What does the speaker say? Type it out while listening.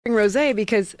rosé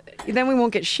because then we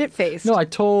won't get shit faced. No, I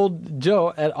told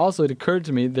Joe, and also it occurred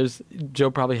to me, Joe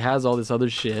probably has all this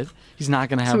other shit. He's not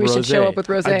going to have rosé. So we should show up with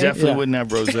rosé. I definitely wouldn't have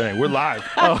rosé. We're live.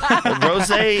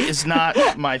 Rosé is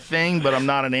not my thing, but I'm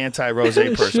not an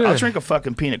anti-rosé person. Sure. I'll drink a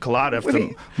fucking pina colada if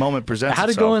the moment presents itself. How'd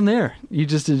it go in there? You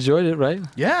just enjoyed it, right?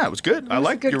 Yeah, it was good. I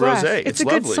like your glass. rosé. It's a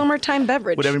lovely. good summertime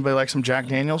beverage. Would everybody like some Jack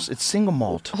Daniels? It's single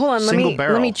malt. Hold on,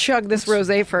 barrel. let me chug this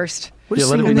rosé first. What is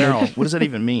single barrel? What does that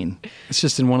even mean? It's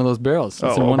just in one of those barrels.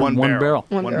 It's in one barrel.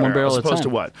 One barrel As at a opposed time. to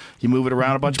what? You move it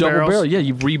around a bunch Double of barrels? barrel, yeah.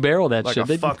 You re-barrel that Like shit.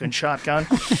 a fucking shotgun?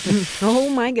 Oh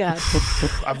my God.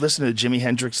 I've listened to Jimi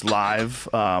Hendrix live.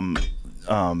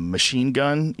 Machine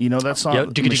Gun, you know that song?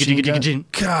 Yep. Machine Gun?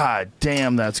 God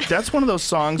damn, that's one of those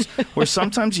songs where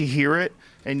sometimes you hear it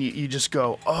and you just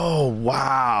go, oh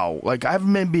wow, like I've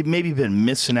maybe been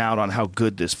missing out on how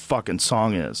good this fucking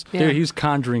song is. Yeah. Dude, he was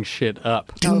conjuring shit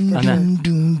up.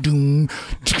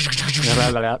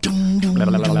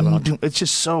 It's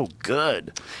just so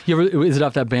good. Is it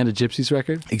off that Band of Gypsies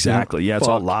record? Exactly. Yeah, it's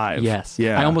all live. Yes.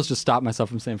 Yeah. I almost just stopped myself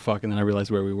from saying fuck, and then I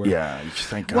realized where we were. Yeah.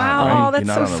 Thank God. Wow, right? that's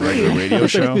You're not so on a regular radio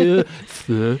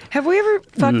show. Have we ever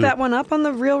fucked that one up on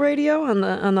the real radio, on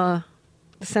the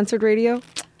censored radio?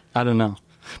 I don't know.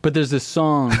 But there's this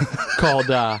song called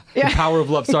The Power of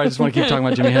Love. Sorry, I just want to keep talking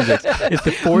about Jimi Hendrix. It's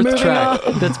the fourth track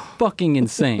that's fucking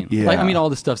insane. Yeah. Like, I mean, all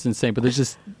the stuff's insane, but there's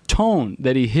this tone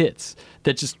that he hits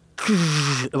that just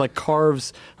like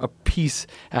carves a piece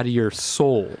out of your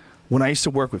soul. When I used to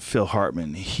work with Phil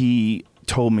Hartman, he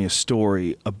told me a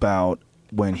story about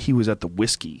when he was at the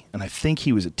Whiskey, and I think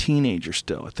he was a teenager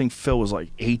still. I think Phil was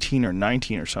like 18 or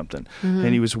 19 or something,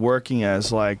 and he was working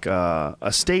as like a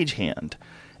stagehand.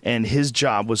 And his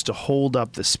job was to hold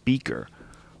up the speaker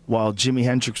while Jimi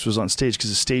Hendrix was on stage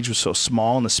because the stage was so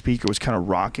small and the speaker was kind of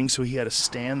rocking, so he had to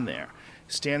stand there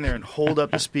and hold up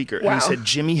the speaker. Wow. And he said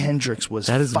Jimi Hendrix was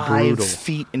 5 brutal.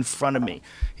 feet in front of me.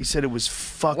 He said it was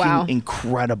fucking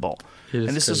incredible. And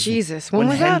this is Jesus. when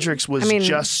was Hendrix that? was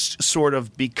just sort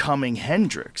of becoming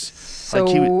Hendrix. So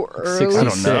I early.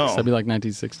 don't know. That'd be like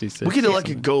 1966. We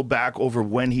could go back over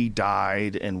when he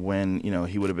died and when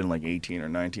he would have been like 18 or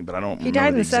 19, but I don't remember He died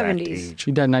in the exact 70s. age.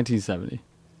 He died in 1970.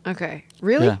 Okay.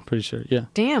 Really? Yeah, pretty sure. Yeah.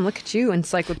 Damn, look at you,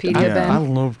 Encyclopedia Yeah. I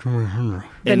Ben. love Jimi Hendrix.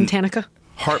 Ben Tanica.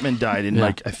 Hartman died in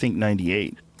I think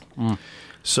 98.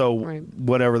 So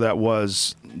whatever that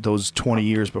was, those 20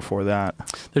 years before that.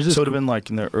 So it would have been like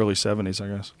in the early 70s,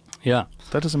 I guess. Yeah.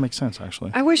 That doesn't make sense,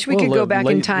 actually. I wish we could go back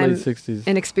in time late 60s.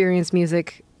 and experience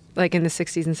music like in the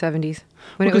 60s and 70s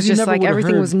when it Well, was 'cause you just never like would've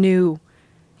everything heard- was new.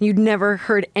 You'd never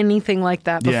heard anything like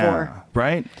that before. Yeah,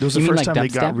 right? It was You the mean first like time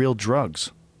they got dubstep? real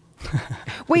drugs.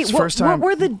 Wait, It's what, first time- what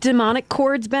were the demonic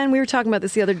chords, Ben? We were talking about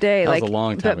this the other day. That was like a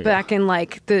long time but ago. back in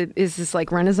like is this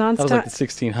like Renaissance That was time? like the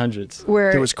 1600s. where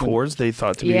There was chords they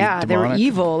thought to be they were demonic.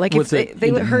 evil. Like if What's they, it?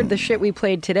 they heard the shit we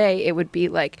played today, it would be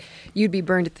like you'd be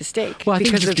burned at the stake Well, I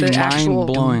think because of just the actual.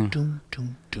 mind-blowing. Doom,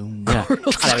 doom, doom. Yeah.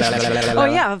 Oh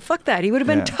yeah, fuck that. He would have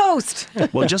been Yeah. toast.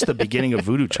 Well, just the beginning of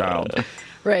Voodoo Child.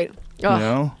 Right. You Oh,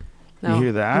 know? no, You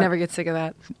hear that? Never get sick of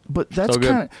that. But that's So good.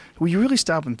 kind of when you really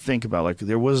stop and think about like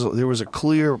there was a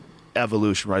clear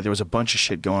evolution, right? There was a bunch of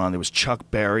shit going on. There was Chuck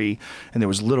Berry and there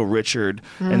was Little Richard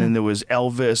and then there was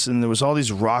Elvis and there was all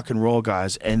these rock and roll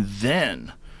guys, and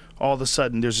then all of a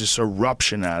sudden there's this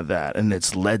eruption out of that, and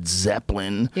it's Led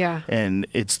Zeppelin, Yeah. and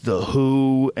it's The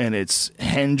Who, and it's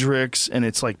Hendrix, and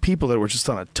it's like people that were just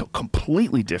on a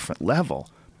completely different level.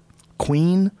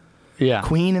 Queen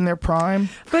in their prime.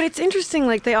 But it's interesting.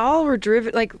 Like they all were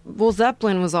driven. Like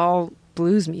Zeppelin was all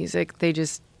blues music. They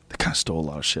kind of stole a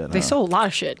lot of shit. They stole a lot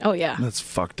of shit. Oh yeah. That's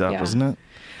fucked up, Yeah. isn't it?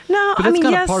 No, But I that's mean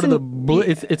kind yes. of part of and-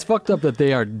 the. It's fucked up that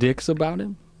they are dicks about it,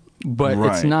 but it's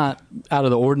Right. not out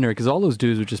of the ordinary because all those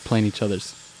dudes are just playing each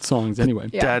other's songs anyway.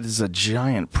 Yeah. That is a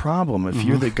giant problem. If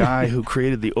you're the guy who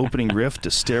created the opening riff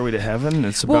to Stairway to Heaven, and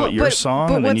it's about Well, your but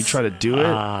song, and then you what's- try to do it.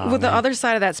 Well, the other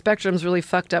side of that spectrum is really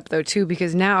fucked up though too,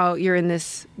 because now you're in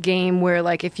this game where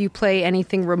like if you play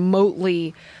anything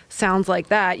remotely sounds like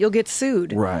that, you'll get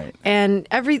sued. Right. And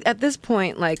at this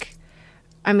point, like,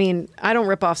 I mean, I don't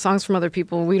rip off songs from other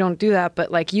people. We don't do that.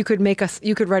 But like, you could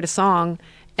write a song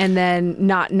and then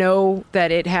not know that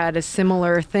it had a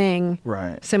similar thing,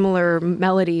 Right. similar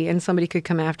melody, and somebody could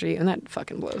come after you, and that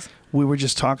fucking blows. We were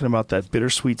just talking about that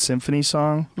Bittersweet Symphony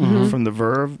song from The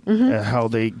Verve, how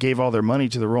they gave all their money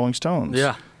to the Rolling Stones.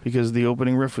 Yeah. Because the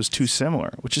opening riff was too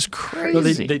similar, which is crazy.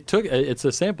 No, they took it's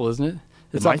a sample, isn't it?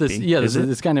 It's might off this. be. Yeah, Is it?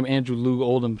 this guy named Andrew Lou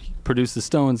Oldham produced the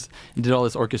Stones and did all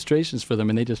this orchestrations for them,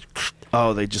 and they just.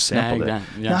 Oh, they just sampled Snag it.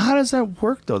 that, yeah. Now, how does that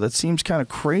work, though? That seems kind of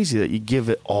crazy that you give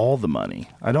it all the money.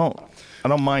 I don't. I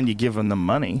don't mind you giving them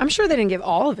money. I'm sure they didn't give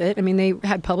all of it. I mean, they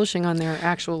had publishing on their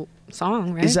actual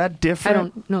song, right? Is that different? I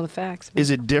don't know the facts. Is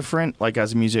it different, like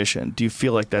as a musician? Do you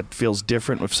feel like that feels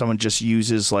different if someone just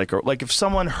uses like if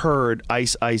someone heard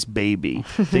Ice Ice Baby,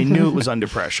 they knew it was Under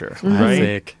Pressure, right?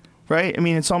 Sick. Right? I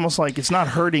mean, it's almost like it's not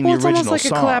hurting Well, the original it's almost like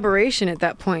song. a collaboration at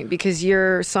that point because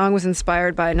your song was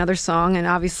inspired by another song, and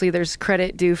obviously there's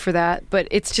credit due for that. But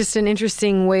it's just an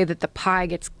interesting way that the pie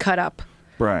gets cut up.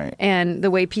 Right. And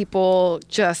the way people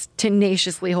just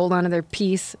tenaciously hold on to their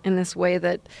piece in this way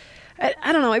that,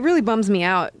 I don't know, it really bums me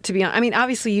out, to be honest. I mean,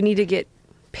 obviously you need to get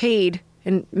paid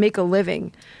and make a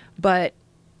living, but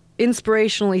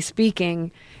inspirationally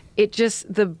speaking, it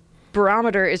just, the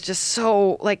barometer is just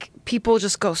so, like, people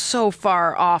just go so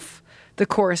far off the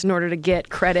course in order to get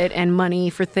credit and money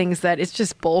for things that it's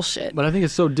just bullshit. But I think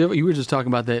it's so difficult. You were just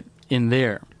talking about that in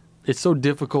there. It's so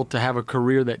difficult to have a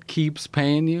career that keeps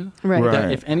paying you. Right.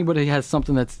 That if anybody has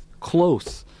something that's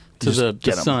close to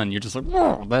the sun, you're just like,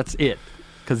 whoa, that's it.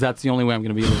 Because that's the only way I'm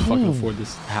going to be able to fucking afford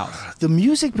this house. The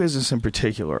music business in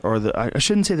particular, or I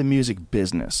shouldn't say the music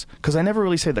business, because I never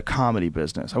really say the comedy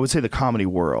business. I would say the comedy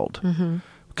world.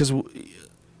 Because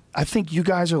I think you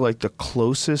guys are like the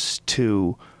closest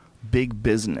to big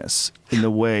business in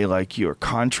the way like your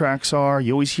contracts are.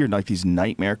 You always hear like these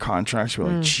nightmare contracts. You're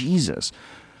like, Jesus.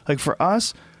 Like for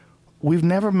us, we've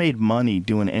never made money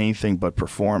doing anything but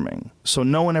performing. So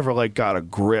no one ever like got a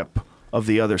grip of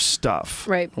the other stuff.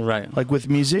 Right. Like with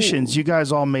musicians, you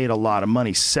guys all made a lot of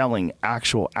money selling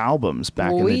actual albums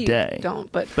back in the day. We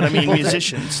don't, but I mean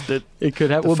musicians that it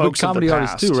could have, the well, but folks of the comedy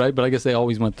artists past. too, right? But I guess they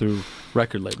always went through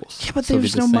record labels. Yeah, but So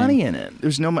there's did the no same. money in it.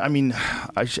 There's no. I mean,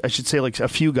 I should say like a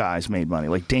few guys made money.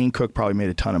 Like Dane Cook probably made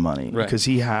a ton of money Right. because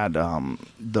he had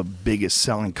the biggest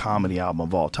selling comedy album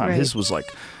of all time. Right. His was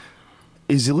like,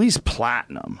 is at least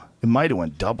platinum. It might have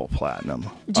went double platinum.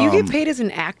 do you get paid as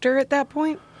an actor at that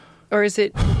point? Or is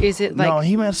it like... No,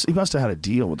 he must have had a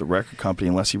deal with the record company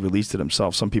unless he released it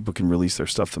himself. Some people can release their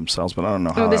stuff themselves, but I don't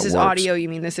know how Oh, this that is works. audio, you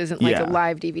mean? This isn't like Yeah. a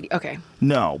live DVD? Okay.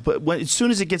 No, but as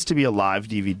soon as it gets to be a live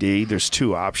DVD, there's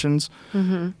two options.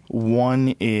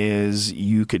 One is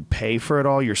you could pay for it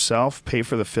all yourself, pay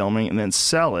for the filming, and then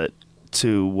sell it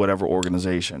to whatever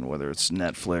organization, whether it's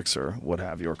Netflix or what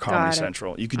have you, or Comedy Got it.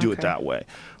 Central. You could do it Okay. that way.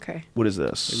 Okay. What is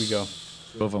this? Here we go.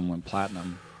 Two of them went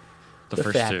platinum. The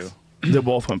first facts. two. They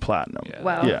both went platinum. Yeah.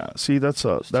 Wow. Yeah. See, that's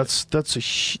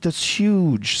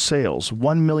huge sales.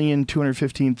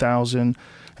 1,215,000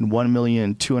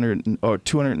 and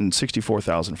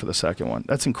 264,000 for the second one.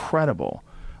 That's incredible.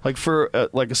 Like for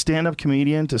like a stand-up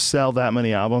comedian to sell that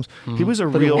many albums, he was a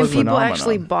real And phenomenon. people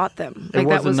actually bought them. It Like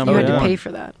that wasn't was, you number had to one. pay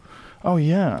for that. Oh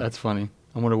yeah. That's funny.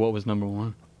 I wonder what was number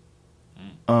one.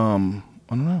 I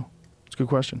don't know. It's a good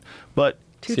question. But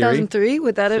 2003?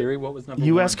 Would that have... Siri, what was number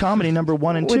U.S. one? comedy number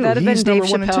 1 and 2. Would that have He's been number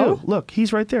Dave 1 and 2. Chappelle? Look,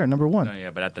 he's right there, number 1. No, yeah,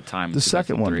 but at the time, The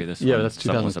second one. 2003, this Yeah, one, that's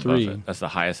someone was above 2003. it. That's the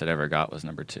highest it ever got was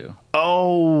number 2.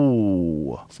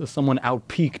 Oh. So someone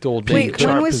outpeaked old Wait, Dave when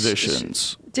Chart Chappelle. was-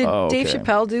 positions. Did Oh, Dave okay.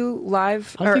 Chappelle do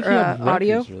live I don't or think he had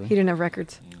audio? records, really. He didn't have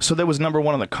records. So that was number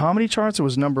 1 on the comedy charts. It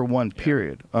was number 1.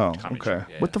 Period. Oh, Comedy okay. chart,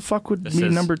 yeah, What yeah. the fuck would This be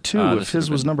is- number 2 this if would his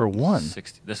have was been number 1?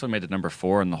 This one made it number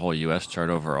 4 in the whole U.S. chart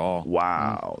overall.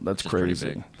 Wow, that's Which is pretty crazy.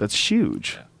 big. That's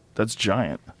huge. Yeah. That's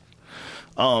giant.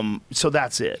 So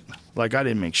that's it. Like I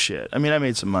didn't make shit. I mean, I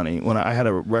made some money when I had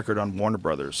a record on Warner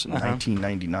Brothers in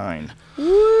 1999.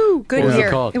 Woo! Good What was year.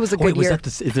 it called? It was a Wait, good was year. that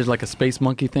is there like a Space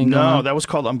Monkey thing going No, on? that was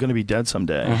called "I'm Gonna Be Dead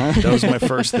Someday." That was my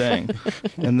first thing,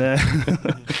 and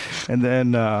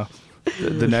then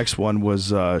the next one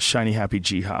was "Shiny Happy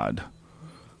Jihad."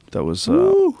 That was,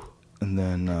 and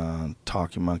then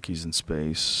 "Talking Monkeys in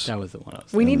Space." That was the one I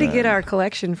was We need to And get then- our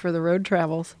collection for the road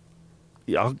travels.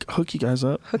 Yeah, I'll hook you guys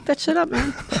up. Hook that shit up,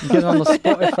 man. Get it on the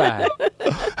Spotify.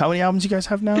 How many albums you guys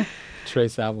have now?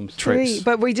 Trace albums. Trace. 3.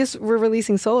 But we're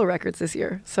releasing solo records this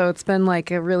year. So it's been like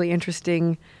a really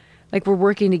interesting, like we're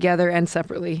working together and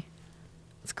separately.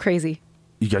 It's crazy.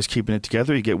 You guys keeping it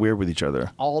together? Or you get weird with each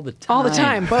other? All the time. All the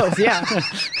time, both, yeah.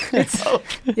 It's,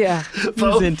 yeah.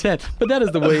 It's intense. But that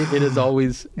is the way it has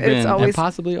always been. It's always- and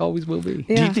possibly always will be.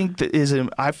 Yeah. Do you think that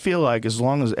I feel like as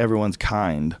long as everyone's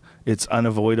kind, it's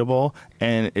unavoidable,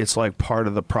 and it's like part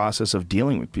of the process of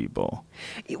dealing with people.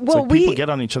 It's Well, like people get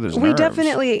on each other's nerves. We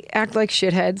definitely act like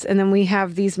shitheads, and then we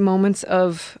have these moments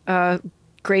of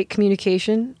great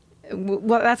communication.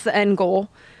 Well, that's the end goal.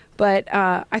 But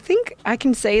I think I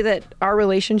can say that our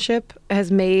relationship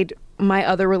has made my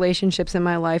other relationships in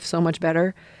my life so much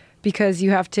better because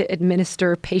you have to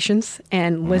administer patience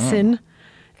and listen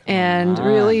and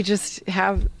really just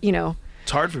have,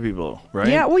 It's hard for people, right?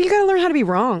 Yeah, well, you got to learn how to be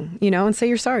wrong, and say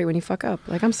you're sorry when you fuck up.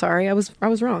 Like, I'm sorry, I was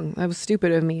wrong. That was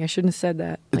stupid of me. I shouldn't have said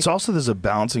that. It's also, there's a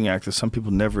balancing act that some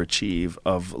people never achieve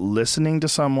of listening to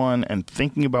someone and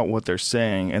thinking about what they're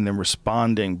saying and then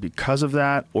responding because of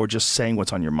that, or just saying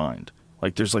what's on your mind.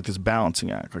 Like, there's like this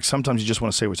balancing act. Like, sometimes you just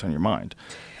want to say what's on your mind.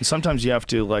 And sometimes you have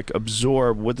to like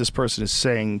absorb what this person is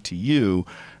saying to you,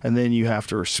 and then you have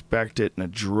to respect it and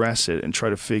address it and try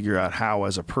to figure out how,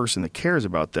 as a person that cares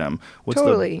about them, what's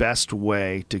the best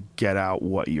way to get out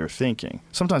what you're thinking.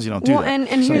 Sometimes you don't do that.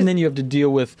 And then you have to deal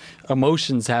with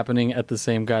emotions happening at the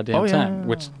same goddamn time,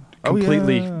 which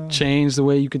completely change the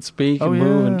way you could speak and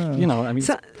move, and I mean,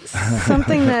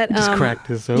 something that just crack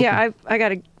this open. Yeah, I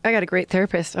got a great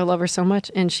therapist. I love her so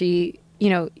much, and she,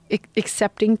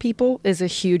 accepting people is a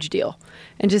huge deal,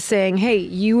 and just saying, hey,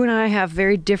 you and I have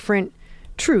very different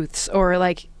truths, or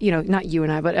like, not you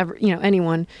and I, but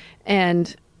anyone,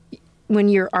 and when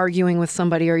you're arguing with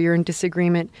somebody or you're in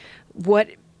disagreement, what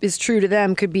is true to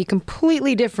them could be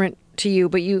completely different to you,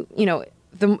 but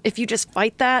if you just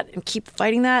fight that and keep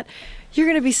fighting that, you're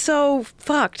going to be so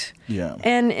fucked. Yeah.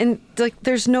 And like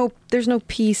there's no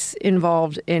peace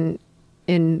involved in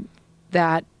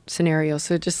that scenario.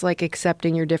 So just like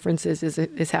accepting your differences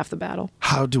is half the battle.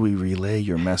 How do we relay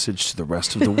your message to the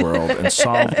rest of the world and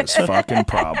solve this fucking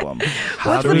problem?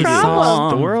 What's the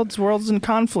problem? The world's in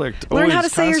conflict. Learn how to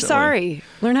say you're sorry.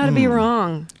 Learn how to be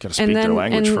wrong. Got to speak their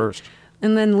language first.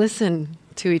 And then listen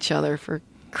to each other, for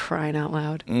crying out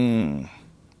loud.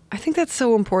 I think that's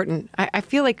so important. I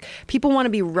feel like people want to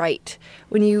be right.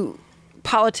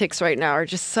 Politics right now are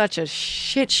just such a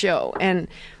shit show. And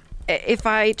if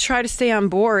I try to stay on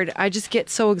board, I just get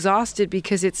so exhausted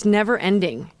because it's never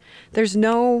ending. There's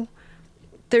no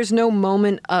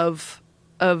moment of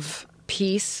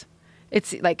peace.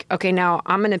 It's like, okay, now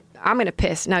I'm gonna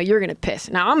piss. Now you're gonna piss.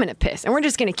 Now I'm gonna piss, and we're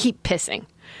just gonna keep pissing.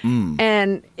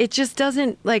 And it just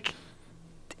doesn't like.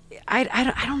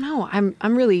 I don't know.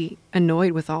 I'm really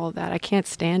annoyed with all of that. I can't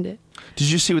stand it. Did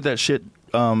you see what that shit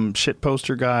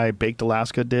poster guy Baked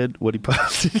Alaska did? What he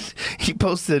posted? He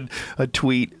posted a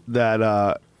tweet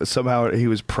that somehow he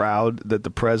was proud that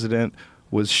the president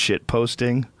was shit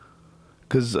posting.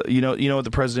 Because you know what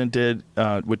the president did,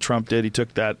 what Trump did. He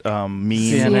took that meme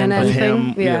CNN of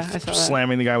him thing?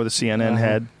 slamming the guy with a CNN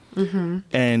head. Mm-hmm.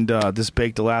 And this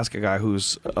Baked Alaska guy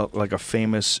who's like a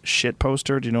famous shit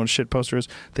poster. Do you know what a shit poster is?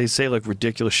 They say like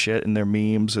ridiculous shit in their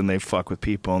memes and they fuck with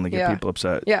people and they get people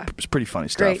upset. Yeah. It's pretty funny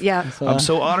stuff. Great, yeah. I'm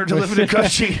so honored to live in a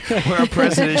country where our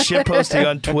president is shit posting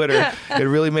on Twitter. It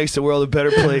really makes the world a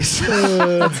better place.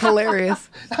 That's hilarious.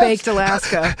 Baked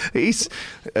Alaska.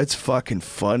 It's fucking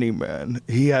funny, man.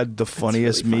 He had the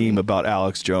funniest meme about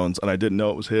Alex Jones and I didn't know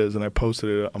it was his and I posted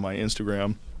it on my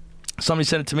Instagram. Somebody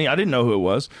sent it to me. I didn't know who it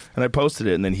was, and I posted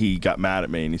it, and then he got mad at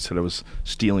me, and he said I was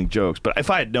stealing jokes. But if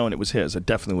I had known it was his, I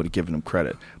definitely would have given him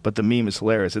credit. But the meme is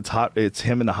hilarious. It's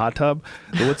him in the hot tub.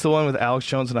 What's the one with Alex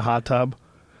Jones in a hot tub?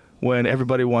 When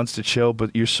everybody wants to chill,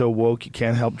 but you're so woke you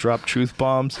can't help drop truth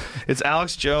bombs. It's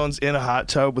Alex Jones in a hot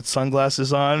tub with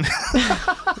sunglasses on.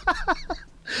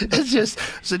 It's just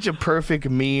such a perfect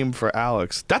meme for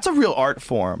Alex. That's a real art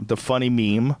form, the funny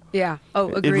meme. Yeah. Oh,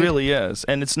 agreed. It really is.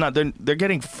 And it's not, they're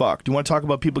getting fucked. You want to talk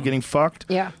about people getting fucked?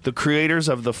 Yeah. The creators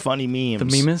of the funny memes. The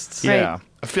memists? Yeah. Right.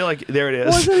 I feel like there it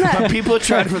is. But people are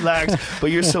trying to relax,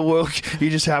 but you're so woke, you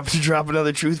just happen to drop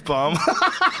another truth bomb.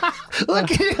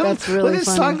 Look at him That's really with his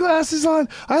funny. sunglasses on.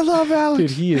 I love Alex.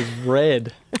 Dude, he is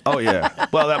red. Oh, yeah.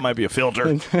 Well, that might be a filter.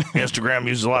 Instagram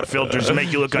uses a lot of filters to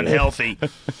make you look unhealthy.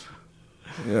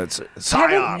 Yeah, it's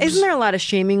psyops. Isn't there a lot of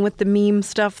shaming with the meme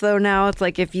stuff though now? It's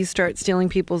like if you start stealing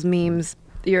people's memes,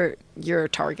 you're a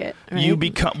target. Right? You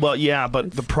become, well, yeah,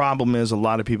 but the problem is a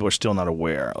lot of people are still not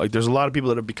aware. Like there's a lot of people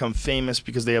that have become famous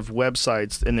because they have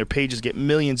websites and their pages get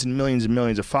millions and millions and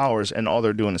millions of followers, and all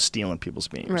they're doing is stealing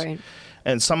people's memes. Right.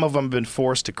 And some of them have been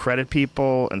forced to credit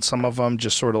people, and some of them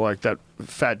just sort of like that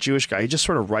fat Jewish guy. He just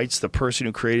sort of writes the person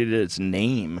who created its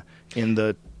name in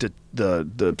the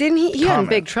Didn't he got in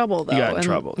big trouble though? He got in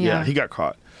trouble. Yeah, he got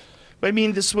caught. But I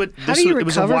mean, it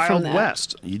was a Wild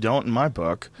West. You don't in my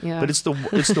book. Yeah. But it's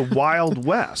the Wild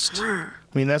West. I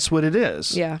mean, that's what it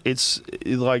is. Yeah. It's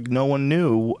like no one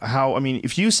knew how. I mean,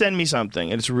 if you send me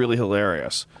something and it's really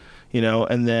hilarious,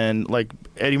 and then like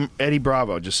Eddie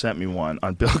Bravo just sent me one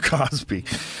on Bill Cosby.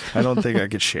 I don't think I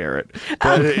could share it,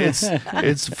 but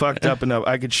it's fucked up enough.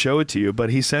 I could show it to you,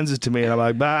 but he sends it to me, and I'm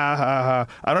like, bah, ha, ha.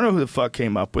 I don't know who the fuck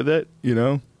came up with it.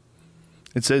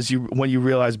 It says when you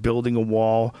realize building a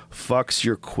wall fucks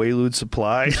your Quaalude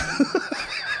supply.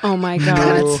 Oh my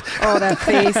God! Oh, that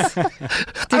face.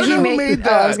 Did he make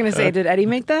that? I was gonna say, did Eddie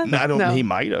make that? No, I don't. He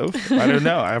might have. I don't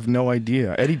know. I have no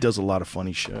idea. Eddie does a lot of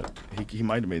funny shit. He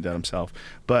might have made that himself,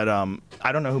 but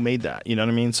I don't know who made that. You know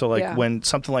what I mean? So like when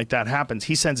something like that happens,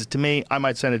 he sends it to me. I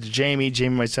might send it to Jamie.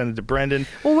 Jamie might send it to Brendan.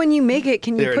 Well, when you make it,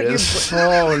 can you put your?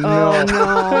 Oh no! Oh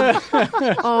no!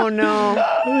 Oh no!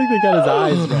 I think they got his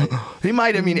eyes right. He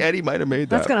might. I mean, Eddie might have made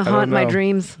that. That's gonna haunt my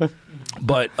dreams.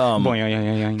 But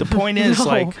the point is,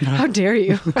 like, how dare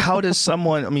you? How does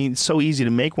someone? I mean, it's so easy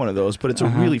to make one of those, but it's a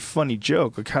really funny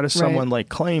joke. Like, how does someone like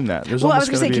claim that? There's well, I was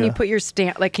gonna say, can you put your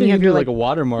stamp? Like, can you have your like a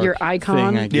watermark, your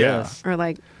icon? thing, I guess. Or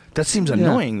like that seems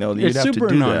annoying though. That it's you'd have super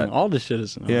to do annoying. that. All this shit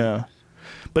is annoying. Yeah.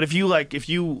 But if you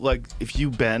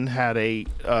Ben had a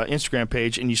Instagram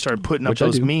page and you started putting up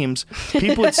those memes,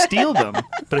 people would steal them.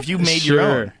 But if you made your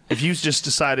own, if you just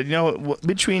decided, you know,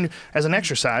 as an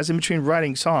exercise, in between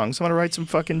writing songs, I'm gonna write some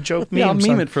fucking joke memes. Yeah, I'll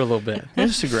meme it for a little bit.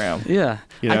 Instagram. Yeah,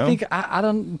 you know? I think I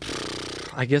don't.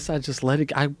 I guess I just let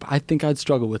it. I think I'd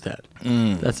struggle with that.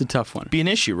 That's a tough one. Be an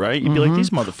issue, right? You'd be like, these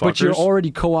motherfuckers. But you're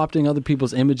already co-opting other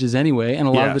people's images anyway, and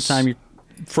a lot of the time you're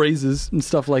phrases and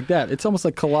stuff like that. It's almost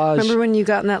like collage. Remember when you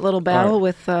got in that little battle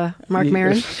with Mark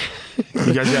Maron?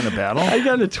 You guys got in a battle? I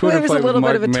got in a Twitter fight with Mark Maron. There was a little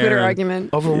bit of a Twitter argument.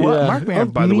 Over what? Mark Maron,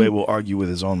 by the way, will argue with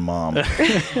his own mom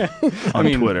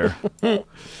on Twitter.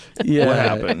 Yeah. What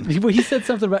happened? He said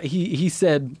something about, he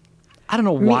said, I don't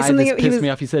know why this pissed me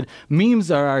off. He said,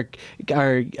 memes are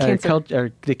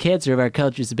the cancer of our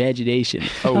culture's imagination.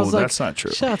 Oh, that's not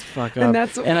true. Shut the fuck up.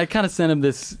 And I kind of sent him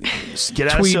this Get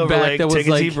out tweet of Silver back Lake, that was take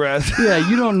like, a deep breath. Yeah,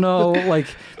 you don't know, like,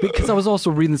 because I was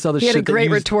also reading this other shit. He had a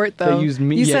great retort, though.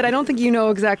 You said, I don't think you know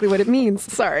exactly what it means.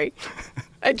 Sorry.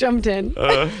 I jumped in.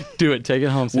 Do it. Take it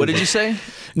home. What did you say?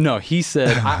 No, he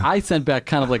said, I sent back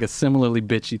kind of like a similarly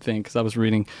bitchy thing because I was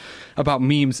reading about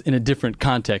memes in a different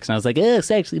context. And I was like,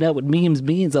 it's actually not what memes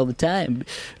means all the time,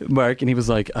 Mark. And he was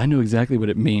like, I know exactly what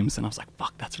it means. And I was like,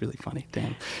 fuck, that's really funny.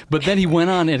 Damn. But then he went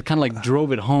on and kind of like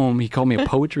drove it home. He called me a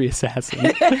poetry assassin.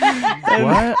 What?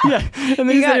 Yeah. And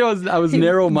then he said I was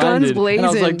narrow-minded. Guns blazing. And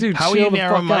I was like, dude, how are chill you the fuck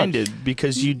narrow-minded?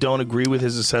 Because you don't agree with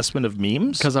his assessment of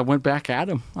memes? Because I went back at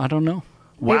him. I don't know.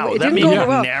 Wow, it that didn't means go you're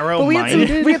well.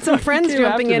 narrow-minded. We had some friends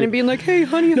jumping in and being like, hey,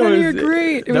 honey, you're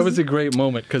great. That was a great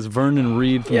moment because Vernon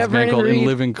Reed from his band called In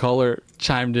Living Color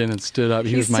chimed in and stood up.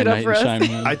 He was my knight in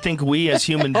shining armor. I think we as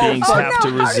human beings have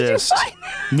to resist.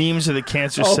 Memes are the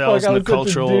cancer cells in the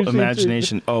cultural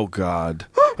imagination. Oh, God.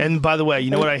 And by the way, you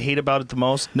know what I hate about it the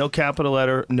most? No capital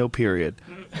letter, no period.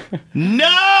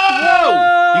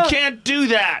 No! You can't do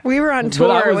that. We were on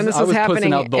tour when this was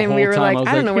happening, and we were like,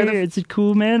 I don't know where it's a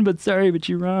cool man, but sorry, but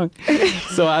you're wrong.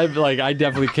 So I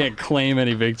definitely can't claim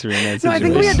any victory in that situation. No, I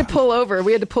think we had to pull over.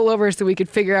 We had to pull over so we could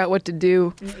figure out what to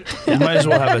do. You might as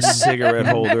well have a cigarette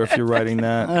holder if you're writing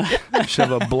that. You should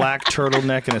have a black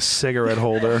turtleneck and a cigarette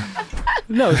holder.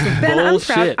 No, it's some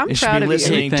bullshit. I'm proud of you. You should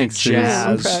be listening to jazz.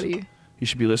 I'm proud of you. You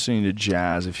should be listening to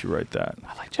jazz if you write that.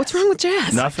 I like jazz. What's wrong with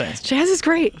jazz? Nothing. Jazz is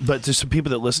great. But there's some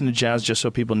people that listen to jazz just so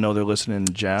people know they're listening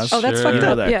to jazz. Oh, that's fucked up. You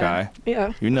know that guy.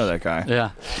 Yeah. You know that guy. Yeah.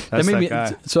 That's that that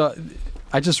guy. So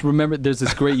I just remembered there's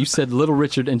this great, you said Little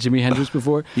Richard and Jimi Hendrix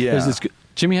before. Yeah. There's this,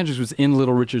 Jimi Hendrix was in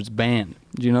Little Richard's band.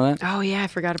 Do you know that? Oh, yeah, I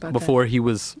forgot about before he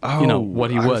was,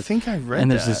 what he was. I think I read that. And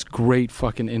there's this great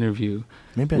fucking interview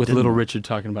with Little Richard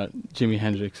talking about Jimi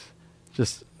Hendrix.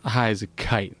 Just high as a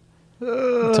kite.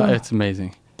 It's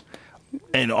amazing.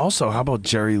 And also, how about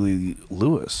Jerry Lee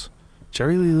Lewis?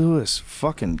 Jerry Lee Lewis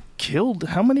fucking killed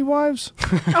how many wives?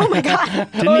 Oh, my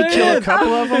God. Didn't he kill a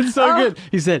couple of them? It's so good.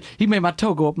 He said, he made my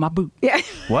toe go up my boot. Yeah.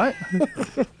 What?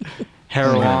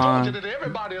 Heroin. I told you that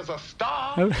everybody is a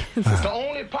star. The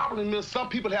only problem is some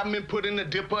people haven't been put in the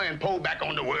dipper and pulled back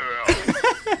on the world.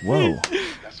 Whoa.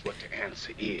 That's what the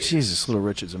answer is. Jesus, Little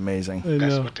Richard's amazing.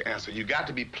 That's what the answer. You got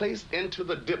to be placed into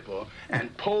the dipper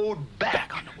and pulled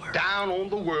back on the world. Down on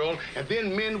the world, and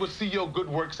then men will see your good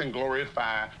works and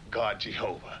glorify God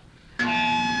Jehovah.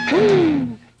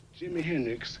 Jimi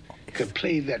Hendrix could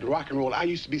play that rock and roll. I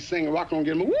used to be singing rock and roll,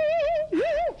 getting woo, woo,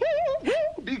 woo, woo,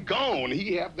 be gone.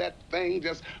 He have that thing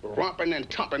just romping and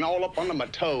tumping all up under my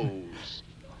toes.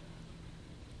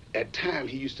 At times,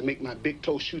 he used to make my big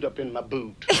toe shoot up in my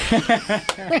boot. He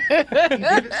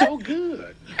did it so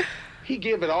good. He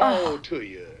gave it all to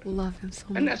you. Love him so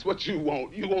much. And that's what you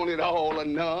want. You want it all or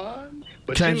none.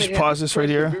 But Can I just pause this right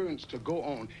here? To go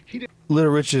on.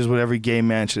 Little Richard is what every gay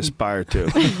man should aspire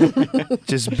to.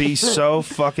 Just be so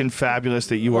fucking fabulous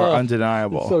that you are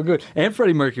undeniable. So good. And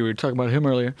Freddie Mercury, we were talking about him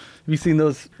earlier. Have you seen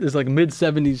those? There's like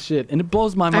mid-70s shit. And it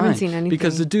blows my mind. I haven't seen anything.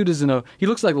 Because the dude is he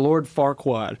looks like Lord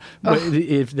Farquaad, but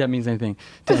if that means anything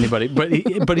to anybody.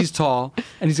 But he's tall,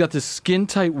 and he's got this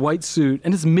skin-tight white suit,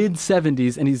 and it's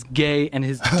mid-70s, and he's gay, and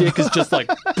his dick is just like,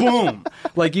 boom.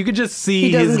 Like, you could just see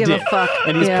He doesn't his give a dick. fuck.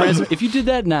 And he's Yeah. present. If you did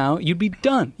that now, you'd be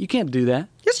done. You can't do that.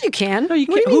 Yes, you can. No, you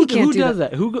What do can't. you mean you can't Who do does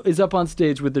that? Who is up on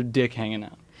stage with their dick hanging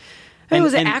out? Hey,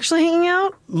 was it and actually hanging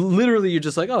out? Literally, you're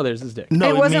just like, oh, there's his dick. No,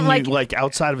 It you wasn't mean like-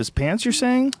 outside of his pants, you're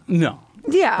saying? No.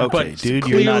 Yeah. Okay, But dude,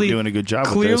 you're not clearly- doing a good job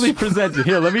with Clearly this. presented.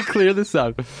 Here, let me clear this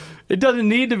up. It doesn't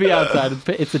need to be outside.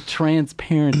 It's a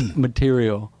transparent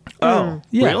material. Oh,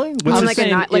 Yeah. really? I'm What's On just like a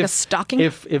saying, like a if- stocking?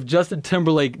 If Justin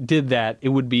Timberlake did that, it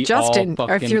would be Justin, all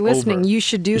or if fucking you're listening, over. you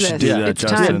should do You this. should do that, it's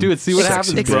Justin. time. Yeah, do it. See what Sexy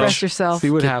happens. bitch. Express yourself.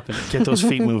 See what happens. Get those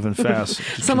feet moving fast.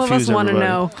 Some of us want to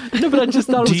know. No, but I just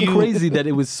thought it Do was you- crazy that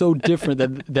it was so different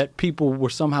that people were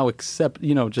somehow just.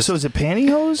 So is it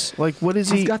pantyhose? Like, what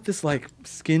is he's he? got this like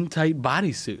skin tight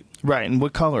bodysuit, Right, and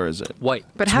what color is it? white,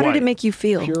 But how did white. it make you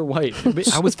feel? pure white.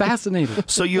 I was fascinated.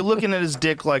 So you're looking at his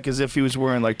dick like as if he was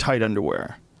wearing like tight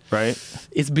underwear, right?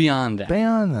 It's beyond that.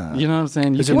 Beyond that. You know what I'm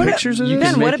saying? Is there What- pictures of you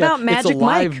this? can Ben, what make that- about it's a Magic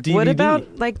live Mike?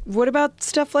 DVD. What about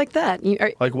stuff like that?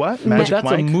 Like what? Ma- Magic That's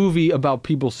Mike? a movie about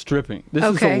people stripping. This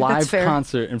is Okay, a that's live fair.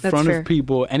 concert in That's front fair. of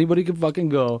people. Anybody could fucking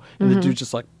go, and the dude's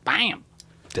just like, bam.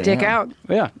 Dick Damn. out.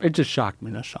 Yeah, it just shocked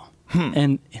me. That's all,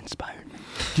 and inspired me.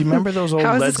 Do you remember those old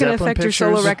How is Led this going to Zeppelin affect pictures?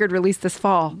 your solo record release this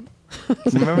fall?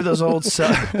 Remember those old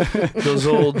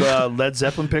Led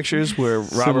Zeppelin pictures where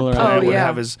Robert Similar. Plant Oh, would yeah.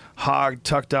 have his hog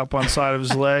tucked up on the side of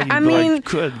his leg? You'd I be mean, like,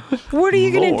 good What are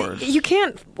you going Lord. to do? You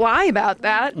can't lie about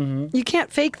that. You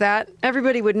can't fake that.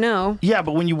 Everybody would know. Yeah,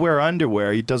 but when you wear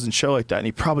underwear, it doesn't show like that. And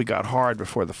he probably got hard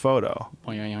before the photo.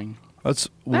 That's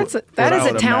That what is I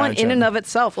a would talent in imagine. and of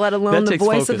itself, let alone That the takes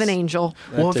voice of focus. an angel.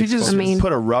 Well, if you takes just focus. I mean-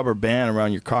 put a rubber band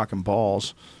around your cock and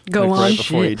balls, Go like, on. right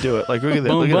before you Shit. do it. Like look at that,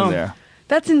 Boom, look at him boom. there.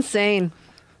 That's insane.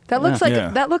 That looks like Yeah.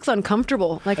 that looks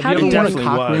uncomfortable. Like Have how you do ever you worn a definitely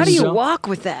cock was. ring, how do you Joe? walk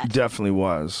with that? Definitely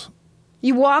was.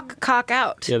 You walk cock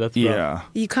out. Yeah, that's rough. Yeah.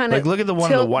 You kind of Like look at the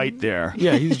one in the white there.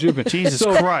 Yeah, he's drooping. Jesus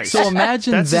so, Christ. So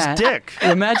imagine That's his that. dick.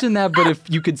 Imagine that, but if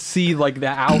you could see like the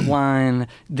outline,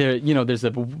 there's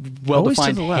a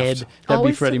well-defined the left. head. That'd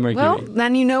be Freddie Mercury. Well,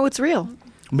 then you know it's real.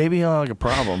 Maybe he like a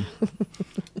problem.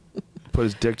 Put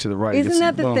his dick to the right. Isn't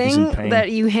that the He's in thing pain.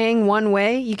 that you hang one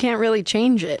way? You can't really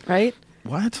change it, right?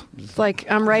 What? It's like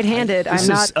I'm right-handed. This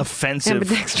I'm not is offensive.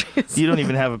 ambidextrous. You don't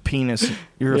even have a penis.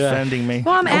 You're Yeah. offending me.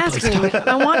 Well, I'm asking.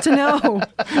 I want to know.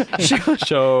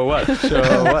 Show what?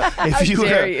 Show what? If you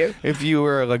dare were, you. if you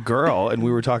were a girl and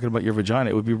we were talking about your vagina,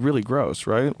 it would be really gross,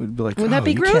 right? We'd be like, Would that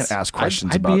be you gross? can't ask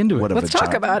questions I'd be about into it. what a Let's vagina.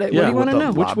 talk about it. Yeah, What do you want to the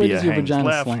know? Which way labia does your hangs vagina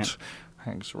left, slant?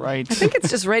 Hangs right. I think it's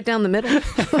just right down the middle.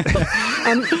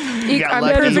 I'm, got I'm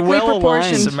like- perfectly It's well aligned.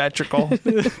 proportioned. Symmetrical.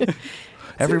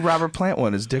 Every Robert Plant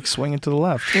one, his dick swinging to the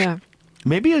left. Yeah.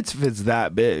 Maybe if it's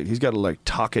that big, he's got to like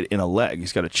tuck it in a leg.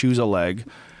 He's got to choose a leg,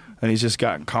 and he's just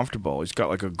gotten comfortable. He's got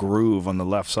like a groove on the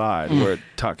left side where it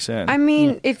tucks in. I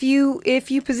mean, if you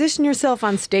position yourself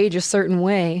on stage a certain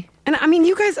way, and I mean,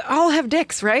 you guys all have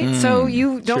dicks, right? So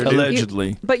you don't do. you-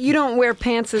 Allegedly. but you don't wear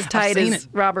pants as tight seen as it.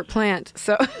 Robert Plant.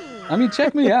 So I mean,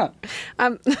 check me out.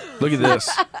 Look at this.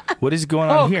 What is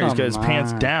going on Oh, here? He's got come his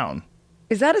pants on. down.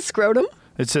 is that a scrotum?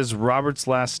 It says Robert's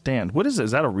Last Stand. What is it?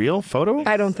 Is that a real photo?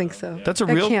 I don't think so. That's a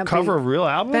That real can't cover of be. a real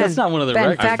album? Ben, That's not one of the Ben,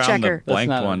 records. fact I found checker. the blank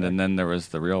not a one, record. and then there was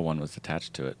the real one was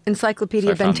attached to it. Encyclopedia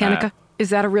So I found Britannica. that. Is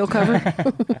that a real cover?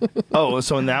 Oh,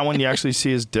 so in that one you actually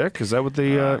see his dick? Is that what the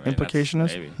Maybe implication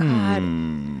is? that's- maybe.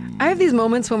 God. I have these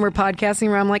moments when we're podcasting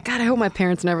where I'm like, God, I hope my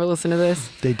parents never listen to this.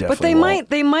 They But definitely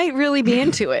they won't. might really be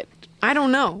into it. I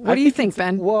don't know. What do you think,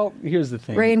 Ben? Well, here's the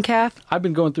thing. Ray and Kath? I've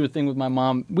been going through a thing with my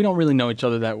mom. We don't really know each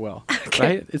other that well,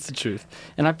 right? It's the truth.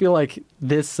 And I feel like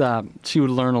this, she would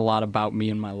learn a lot about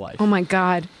me and my life. Oh my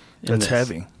God. in That's this.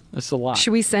 heavy. That's a lot.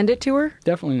 Should we send it to her?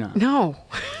 Definitely not. No.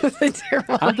 That's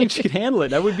terrible. I don't think she could handle it.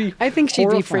 That would be I think she'd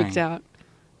be horrifying. freaked out.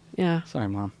 Yeah, Sorry,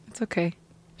 Mom. it's okay.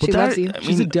 But She that- loves you. I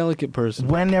She's a mean, delicate person.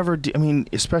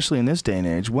 especially in this day and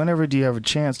age, whenever do you have a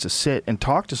chance to sit and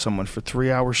talk to someone for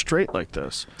 3 hours straight like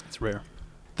this? It's rare.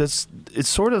 It's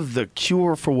sort of the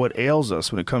cure for what ails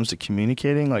us when it comes to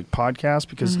communicating, like podcasts,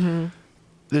 because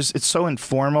it's so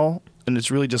informal and it's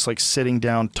really just like sitting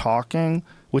down talking,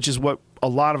 which is what a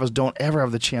lot of us don't ever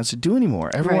have the chance to do anymore.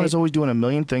 Everyone Right. is always doing a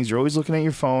million things. You're always looking at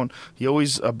your phone. You're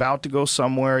always about to go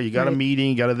somewhere. You got a Right. meeting.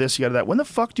 You got a this. You got a that. When the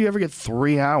fuck do you ever get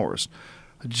 3 hours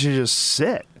to just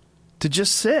sit? To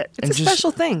just sit It's a just,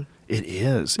 special thing. It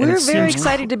is. And We're it very seems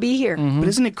excited to be here. But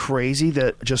isn't it crazy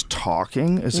that just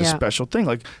talking is a Yeah. special thing?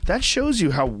 Like, that shows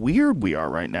you how weird we are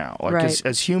right now. Like, Right.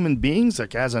 as human beings,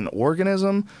 like as an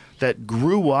organism that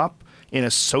grew up in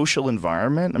a social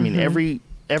environment. I mean,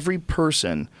 every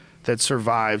person that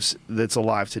survives, that's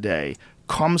alive today,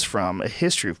 comes from a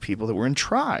history of people that were in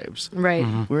tribes. Right.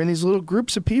 We're in these little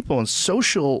groups of people, and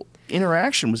social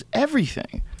interaction was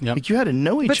everything. Yep. Like, you had to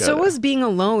know each But other. so was being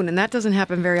alone, and that doesn't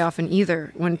happen very often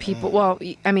either. When people, well,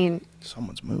 I mean,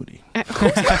 Someone's moody.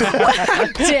 how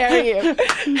dare you?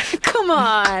 Come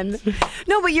on.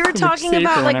 No, but you were talking safer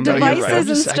about when like I'm not devices You're right. and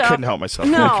I stuff. couldn't help myself.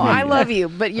 No, Come on. I love you,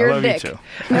 but you're I love a dick. you too.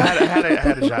 I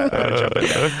had to jump in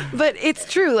there. But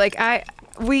it's true. Like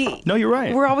No, you're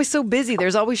right. We're always so busy.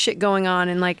 There's always shit going on,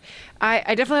 and like I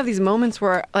definitely have these moments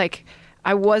where like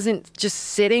I wasn't just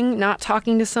sitting, not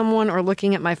talking to someone or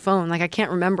looking at my phone. Like I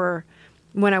can't remember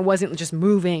when I wasn't just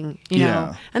moving, you Yeah.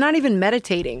 know, and not even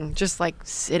meditating, just like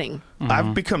sitting.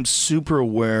 I've become super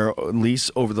aware, at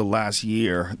least over the last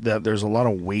year, that there's a lot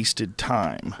of wasted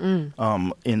time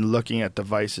in looking at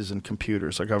devices and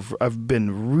computers. Like I've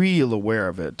been real aware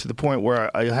of it to the point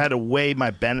where I had to weigh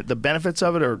the benefits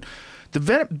of it, or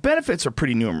benefits are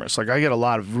pretty numerous. Like I get a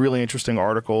lot of really interesting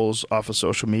articles off of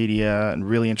social media, and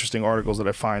really interesting articles that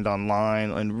I find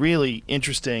online, and really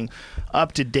interesting,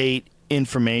 up-to-date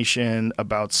information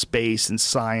about space and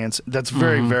science. That's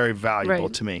very, very valuable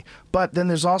Right. to me. But then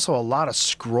there's also a lot of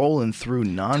scrolling through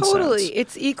nonsense. Totally.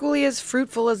 It's equally as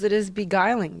fruitful as it is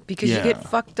beguiling because you Yeah. get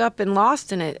fucked up and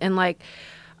lost in it. And like,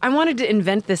 I wanted to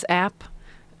invent this app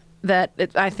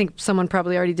I think someone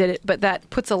probably already did it, but that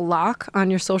puts a lock on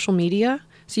your social media.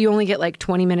 So you only get like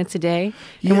 20 minutes a day.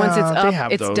 And once it's they up,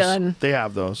 have it's those. done. They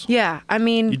have those. Yeah. I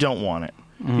mean, You don't want it.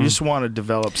 You just want to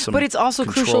develop some but it's also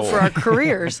crucial control. for our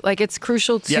careers. Like it's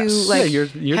crucial to Yes. like yeah,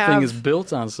 your have, thing is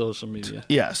built on social media.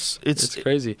 Yes. It's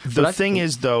crazy. The But I thing think-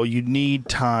 is, though, you need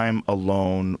time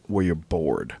alone where you're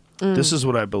bored. This is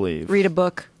what I believe. read a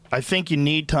book. I think you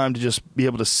need time to just be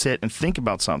able to sit and think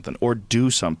about something or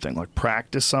do something, like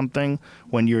practice something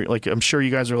when you're like, I'm sure you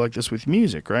guys are like this with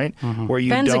music, right? Where you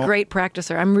Ben's don't. a great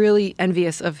practicer. I'm really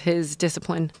envious of his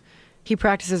discipline. He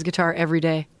practices guitar every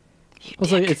day. Well,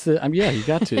 yeah, you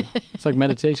got to. It's like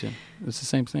meditation. It's the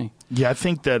same thing. Yeah, I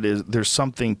think there's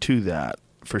something to that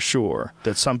for sure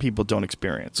that some people don't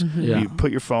experience. Yeah. You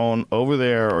put your phone over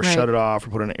there or Right. shut it off or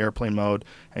put it in airplane mode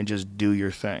and just do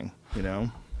your thing, you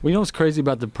know? Well, you know what's crazy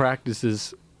about the practice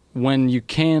is when you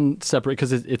can separate,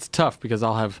 because it's tough because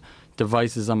I'll have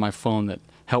devices on my phone that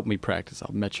help me practice. I'll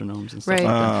have metronomes and stuff Right. like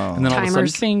that. And then all of a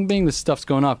Timers. sudden, bing, bing, this stuff's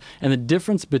going off. And the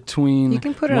difference between You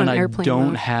can put it when on I airplane don't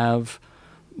mode. have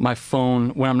my phone,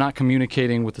 when I'm not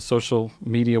communicating with the social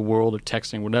media world or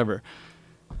texting, whatever,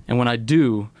 and when I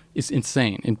do, it's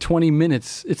insane. In 20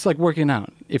 minutes, it's like working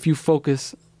out. If you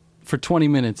focus for 20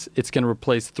 minutes, it's going to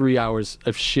replace 3 hours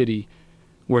of shitty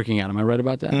working out. Am I right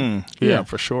about that? Yeah,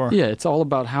 for sure. Yeah, it's all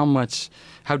about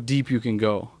how deep you can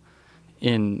go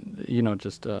in,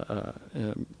 just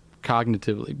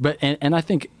cognitively. But and I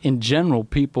think in general,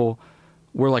 people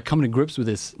were like coming to grips with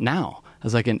this now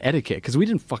as like an etiquette, because we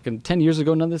didn't 10 years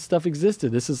ago, none of this stuff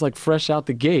existed. This is like fresh out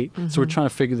the gate. So we're trying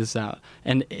to figure this out.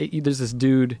 And there's this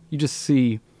dude, you just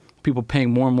see people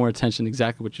paying more and more attention to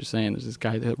exactly what you're saying. There's this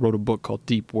guy that wrote a book called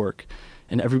Deep Work,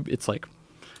 and it's like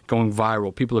going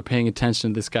viral. People are paying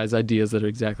attention to this guy's ideas that are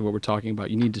exactly what we're talking about.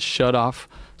 You need to shut off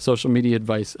social media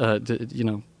advice,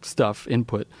 stuff,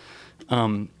 input,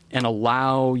 and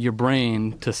allow your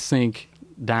brain to sink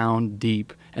down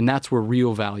deep. And that's where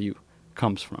real value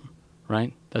comes from,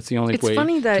 right? That's the only It's way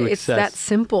funny that to it's that access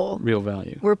simple. real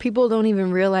value. Where people don't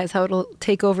even realize how it'll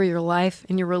take over your life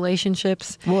and your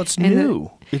relationships. Well, it's And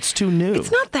new. It's too new.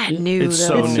 It's not that new, It's though.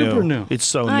 so It's new. super new. It's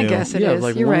so I new. guess it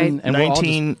is. You're right. And we're all just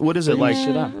 19. What is it figuring like?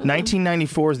 shit out.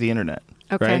 1994 is the internet.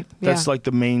 Okay, Right. That's yeah. like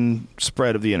the main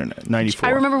spread of the internet. 94.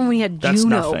 I remember when we had That's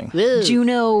Juno. nothing.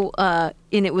 Juno, and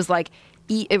it was like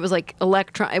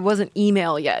electron. It wasn't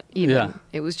email yet. Even Yeah.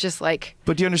 it was just like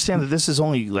But do you understand that this is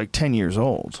only like 10 years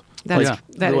old? that's Yeah.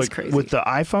 that is Like, crazy. With the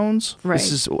iPhones, Right.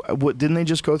 This is what didn't they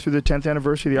just go through the 10th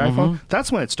anniversary of the iPhone?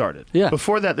 That's when it started. Yeah.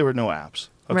 Before that, there were no apps.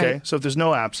 Okay, Right. so if there's no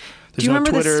apps, there's Do you no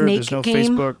remember Twitter, the snake there's no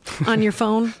game Facebook. on your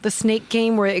phone? The snake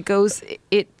game where it goes,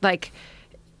 it like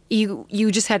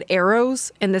you just had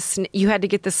arrows and you had to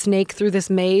get the snake through this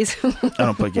maze. I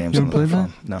don't play games on the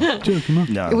phone. No. Joe, come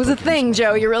on. No, I It don't was play a games thing, on the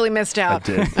Joe. phone. You really missed out.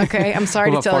 I did. Okay, I'm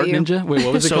sorry What to about tell Fart you. Ninja? Wait,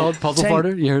 what was it So, called? Puzzle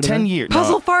farter? You heard of 10 that? years.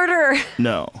 Puzzle farter.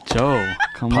 No. Joe,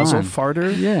 come Puzzle on.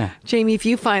 farter? Yeah. Jamie, if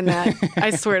you find that,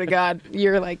 I swear to God,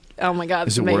 you're like, oh my God,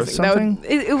 it's Is it amazing. worth something?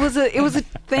 It was a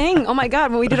thing. Oh my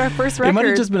God, when we did our first It might have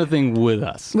record just been a thing with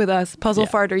us. with us, Puzzle Yeah.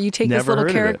 Farter, you take this Never little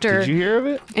heard character of it. Did you hear of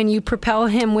it? and you propel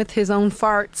him with his own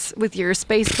farts with your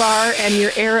space bar and your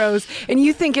arrows, and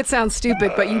you think it sounds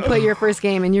stupid, but you play your first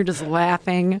game and you're just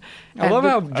laughing. I love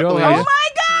how Joe Oh has... my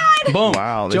God! Boom.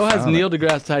 Wow, they Joe has found Neil it.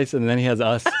 deGrasse Tyson, and then he has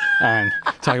us on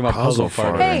talking about puzzle Puzzle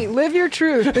farter. farter. Hey, live your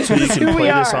truth. This So you is can who we play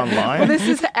are. this online? Well, this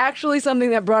is actually something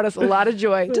that brought us a lot of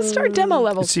joy. Just start demo It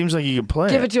levels. seems like you can play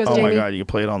Give it to us, Oh my Jamie. God, you can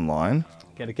play it online?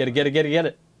 Get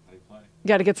it.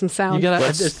 Got to get some sound. You gotta.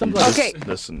 Let's- There's something Okay.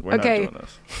 Listen, we're Okay. not doing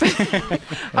this. We're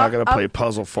not going to play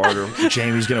Puzzle Farter.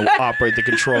 Jamie's going to operate the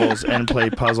controls and play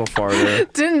Puzzle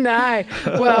Farter. Didn't I?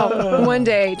 Well, one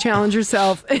day, challenge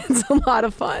yourself. It's a lot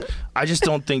of fun. I just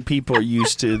don't think people are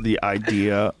used to the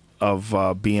idea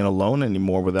of being alone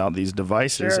anymore without these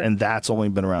devices, Sure. and that's only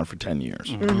been around for 10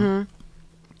 years.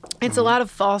 It's a lot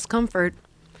of false comfort.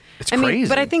 It's I crazy. mean,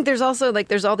 but I think there's also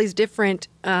there's all these different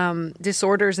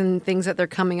disorders and things that they're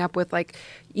coming up with, like,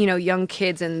 you know, young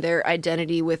kids and their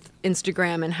identity with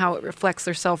Instagram and how it reflects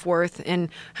their self-worth and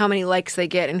how many likes they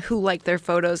get and who liked their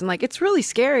photos, and like it's really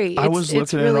scary. I was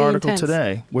looking at an really article intense.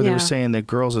 today where they Yeah. were saying that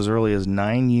girls as early as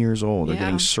 9 years old are Yeah.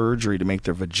 getting surgery to make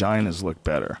their vaginas look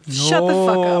better. Shut the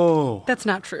fuck No. up. That's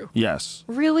not true. Yes.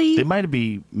 Really? They might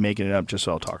be making it up just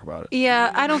so I'll talk about it.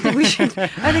 Yeah, I don't think we should.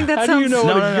 I think that How do sounds you know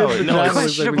No, what a no, good no, vagina it's looks like when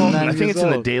questionable. you're 9 I think years it's in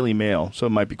the old? Daily Mail, so it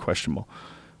might be questionable.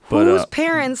 But whose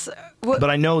parents. but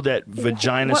I know that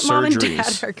vagina what mom and dad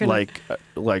surgeries, are gonna-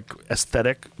 like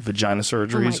aesthetic vagina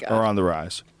surgeries, God. are on the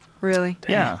rise. Really?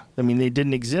 Yeah, I mean they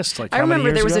didn't exist like. I how many remember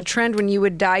years there was ago? a trend when you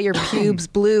would dye your pubes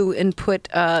blue and put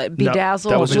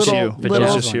bedazzled that was just little, you. That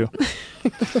little. was just you.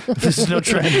 This is no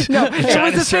trend. No, Vagina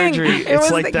it was a thing. surgery. It It's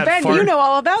was like the- that Ben, fart, you know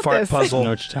all about fart this. I puzzle. know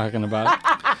what you're talking about.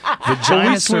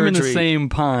 Vagina we swim in the surgery. same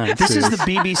pond. This is Sue. the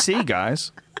BBC,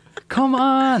 guys. Come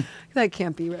on. That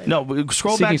can't be right. No,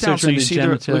 scroll Seeking back down so surgery you into see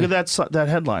genitalia. look at that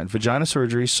headline: vagina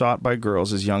surgery sought by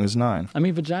girls as young as 9. I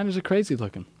mean, vaginas are crazy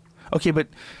looking. Okay, but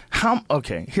how?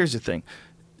 Okay, here's the thing: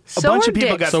 So bunch are of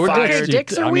people dicks. got So we're fired. dicks.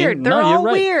 Dicks are I mean, weird. They're no, all you're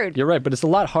right. weird. You're right, but it's a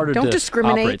lot harder Don't to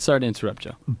discriminate. operate. Sorry to interrupt,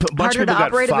 Joe. A bunch Harder of to people got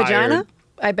operate a fired. vagina?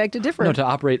 I beg to differ. No, to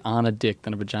operate on a dick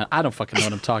than a vagina. I don't fucking know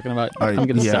what I'm talking about. All I'm right,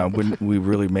 gonna yeah, stop. when we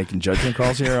really making judgment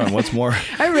calls here on what's more.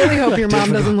 I really hope your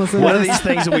mom doesn't listen One to of this. these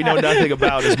things that we know nothing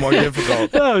about is more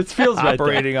difficult. No, it feels right. though.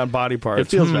 Operating on body parts.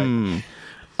 It feels right.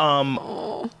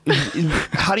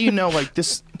 How do you know? Like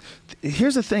this.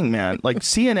 Here's the thing, man. Like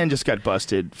CNN just got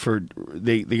busted for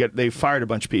they fired a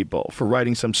bunch of people for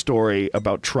writing some story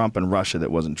about Trump and Russia that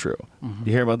wasn't true.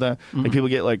 You hear about that? Like people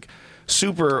get like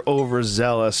super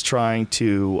overzealous trying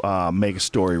to make a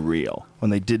story real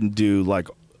when they didn't do like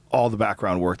all the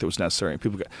background work that was necessary.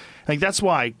 People get, like that's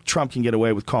why Trump can get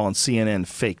away with calling CNN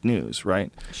fake news,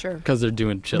 right? Sure. Because they're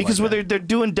doing shit Because like that. they're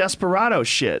doing desperado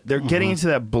shit. They're getting into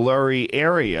that blurry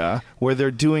area where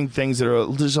they're doing things that are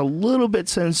just a little bit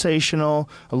sensational,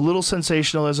 a little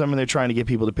sensationalism, and they're trying to get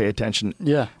people to pay attention.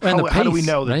 Yeah. And the How do we pace,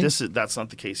 know that right? that's not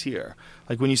the case here?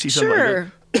 Like when you see something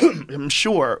Sure. like that, I'm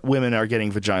sure women are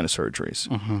getting vagina surgeries.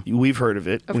 We've heard of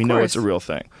it. Of We know it's a course. real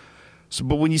thing. So,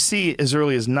 but when you see as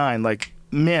early as 9, like,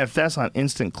 man, if that's not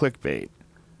instant clickbait,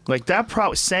 like that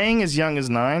probably saying as young as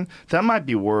 9, that might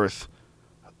be worth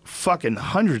fucking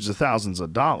hundreds of thousands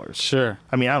of dollars. Sure.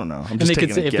 I mean, I don't know. I'm And just they could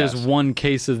taking say a if guess. there's one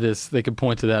case of this, they could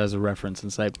point to that as a reference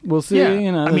and say, "We'll see." Yeah.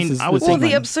 You know, I mean, this is, I would this Well, is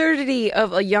think the my- absurdity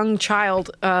of a young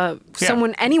child,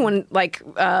 anyone like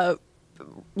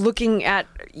looking at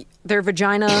their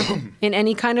vagina in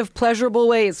any kind of pleasurable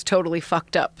way is totally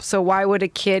fucked up. So why would a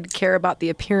kid care about the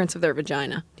appearance of their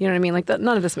vagina? Do you know what I mean? Like that,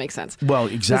 none of this makes sense. Well,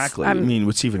 exactly. I I'm- mean,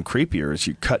 what's even creepier is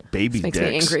you cut baby This makes me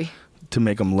dicks angry. to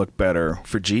make them look better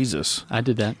for Jesus. I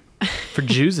did that for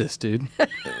Jesus, dude.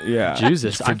 Yeah.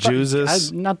 Jesus. For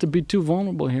Jesus. Not to be too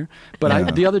vulnerable here, but I,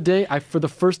 the other day, I for the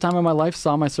first time in my life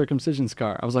saw my circumcision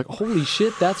scar. I was like, "Holy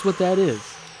shit, that's what that is."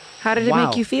 How did it Wow.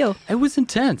 make you feel? It was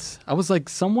intense. I was like,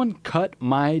 someone cut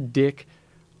my dick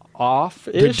off.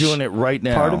 They're doing it right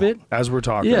now. Part of it. As we're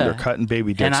talking. Yeah. They're cutting baby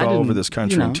And dicks I all over didn't- this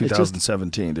country you know, in it just-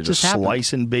 2017. They're just just happened.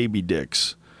 slicing baby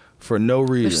dicks for no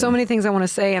reason. There's so many things I want to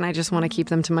say, and I just want to keep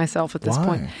them to myself at this Why?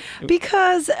 point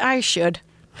because I should.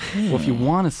 Well, if you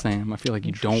want to say them, I feel like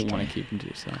you don't want to keep them to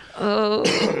yourself.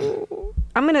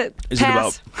 I'm gonna Is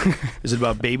pass. it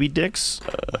about baby dicks?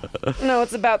 No,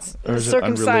 it's about Or is it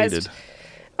circumcised. unrelated?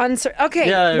 Okay,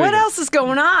 Yeah, there we what go. else is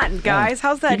going on, guys?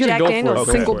 How's that You're gonna Jack go for Daniels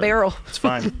it. single Go for it. barrel? It's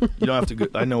fine. You don't have to go.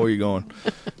 I know where you're going.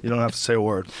 You don't have to say a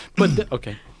word. But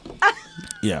okay,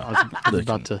 Yeah. I was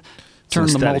about to turn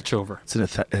the mulch over. It's an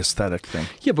aesthetic thing.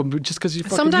 Yeah, but just because you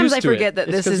fucking Sometimes used I to forget it. that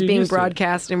It's this 'cause is you're being used to it.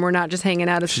 broadcast and we're not just hanging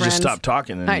out as Should friends. just stop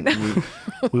talking, I and know.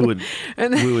 we would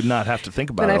And then- we would not have to think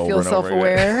about Then it I feel over and over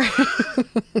again.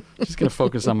 self-aware. Just gonna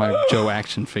focus on my Joe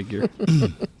action figure.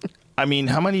 I mean,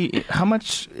 how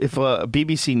much if a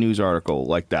BBC News article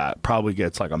like that probably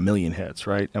gets like 1 million hits,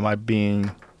 right? Am I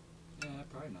being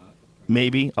Probably not.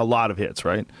 maybe a lot of hits,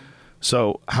 right?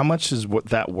 So how much is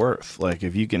that worth? Like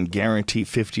if you can guarantee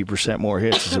 50% more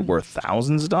hits, is it worth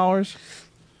thousands of dollars?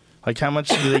 Like how much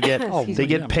do they get? They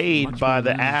get paid much by more the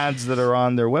than that. ads that are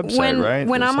on their website, right?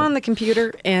 When There's I'm on the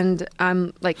computer and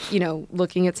I'm like,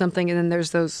 looking at something and then there's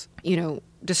those,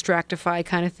 distractify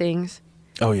kind of things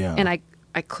oh yeah, and I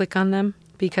click on them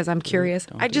because I'm curious.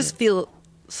 I just feel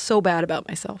so bad about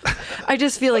myself. I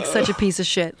just feel like such a piece of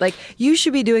shit. Like you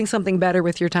should be doing something better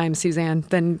with your time, Suzanne,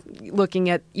 than looking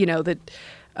at,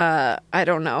 I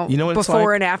don't know, You know what it's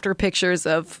before like? and after pictures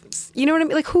of, you know what I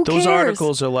mean? Like who those cares?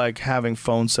 articles are like having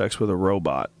phone sex with a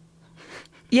robot.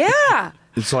 Yeah.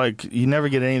 It's like you never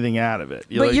get anything out of it.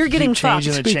 But like, you're keep getting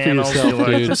changing fucked. the Speak for channels. yourself, You're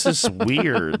like, dude. this is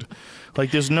weird.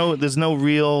 Like there's no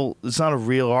real. It's not a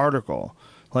real article.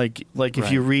 Like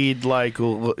if you read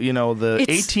the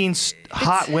It's- 18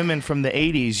 hot women from the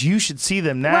 80s, you should see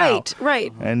them now.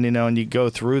 Right. And and you go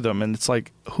through them, and it's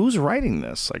like, who's writing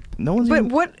this? Like no one's. But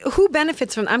even, who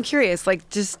benefits from? I'm curious. Like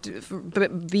just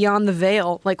beyond the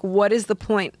veil. Like what is the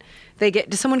point?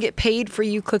 Does someone get paid for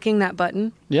you clicking that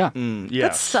button? Yeah. yeah,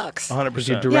 That sucks.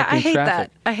 100%. You're Yeah, I directing hate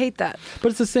traffic. that. I hate that. But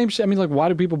it's the same shit. I mean, like, why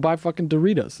do people buy fucking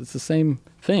Doritos? It's the same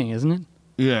thing, isn't it?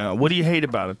 Yeah. What do you hate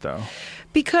about it though?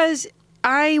 Because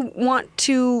I want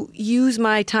to use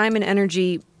my time and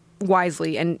energy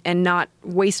wisely and not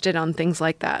waste it on things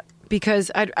like that.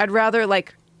 Because I'd rather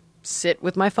like sit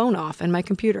with my phone off and my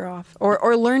computer off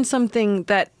or learn something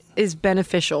that is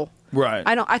beneficial. Right.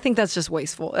 I think that's just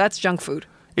wasteful. That's junk food.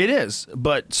 It is,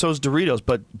 but so's Doritos.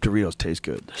 But Doritos taste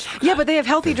good. Yeah, but they have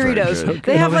healthy They're very Doritos. good.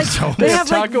 They have like So they have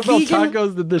like Taco Bell vegan.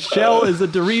 tacos. The shell is a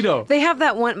Dorito. They have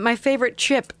that one. My favorite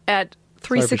chip at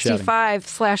Sorry for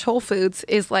 365 / Whole Foods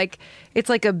is like it's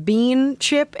like a bean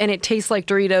chip and it tastes like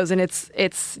Doritos and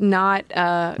it's not.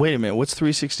 Wait a minute. What's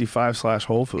 365 /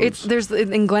 Whole Foods? It's there's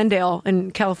in Glendale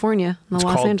in California, in It's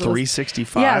Los called Angeles.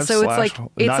 365. Yeah, so it's like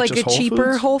not a just Whole cheaper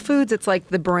Foods? Whole Foods. It's like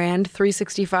the brand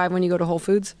 365 when you go to Whole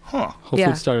Foods. Huh. Whole Yeah.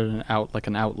 Foods started an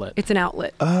outlet It's an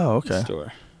outlet Oh, okay.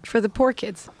 store. for the poor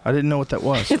kids. I didn't know what that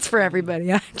was. It's for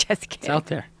everybody. I'm just kidding. It's out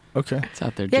there. Okay. It's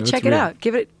out there. Yeah, Joe. It's check it real. out.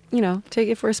 Give it. Take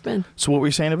it for a spin. So what were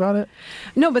you saying about it?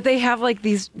 No, but they have like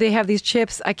these. They have these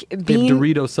chips. They have Bean.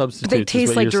 Dorito substitutes. They is taste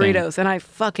what like you're saying. Doritos, and I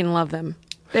fucking love them.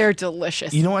 They're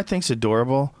delicious. You know what I think's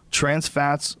adorable? Trans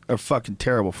fats are fucking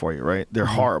terrible for you, right? They're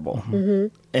horrible.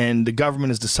 Mm-hmm. And the government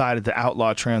has decided to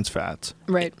outlaw trans fats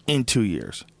Right. in 2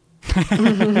 years.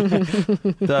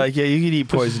 They're like, yeah, you can eat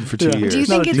poison for 2 Yeah. years. Do you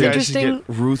think it's You guys just interesting?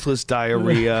 get ruthless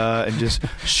diarrhea and just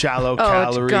shallow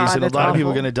calories, God, and a that's lot of people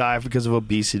are awful. going to die because of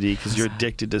obesity because you're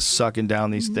addicted to sucking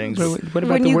down these things. What about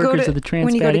when the you go workers to of the trans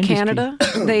when you go fat to industry? Canada,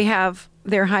 they have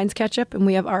their Heinz ketchup, and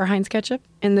we have our Heinz ketchup.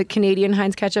 And the Canadian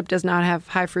Heinz ketchup does not have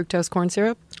high fructose corn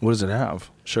syrup. What does it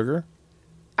have? Sugar?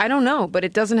 I don't know, but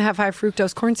it doesn't have high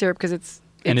fructose corn syrup because it's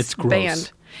And it's gross.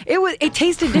 banned. It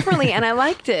tasted differently, and I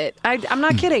liked it. I'm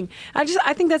not kidding. I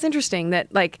think that's interesting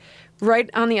that like right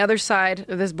on the other side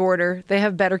of this border, they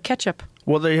have better ketchup.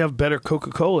 Well, they have better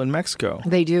Coca-Cola in Mexico.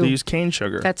 They do. They use cane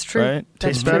sugar. That's true. Right?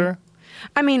 That's Tastes true. better?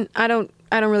 I mean, I don't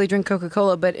really drink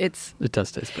Coca-Cola, but it's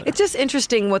does taste better. just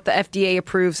interesting what the FDA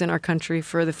approves in our country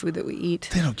for the food that we eat.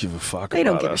 They don't give a fuck They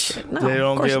don't about give a us. shit. No, they of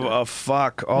don't course give not. a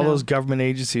fuck. All No. those government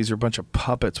agencies are a bunch of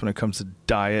puppets when it comes to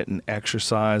diet and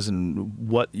exercise and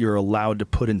what you're allowed to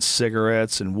put in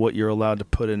cigarettes and what you're allowed to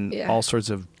put in Yeah. all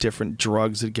sorts of different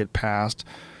drugs that get passed.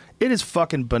 It is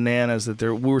fucking bananas that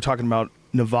we were talking about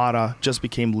Nevada just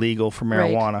became legal for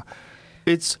Right. marijuana.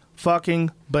 It's fucking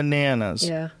bananas.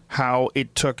 Yeah. How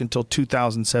it took until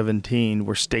 2017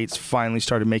 where states finally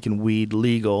started making weed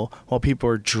legal while people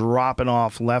are dropping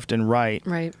off left and right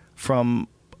Right. from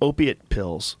opiate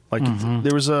pills. Like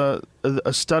there was a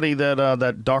study that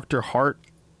that Dr. Hart,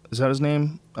 is that his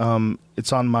name?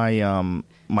 It's on my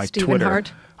my Stephen Twitter.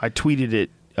 Hart? I tweeted it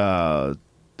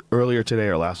earlier today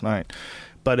or last night.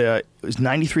 But it was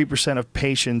 93% of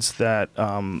patients that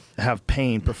have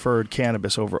pain preferred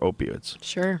cannabis over opioids.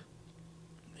 Sure.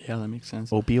 Yeah, that makes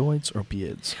sense. Opioids or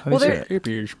opiates? How do Well, you they're- say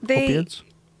it? They, Opiates?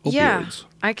 yeah, Opioids.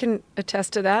 I can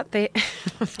attest to that. They,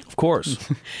 Of course.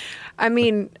 I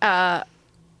mean,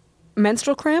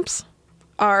 menstrual cramps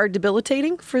are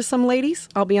debilitating for some ladies,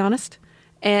 I'll be honest.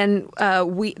 And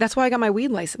that's why I got my weed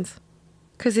license,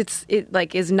 because it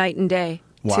like is night and day.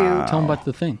 Wow. Tell them about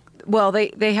the thing. Well,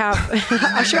 they have.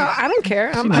 Sure, I don't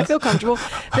care. I feel comfortable.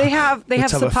 They have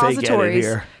Let's have a fake edit suppositories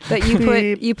here. that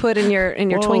you put in your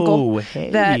twinkle. Hey.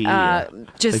 That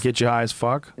just They get you high as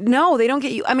fuck? no, they don't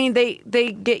get you. I mean,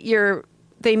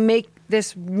 they make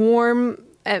this warm,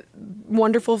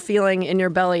 wonderful feeling in your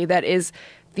belly that is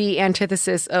the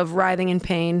antithesis of writhing in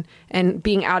pain and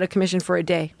being out of commission for a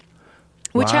day.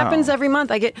 Which Wow. happens every month.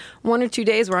 I get 1 or 2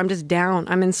 days where I'm just down.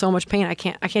 I'm in so much pain. I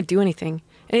can't do anything.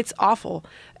 And it's awful.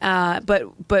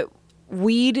 But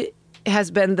weed has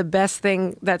been the best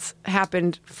thing that's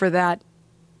happened for that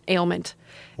ailment.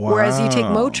 Whereas you take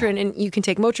Wow. Motrin, and you can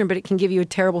take Motrin, but it can give you a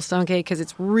terrible stomachache because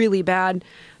it's really bad.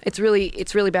 It's really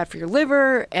bad for your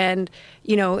liver, and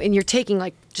and you're taking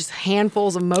like just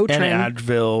handfuls of Motrin. And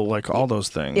Advil, like all those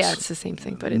things. Yeah, it's the same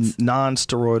thing, but it's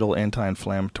non-steroidal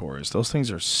anti-inflammatories. Those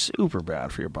things are super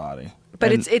bad for your body.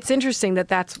 But And it's interesting that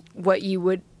that's what you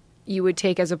would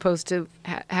take as opposed to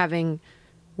having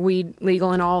weed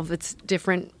legal in all of its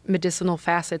different medicinal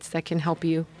facets that can help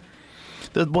you.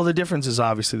 the difference is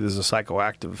obviously there's a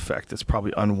psychoactive effect that's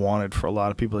probably unwanted for a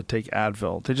lot of people that take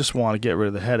Advil. They just want to get rid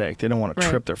of the headache. They don't want to Right.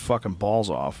 trip their fucking balls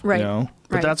off. Right.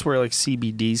 But Right. that's where like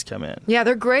CBDs come in. Yeah,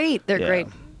 they're great. They're Yeah. great.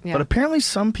 Yeah. But apparently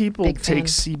some people Big take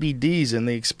fan. CBDs and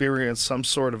they experience some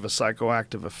sort of a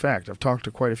psychoactive effect. I've talked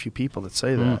to quite a few people that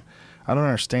say that. I don't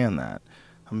understand that.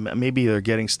 Maybe they're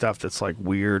getting stuff that's like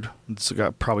weird. It's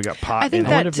probably got pot I think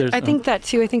in it. wonder if there's- I think that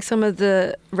too. I think some of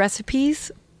the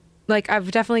recipes, like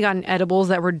I've definitely gotten edibles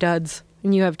that were duds,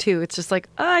 and you have too. It's just like,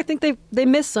 I think they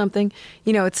missed something.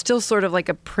 It's still sort of like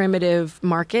a primitive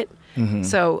market. Mm-hmm.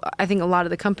 So I think a lot of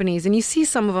the companies, and you see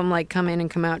some of them like come in and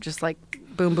come out just like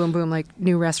boom, boom, boom, like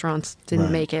new restaurants didn't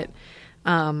Right. make it.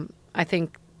 I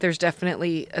think there's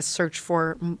definitely a search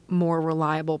for more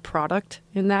reliable product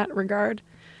in that regard.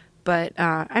 But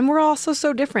and we're also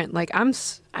so different. Like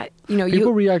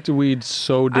People react to weed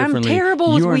so differently. I'm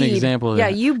terrible with You're an weed. example of Yeah,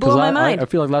 that. you blow 'Cause my mind. I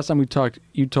feel like last time we talked,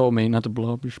 you told me not to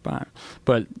blow up your spine,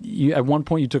 but at one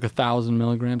point you took 1,000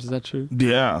 milligrams. Is that true?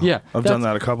 Yeah. Yeah, I've that's done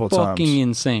that a couple of fucking times.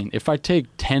 insane. If I take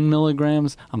 10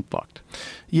 milligrams, I'm fucked.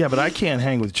 Yeah, but I can't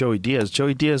hang with Joey Diaz.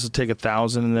 Joey Diaz will take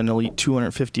 1,000 and then he'll eat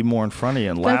 250 more in front of you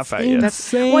and laugh at you.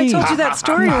 insane. Well, I told you that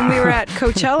story when we were at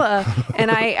Coachella,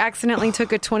 and I accidentally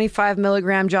took a 25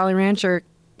 milligram Jolly Rancher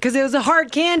because it was a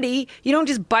hard candy. You don't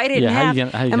just bite it Yeah, in how half. you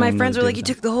And my gonna friends were do like, "You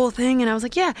that? took the whole thing," and I was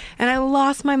like, "Yeah." And I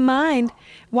lost my mind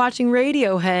watching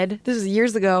Radiohead. This was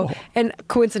years ago, and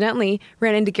coincidentally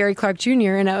ran into Gary Clark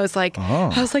Jr. And I was like,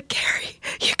 "Gary,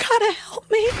 you gotta help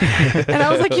me." And I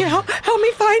was like, help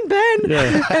me find Ben.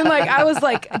 And like I was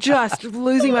like just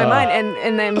losing my mind.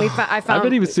 And then I found. I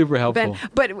bet he was super helpful. Ben.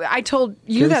 But I told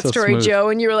you Gary's that so story, smooth. Joe,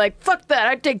 and you were like, "Fuck that!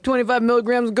 I take 25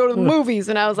 milligrams and go to the movies."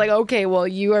 And I was like, "Okay, well,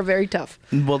 you are very tough."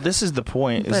 Well, this is the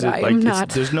point. Is But that, I like, am it's- not.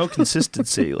 there's no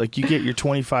consistency. Like you get your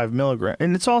 25 milligram,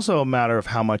 and it's also a matter of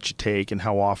how much you take and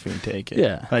how often you take it.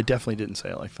 Yeah. And I definitely didn't say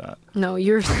it like that. No,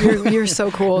 you're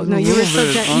so cool. No, you were so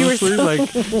you were Honestly, so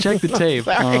like, check the tape.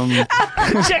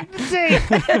 check the tape.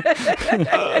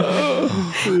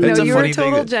 It's No, a you were funny a thing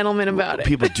total that gentleman about it.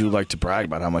 People do like to brag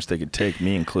about how much they could take,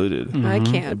 me included. I They'd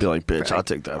can't. be like, "Bitch, I'll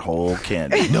take that whole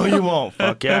candy." No, you won't.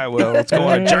 Fuck yeah, I will. Let's go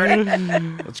on a journey.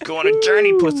 Let's go on a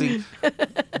journey, pussy.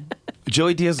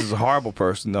 Joey Diaz is a horrible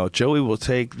person, though. Joey will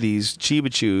take these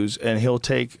Chiba Chews, and he'll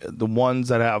take the ones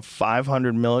that have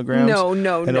 500 milligrams. No, and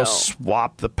no. he'll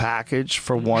swap the package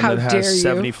for one How that dare has you.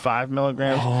 75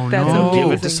 milligrams. Oh, That's And he'll give it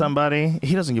to amazing. somebody.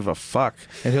 He doesn't give a fuck,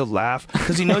 and he'll laugh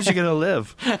because he knows you're gonna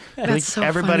live. Like, so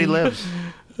everybody funny. lives.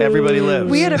 Everybody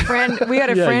lives. We had a friend.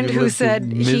 Yeah, friend you who lived said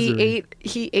through he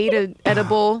misery. ate an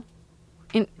edible,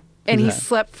 and he that?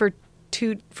 slept for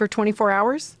 24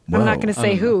 hours. I'm not Whoa. going to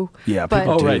say who. Yeah, but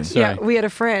people Oh, do. right. Sorry. yeah, we had a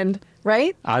friend.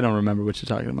 Right? I don't remember what you're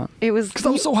talking about. It was Because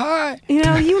I'm so high. You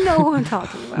know who I'm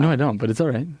talking about. No, I don't, but it's all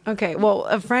right. Okay, well,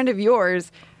 a friend of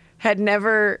yours had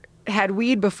never had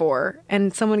weed before,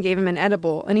 and someone gave him an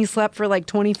edible, and he slept for like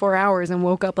 24 hours and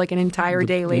woke up like an entire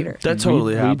day later. That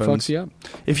totally Weed happens. fucks you up.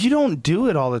 If you don't do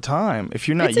it all the time, if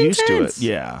you're not It's used intense. to it,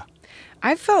 yeah.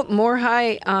 I felt more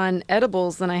high on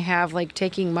edibles than I have like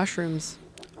taking mushrooms.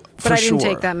 But For I didn't sure.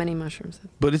 take that many mushrooms.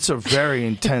 But it's a very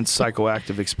intense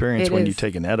psychoactive experience It when you is.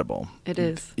 take an edible. It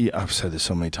is. Yeah, I've said this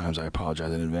so many times, I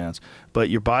apologize in advance. But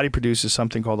your body produces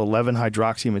something called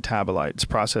 11-hydroxymetabolite. It's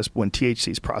processed when THC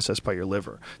is processed by your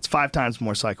liver. It's 5 times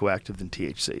more psychoactive than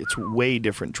THC. It's a way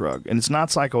different drug. And it's not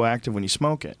psychoactive when you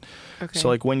smoke it. Okay. So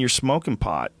like when you're smoking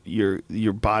pot, your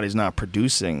body's not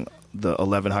producing the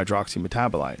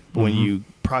 11-hydroxymetabolite. But when you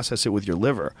process it with your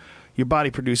liver, your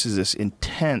body produces this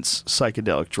intense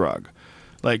psychedelic drug.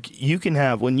 Like, you can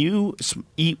have, when you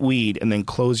eat weed and then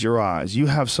close your eyes, you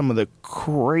have some of the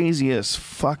craziest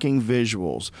fucking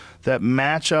visuals that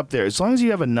match up there. As long as you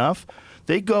have enough,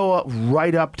 they go up,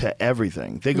 right up to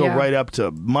everything. They go right up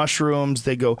to mushrooms.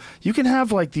 You can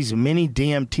have like these mini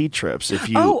DMT trips if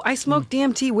you. Oh, I smoked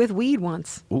DMT with weed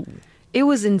once. Ooh. It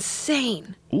was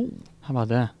insane. Ooh. How about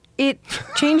that? It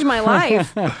changed my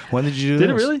life. When did you do Did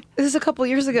this? it really? This is a couple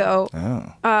years ago.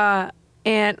 Oh.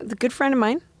 And a good friend of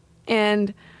mine,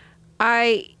 and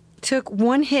I took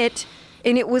one hit,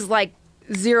 and it was like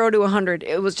 0 to 100.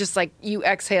 It was just like you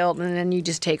exhaled and then you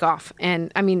just take off.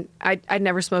 And I mean, I'd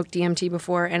never smoked DMT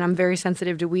before, and I'm very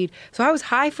sensitive to weed, so I was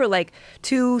high for like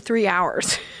 2-3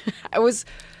 hours. I was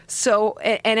so,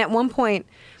 and at one point,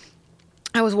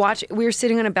 I was watching. We were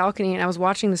sitting on a balcony, and I was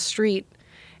watching the street,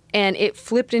 and it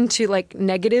flipped into like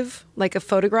negative, like a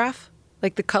photograph,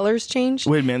 like the colors changed.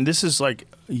 Wait a minute. This is like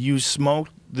you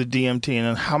smoked the DMT, and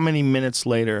then how many minutes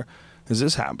later is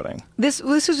this happening? This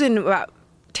was in about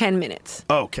 10 minutes.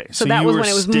 Okay. So that you was were when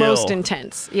it was still- most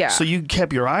intense. Yeah. So you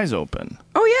kept your eyes open.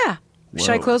 Oh, yeah.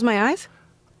 Should I Whoa. close my eyes?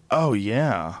 Oh,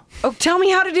 yeah. Oh, tell me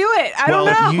how to do it. I don't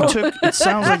know. It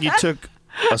sounds like you took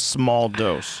a small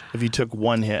dose if you took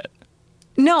one hit.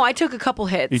 No, I took a couple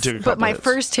hits. You took a but couple my hits.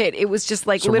 first hit, it was just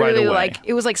like So right literally away. like,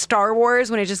 it was like Star Wars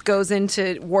when it just goes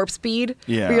into warp speed.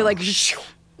 Yeah. Where you're like,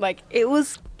 like, it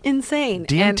was insane.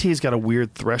 And DMT's got a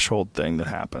weird threshold thing that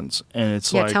happens, and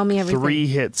it's Yeah, like tell me everything. 3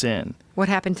 hits in. what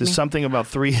happened to There's me? something about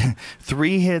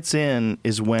three hits in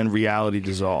is when reality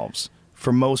dissolves.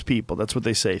 For most people, that's what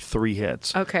they say, 3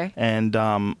 hits. Okay. And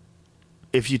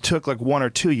if you took like 1 or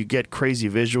 2, you get crazy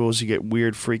visuals, you get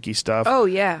weird, freaky stuff. Oh,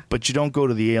 yeah. But you don't go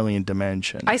to the alien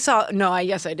dimension. Yes,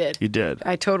 I did. You did.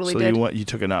 I totally so did. You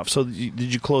took enough. So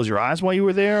did you close your eyes while you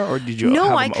were there, or did you No,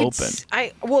 have I them could.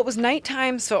 open? Well, it was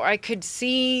nighttime, so I could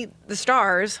see the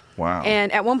stars. Wow.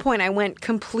 And at one point, I went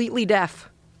completely deaf.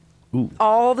 Ooh.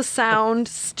 All the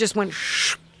sounds just went,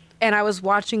 and I was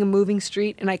watching a moving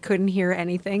street, and I couldn't hear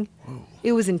anything. Whoa.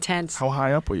 It was intense. How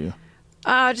high up were you?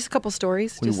 Just a couple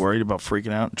stories. Were you worried about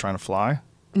freaking out and trying to fly?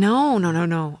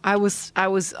 No. I was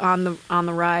on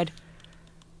the ride.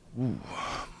 Ooh.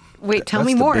 Wait, tell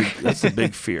me more. That's the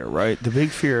big fear, right? The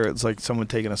big fear is like someone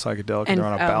taking a psychedelic and they're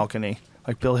on a balcony.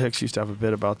 Like Bill Hicks used to have a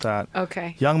bit about that.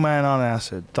 Okay. Young man on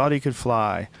acid, thought he could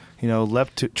fly,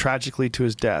 leapt tragically to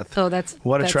his death. Oh, that's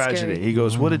what a tragedy. Scary. He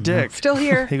goes, what a dick. Still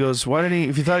here. He goes,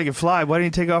 if you thought he could fly, why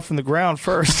didn't he take off from the ground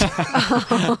first?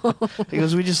 He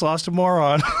goes, we just lost a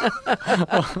moron.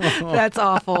 That's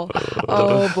awful.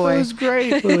 Oh, boy. It was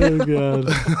great. Oh, God.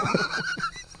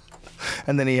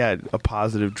 And then he had a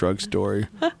positive drug story.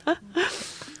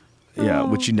 Yeah,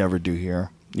 which you never do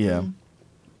here. Yeah.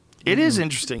 It is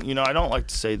interesting. I don't like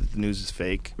to say that the news is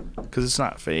fake because it's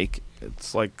not fake.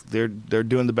 It's like they're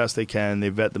doing the best they can. They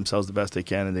vet themselves the best they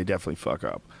can, and they definitely fuck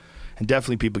up. And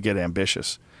definitely people get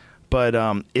ambitious. But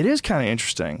it is kind of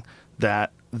interesting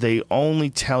that they only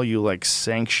tell you like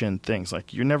sanctioned things.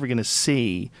 Like you're never going to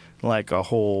see like a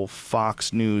whole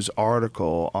Fox News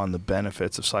article on the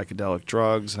benefits of psychedelic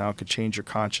drugs and how it could change your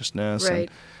consciousness, right. and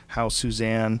how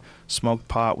Suzanne smoked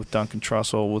pot with Duncan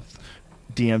Trussell with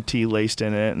DMT laced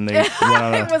in it, and they went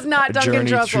on It was not a Duncan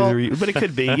journey Trussell. through but it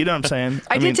could be. You know what I'm saying?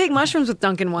 I did take mushrooms with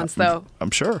Duncan once, though.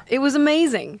 I'm sure. It was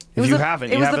amazing. If you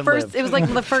haven't, you haven't lived. It was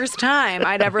like the first time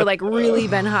I'd ever like really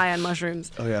been high on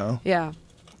mushrooms. Oh yeah. Yeah.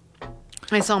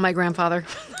 I saw my grandfather.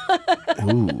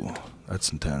 Ooh,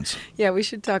 that's intense. Yeah, we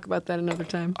should talk about that another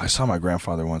time. I saw my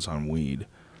grandfather once on weed.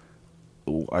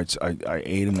 Ooh, I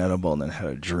ate an edible and then had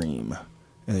a dream,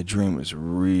 and the dream was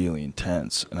really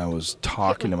intense. And I was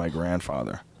talking to my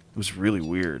grandfather. It was really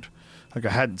weird. Like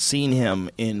I hadn't seen him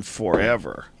in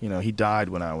forever. He died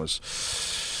when I was.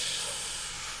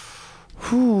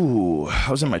 I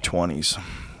was in my 20s,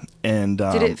 and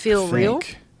did it feel real?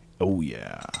 Oh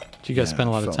yeah. Did you guys spend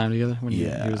a lot of time together when he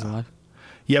was alive?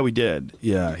 Yeah, we did.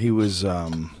 Yeah, he was.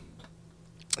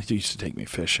 He used to take me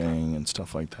fishing and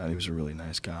stuff like that. He was a really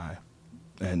nice guy,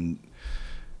 and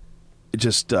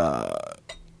just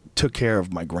took care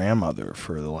of my grandmother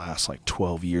for the last like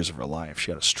 12 years of her life. She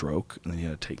had a stroke, and then he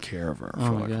had to take care of her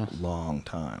for like a long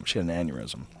time. She had an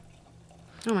aneurysm.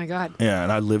 Oh my God. Yeah,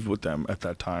 and I lived with them at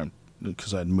that time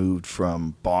because I'd moved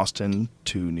from Boston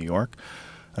to New York.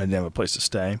 I didn't have a place to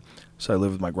stay. So I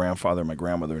lived with my grandfather and my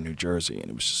grandmother in New Jersey, and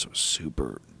it was just a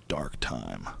super dark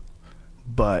time.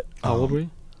 But how old were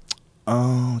you?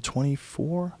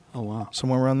 24. Oh, wow.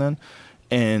 Somewhere around then.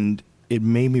 And it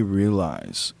made me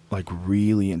realize, like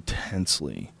really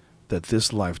intensely, that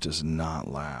this life does not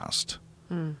last.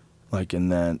 Like,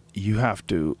 and that you have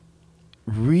to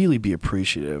really be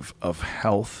appreciative of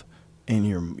health in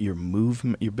your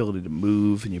movement, your ability to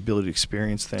move, and your ability to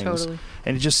experience things. Totally.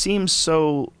 And it just seems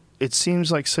it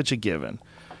seems like such a given.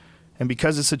 And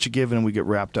because it's such a given and we get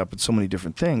wrapped up in so many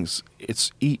different things,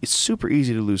 it's super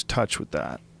easy to lose touch with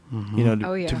that,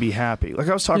 to be happy. Like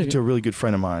I was talking to a really good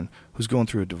friend of mine who's going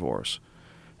through a divorce,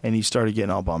 and he started getting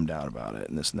all bummed out about it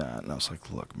and this and that. And I was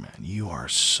like, look, man, you are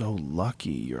so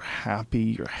lucky. You're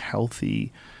happy. You're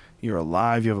healthy. You're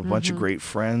alive. You have a bunch of great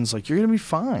friends. Like, you're going to be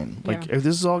fine. Like, this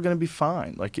is all going to be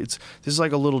fine. Like, this is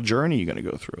like a little journey you're going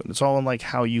to go through. And it's all in, like,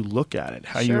 how you look at it,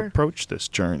 how you approach this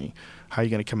journey, how you're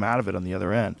going to come out of it on the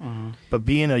other end. But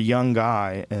being a young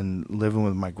guy and living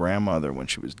with my grandmother when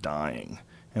she was dying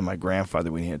and my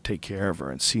grandfather when he had to take care of her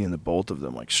and seeing the both of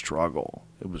them, like, struggle,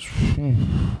 it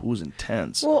was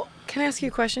intense. Well, can I ask you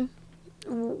a question?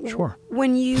 Sure.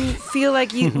 When you feel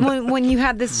like when you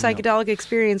had this psychedelic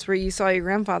experience where you saw your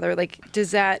grandfather, like, does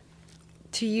that,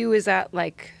 to you, is that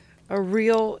like a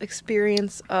real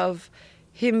experience of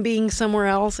him being somewhere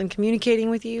else and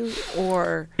communicating with you,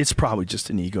 or? It's probably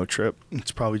just an ego trip.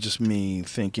 It's probably just me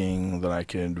thinking that I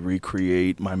could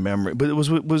recreate my memory. But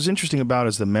what was interesting about it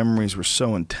is the memories were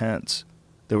so intense.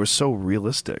 They were so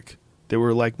realistic. They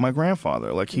were like my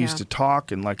grandfather. Like, he used to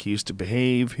talk and like he used to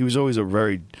behave. He was always a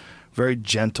very, very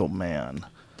gentle man,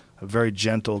 a very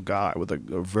gentle guy with a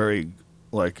very,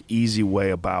 like, easy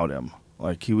way about him.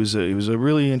 Like, he was a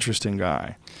really interesting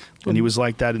guy, and he was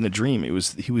like that in the dream. He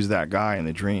was that guy in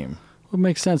the dream. Well, it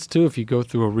makes sense too if you go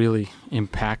through a really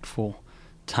impactful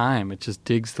time. It just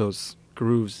digs those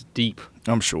grooves deep.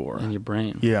 I'm sure in your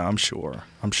brain. Yeah, I'm sure.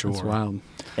 That's wild.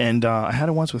 And I had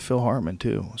it once with Phil Hartman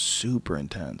too. Super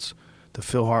intense. The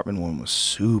Phil Hartman one was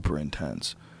super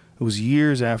intense. It was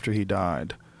years after he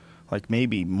died. Like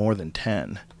maybe more than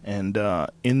 10. And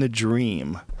in the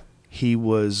dream, he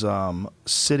was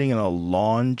sitting in a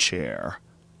lawn chair,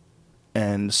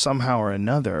 and somehow or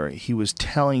another, he was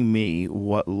telling me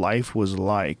what life was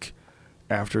like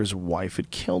after his wife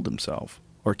had killed himself,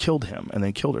 or killed him, and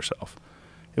then killed herself.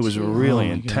 It was really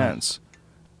intense.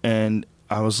 And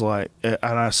I was like,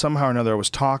 somehow or another, I was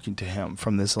talking to him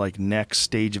from this, like, next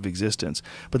stage of existence.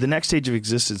 But the next stage of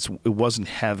existence, it wasn't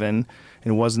heaven,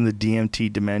 and it wasn't the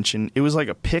DMT dimension. It was like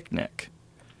a picnic.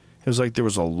 It was like there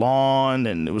was a lawn,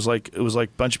 and it was like a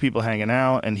bunch of people hanging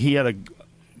out, and he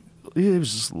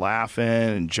was just laughing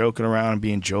and joking around and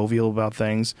being jovial about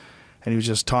things. And he was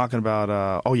just talking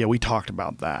about, we talked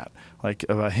about that. Like,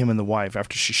 about him and the wife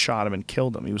after she shot him and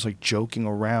killed him. He was, like, joking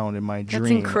around in my dream.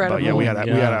 That's incredible. But, we had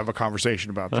to have a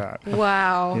conversation about that.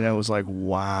 Wow. It was like,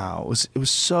 wow. It was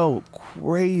so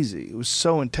crazy. It was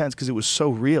so intense because it was so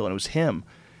real, and it was him.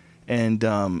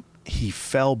 And he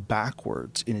fell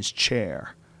backwards in his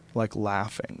chair, like,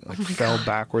 laughing. Like, fell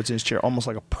backwards in his chair, almost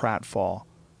like a pratfall.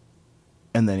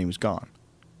 And then he was gone.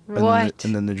 What?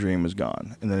 And then the dream was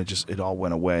gone. And then it all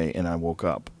went away, and I woke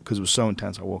up. Because it was so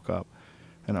intense, I woke up.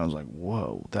 And I was like,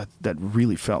 whoa, that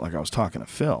really felt like I was talking to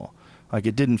Phil. Like,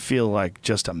 it didn't feel like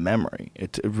just a memory.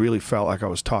 It really felt like I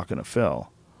was talking to Phil.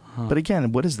 Huh. But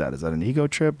again, what is that? Is that an ego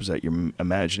trip? Is that your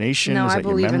imagination? No, is that I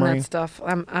believe your memory? in that stuff.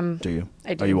 Do you?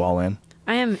 I do. Are you all in?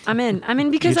 I am. I'm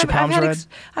in because I've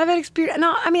had experience.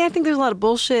 No, I mean, I think there's a lot of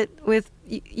bullshit with.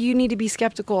 You need to be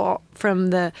skeptical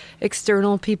from the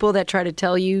external people that try to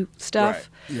tell you stuff.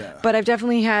 Right. Yeah. But I've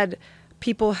definitely had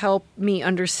people help me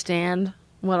understand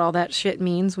what all that shit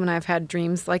means when I've had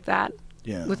dreams like that.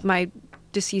 Yeah. With my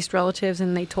deceased relatives,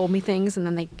 and they told me things, and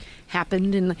then they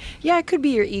happened, and it could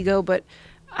be your ego, but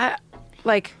I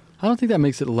don't think that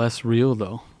makes it less real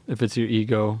though. If it's your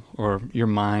ego or your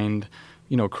mind,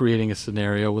 creating a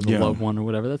scenario with a loved one or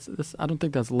whatever. That's I don't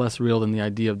think that's less real than the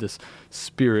idea of this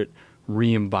spirit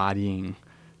re-embodying,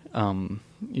 I don't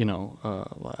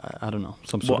know,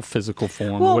 some sort of physical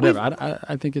form or whatever.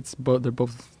 I think it's both. They're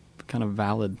both kind of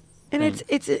valid. And things.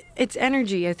 it's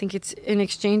energy. I think it's an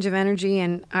exchange of energy,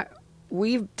 and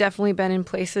we've definitely been in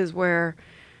places where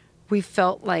we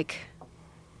felt like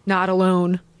not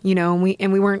alone. And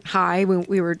we weren't high.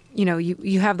 We were,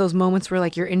 you have those moments where,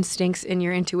 like, your instincts and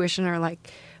your intuition are,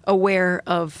 like, aware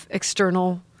of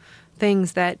external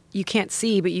things that you can't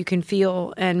see, but you can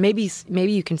feel, and maybe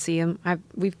you can see them.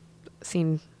 We've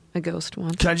seen a ghost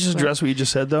once. Can I just address what you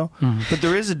just said, though? Mm-hmm. But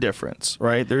there is a difference,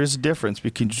 right? There is a difference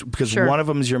because one of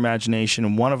them is your imagination,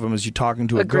 and one of them is you talking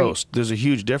to a ghost. There's a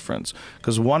huge difference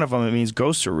because one of them, it means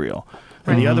ghosts are real.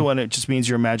 And the other one, it just means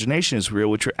your imagination is real,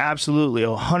 which you're absolutely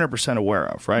 100% aware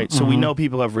of, right? Mm-hmm. So we know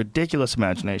people have ridiculous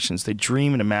imaginations. They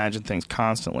dream and imagine things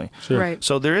constantly. Sure. Right.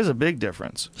 So there is a big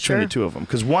difference between the two of them.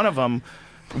 Because one of them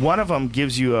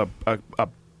gives you a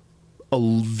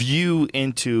view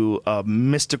into a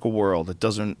mystical world that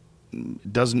doesn't in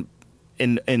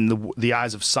the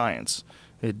eyes of science.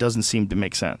 it doesn't seem to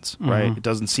make sense, right? It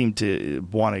doesn't seem to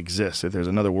want to exist. If there's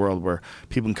another world where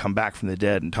people can come back from the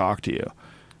dead and talk to you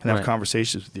and have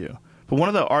conversations with you. But one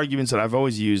of the arguments that I've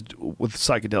always used with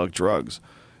psychedelic drugs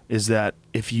is that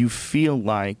if you feel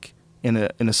like in a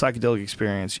psychedelic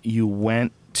experience you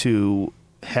went to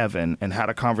heaven and had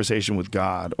a conversation with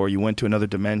God, or you went to another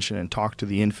dimension and talked to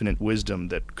the infinite wisdom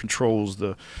that controls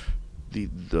the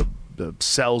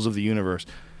cells of the universe,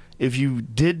 if you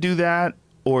did do that,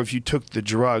 or if you took the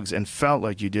drugs and felt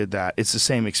like you did that, it's the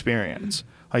same experience.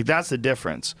 Like, that's the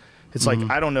difference. It's like,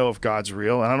 I don't know if God's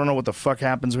real, and I don't know what the fuck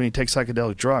happens when you take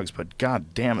psychedelic drugs, but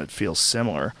god damn, it feels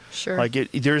similar. Sure. Like,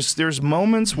 there's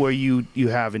moments where you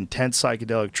have intense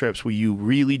psychedelic trips where you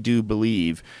really do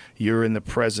believe you're in the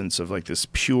presence of like this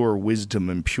pure wisdom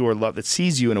and pure love that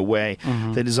sees you in a way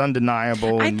that is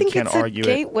undeniable, and you can't argue it. I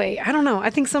think it's a gateway. I don't know. I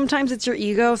think sometimes it's your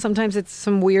ego, sometimes it's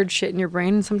some weird shit in your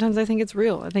brain, and sometimes I think it's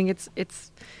real. I think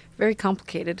it's very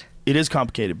complicated. It is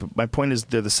complicated, but my point is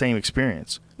they're the same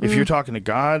experience. If you're talking to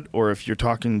God, or if you're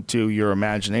talking to your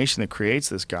imagination that creates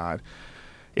this God,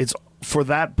 it's for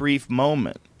that brief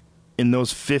moment in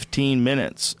those 15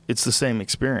 minutes, it's the same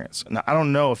experience. Now, I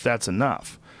don't know if that's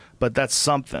enough, but that's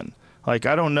something. Like,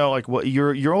 I don't know, like, what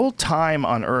your old time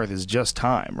on Earth is just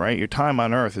time, right? Your time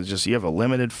on Earth is just, you have a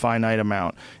limited, finite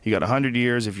amount. You got 100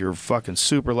 years if you're fucking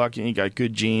super lucky and you got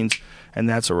good genes, and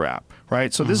that's a wrap,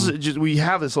 right? So this is just, we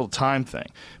have this little time thing.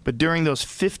 But during those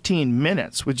 15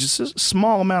 minutes, which is a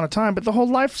small amount of time, but the whole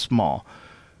life's small,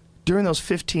 during those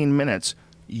 15 minutes,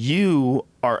 you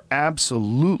are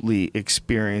absolutely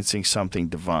experiencing something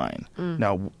divine.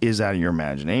 Now, is that in your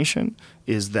imagination?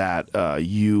 Is that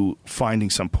you finding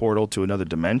some portal to another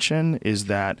dimension? Is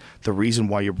that the reason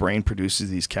why your brain produces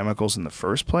these chemicals in the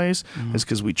first place? Is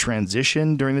because we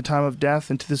transition during the time of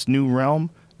death into this new realm?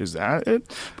 Is that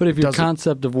it? But if your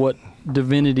concept of what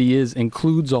divinity is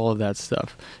includes all of that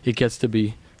stuff, it gets to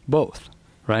be both,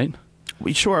 right?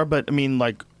 Sure, but I mean,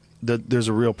 like, there's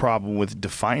a real problem with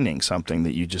defining something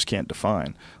that you just can't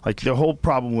define. Like, the whole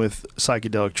problem with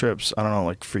psychedelic trips, I don't know,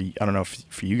 like, I don't know if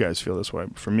for you guys feel this way,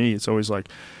 but for me, it's always like,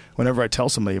 whenever I tell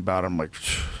somebody about it, I'm like,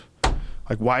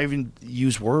 why even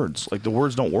use words? Like, the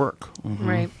words don't work.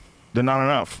 Right. They're not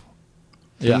enough.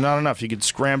 They're not enough. You could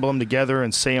scramble them together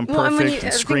and say them perfect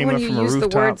and scream them from a rooftop. When you use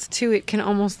the words, too, it can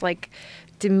almost, like,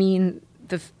 demean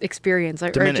the experience.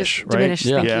 Diminish, or just right? Diminish,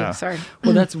 thank you. Sorry.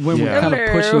 Well, that's when we're kind of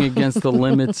pushing against the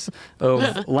limits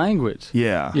of language.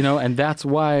 Yeah. You know, and that's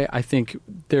why I think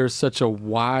there's such a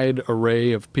wide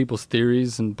array of people's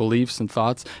theories and beliefs and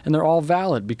thoughts, and they're all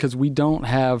valid because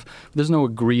there's no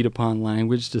agreed upon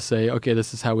language to say, okay,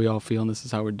 this is how we all feel and this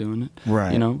is how we're doing it.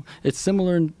 Right. You know, it's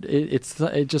similar.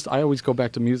 I always go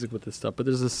back to music with this stuff, but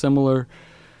there's a similar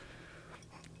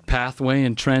pathway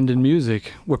and trend in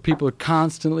music where people are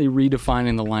constantly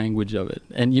redefining the language of it.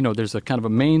 And, you know, there's a kind of a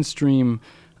mainstream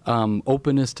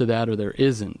openness to that, or there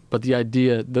isn't. But the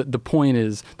idea, the point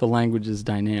is the language is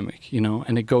dynamic, you know,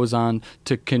 and it goes on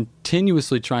to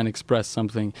continuously try and express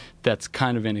something that's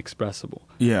kind of inexpressible.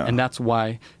 Yeah. And that's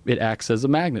why it acts as a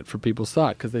magnet for people's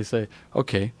thought, because they say,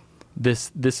 okay,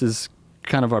 this is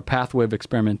kind of our pathway of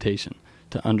experimentation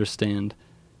to understand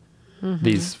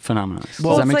these phenomena. Does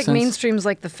Well, that it's make like sense? mainstream's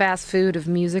like the fast food of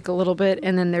music a little bit,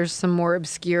 and then there's some more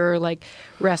obscure like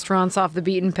restaurants off the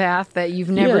beaten path that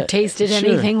you've never tasted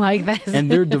anything like that.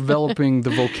 And they're developing the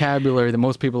vocabulary that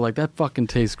most people are like, that fucking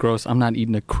tastes gross. I'm not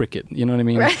eating a cricket. You know what I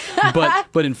mean? Right.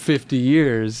 But in 50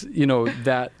 years, you know,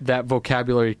 that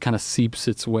vocabulary kind of seeps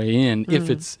its way in if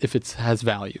it has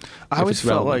value. I always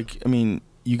felt like, I mean,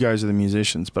 you guys are the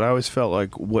musicians, but I always felt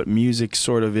like what music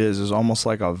sort of is almost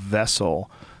like a vessel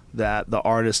that the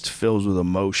artist fills with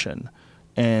emotion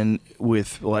and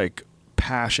with like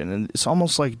passion, and it's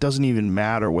almost like it doesn't even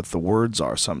matter what the words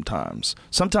are sometimes.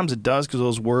 Sometimes it does, because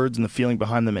those words and the feeling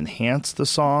behind them enhance the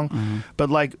song. But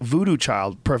like Voodoo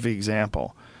Child, perfect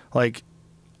example. Like,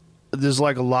 there's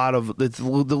like a lot of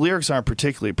the lyrics aren't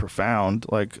particularly profound.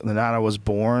 Like, the night I was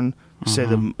born, say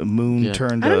the moon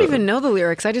turned. I don't even know the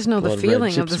lyrics. I just know the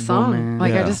feeling of the song. Woman.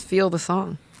 Like, I just feel the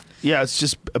song. Yeah, it's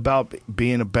just about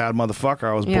being a bad motherfucker.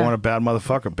 I was born a bad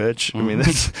motherfucker, bitch. I mean,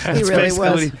 that's He really basically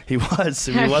was. what he was.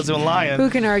 He wasn't lying.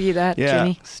 Who can argue that,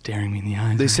 Jenny? Staring me in the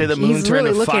eyes. They say the He's moon turned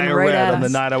really to looking fire right red at on the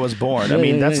us. night I was born. I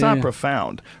mean, that's not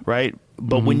profound, right?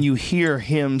 But when you hear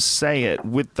him say it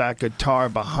with that guitar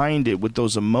behind it, with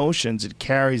those emotions, it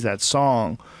carries that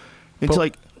song. It's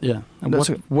like... Yeah. And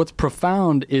what's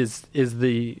profound is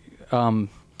the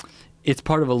it's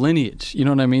part of a lineage. You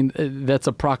know what I mean? That's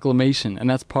a proclamation, and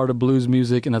that's part of blues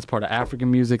music, and that's part of African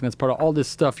music, and that's part of all this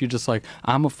stuff. You're just like,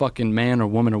 I'm a fucking man or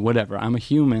woman or whatever. I'm a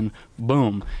human.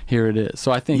 Boom, here it is.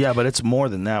 So I think, yeah, but it's more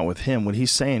than that with him. What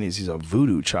he's saying is he's a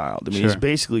voodoo child. I mean, he's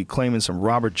basically claiming some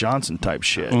Robert Johnson type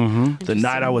shit. The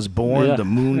night I was born, the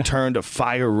moon turned a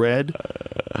fire red.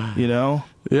 You know.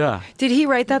 Yeah. Did he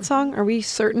write that song? Are we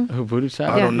certain? Who, Voodoo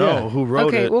Child? I don't know who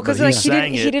wrote it. Okay, well, because but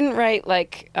like he didn't write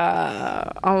like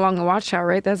All Along the Watchtower,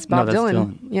 right? That's Bob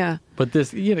Dylan. Yeah. But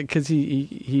this, because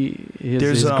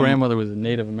his grandmother was a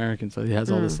Native American, so he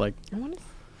has all this like. I want to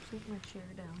take my chair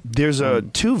down. There's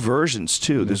two versions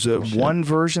too. There's one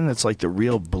version that's like the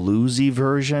real bluesy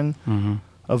version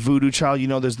of Voodoo Child. You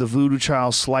know, there's the Voodoo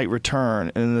Child Slight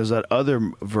Return, and then there's that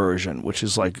other version which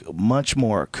is like much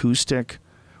more acoustic.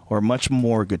 Or much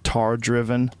more guitar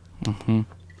driven. Yeah,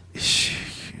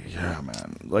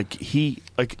 man. Like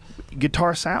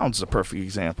guitar sounds is a perfect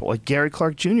example. Like Gary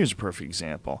Clark Jr. is a perfect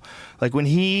example. Like when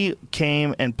he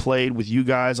came and played with you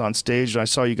guys on stage, and I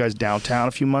saw you guys downtown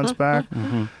a few months back.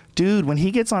 Dude, when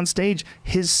he gets on stage,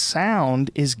 his sound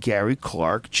is Gary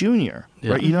Clark Jr.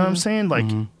 Right? You know what I'm saying?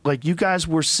 Like you guys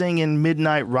were singing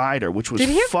Midnight Rider, which was did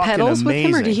he have fucking pedals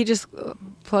amazing. with him, or did he just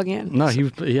plug in? No, he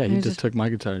just took my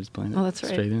guitar and just playing it that's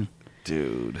right. straight in.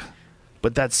 Dude.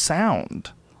 But that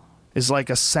sound is like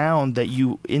a sound that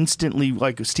you instantly,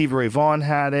 like Stevie Ray Vaughan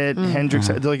had it, Hendrix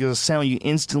had, like a sound you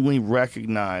instantly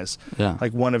recognize,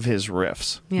 like one of his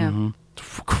riffs. Yeah.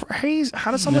 Crazy.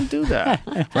 How does someone do that?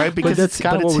 Right? Because that's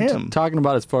kind of what we're him. talking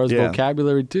about as far as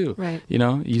vocabulary too. Right. You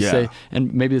know, you say,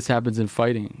 and maybe this happens in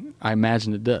fighting. I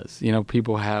imagine it does. You know,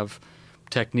 people have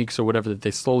techniques or whatever that they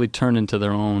slowly turn into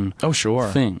their own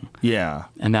thing. Yeah.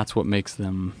 And that's what makes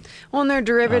them... Well, and they're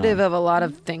derivative of a lot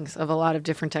of things, of a lot of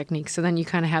different techniques. So then you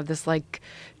kind of have this like...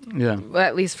 Yeah.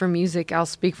 At least for music, I'll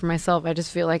speak for myself. I just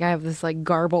feel like I have this like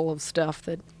garble of stuff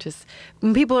that just...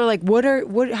 When people are like,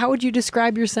 how would you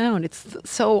describe your sound? It's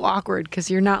so awkward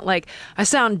because you're not like, I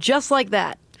sound just like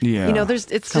that. Yeah. You know, it's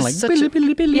just like such a...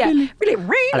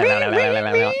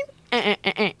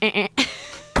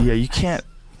 Yeah, you can't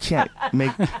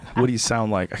make. What do you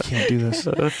sound like? I can't do this.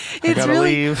 I gotta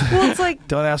really, leave. Well, it's like,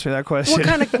 don't ask me that question.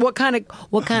 What kind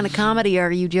of comedy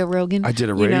are you, Joe Rogan? I did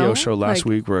a radio show last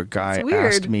week where a guy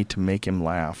asked me to make him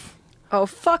laugh. Oh,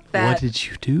 fuck that. What did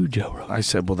you do, Joe Rogan? I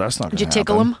said, well, that's not going to happen. Did you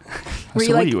tickle him? I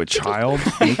said, what are you, a child?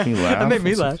 Make me laugh? That made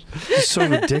me laugh. It's so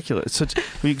ridiculous.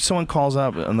 Someone calls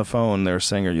up on the phone, they're a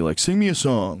singer, you're like, sing me a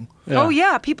song. Yeah. Oh,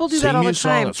 yeah. People do that all the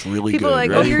time. That's really People good. are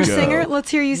like, Ready you're a to go. singer? Let's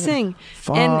hear you sing.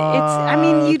 Fuck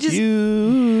and you just...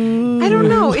 I don't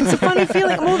know. It's a funny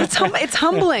feeling. Well, it's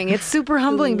humbling. It's super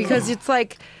humbling because it's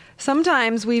like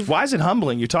sometimes Why is it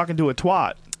humbling? You're talking to a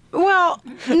twat. Well,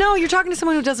 no, you're talking to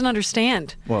someone who doesn't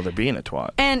understand. Well, they're being a twat.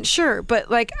 And sure, but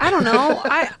like, I don't know.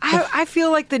 I feel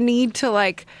like the need to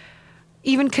like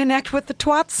even connect with the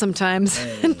twats sometimes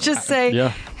and just say,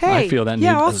 hey, I feel that need.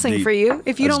 I'll That's sing deep. for you.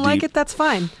 If you That's don't like deep. it, that's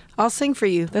fine. I'll sing for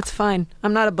you. That's fine.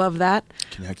 I'm not above that.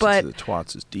 Connection but to the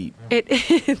twats is deep.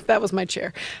 That was my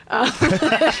chair. Swear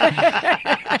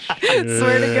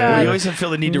to God. We always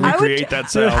feel the need to recreate that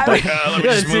sound. Let me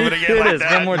just move it again like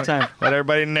that. One more time. Let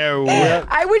everybody know.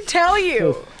 I would tell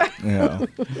you. Yeah.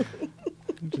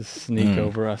 Just sneak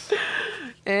over us.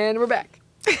 And we're back.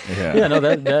 Yeah. Yeah, no,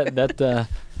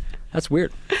 that's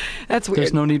weird. That's weird.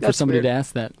 There's no need for That's somebody weird. to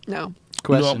ask that No.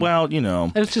 question. Well, you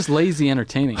know. And it's just lazy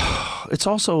entertaining. It's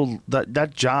also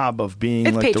that job of being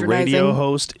It's like the radio patronizing.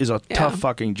 host is a tough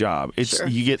fucking job. It's Sure.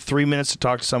 You get 3 minutes to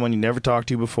talk to someone you never talked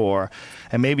to before,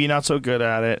 and maybe you're not so good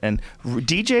at it. And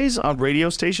DJs on radio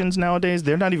stations nowadays,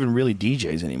 they're not even really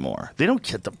DJs anymore. They don't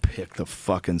get to pick the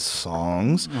fucking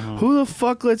songs. Who the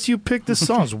fuck lets you pick the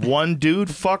songs? One dude,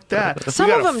 fuck that. Some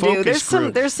We of got a them do. focus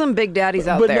group. There's some big daddies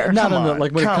out But there. no, Come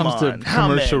like when it on, comes to how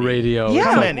commercial many? radio. Yeah,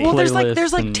 How many? well, there's like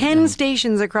playlists 10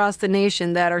 stations across the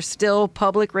nation that are still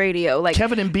public radio, like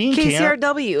Kevin and Bean Camp.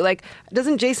 KCRW. Like,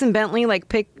 doesn't Jason Bentley like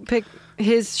pick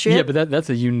his shit? Yeah, but that's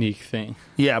a unique thing.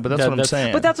 Yeah, but that's what I'm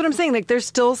saying. But that's what I'm saying. Like, there's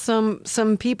still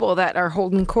some people that are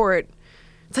holding court.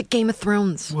 It's like Game of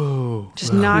Thrones. Whoa.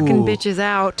 Just knocking bitches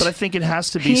out. But I think it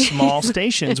has to be small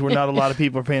stations where not a lot of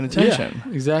people are paying attention.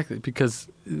 Yeah, exactly. Because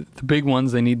the big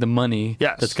ones, they need the money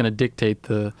that's going to dictate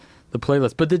the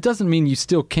playlist. But that doesn't mean you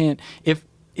still can't. If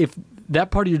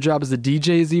that part of your job as a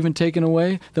DJ is even taken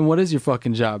away, then what is your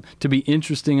fucking job? To be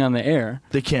interesting on the air.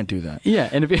 They can't do that. Yeah,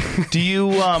 and if Do you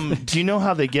know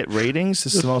how they get ratings?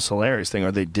 This is the most hilarious thing,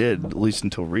 or they did, at least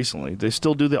until recently. They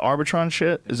still do the Arbitron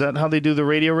shit? Is that how they do the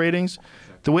radio ratings?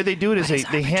 The way they do it is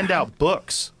they hand out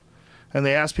books. and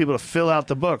they ask people to fill out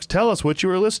the books. Tell us what you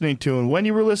were listening to and when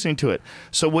you were listening to it.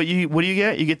 So what do you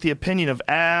get? You get the opinion of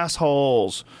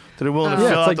assholes that are willing to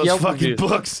fill out those fucking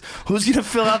books. Who's going to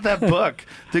fill out that book?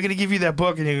 They're going to give you that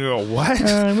book, and you go, what?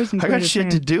 I got shit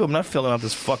to do. I'm not filling out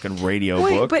this fucking radio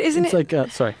book. But isn't it's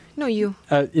like, sorry. No, you.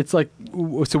 It's like,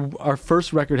 so our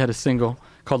first record had a single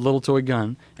called Little Toy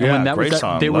Gun. And Yeah, when that great was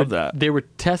song. They Love were, that. They were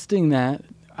testing that.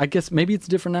 I guess maybe it's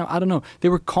different now. I don't know. They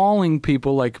were calling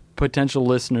people like potential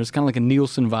listeners, kind of like a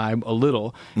Nielsen vibe a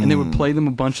little, and they would play them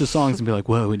a bunch of songs and be like,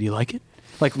 whoa, do you like it?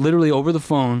 Like literally over the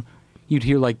phone, you'd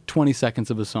hear like 20 seconds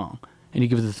of a song, and you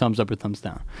give it the thumbs up or thumbs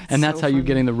down. And that's so how you're funny.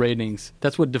 getting the ratings.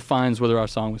 That's what defines whether our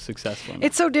song was successful or not.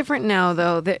 It's so different now,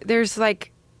 though. There's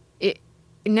like,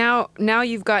 now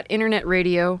you've got internet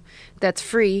radio that's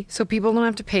free, so people don't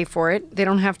have to pay for it. They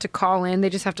don't have to call in. They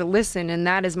just have to listen, and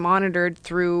that is monitored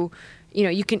through.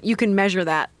 You can measure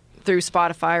that through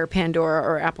Spotify or Pandora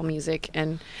or Apple Music,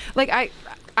 and like I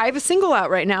have a single out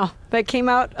right now that came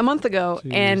out a month ago,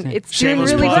 and it's doing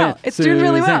Shameless really plug. well. It's doing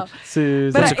really well.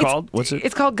 Suzanne. But What's it called? What's it?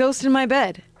 It's called Ghost in My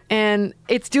Bed. And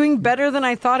it's doing better than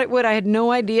I thought it would. I had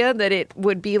no idea that it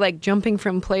would be like jumping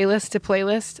from playlist to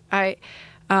playlist.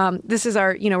 This is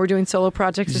our, we're doing solo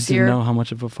projects You this just year. didn't know how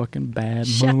much of a fucking bad.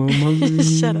 Shut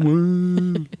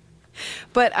up.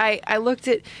 But I looked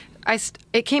at,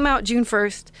 it came out June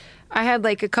 1st. I had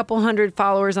like a couple hundred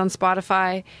followers on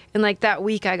Spotify, and like that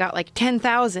week I got like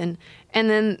 10,000, and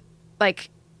then like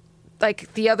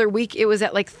the other week it was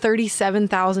at like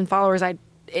 37,000 followers.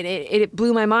 It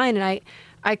blew my mind, and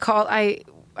I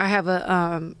have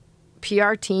a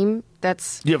PR team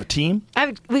that's. You have a team?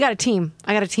 We got a team.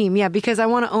 I got a team, yeah, because I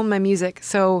want to own my music.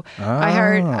 So I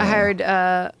hired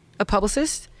a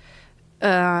publicist,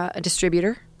 a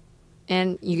distributor,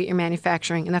 and you get your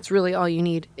manufacturing, and that's really all you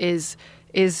need is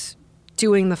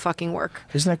doing the fucking work.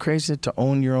 Isn't that crazy to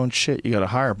own your own shit? You got to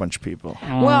hire a bunch of people.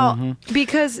 Well,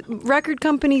 because record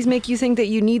companies make you think that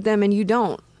you need them, and you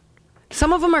don't.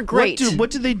 Some of them are great. What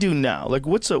do they do now? Like,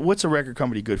 what's a record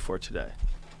company good for today?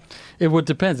 It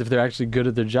depends. If they're actually good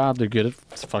at their job, they're good at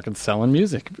fucking selling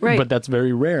music. Right. But that's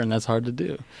very rare, and that's hard to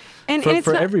do. And for it's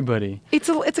not, everybody. It's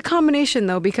a combination,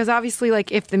 though, because obviously,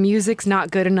 like, if the music's not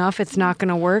good enough, it's not going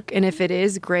to work, and if it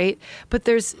is, great. But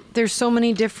there's so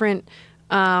many different,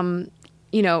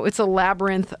 it's a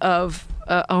labyrinth of,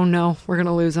 oh no, we're going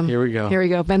to lose him. Here we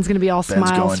go. Ben's going to be all Ben's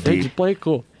smiles. going Hey, just play it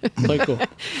cool. Play it cool.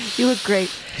 You look great.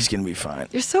 He's going to be fine.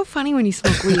 You're so funny when you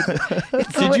smoke weed.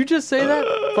 Did you just say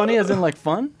that? Funny as in like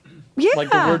fun? Yeah. Like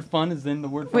the word fun is in the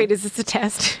word fun? Wait, is this a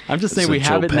test? I'm just This saying is we a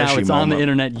have Joe it now. Pesci It's on the moment.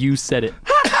 internet. You said it.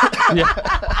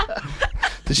 Yeah.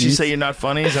 Did she say you're not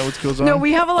funny? Is that what goes on? No,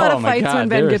 we have a lot Oh of my fights God, when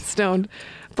Ben there gets is- stoned.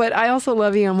 But I also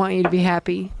love you and want you to be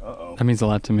happy. That means a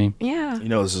lot to me. Yeah. You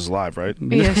know this is live, right?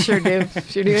 Yeah, sure do.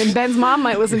 Sure do. And Ben's mom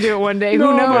might listen to it one day.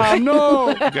 Who knows? No.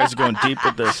 You guys are going deep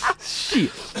with this.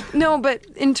 Shit. No, but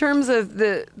in terms of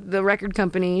the record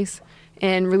companies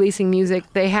and releasing music,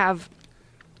 they have.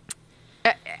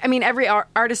 I mean, every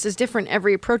artist is different.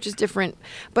 Every approach is different.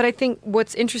 But I think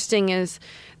what's interesting is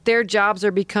their jobs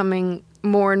are becoming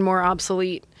more and more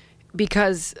obsolete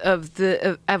because of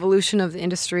the evolution of the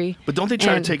industry. But don't they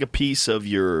try to take a piece of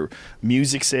your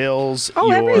music sales? Oh,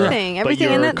 your, everything. But Everything.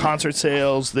 your And that- concert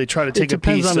sales, they try to take a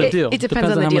depends piece on of the deal. It depends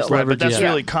on the how deal. much Right, leverage but that's you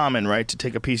have. really common, right? To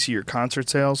take a piece of your concert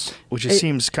sales, which it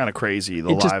seems kind of crazy,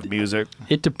 the it just- live music.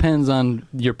 It depends on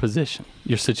your position,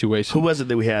 your situation. Who was it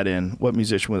that we had in? What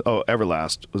musician was? Oh,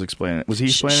 Everlast was explaining it. Was he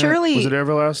explaining Shirley- it? Was it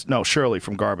Everlast? No, Shirley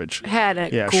from Garbage. Had a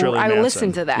Yeah, cool. Shirley I Manson.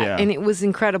 listened to that, Yeah. and it was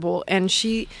incredible. And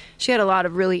she had a lot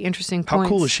of really interesting How points.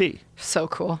 cool is she? So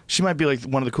cool. She might be like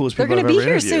one of the coolest They're people going I've to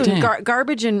be ever here interviewed. soon. Damn.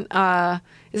 Garbage and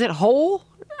is it Hole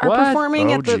are What?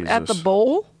 performing Oh, at the Jesus.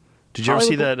 Bowl. Did you ever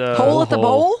see Hollywood that Hole at the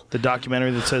Bowl? the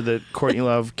documentary that said that Courtney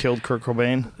Love killed Kurt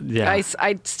Cobain? Yeah.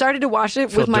 I started to watch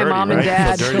it Feel with my dirty, mom right? and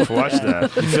dad. Feel dirty for watching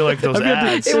that. You feel like those I've got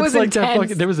ads. the- It was it's like that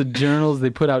intense. there was a journals they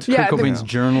put out Yeah, Kurt Cobain's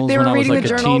journals they were when I was reading like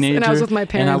the a journals, teenager, and I was with my and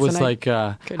I parents, was and I like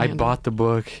I handle bought the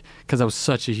book because I was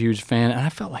such a huge fan, and I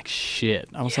felt like shit.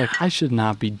 I was like, I should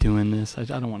not be doing this. I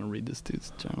don't want to read this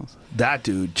dude's journals. That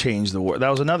dude changed the world. That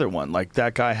was another one. Like,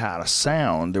 that guy had a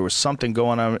sound. There was something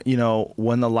going on. You know,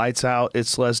 when the light's out,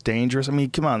 it's less dangerous. I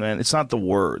mean, come on, man. It's not the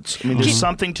words. I mean, there's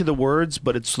something to the words,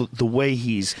 but it's the way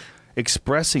he's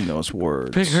expressing those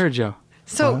words. Pick her, Joe.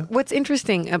 So what's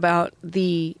interesting about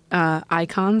the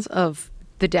icons of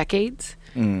the decades,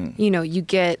 you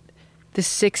get the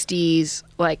 60s,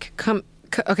 like,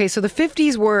 okay, so the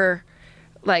 50s were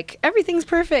like, everything's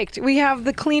perfect. We have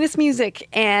the cleanest music,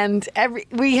 and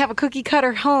we have a cookie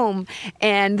cutter home,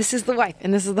 and this is the wife,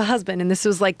 and this is the husband, and this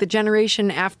was like the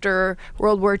generation after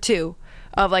World War II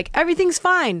of like, everything's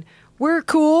fine. we're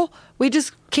cool. We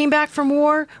just came back from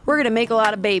war. We're going to make a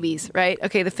lot of babies, right?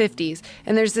 Okay, the 50s.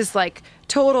 And there's this like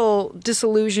total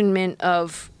disillusionment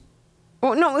of,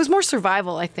 well, no, it was more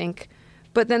survival, I think.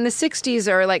 But then the 60s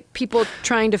are like people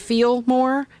trying to feel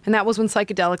more, and that was when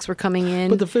psychedelics were coming in.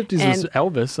 But the 50s was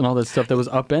Elvis and all that stuff that was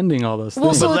upending all those things.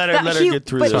 Well, so But let her get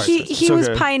through but this. he was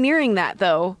pioneering that,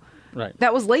 though. Right.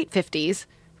 That was late 50s,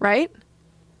 right?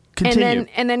 Continue.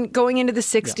 And then going into the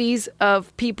 60s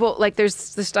of people, like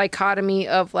there's this dichotomy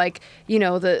of like, you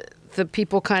know, the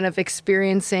people kind of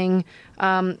experiencing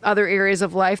other areas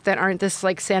of life that aren't this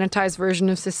like sanitized version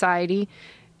of society,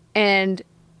 and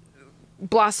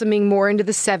blossoming more into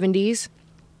the 70s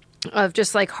of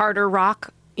just like harder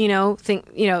rock, you know,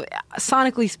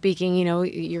 sonically speaking, you know,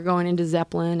 you're going into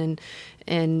Zeppelin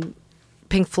and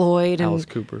Pink Floyd and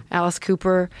Alice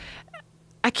Cooper.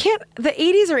 The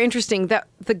 80s are interesting. That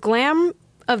the glam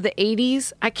of the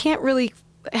 80s, I can't really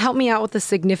help me out with the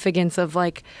significance of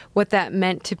like what that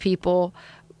meant to people.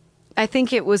 I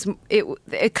think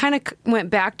it kind of went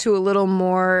back to a little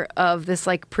more of this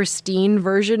like pristine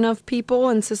version of people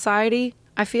in society,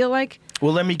 I feel like.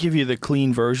 Well, let me give you the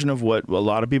clean version of what a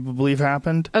lot of people believe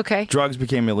happened. Okay. Drugs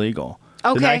became illegal.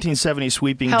 Okay. The 1970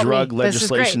 Sweeping Help Drug me. This is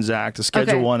Legislations great. Act, the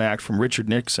Schedule I Act from Richard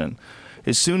Nixon.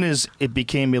 As soon as it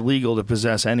became illegal to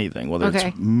possess anything, whether it's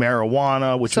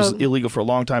marijuana, which was illegal for a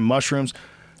long time, mushrooms,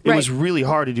 it was really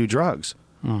hard to do drugs.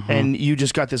 And you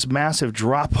just got this massive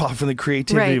drop off in the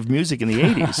creativity of music in the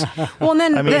 80s. Well, and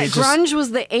then grunge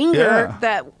was the anger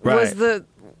that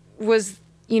was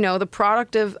you know, the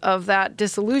product of that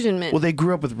disillusionment. Well, they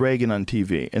grew up with Reagan on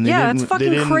TV, and that's fucking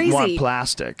they didn't crazy. want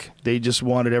plastic. They just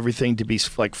wanted everything to be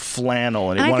like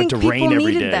flannel, and they I wanted think to rain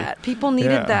every day. That. People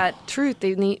needed that truth.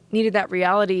 They needed that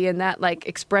reality and that like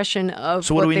expression of.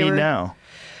 So what do we need now?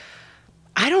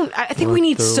 I think we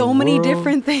need so many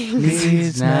different things.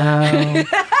 Needs now is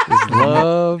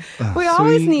love. We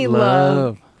always need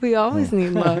love. We always need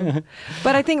love.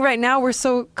 But I think right now we're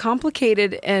so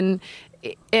complicated and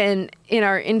in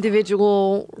our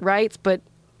individual rights, but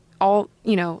all,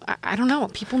 you know, I don't know.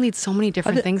 People need so many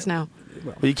different things now.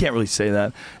 Well, you can't really say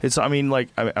that. It's. I mean,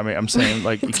 I'm saying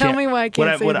like. You Tell me why I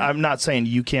can't say that. I'm not saying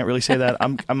you can't really say that.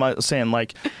 I'm not saying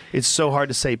like it's so hard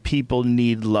to say people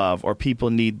need love or people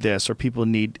need this or people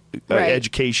need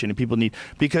education and people need,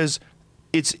 because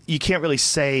you can't really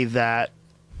say that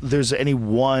there's any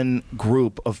one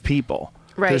group of people.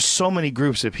 Right. There's so many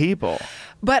groups of people.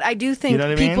 But I do think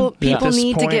people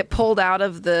need to get pulled out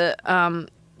of the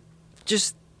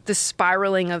just the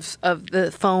spiraling of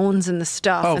the phones and the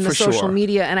stuff and the social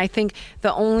media. And I think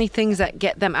the only things that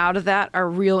get them out of that are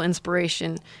real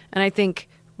inspiration. And I think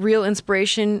real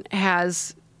inspiration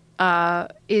is the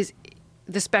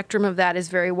spectrum of that is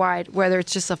very wide, whether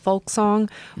it's just a folk song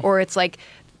or it's like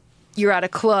you're at a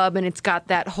club and it's got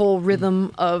that whole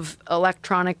rhythm of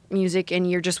electronic music and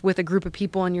you're just with a group of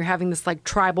people and you're having this like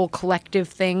tribal collective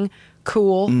thing.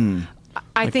 Cool.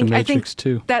 I think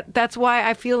too. That's why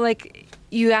I feel like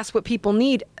you ask what people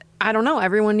need. I don't know.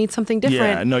 Everyone needs something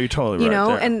different. Yeah, no, you're totally right. You know,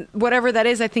 there. and whatever that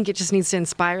is, I think it just needs to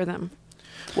inspire them.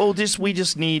 Well, we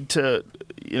just need to,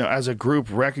 you know, as a group,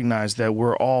 recognize that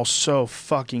we're all so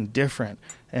fucking different.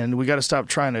 And we got to stop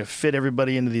trying to fit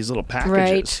everybody into these little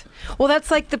packages. Right. Well, that's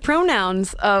like the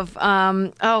pronouns of,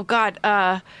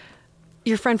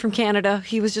 your friend from Canada.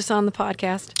 He was just on the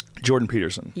podcast. Jordan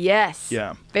Peterson. Yes.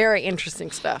 Yeah. Very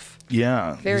interesting stuff.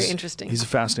 Yeah. Very interesting. He's a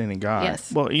fascinating guy.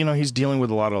 Yes. Well, you know, he's dealing with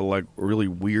a lot of like really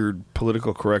weird,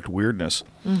 political correct weirdness.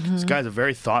 Mm-hmm. This guy's a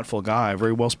very thoughtful guy, a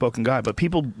very well-spoken guy, but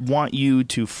people want you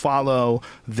to follow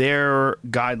their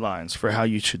guidelines for how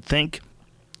you should think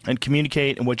and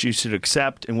communicate and what you should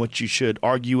accept and what you should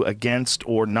argue against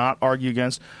or not argue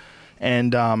against.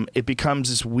 And it becomes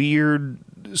this weird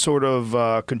sort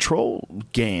of control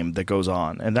game that goes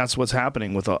on. And that's what's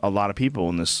happening with a lot of people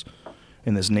in this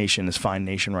nation, this fine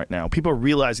nation right now. People are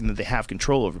realizing that they have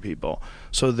control over people.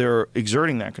 So they're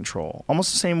exerting that control.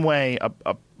 Almost the same way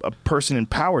a person in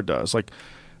power does. Like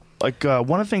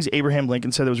one of the things Abraham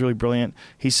Lincoln said that was really brilliant,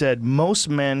 he said, most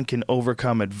men can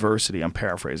overcome adversity. I'm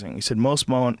paraphrasing. He said, most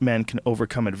men can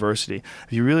overcome adversity.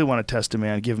 If you really want to test a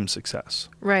man, give him success.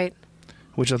 Right.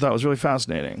 Which I thought was really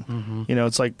fascinating. Mm-hmm. You know,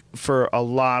 it's like for a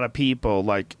lot of people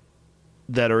like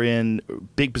that are in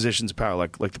big positions of power,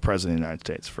 like the President of the United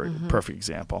States, for a perfect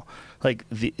example. Like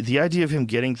the idea of him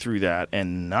getting through that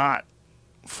and not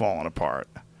falling apart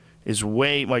is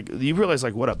way, like, you realize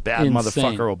like what a bad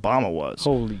motherfucker Obama was.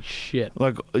 Holy shit.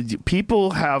 Like,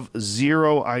 people have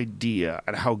zero idea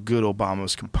at how good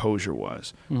Obama's composure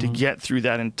was to get through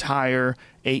that entire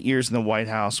 8 years in the White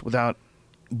House without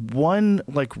one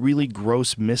like really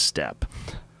gross misstep.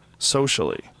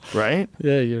 socially, right?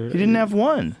 Yeah, He didn't have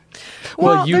one.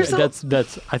 Well, you there's a-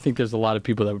 that's I think there's a lot of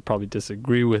people that would probably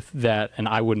disagree with that, and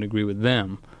I wouldn't agree with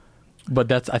them.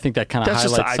 But I think that kind of That's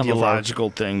highlights just an some of our, ideological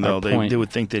thing, though. our They point. would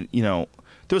think that,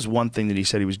 there was one thing that he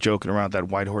said he was joking around at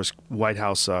that White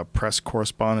House press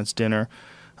correspondence dinner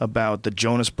about the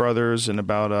Jonas Brothers and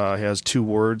about he has 2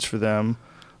 words for them.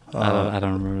 I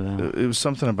don't remember that. It was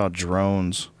something about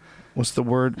drones. What's the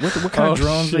word? What kind of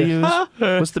drones shit. they use?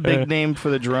 What's the big name for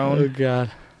the Oh drone?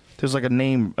 God. There's like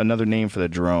another name for the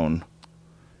drone.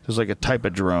 There's like a type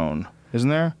of drone, isn't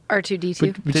there?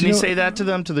 R2D2. But Didn't he say that to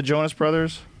them, to the Jonas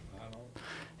Brothers?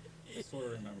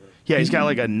 Yeah, he's got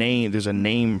like a name. There's a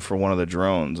name for one of the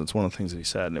drones. It's one of the things that he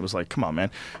said, and it was like, "Come on,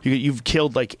 man! You've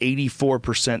killed like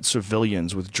 84%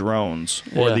 civilians with drones,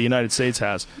 or Yeah. the United States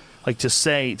has." Like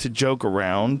to joke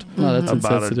around No, that's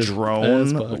about a insensitive as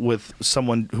drone fuck. with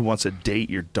someone who wants to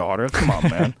date your daughter. Come on,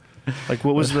 man! Like,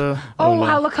 what was the? Oh, no.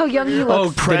 wow, look how young he Oh,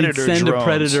 looks. Predator they'd send drones. a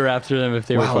predator after them if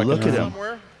they were Wow, fucking look at around.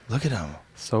 him! Look at him!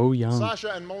 So young.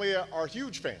 Sasha and Malia are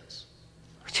huge fans,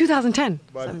 2010.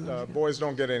 but boys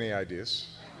don't get any ideas.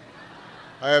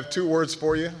 I have 2 words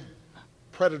for you: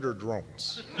 predator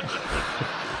drones.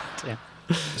 Damn.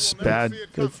 It's bad.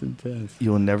 That's intense.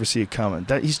 You'll never see it coming.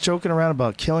 He's joking around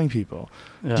about killing people.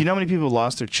 Yeah. Do you know how many people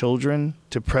lost their children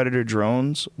to predator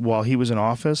drones while he was in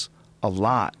office? A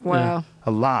lot. Wow.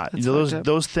 A lot. That's Those fucked up.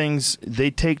 those things, they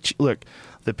take. Look,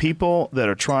 the people that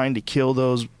are trying to kill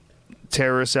those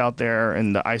terrorists out there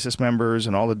and the ISIS members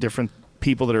and all the different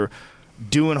people that are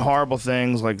doing horrible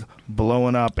things like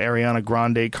blowing up Ariana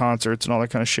Grande concerts and all that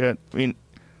kind of shit. I mean,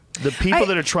 the people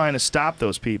that are trying to stop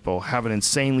those people have an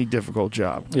insanely difficult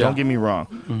job. Yeah. Don't get me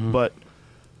wrong. But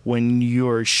when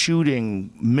you're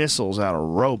shooting missiles out of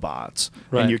robots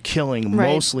Right. and you're killing Right.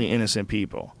 mostly innocent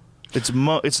people, it's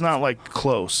not like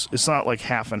close. It's not like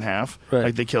half and half. Right.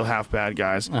 Like they kill half bad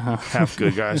guys, half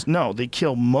good guys. No, they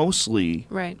kill mostly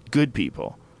Right. good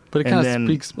people. But it And kind of then-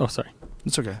 speaks. Oh, sorry.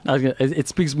 It's okay. It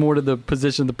speaks more to the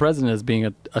position of the president as being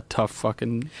a tough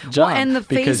fucking job. and the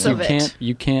face because of it.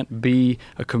 you can't be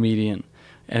a comedian,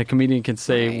 and a comedian can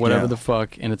say Right. whatever Yeah. the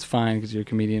fuck, and it's fine because you're a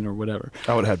comedian or whatever.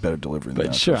 I would have had better delivery than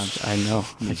But that. sure, I know.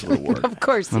 Make it a little work. Of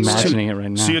course. I'm you would. imagining it right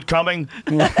now. See it coming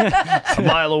a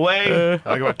mile away.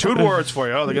 I got 2 words for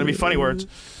you. Oh, they're going to be funny words.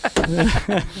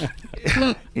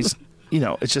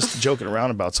 It's just joking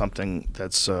around about something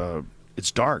that's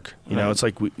it's dark. It's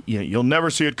like you'll never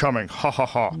see it coming. Ha ha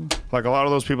ha. Like a lot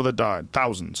of those people that died,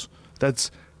 thousands.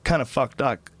 That's kind of fucked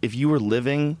up. If you were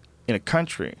living in a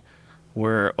country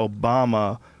where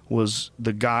Obama was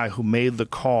the guy who made the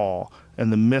call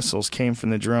and the missiles came from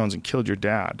the drones and killed your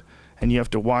dad, and you have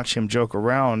to watch him joke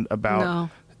around about No.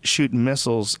 shooting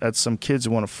missiles at some kids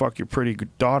who want to fuck your pretty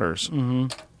good daughters. Mm-hmm.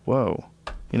 Whoa.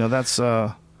 That's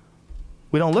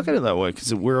we don't look at it that way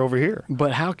because we're over here.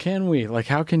 But how can we? Like,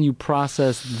 how can you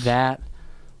process that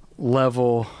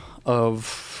level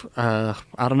of, I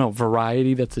don't know,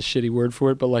 variety? That's a shitty word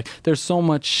for it. But, like, there's so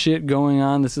much shit going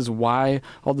on. This is why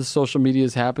all this social media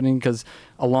is happening, because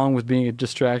along with being a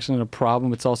distraction and a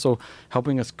problem, it's also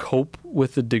helping us cope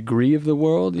with the degree of the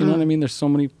world. You know what I mean? There's so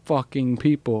many fucking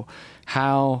people.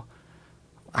 How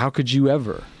could you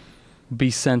ever be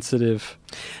sensitive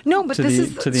No, but to this the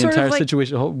is to the sort entire of like,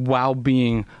 situation while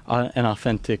being an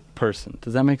authentic person?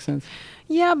 Does that make sense?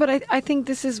 Yeah, but I think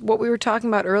this is what we were talking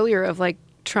about earlier of like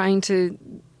trying to,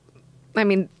 I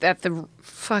mean, at the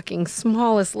fucking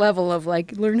smallest level of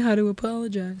like learn how to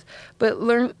apologize, but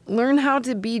learn how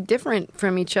to be different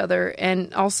from each other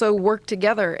and also work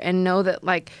together and know that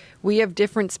like we have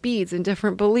different speeds and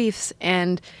different beliefs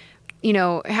and,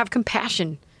 have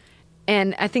compassion.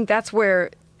 And I think that's where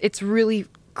it's really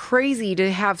crazy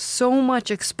to have so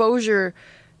much exposure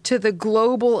to the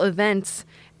global events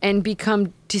and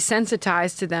become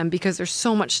desensitized to them because there's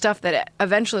so much stuff that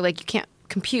eventually like you can't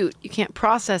compute, you can't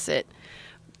process it.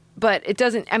 But it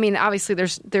doesn't, I mean, obviously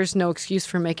there's no excuse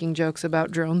for making jokes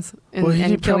about drones and, Well, he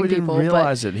and probably killing people. didn't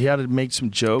realize it. He had to make some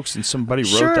jokes, and somebody wrote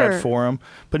Sure. that for him.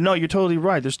 But no, you're totally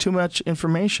right. There's too much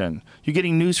information. You're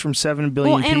getting news from 7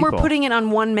 billion well, and people. we're putting it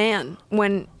on one man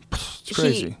when It's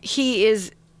crazy. he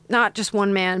is not just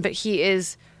one man, but he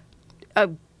is a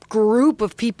group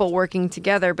of people working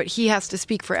together, but he has to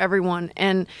speak for everyone.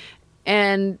 And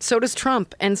so does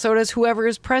Trump, and so does whoever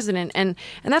is president. And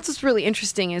that's what's really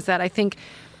interesting is that I think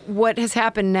what has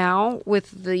happened now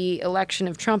with the election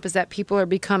of Trump is that people are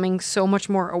becoming so much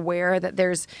more aware that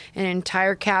there's an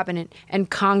entire cabinet and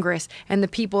Congress, and the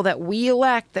people that we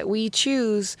elect, that we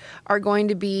choose, are going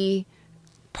to be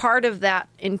part of that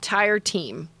entire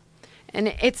team. And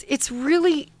it's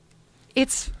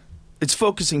It's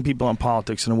focusing people on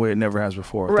politics in a way it never has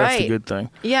before. Right. That's the good thing.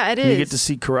 Yeah, it And is. you get to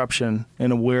see corruption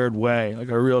in a weird way, like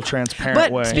a real transparent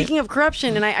But way. speaking of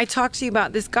corruption, and I talked to you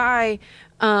about this guy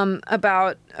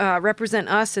about Represent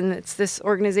Us, and it's this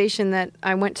organization that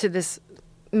I went to this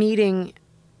meeting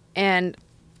and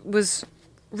was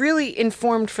really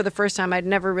informed for the first time. I'd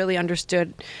never really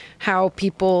understood how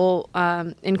people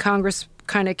in Congress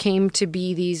kind of came to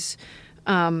be these,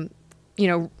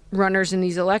 runners in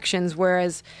these elections,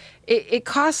 whereas it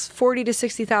costs $40,000 to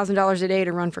 $60,000 a day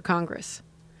to run for Congress.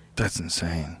 That's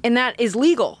insane. And that is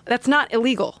legal. That's not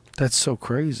illegal. That's so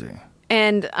crazy.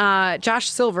 And Josh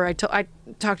Silver, I talked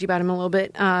to you about him a little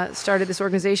bit, started this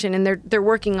organization, and they're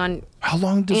working on How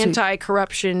long does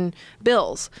anti-corruption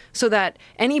bills so that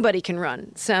anybody can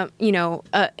run. Some,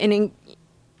 an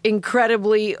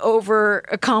incredibly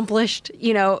over-accomplished,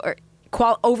 or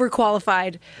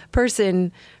overqualified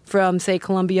person from, say,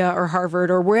 Columbia or Harvard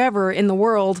or wherever in the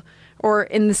world or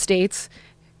in the States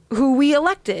who we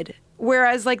elected.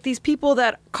 Whereas, like, these people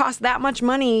that cost that much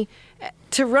money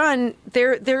to run,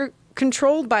 they're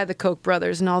controlled by the Koch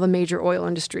brothers and all the major oil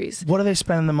industries. What are they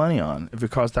spending the money on if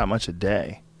it costs that much a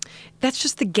day? That's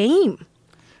just the game.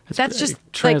 That's just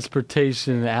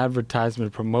transportation,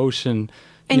 advertisement, promotion.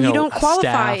 And you don't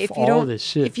qualify staff,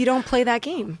 if you don't play that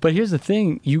game. But here's the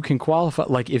thing: you can qualify.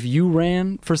 Like if you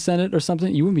ran for Senate or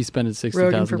something, you wouldn't be spending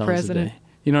 $60,000 a day.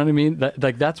 You know what I mean?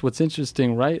 That's what's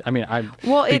interesting, right? I mean,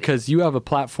 because you have a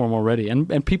platform already,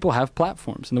 and people have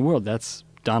platforms in the world. That's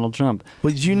Donald Trump.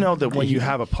 Well, did you know that when you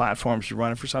have a platform, you're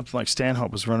running for something, like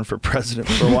Stanhope was running for president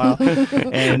for a while.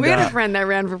 And we had a friend that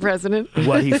ran for president.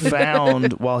 What he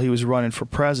found while he was running for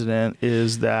president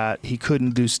is that he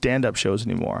couldn't do stand-up shows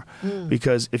anymore.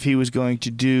 Because if he was going to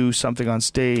do something on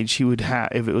stage, he would have,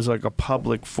 if it was like a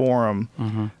public forum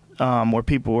where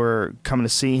people were coming to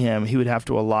see him, he would have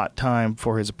to allot time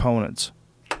for his opponents.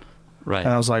 Right.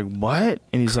 And I was like, what?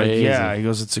 And he's Crazy. like, yeah. He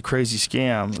goes, it's a crazy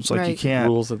scam. It's like, you can't.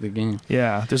 Rules of the game.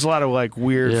 Yeah. There's a lot of like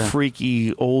weird,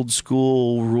 freaky, old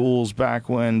school rules back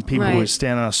when people would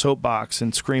stand on a soapbox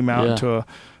and scream out into a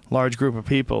large group of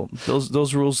people.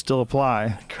 Those rules still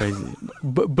apply. Crazy.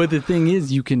 But the thing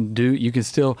is, you can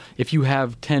still, if you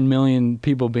have 10 million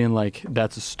people being like,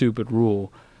 that's a stupid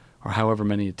rule, or however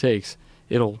many it takes,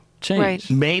 it'll change. Right.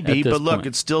 Maybe, but look,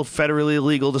 it's still federally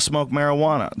illegal to smoke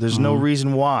marijuana. There's no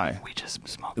reason why. We just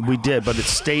smoked marijuana. We did, but it's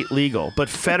state legal. But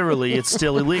federally, it's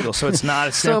still illegal. So it's not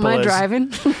as simple So am I driving?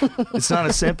 It's not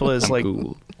as simple as like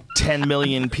cool. 10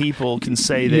 million people can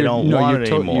say they don't want it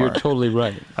anymore. You're totally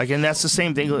right. Like, and that's the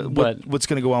same thing. But what's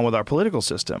going to go on with our political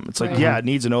system? It's like, Right. yeah, it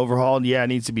needs an overhaul. Yeah, it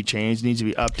needs to be changed. It needs to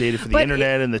be updated for the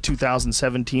internet and the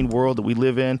 2017 world that we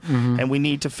live in. And we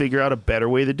need to figure out a better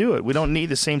way to do it. We don't need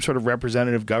the same sort of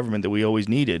representative government that we always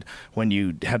needed when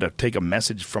you had to take a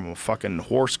message from a fucking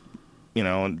horse,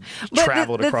 and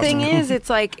travel it across the thing the is, it's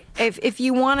like if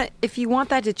you want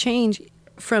that to change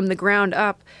from the ground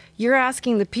up, you're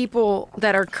asking the people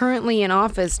that are currently in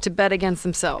office to bet against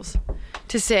themselves,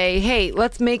 to say, hey,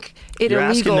 let's make it You're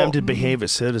illegal. asking them to behave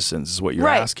as citizens is what you're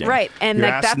Right, asking. right. And you're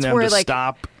like, asking that's them where to like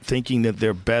stop thinking that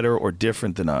they're better or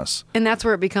different than us. and that's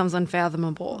where it becomes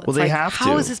unfathomable. It's Well, they like, have to.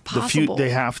 How is this possible? They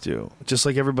have to, just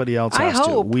like everybody else I has to.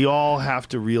 hope. We all have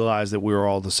to realize that we're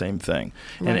all the same thing.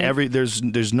 Right. And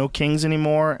there's no kings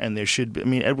anymore, and there should be. I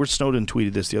mean, Edward Snowden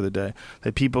tweeted this the other day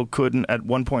that people at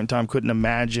one point in time couldn't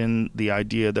imagine the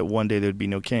idea that one day there'd be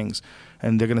no kings.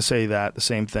 And they're going to say the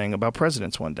same thing about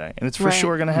presidents one day. And it's for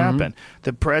sure going to happen.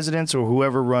 The presidents or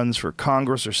whoever runs for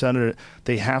Congress or Senate,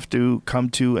 they have to come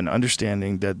to an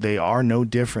understanding that they are no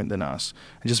different than us.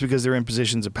 And just because they're in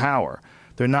positions of power,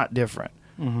 they're not different.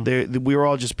 We're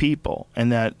all just people,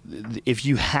 and that if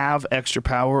you have extra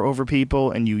power over people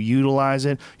and you utilize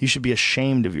it, you should be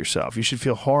ashamed of yourself. You should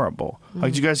feel horrible.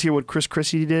 Like, did you guys hear what Chris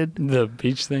Christie did? The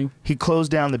beach thing? He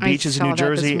closed down the beaches in saw New that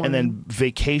this Jersey and then morning.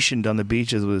 vacationed on the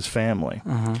beaches with his family.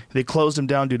 They closed him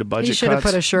down due to budget He should have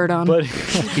cuts. put a shirt on. But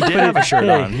He did have a shirt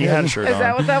on. He had a shirt on. Is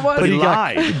that what that was? But he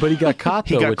lied. But he got caught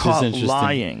He though, got which caught is interesting.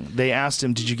 lying. They asked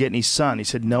him, "Did you get any sun?" He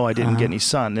said, "No, I didn't get any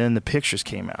sun." And then the pictures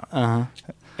came out.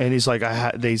 And he's like,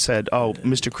 they said, "Oh,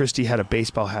 Mr. Christie had a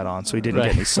baseball hat on, so he didn't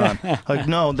get any sun." Like,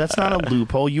 no, that's not a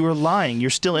loophole. You were lying.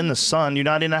 You're still in the sun. You're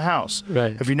not in a house.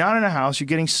 Right. If you're not in a house, you're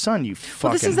getting sun. You fucking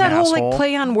Well, this is that asshole. whole like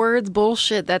play on words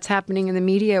bullshit that's happening in the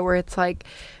media, where it's like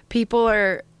people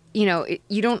are,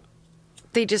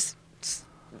 they just,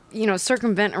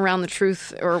 circumvent around the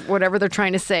truth or whatever they're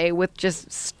trying to say with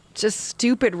just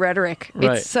stupid rhetoric.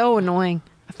 Right. It's so annoying.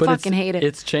 I fucking hate it.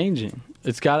 It's changing.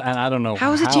 It's got, and I don't know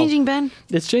How is it changing, Ben?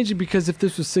 It's changing because if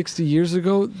this was 60 years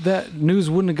ago, that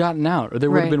news wouldn't have gotten out, or there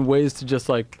would have Right. been ways to just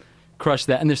like crush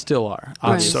that, and there still are. That's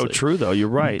Obviously. so true, though. You're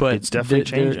right. But It's definitely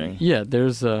changing. Yeah,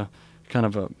 there's a kind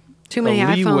of a Too many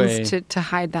leeway iPhones to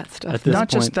hide that stuff. at this Not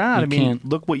just point, that. you I mean, can't-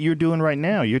 look what you're doing right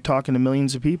now. You're talking to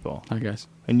millions of people. I guess.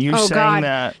 And you're Oh, saying God.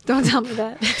 that. Don't tell me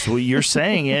that. So you're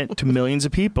saying it to millions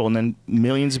of people, and then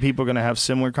millions of people are going to have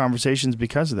similar conversations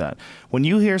because of that. When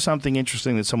you hear something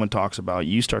interesting that someone talks about,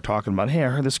 you start talking about, hey, I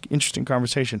heard this interesting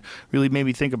conversation. Really made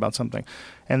me think about something.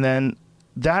 And then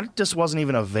that just wasn't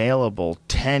even available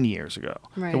 10 years ago.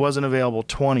 Right. It wasn't available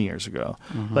 20 years ago.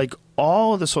 Like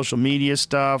all of the social media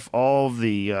stuff, all of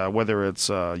the, whether it's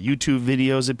YouTube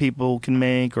videos that people can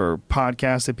make or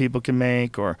podcasts that people can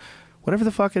make or whatever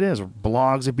the fuck it is, or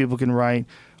blogs that people can write,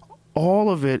 all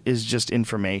of it is just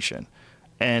information.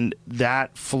 And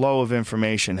that flow of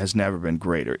information has never been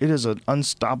greater. It is an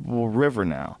unstoppable river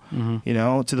now, you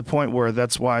know, to the point where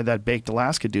that's why that baked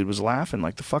Alaska dude was laughing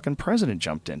like the fucking president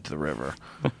jumped into the river.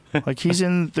 Like he's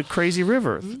in the crazy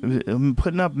river,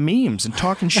 putting up memes and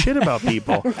talking shit about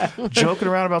people, joking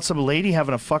around about some lady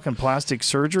having a fucking plastic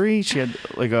surgery. She had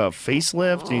like a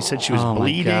facelift, and he said she was Oh, my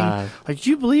bleeding. God. Like, do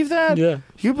you believe that? Yeah.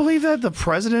 You believe that the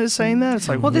president is saying that? It's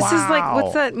like, Well, this is like, wow.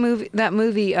 what's that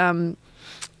movie?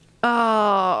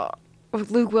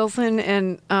 With Luke Wilson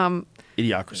and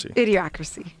Idiocracy.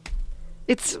 Idiocracy.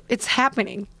 It's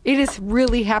happening. It is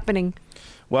really happening.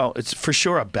 Well, it's for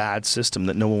sure a bad system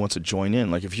that no one wants to join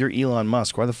in. Like, if you're Elon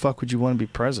Musk, why the fuck would you want to be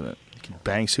president? You can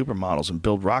bang supermodels and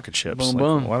build rocket ships. Boom, Like,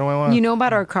 boom. why do I want? You know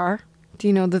about our car? Do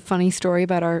you know the funny story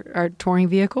about our touring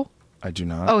vehicle? I do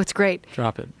not. Oh, it's great.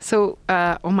 Drop it. So,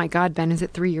 oh my God, Ben, is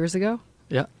it 3 years ago?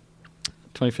 Yeah.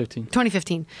 2015.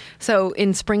 2015. So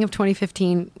in spring of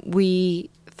 2015, we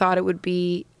thought it would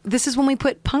be. This is when we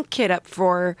put Punk Kid up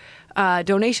for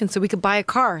donations, so we could buy a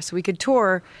car, so we could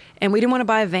tour, and we didn't want to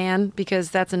buy a van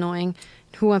because that's annoying.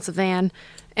 Who wants a van?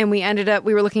 And we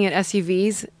were looking at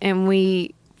SUVs, and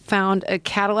we found a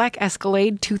Cadillac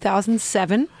Escalade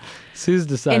 2007. Sue's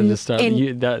decided to start. Well,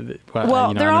 you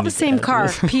know, they're I'm all in the same car.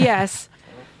 P.S.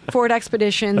 Ford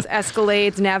Expeditions,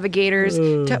 Escalades, Navigators,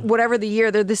 whatever the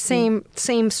year, they're the same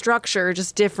structure,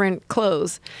 just different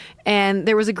clothes. And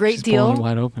there was a great She's deal blowing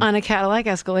wide open. on a Cadillac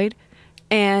Escalade,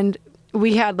 and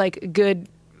we had like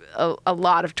a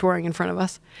lot of touring in front of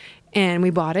us, and we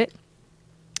bought it.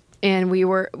 And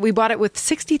we bought it with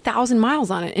 60,000 miles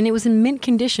on it, and it was in mint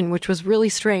condition, which was really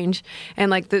strange.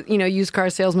 And like the used car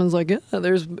salesman's like, yeah,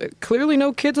 there's clearly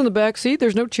no kids in the back seat.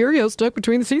 There's no Cheerios stuck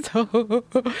between the seats.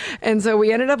 And so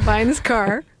we ended up buying this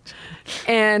car,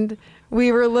 and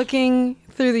we were looking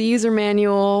through the user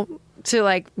manual to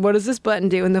like, what does this button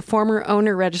do? And the former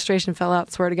owner registration fell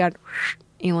out. Swear to God,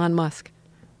 Elon Musk.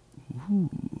 Ooh.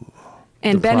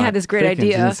 And The Ben plot had this great thickens. You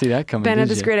idea. didn't see that coming, Ben had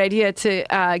did this you? great idea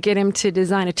to get him to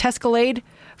design a Tescalade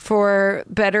for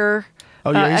better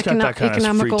Oh, yeah, he's got that kind of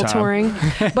economical free time. touring.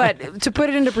 But to put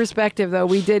it into perspective, though,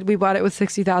 we bought it with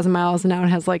 60,000 miles, and now it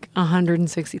has like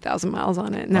 160,000 miles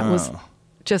on it, and that was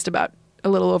just about a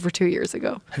little over 2 years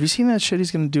ago. Have you seen that shit he's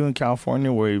going to do in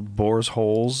California where he bores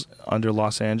holes under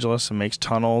Los Angeles and makes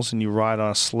tunnels and you ride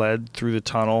on a sled through the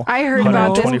tunnel? I heard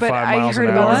about this, 125 but I miles heard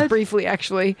an about hour? this briefly,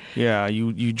 actually. Yeah,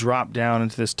 you drop down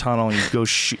into this tunnel and you go.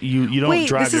 You don't Wait,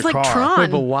 drive this your is like car. Tron. Wait,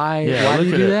 but why? Yeah, why do look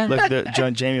you at do it. that?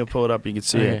 Look, Jamie will pull it up. You can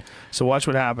see Okay. it. So watch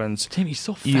what happens. Jamie's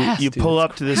so You fast. dude. pull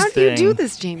up to this How thing. do you do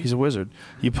this, Jamie? He's a wizard.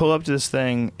 You pull up to this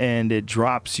thing and it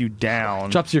drops you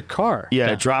down. Drops your car. Yeah,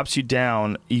 down. it drops you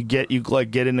down. You get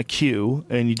in a queue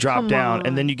and you drop Come down, on.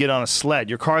 and then you get on a sled.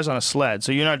 Your car's on a sled,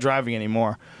 so you're not driving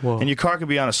anymore. Whoa. And your car could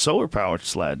be on a solar powered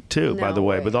sled too. By No the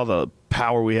way, way. with all the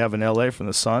power we have in LA from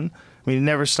the sun, I mean, it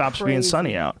never stops being Crazy.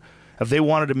 sunny out. If they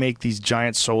wanted to make these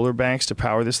giant solar banks to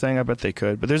power this thing, I bet they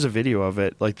could. But there's a video of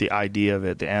it, like the idea of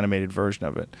it, the animated version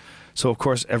of it. So of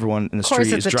course everyone in the course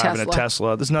street it's is a driving Tesla. a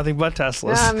Tesla. There's nothing but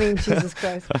Teslas. I mean, Jesus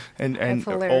Christ. and That's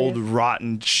hilarious. old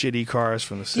rotten shitty cars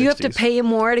from the 60s. Do you have to pay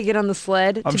more to get on the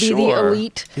sled I'm to be sure. the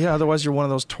elite Yeah, otherwise you're one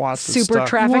of those twats that's super stuck.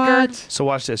 trafficker? What? So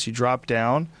watch this. You drop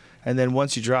down, and then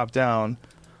once you drop down,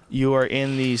 you are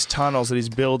in these tunnels that he's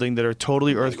building that are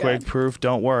totally earthquake proof.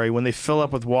 Don't worry. When they fill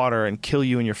up with water and kill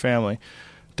you and your family,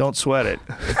 don't sweat it.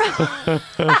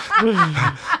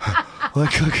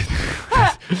 look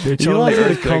at they're You like to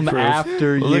earthquake come proof.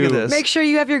 after you. Look at this. Make sure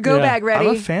you have your go Yeah. bag ready.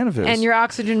 I'm a fan of his. And your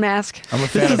oxygen mask. I'm a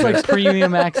fan This of is like his.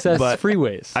 premium access But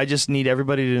freeways. I just need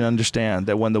everybody to understand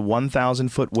that when the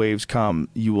 1,000-foot waves come,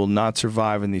 you will not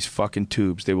survive in these fucking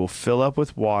tubes. They will fill up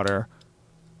with water,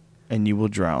 and you will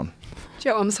drown.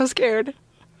 Joe, I'm so scared.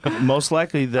 Most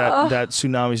likely that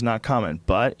tsunami's not coming.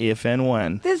 But if and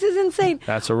when, This is insane.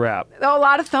 that's a wrap. A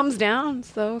lot of thumbs down.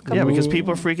 So Yeah, because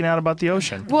people are freaking out about the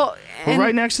ocean. well, We're and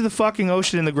right next to the fucking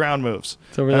ocean and the ground moves.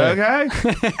 It's over there.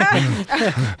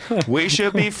 Okay? We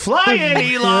should be flying,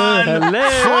 Elon! Hello.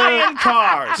 Flying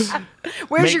cars!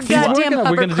 where's your make people- goddamn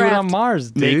We're gonna do it on hovercraft?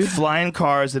 Mars, Make dude. flying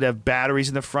cars that have batteries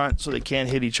in the front so they can't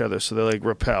hit each other, so they like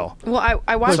repel. Well,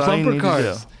 I watched. That's all you bumper need to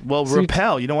cars. do. Well, So you-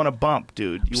 repel. You don't want to bump,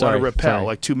 dude. You Sorry, want to repel, sorry.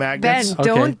 like two Ben, magnets. Okay.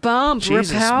 don't bump,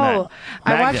 Jesus, repel.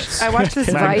 man. I watched this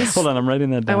Vice. Hold on, I'm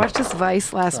writing that I down. watched this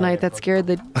Vice last night that scared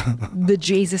the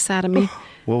Jesus out of me.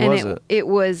 What and was it? It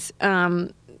was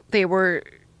they were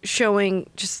showing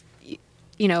just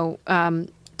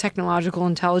technological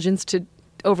intelligence to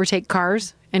overtake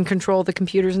cars and control the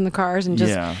computers in the cars and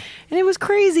just Yeah. and it was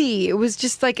crazy. It was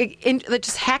just like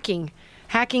just hacking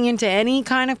into any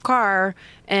kind of car,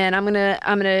 and I'm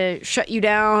gonna shut you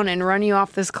down and run you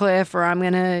off this cliff, or I'm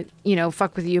gonna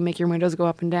fuck with you, make your windows go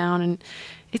up and down, and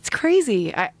it's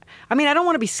crazy. I mean, I don't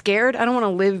want to be scared. I don't want to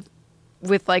live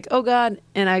with like, oh God,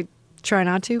 and I try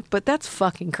not to, but that's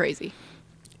fucking crazy.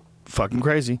 Fucking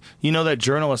crazy. You know that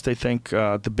journalist, they think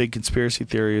the big conspiracy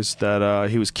theory is that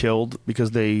he was killed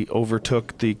because they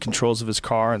overtook the controls of his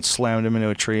car and slammed him into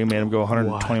a tree and made him go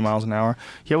 120 miles an hour.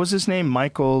 Yeah, what's his name?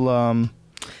 Michael...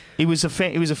 He was a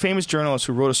famous journalist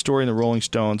who wrote a story in the Rolling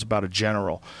Stones about a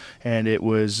general, and it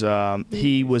was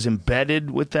he was embedded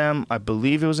with them. I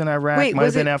believe it was in Iraq, Wait, might have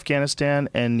was been it- Afghanistan,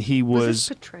 and he Was was.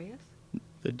 this Petraeus?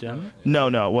 The general? No,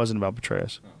 it wasn't about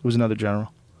Petraeus. It was another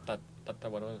general.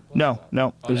 No,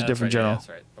 it was a different general. That's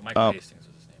right. But Michael Hastings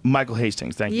was his name. Michael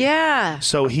Hastings, thank you. Yeah.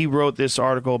 So he wrote this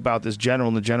article about this general,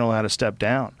 and the general had to step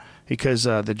down because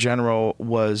the general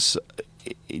was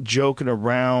joking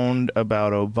around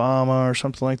about Obama or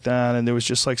something like that, and there was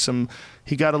just like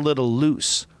he got a little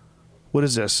loose. What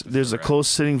is this? There's a close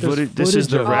sitting There's footage. This is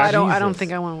footage the of Oh, wreck. I don't Jesus.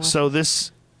 think I want to watch. So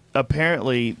this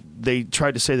apparently they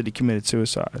tried to say that he committed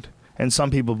suicide, and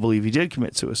some people believe he did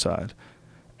commit suicide,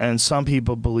 and some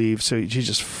people believe so he's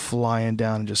just flying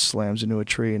down and just slams into a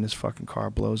tree and his fucking car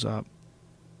blows up.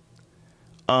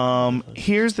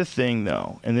 Here's the thing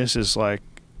though, and this is like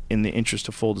in the interest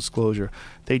of full disclosure,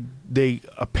 they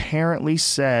apparently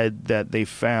said that they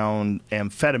found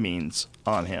amphetamines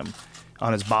on him,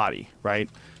 on his body, right?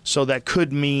 So that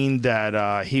could mean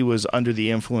that he was under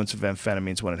the influence of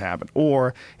amphetamines when it happened.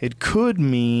 Or it could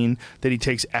mean that he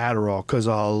takes Adderall, because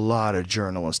a lot of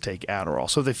journalists take Adderall.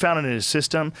 So if they found it in his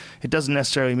system, it doesn't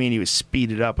necessarily mean he was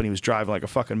speeded up when he was driving like a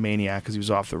fucking maniac because he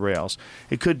was off the rails.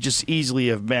 It could just easily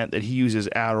have meant that he uses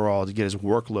Adderall to get his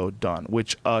workload done,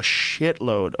 which a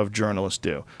shitload of journalists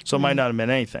do. So it might not have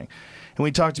meant anything. And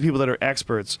we talk to people that are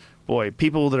experts. Boy,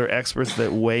 people that are experts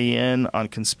that weigh in on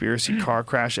conspiracy car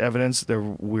crash evidence, they're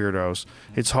weirdos.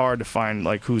 It's hard to find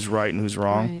like who's right and who's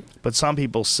wrong. Right. But some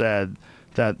people said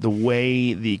that the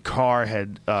way the car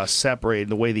had separated,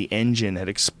 the way the engine had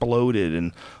exploded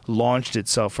and launched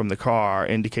itself from the car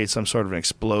indicates some sort of an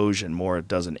explosion more it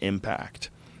does an impact.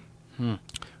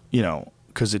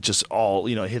 Because it just all,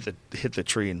 hit the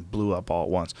tree and blew up all at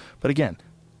once. But again,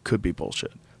 could be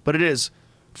bullshit. But it is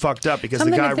fucked up because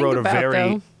Something the to guy think wrote about,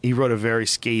 though. he wrote a very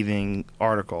scathing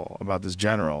article about this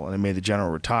general, and it made the general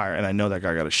retire. And I know that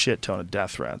guy got a shit ton of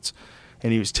death threats,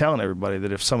 and he was telling everybody that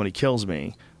if somebody kills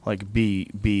me, like be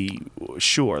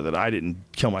sure that I didn't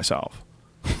kill myself.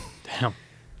 Damn.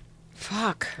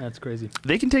 Fuck. That's crazy.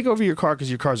 They can take over your car because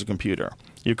your car's a computer.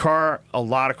 Your car, a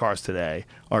lot of cars today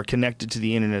are connected to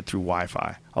the internet through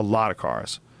Wi-Fi. A lot of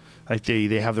cars, like they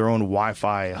have their own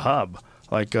Wi-Fi hub.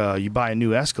 Like you buy a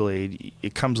new Escalade,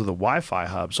 it comes with a Wi-Fi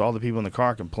hub, so all the people in the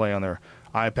car can play on their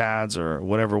iPads or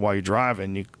whatever while you're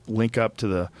driving. You link up to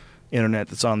the internet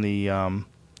that's on the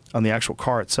actual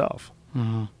car itself.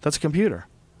 Mm-hmm. That's a computer.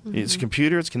 It's a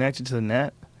computer. It's connected to the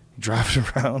net. You drive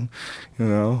it around.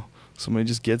 Somebody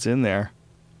just gets in there.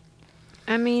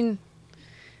 I mean,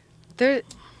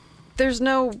 there's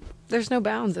no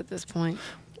bounds at this point.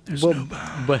 There's no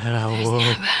bounds. But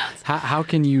how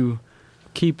can you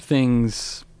keep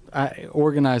things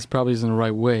organized? Probably isn't the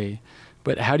right way,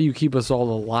 but how do you keep us all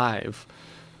alive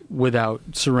without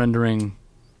surrendering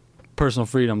personal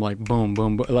freedom? Like boom,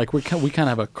 boom, boom. Like we kind of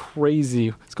have a crazy.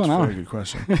 What's going Very on? good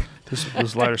question.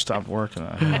 This lighter stopped working.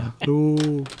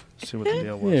 Oh, See what the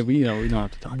deal was. yeah, we don't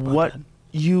have to talk about What that.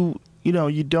 you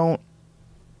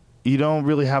don't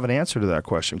really have an answer to that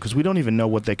question because we don't even know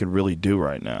what they could really do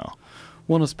right now.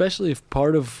 Well, and especially if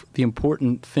part of the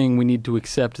important thing we need to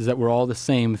accept is that we're all the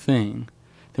same thing,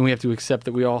 then we have to accept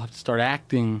that we all have to start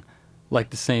acting like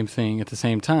the same thing at the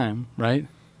same time, right?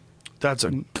 That's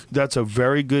a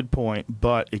very good point,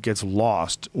 but it gets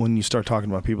lost when you start talking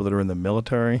about people that are in the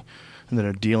military. and that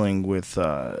are dealing with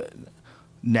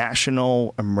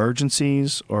national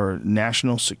emergencies or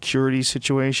national security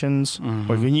situations.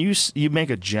 Like when you make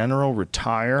a general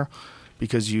retire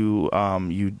because you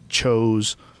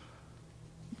chose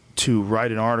to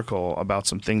write an article about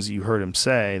some things that you heard him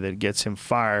say that gets him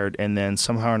fired, and then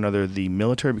somehow or another the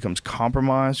military becomes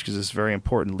compromised because this very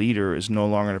important leader is no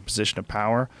longer in a position of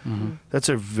power. That's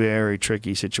a very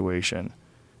tricky situation.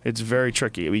 It's very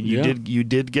tricky. I mean, you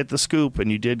did get the scoop,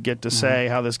 and you did get to say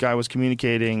how this guy was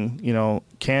communicating,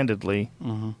 candidly.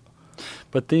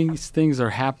 But these things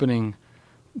are happening.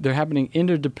 They're happening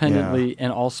interdependently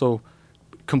and also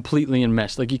completely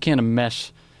enmeshed. Like you can't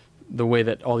enmesh the way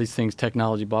that all these things,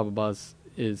 technology, blah blah blah,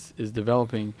 is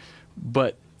developing.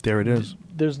 But there it is.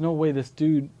 There's no way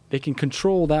they can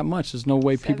control that much. There's no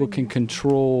way people can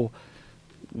control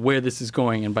where this is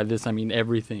going, and by this I mean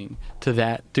everything to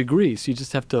that degree. So you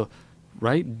just have to,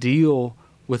 deal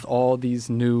with all these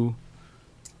new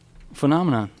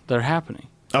phenomena that are happening.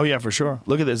 Oh yeah, for sure.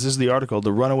 Look at this. This is the article,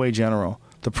 "The Runaway General: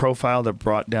 The Profile That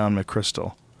Brought Down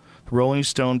McChrystal." Rolling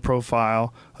Stone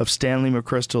profile of Stanley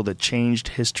McChrystal that changed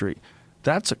history.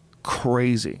 That's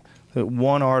crazy. That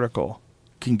one article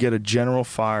can get a general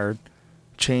fired,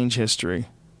 change history.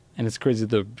 And it's crazy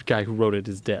the guy who wrote it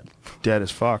is dead. Dead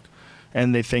as fuck.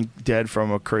 And they think dead from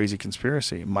a crazy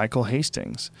conspiracy. Michael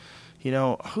Hastings.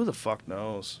 Who the fuck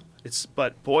knows?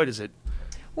 But boy, does it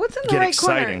What's in the get right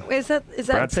exciting. corner? Is that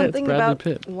Brad Pitt. something Bradley about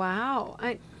Pitt. Wow.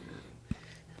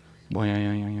 Boy,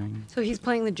 yeah. So he's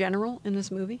playing the general in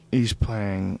this movie? He's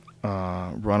playing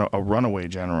a runaway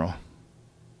general.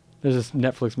 There's this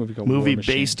Netflix movie called War Movie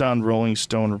Machine. based on Rolling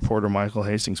Stone reporter Michael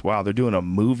Hastings. Wow, they're doing a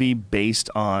movie based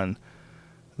on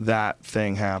that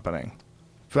thing happening.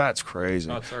 That's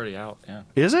crazy. Oh, it's already out. Yeah.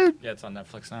 Is it? Yeah, it's on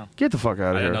Netflix now. Get the fuck out I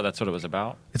of here. didn't know that's what it was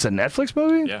about. It's a Netflix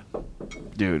movie? Yeah.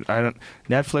 Dude,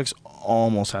 Netflix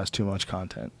almost has too much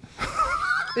content.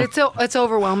 It's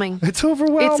overwhelming. It's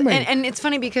overwhelming. And it's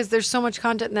funny because there's so much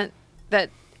content that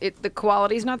the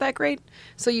quality's not that great.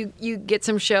 So you get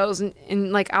some shows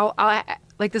and like I'll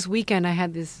like this weekend I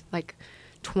had this like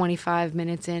 25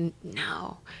 minutes in.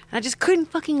 No. And I just couldn't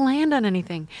fucking land on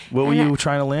anything. What were you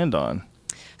trying to land on?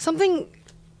 Something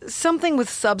with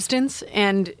substance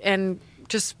and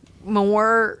just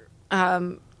more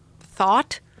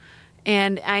thought.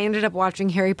 And I ended up watching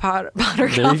Harry Potter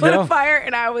Goblet of Fire,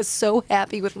 and I was so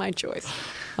happy with my choice.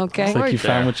 Okay? It's like you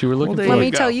found what you were looking for. Let me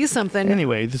tell you something.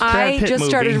 Anyway, this Brad I Pitt just movie.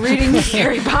 started reading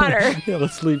Harry Potter. Yeah,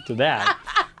 let's leave to that.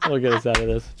 That'll get us out of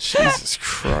this. Jesus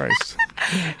Christ.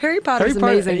 Harry Potter's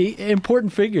amazing.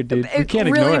 Important figure, dude. You can't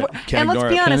really, ignore it. Can't and let's ignore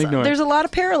be it. honest, Can't ignore it. there's a lot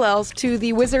of parallels to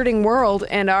the wizarding world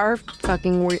and our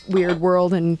fucking weird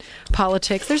world and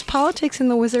politics. There's politics in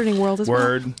the wizarding world as well.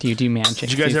 Word. Do you do magic?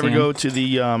 Did you guys ever go to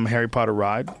the Harry Potter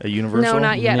ride at Universal? No,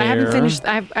 not yet. I haven't Near. finished.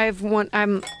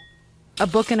 I'm a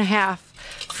book and a half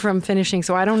from finishing,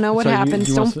 so I don't know what So you happens.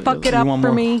 Don't want- fuck it you up want for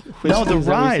more me. No, the Is that what you're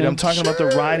ride. saying? I'm talking about the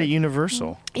ride at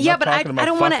Universal. I'm Yeah, not but I talking about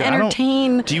don't want to fucking-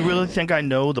 entertain. Do you really think I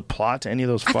know the plot to any of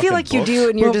those I fucking feel like you books? do,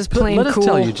 and you're just plain let us cool.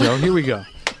 tell you, Joe. Here we go.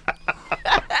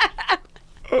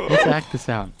 Let's act this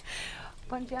out.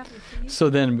 So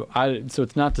then, so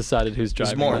it's not decided who's There's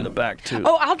driving. more then. in the back, too.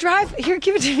 Oh, I'll drive. Here,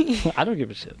 give it to me. I don't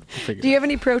give a shit. We'll figure Do you it have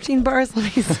any protein bars?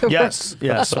 Let me see.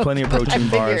 Yes, plenty of protein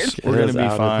bars. figured. We're going to Get be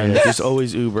us out of fine. here. Just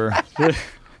always Uber.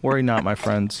 Worry not, my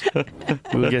friends.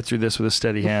 We will get through this with a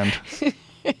steady hand.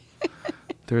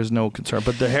 There is no concern.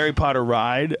 But the Harry Potter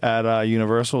ride at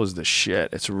Universal is the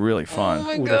shit. It's really fun. Oh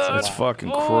my Ooh, god, It's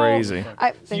fucking crazy.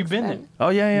 You've been there. Oh,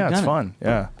 yeah, You've it's done it. fun.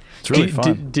 Yeah. It's really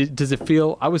fun. Does it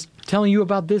feel? I was telling you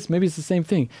about this. Maybe it's the same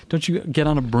thing. Don't you get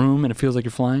on a broom and it feels like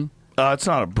you're flying? It's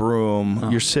not a broom. Oh.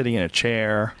 You're sitting in a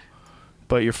chair,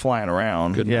 but you're flying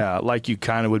around. Good Yeah, like you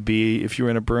kind of would be if you were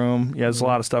in a broom. Yeah, there's a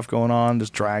lot of stuff going on. There's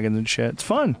dragons and shit. It's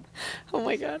fun. Oh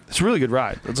my god, It's a really good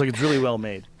ride. It's really well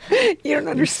made. you don't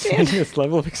understand. This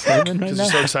level of excitement right Because now.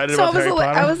 you're so excited So about Harry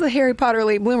Potter. I was a Harry Potter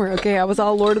late bloomer. Okay, I was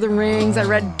all Lord of the Rings. I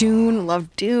read Dune,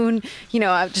 loved Dune.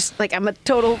 I'm just like I'm a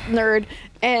total nerd,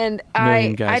 and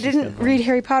Million I guys just didn't got read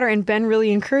Harry Potter. And Ben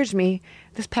really encouraged me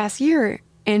this past year,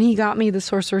 and he got me the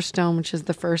Sorcerer's Stone, which is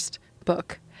the first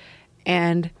book,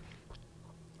 and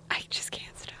I just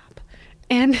can't stop.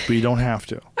 And But you don't have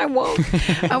to. I won't.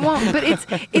 But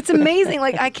it's amazing.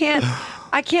 Like I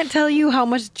can't tell you how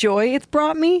much joy it's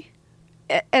brought me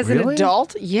as an Really?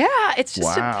 adult. Yeah, it's just.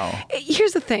 Wow.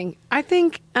 Here's the thing. I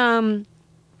think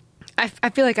I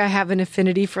feel like I have an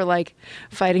affinity for like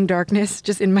fighting darkness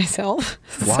just in myself.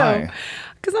 Why?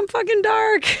 Because I'm fucking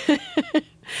dark.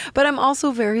 But I'm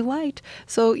also very light.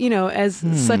 So, as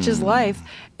such is life.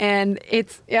 And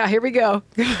it's, here we go.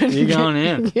 You're going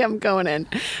in. Yeah, I'm going in.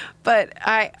 But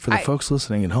For the folks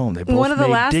listening at home, they both one of the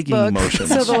made last digging books. motions.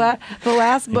 So the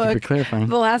last Thank you for book, clarifying.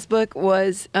 the last book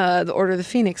was The Order of the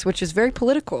Phoenix, which is very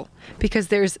political because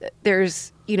there's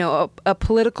a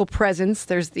political presence.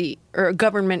 There's or a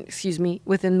government,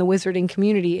 within the wizarding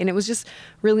community, and it was just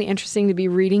really interesting to be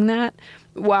reading that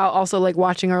while also like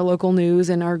watching our local news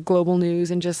and our global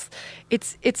news, and just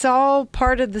it's all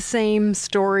part of the same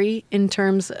story in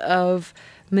terms of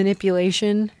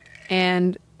manipulation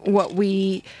and what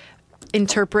we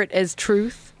interpret as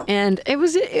truth. And it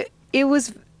was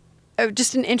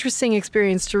just an interesting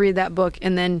experience to read that book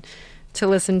and then to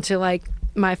listen to like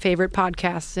my favorite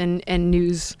podcasts and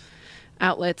news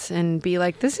outlets and be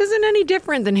like, this isn't any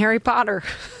different than Harry Potter.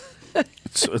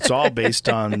 It's all based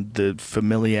on the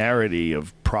familiarity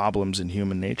of problems in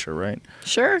human nature, right?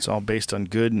 Sure. It's all based on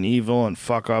good and evil and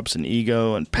fuck-ups and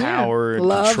ego and power and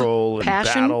Love, control and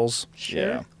passion. battles. Sure.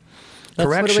 Yeah. What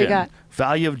Correction. do we got?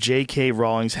 Value of J.K.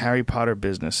 Rowling's Harry Potter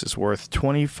business is worth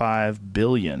 $25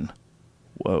 billion.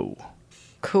 Whoa.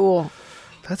 Cool.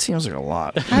 That seems like a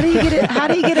lot. How do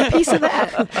you get a piece of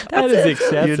that? That is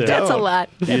excessive. That's a lot.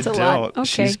 You That's a lot. don't.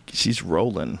 Okay. She's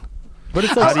rolling. But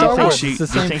it's How like do you Star think Wars. she? It's the You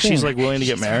same think thing. she's like willing to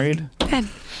get married? Ben.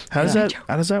 How does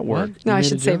that work? What? No, You I made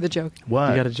should a save joke? the joke. What?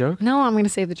 You got a joke? No, I'm going to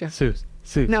save the joke. Suze.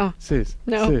 No. Suze.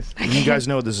 No. Suze. You guys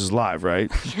know this is live,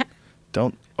 right?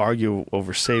 Don't argue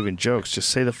over saving jokes. Just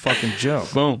say the fucking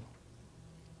joke. Boom.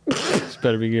 This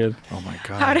better be good. Oh my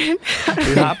god. How did?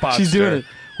 We hotboxed She's doing her. it.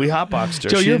 We hotboxed her.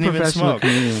 Joe, she you're a didn't even professional smoke.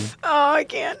 comedian. Oh, I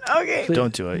can't. Okay.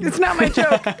 Don't do it. It's not my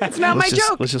joke. It's not my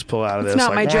joke. Let's just pull out of It's this.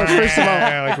 not my joke, first of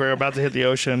all. Like we're about to hit the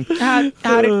ocean. How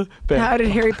did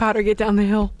Harry Potter get down the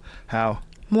hill? How?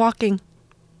 Walking.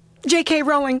 J.K.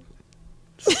 Rowling.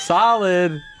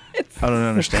 Solid. I don't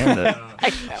understand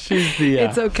it. She's the.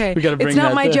 It's okay. We gotta bring it's not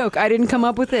that my to- joke. I didn't come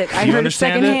up with it. I You heard it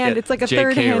understand it? secondhand. It's like a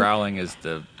third J.K. hand. Rowling is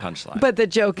the punchline. But the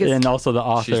joke is. And also the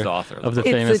author, She's the author of the It's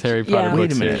famous the- Harry Potter yeah. book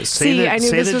Wait a minute. series. See, I knew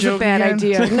say this the was a joke bad again?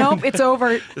 idea. Nope, it's over.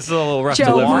 This is a little rough Joe,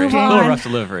 delivery. move A little on. rough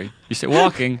delivery. You say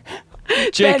walking.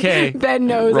 J.K. Ben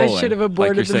knows Rolling. I should have Like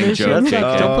aborted you're the saying mission. joke, That's J.K.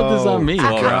 not- don't put this on me.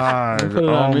 Well, rough. God. Don't put it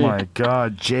on Oh me. my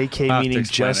God. JK I'll have to meaning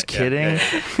explain just it, yeah.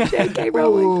 kidding. J.K.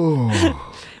 Rowling.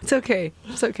 It's okay.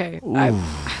 It's okay. I'm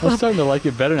starting to like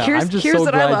it better now. Here's- I'm just here's so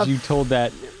what I glad love. you told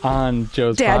that on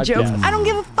Joe's Dad podcast. jokes. I don't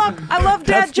give a fuck. I love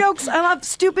dad jokes. I love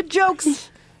stupid jokes.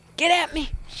 Get at me.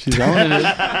 She's owning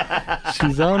it.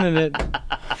 She's owning it.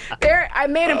 There, I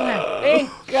made him laugh. Thank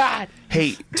God.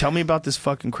 Hey, tell me about this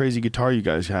fucking crazy guitar you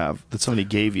guys have that somebody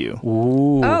gave you.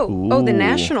 Ooh. Oh, the Ooh.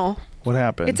 National. What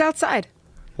happened? It's outside.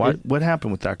 What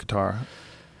happened with that guitar?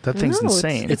 That thing's No, it's-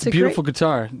 insane. It's It's a a beautiful great-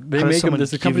 guitar. They How does make them. someone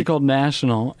There's a give company you- called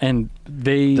National, and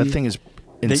they that thing is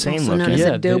insane Also known looking. as a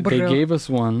yeah, they dobro. gave us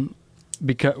one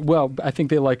because I think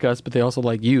they like us, but they also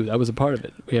like you. That was a part of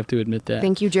it. We have to admit that.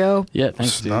 Thank you, Joe. Yeah,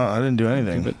 thanks, dude. No, I didn't do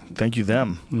anything. But- Thank you,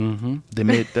 them. Mm-hmm. They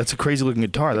made that's a crazy looking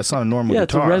guitar. That's not a normal Yeah,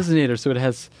 guitar. it's a resonator, so it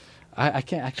has. I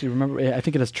can't actually remember. I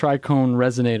think it has tricone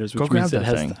resonators, which Go grab means it that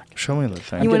has. thing. Show me the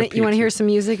thing. You get a want to hear peek. some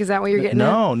music? Is that what you're getting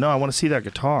at? No, I want to see that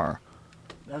guitar.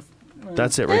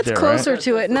 That's it right That's there, closer right?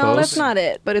 to it. No, Close. that's not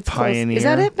it. But it's close. Pioneer. Is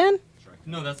that it, Ben?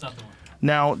 No, that's not the one.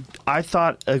 Now, I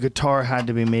thought a guitar had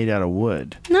to be made out of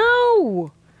wood.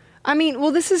 No. I mean,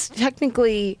 well, this is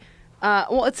technically,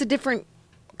 it's a different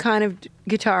kind of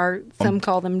guitar. Some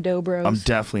call them dobros. I'm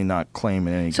definitely not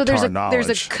claiming any So guitar there's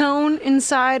knowledge. a cone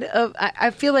inside of.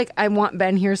 I feel like I want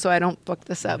Ben here so I don't fuck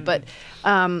this up. But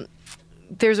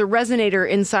there's a resonator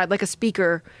inside, like a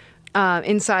speaker.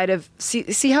 Inside of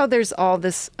see how there's all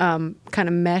this kind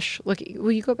of mesh. Look,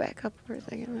 will you go back up for a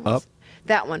second? Up?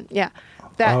 That one, yeah.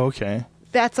 That Oh, okay.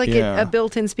 that's like Yeah. a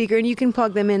built-in speaker, and you can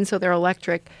plug them in so they're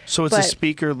electric. So it's a But,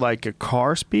 speaker like a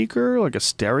car speaker, like a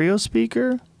stereo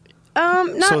speaker? Not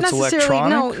so it's necessarily.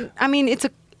 No, electronic? I mean it's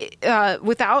a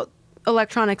without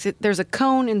electronics. There's a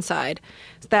cone inside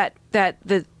that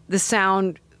the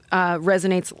sound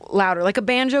resonates louder, like a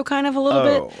banjo, kind of a little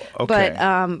bit. okay.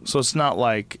 But so it's not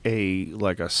like a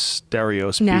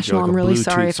stereo speaker. National, like I'm a really Bluetooth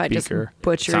sorry if I speaker. just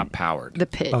butchered It's not powered. the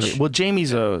pitch. Okay. Well,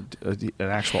 Jamie's an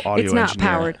actual audio It's not engineer.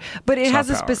 powered, but it It's has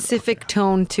not a powered. specific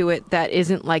tone to it that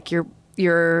isn't like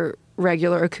your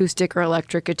regular acoustic or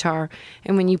electric guitar.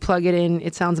 And when you plug it in,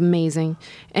 it sounds amazing.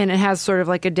 And it has sort of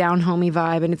like a down homey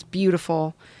vibe, and it's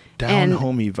beautiful. Down And-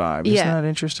 homey vibe. yeah. Isn't that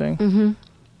interesting?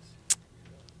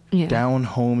 Yeah. Down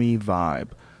homey vibe.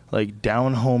 Like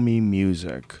down homey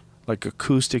music. Like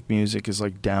acoustic music is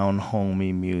like down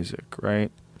homey music,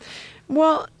 right?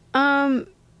 Well,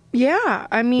 yeah.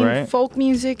 I mean, Right? folk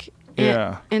music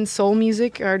Yeah. and soul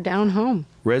music are down home.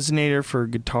 Resonator for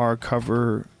guitar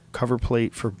cover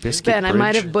plate for biscuit Ben, bridge. I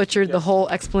might have butchered the whole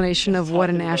explanation of what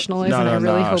a national is, and I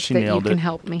really hope she that you nailed can it.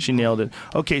 help me. She nailed it.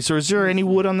 Okay, so is there any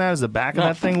wood on that? Is the back of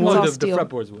that thing It's wood? all the steel.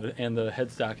 fretboard's wood and the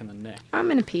headstock and the neck. I'm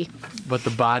gonna pee. But the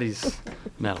body's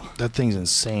metal. That thing's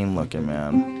insane looking,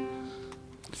 man.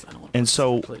 I don't want And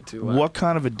so, to play it too loud. what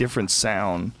kind of a different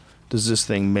sound does this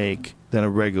thing make than a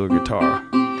regular guitar?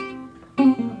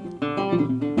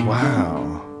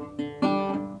 Wow.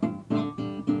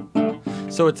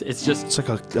 So it's just It's like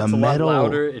it's a a metal. lot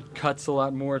louder. It cuts a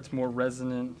lot more. It's more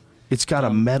resonant. It's got a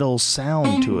metal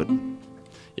sound to it.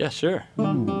 Yeah, sure.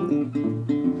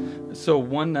 So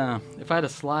one, if I had a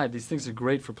slide, these things are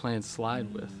great for playing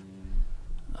slide with,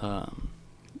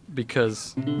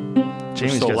 because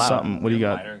Jamie's so got loud. something. What do you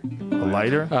got? A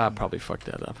lighter? I probably fucked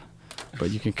that up.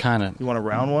 But you can kind of You want a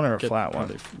round one or a get flat one?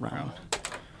 probably round.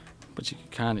 But you can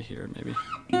kind of hear it maybe.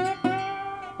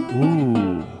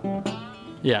 Ooh,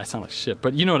 Yeah, I sound like shit,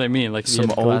 but you know what I mean. Like if you some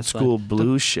had old glass school slide.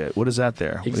 blues shit. What is that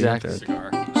there? What do you got Exactly. there?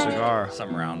 Cigar. Cigar.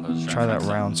 Something round. Those Try that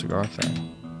round cigar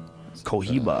thing.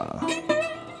 Cohiba.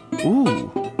 Ooh.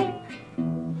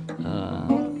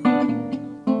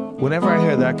 Whenever I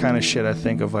hear that kind of shit, I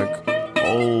think of like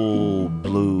old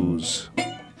blues.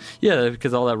 Yeah,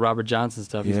 because all that Robert Johnson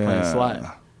stuff, he's playing slide.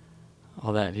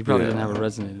 All that. He probably Yeah. didn't have a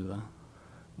resonator though.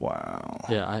 Wow.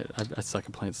 Yeah, I suck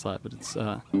at playing slide, but it's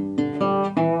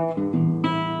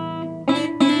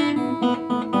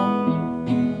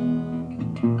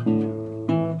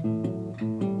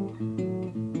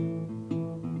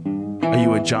Are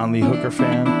you a John Lee Hooker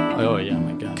fan? oh yeah,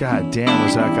 my god. God damn,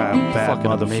 was that guy a bad Fucking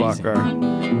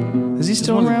motherfucker? Is he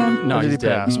still one's- around? no, Or did he's he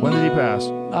dead. pass? When did he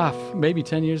pass? Maybe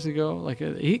 10 years ago, like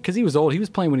because he was old. He was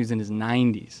playing when he was in his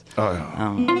 90s.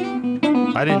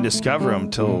 Oh, I didn't discover him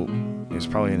till he was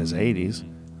probably in his 80s.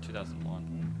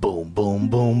 2001. Boom, boom,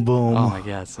 boom, boom. Oh my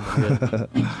god, so good.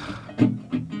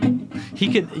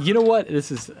 He could. You know what? This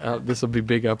will be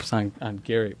big ups on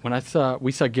Gary. When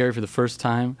we saw Gary for the first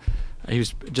time, he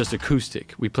was just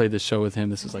acoustic. We played this show with him.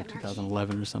 This was like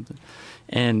 2011 or something,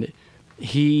 and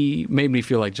he made me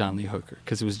feel like John Lee Hooker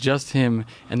because it was just him,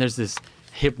 and there's this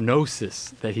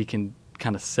hypnosis that he can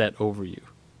kind of set over you.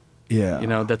 Yeah. You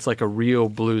know, that's like a real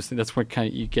blues thing. That's where kind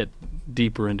of you get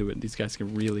deeper into it. These guys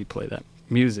can really play that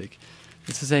music.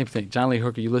 It's the same thing. John Lee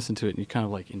Hooker, you listen to it and you're kind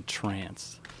of like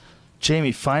entranced.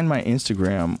 Jamie, find my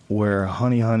Instagram where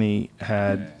Honey Honey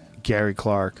had Gary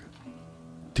Clark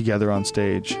together on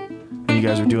stage. And you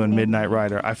guys were doing Midnight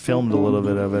Rider. I filmed a little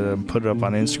bit of it and put it up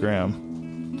on Instagram.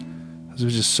 It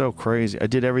was just so crazy. I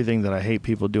did everything that I hate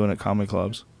people doing at comedy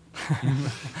clubs.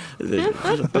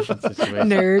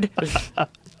 Nerd.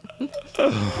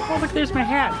 Oh, look, there's my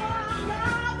hat.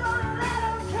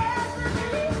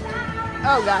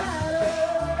 Oh God.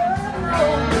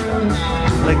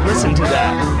 Like, listen to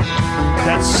that.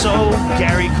 That's so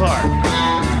Gary Clark.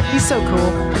 He's so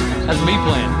cool. That's me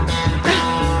playing.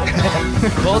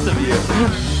 Both of you.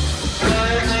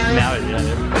 Now,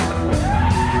 yeah.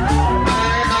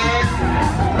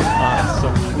 Oh, so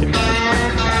fucking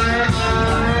good.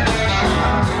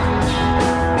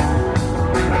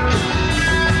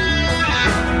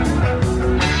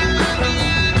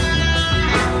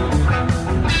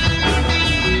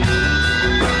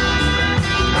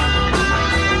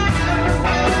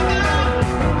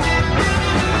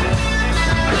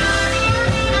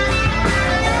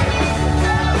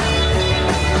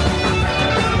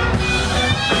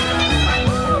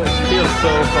 Feels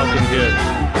so fucking good.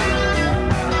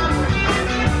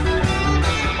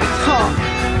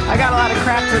 Oh, I got a lot of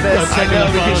crap for this. I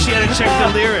know, because she had to check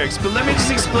the lyrics. But let me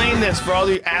just explain this for all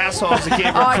the assholes that gave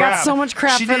her Oh, I crap. got so much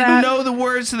crap she for didn't that. know the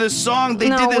words to this song. They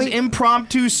No, did this we-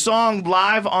 impromptu song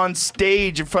live on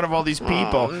stage in front of all these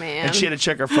people. Oh, man. And she had to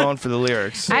check her phone for the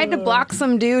lyrics. I had to block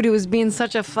some dude who was being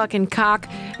such a fucking cock,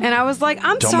 and I was like,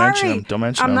 I'm Don't sorry. mention him. Don't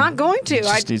mention I'm him. not going to. He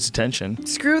I just needs attention.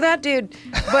 screw that dude.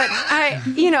 But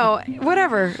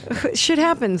whatever. Shit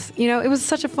happens. You know, it was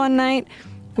such a fun night.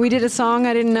 We did a song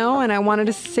I didn't know, and I wanted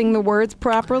to sing the words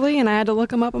properly, and I had to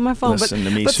look them up on my phone. Listen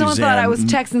to me, but someone thought I was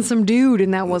Suzanne. texting some dude,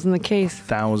 and that wasn't the case.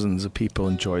 Thousands of people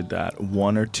enjoyed that.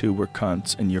 One or two were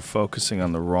cunts, and you're focusing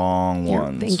on the wrong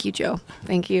ones. Thank you, Joe.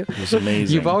 Thank you. It was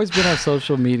amazing. You've always been our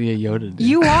social media Yoda. Dude.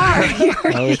 You are.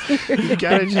 You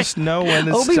gotta just know when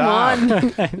to Obi-Wan.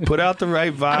 stop. Put out the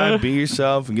right vibe, be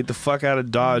yourself, and get the fuck out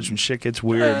of Dodge when shit gets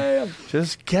weird.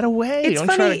 Just get away. It's Don't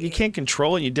try to, funny. you can't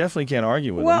control it. You definitely can't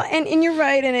argue with Well, them. and you're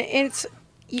right, and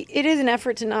it is an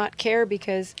effort to not care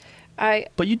because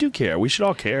But you do care. We should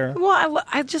all care. Well,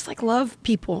 I just like love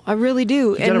people. I really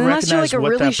do. And gotta unless you're like recognize a what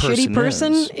really that shitty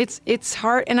person, person it's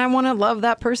hard. And I want to love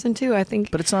that person too. I think.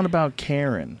 But it's not about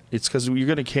caring. It's because you're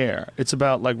going to care. It's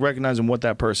about like recognizing what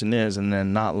that person is and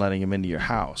then not letting him into your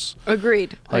house.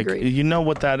 Agreed. Like, Agreed. you know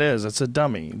what that is. It's a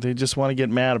dummy. They just want to get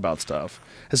mad about stuff.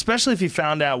 Especially if you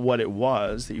found out what it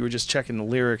was, that you were just checking the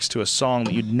lyrics to a song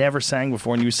that you'd never sang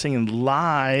before and you were singing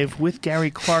live with Gary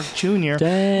Clark Jr.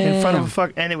 in front of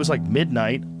and it was like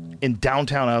midnight in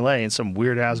downtown LA in some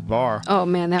weird ass bar. Oh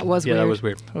man, that was weird. Yeah, that was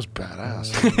weird. That was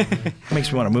badass.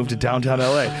 Makes me want to move to downtown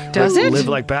LA. Does it? Live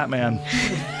like Batman.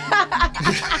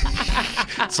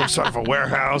 Some sort of a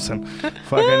warehouse and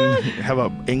fucking have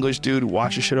a English dude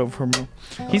watch your shit over for me.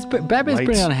 Batman's pretty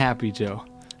Lights. unhappy, Joe.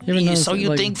 You ever notice So that, you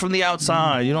like- think from the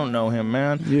outside. You don't know him,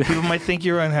 man. Yeah. People might think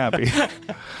you're unhappy.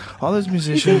 All those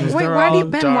musicians, Wait, they're why all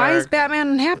Ben? Why is dark. Batman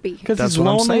unhappy? Because That's he's what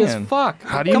I'm lonely saying. as fuck.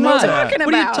 How do you Come know on. that? Talking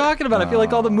What are you about? talking about? I feel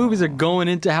like all the movies are going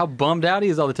into how bummed out he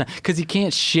is all the time because he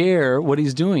can't share what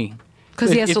he's doing.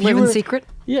 Because he has If to you live in were- secret.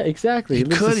 Yeah, exactly. He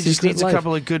lives could. a He just secret needs life. a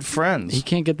couple of good friends. He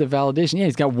can't get the validation. Yeah,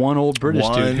 he's got one old British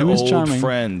dude One who is old charming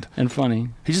friend. and funny.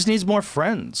 He just needs more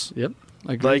friends. Yep.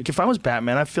 Agreed. Like if I was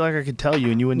Batman, I feel like I could tell you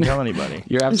and you wouldn't tell anybody.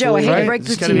 You're Joe, I absolutely hate right. to break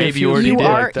There's this gotta to be a you. few already You did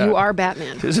are like that. you are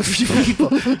Batman. There's a few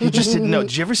people you just didn't know.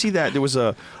 Did you ever see that? There was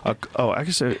I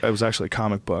guess it was actually a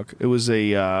comic book. It was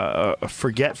a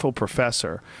forgetful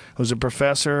professor. It was a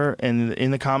professor, and in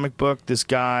the comic book, this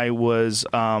guy was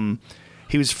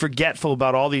he was forgetful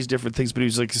about all these different things, but he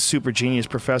was like a super genius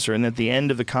professor. And at the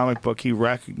end of the comic book, he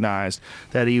recognized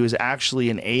that he was actually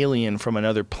an alien from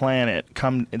another planet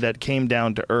that came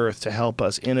down to Earth to help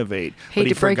us innovate. But Hate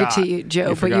he to break it forgot. to you, Joe, He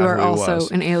but you forgot are who he also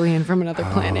was. an alien from another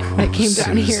planet that came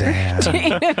down here to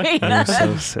innovate You're us.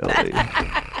 so silly.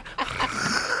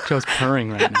 Joe's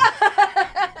purring right now.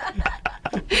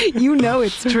 You know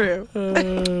it's true.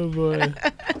 Oh boy.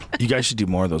 You guys should do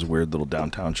more of those weird little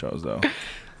downtown shows, though.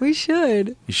 We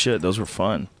should. You should. Those were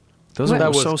fun. Those That were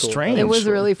was so cool. strange. It was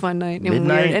a really fun night and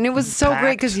Midnight, weird, and it was so great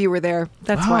packed. because you were there.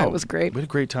 That's why Wow. it was great. We had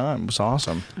a great time. It was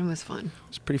awesome. It was fun. It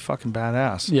was pretty fucking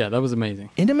badass. Yeah, that was amazing.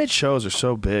 Intimate shows are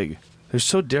so big. They're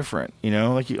so different, you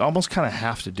know? Like, you almost kind of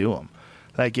have to do them.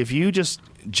 Like, if you just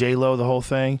J-Lo the whole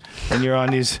thing and you're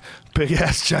on these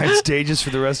big-ass giant stages for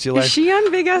the rest of your Is life, she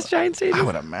on Big Ass Giant Stage? I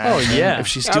would imagine. Oh, yeah. If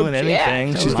she's Oh, doing yeah.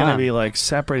 anything, she's going to on. be, like,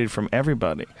 separated from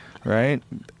everybody, right?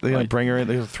 They're going to bring her in.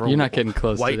 They're going to throw You're not getting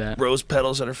close to white that. rose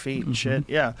petals at her feet and shit.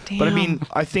 Yeah. But, I mean,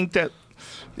 I think that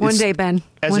One it's- day, Ben.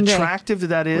 as One day. attractive as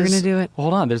that is, We're going to do it.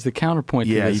 Hold on, there's the counterpoint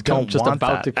to yeah, this. you don't just want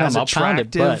about that. to come. As I'll pound it,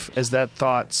 attractive but as that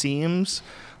thought seems,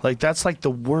 like that's like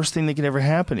the worst thing that can ever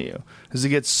happen to you, is to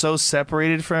get so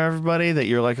separated from everybody that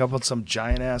you're like up on some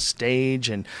giant ass stage,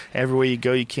 and everywhere you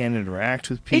go, you can't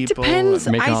interact with It people. depends.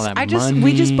 Making all that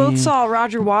We just both money. saw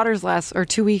Roger Waters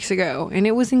 2 weeks ago, and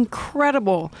it was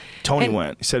incredible. Tony And-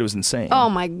 went. He said it was insane. Oh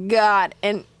my god!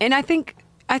 And I think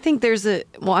there's a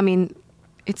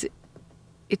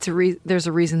there's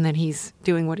a reason that he's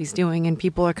doing what he's doing, and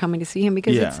people are coming to see him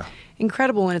because it's Yeah.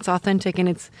 incredible and it's authentic and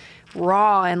it's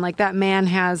raw, and like that man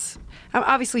has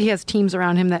obviously he has teams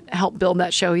around him that help build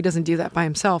that show. He doesn't do that by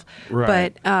himself,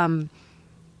 Right. but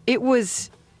it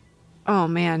was, oh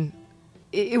man,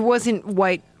 it wasn't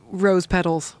white rose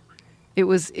petals. It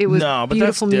was no, but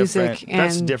beautiful that's music. different.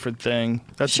 That's a and different thing.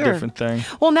 That's Sure. a different thing.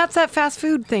 Well, and that's that fast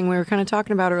food thing we were kind of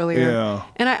talking about earlier. Yeah.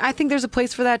 And I think there's a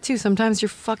place for that too. Sometimes you're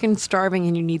fucking starving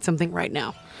and you need something right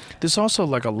now. There's also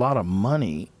like a lot of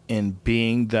money in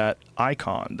being that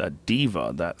icon, that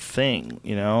diva, that thing.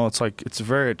 You know, it's like it's a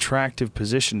very attractive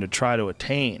position to try to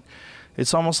attain.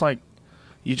 It's almost like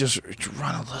you just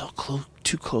run a little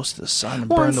too close to the sun and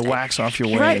burn it's- the wax off your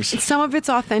wings. Right. Some of it's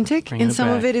authentic Bringing and it some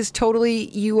of back. it is totally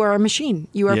you are a machine.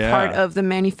 You are Yeah. part of the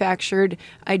manufactured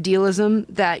idealism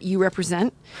that you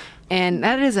represent. And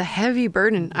that is a heavy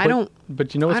burden.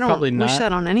 But you know what's I don't probably wish not?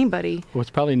 that on anybody. What's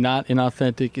probably not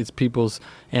inauthentic is people's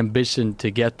ambition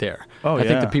to get there. Oh, I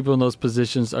think yeah. the people in those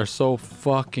positions are so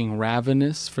fucking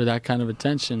ravenous for that kind of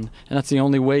attention, and that's the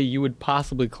only way you would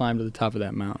possibly climb to the top of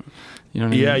that mountain. You know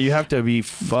what I mean? Yeah, you have to be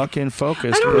fucking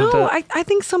focused. I don't with know. the- I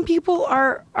think some people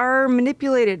are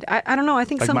manipulated. I don't know. I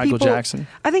think Like some Michael people. Jackson?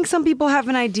 I think some people have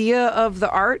an idea of the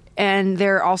art, and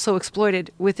they're also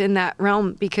exploited within that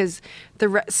realm because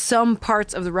some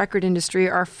parts of the record industry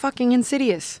are fucking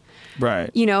insidious. Right.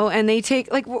 You know, and they take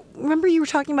remember you were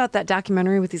talking about that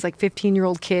documentary with these like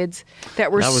 15-year-old kids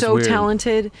that were That was so weird.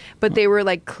 talented, but they were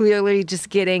like clearly just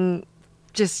getting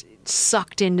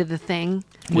sucked into the thing.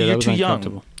 Well, that you're was too young.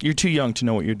 uncomfortable. You're too young to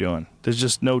know what you're doing. There's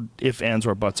just no ifs, ands,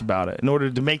 or buts about it. In order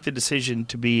to make the decision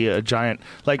to be a giant,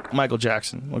 like Michael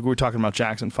Jackson, like we were talking about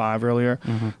Jackson 5 earlier,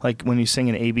 like when you sing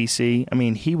in ABC, I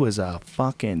mean, he was a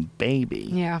fucking baby.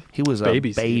 Yeah. He was a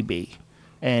Baby baby.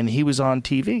 And he was on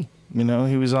TV. You know,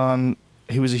 he was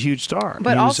a huge star.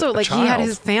 But He was also, a like, he had child.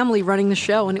 his family running the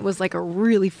show, and it was like a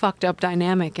really fucked up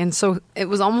dynamic. And so it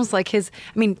was almost like I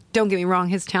mean, don't get me wrong,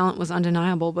 his talent was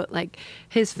undeniable, but like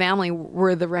his family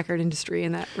were the record industry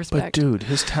in that But respect. dude,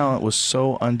 his talent was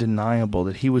so undeniable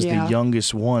that he was Yeah. the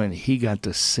youngest one and he got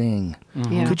to sing.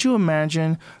 Yeah. Could you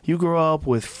imagine you grow up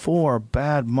with 4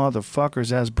 bad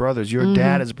motherfuckers as brothers? Your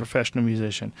dad is a professional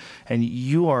musician and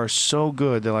you are so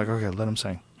good. They're like, okay, let him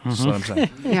sing. Just let him sing.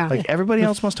 Yeah. Like everybody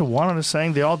else must have wanted to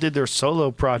sing. They all did their solo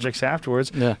projects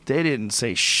afterwards. Yeah. They didn't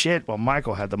say shit while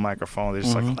Michael had the microphone. They're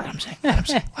just like, let him sing, let him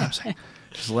sing, let him sing.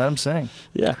 Just let him sing.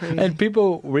 Yeah, and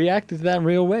people reacted to that in a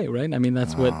real way, right? I mean,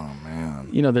 that's what,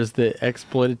 you know, there's the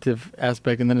exploitative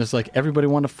aspect, and then it's like everybody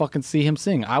wanted to fucking see him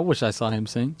sing. I wish I saw him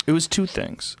sing. It was 2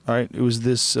 things, all right? It was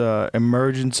this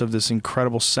emergence of this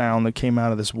incredible sound that came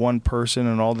out of this one person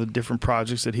and all the different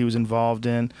projects that he was involved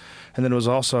in. And then it was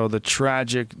also the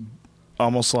tragic,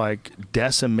 almost like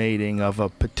decimating of a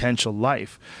potential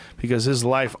life, because his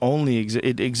life only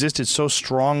it existed so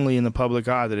strongly in the public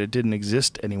eye that it didn't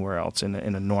exist anywhere else in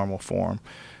a normal form.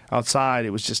 Outside,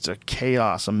 it was just a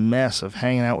chaos, a mess of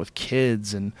hanging out with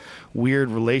kids and weird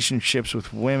relationships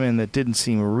with women that didn't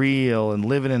seem real and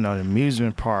living in an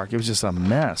amusement park. It was just a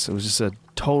mess. It was just a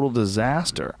total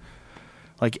disaster.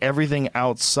 Like everything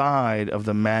outside of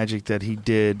the magic that he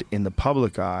did in the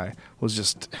public eye was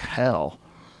just hell.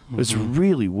 It was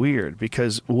really weird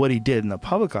because what he did in the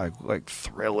public eye, like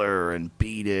Thriller and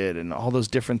Beat It and all those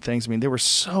different things, I mean, they were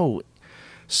so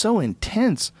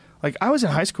intense. Like I was in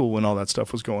high school when all that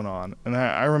stuff was going on, and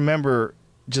I remember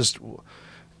just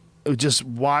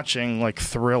watching like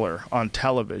Thriller on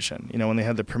television. You know, when they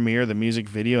had the premiere, the music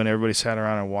video, and everybody sat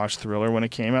around and watched Thriller when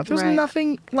it came out. There was Right.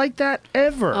 nothing like that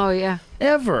ever. Oh, yeah.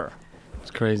 Ever. It's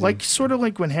crazy. Like sort of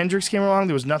like when Hendrix came along,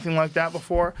 there was nothing like that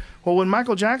before. Well, when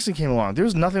Michael Jackson came along, there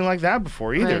was nothing like that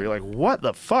before either. Right. You're like, what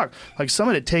the fuck? Like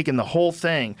someone had taken the whole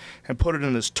thing and put it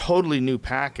in this totally new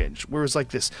package where it was like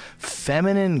this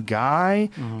feminine guy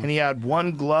and he had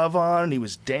one glove on and he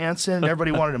was dancing and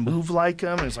everybody wanted to move like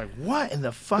him. And it's like, what in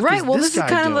the fuck Right. is Well, this this is guy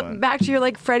kind doing? of back to your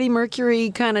like Freddie Mercury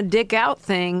kind of dick out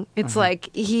thing. It's like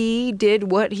he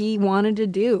did what he wanted to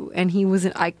do, and he was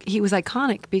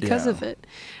iconic because Yeah. of it.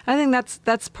 I think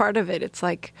that's part of it. It's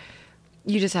like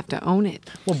you just have to own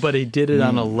it. well, but he did it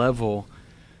on a level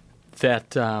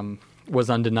that was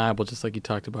undeniable, just like you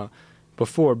talked about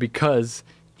before, because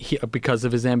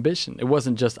of his ambition. It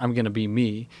wasn't just I'm going to be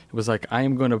me. It was like I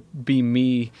am going to be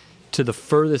me to the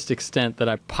furthest extent that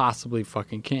I possibly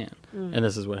fucking can. And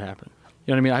this is what happened.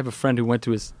 You know what I mean? I have a friend who went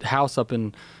to his house up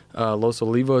in Los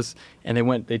Olivos, and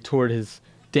they toured his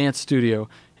dance studio,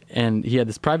 and he had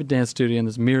this private dance studio, and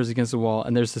there's mirrors against the wall,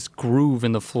 and there's this groove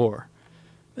in the floor.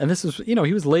 And this is, you know,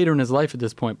 he was later in his life at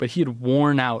this point, but he had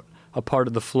worn out a part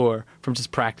of the floor from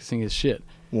just practicing his shit.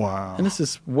 Wow. And this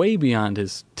is way beyond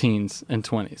his teens and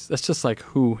 20s. That's just like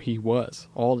who he was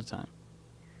all the time.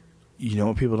 You know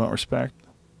what people don't respect?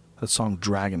 That song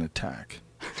Dragon Attack.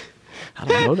 I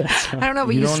don't know that song. I don't know,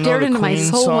 but You you don't know stared the into my Queen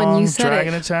soul when you song, said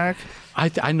Dragon it. Attack?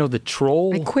 I know the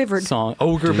Troll I quivered. song,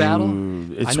 Ogre Battle.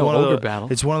 Dude, I know one of Ogre the- Battle.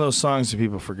 It's one of those songs that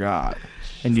people forgot.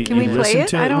 And you, Can we you play listen it?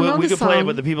 to I don't know we the could play it, song.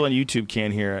 but the people on YouTube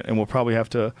can't hear it, and we'll probably have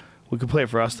to. We could play it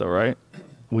for us though, right?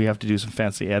 We have to do some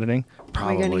fancy editing.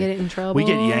 Probably. Are we gonna get it in trouble? We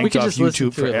get yanked We could off just listen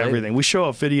YouTube to for it later. everything. We show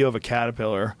a video of a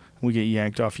caterpillar, and we get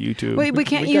yanked off YouTube. Wait, we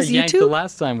can't we use got yanked YouTube? the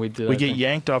last time we did. we I get think.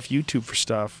 yanked off YouTube for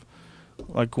stuff.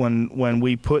 Like when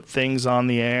we put things on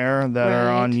the air that are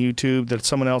on Right. YouTube that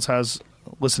someone else has.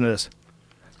 Listen to this.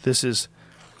 This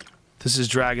is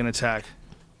Dragon Attack.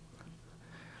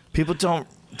 People don't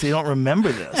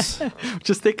remember this.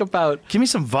 Just think about, Give me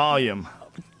some volume.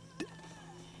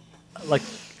 like,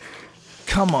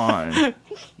 Come on.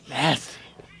 nasty.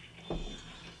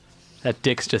 That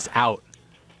dick's just out.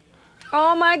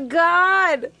 Oh my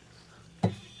God!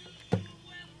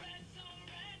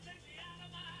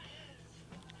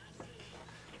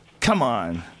 Come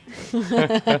on.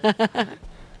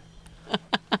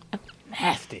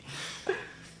 Nasty.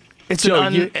 It's Joe,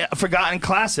 a forgotten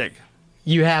classic.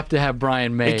 You have to have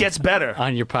Brian May It gets better.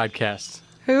 on your podcast.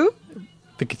 Who?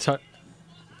 The guitar.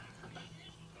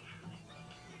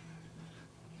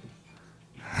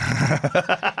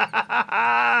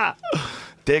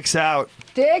 Dick's out.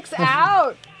 Dicks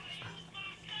out!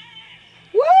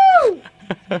 Woo!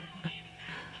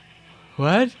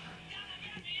 What?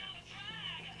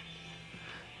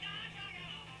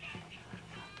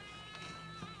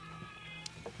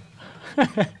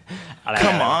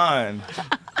 Come on.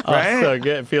 Oh, Right? so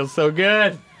good. It feels so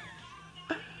good.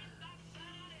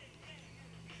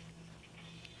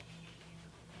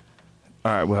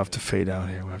 All right, we'll have to fade out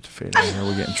here. We're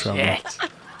getting in trouble.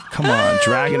 Come on,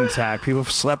 Dragon Attack. People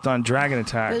have slept on Dragon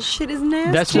Attack. This shit is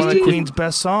nasty. That's It's one of just- Queen's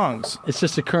best songs. It's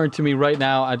just occurring to me right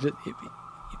now.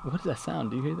 What does that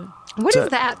sound? Do you hear that? What So- is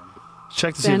that?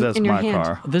 Check to see if Ben, that's in your my hand.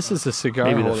 car. This is a cigar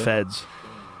Maybe holder. the feds.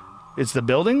 It's the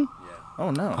building?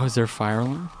 Oh, no. Oh, is there a fire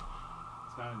alarm?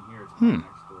 It's not in here. It's next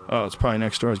door. Oh, it's probably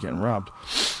next door. It's getting robbed.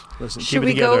 Listen, Should keep it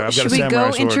we together. go? I've got Should a we samurai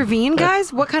go sword. intervene,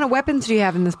 guys? What kind of weapons do you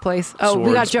have in this place? Oh, we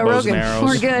got Swords, Joe bows Rogan. and arrows.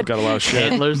 We're good. Got a lot of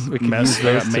shit. Antlers. We can use I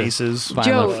those got to maces. final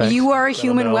Joe, effect. you are a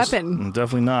human Kettlebells. weapon.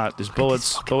 Definitely not. There's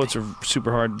bullets. Bullets are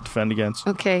super hard to defend against.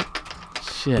 Okay.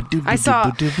 Shit. I saw.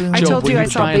 I Joe, told will you you I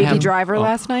saw try and Baby have- Driver oh.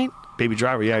 last night. Baby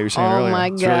Driver, yeah, you were saying Oh earlier. my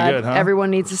It's god! really good, huh?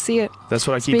 Everyone needs to see it. That's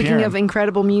what I keep Speaking hearing. of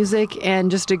incredible music and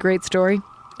just a great story,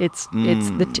 it's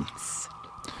the tits.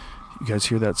 You guys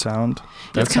hear that sound?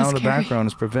 That It's kinda sound in the scary. background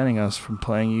is preventing us from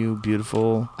playing you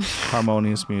beautiful,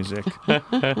 harmonious music.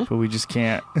 But we just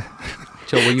can't.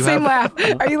 Joe, will you Same have?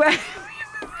 laugh. Are you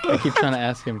laughing? I keep trying to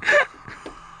ask him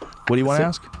What do you want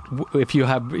to So- ask? if you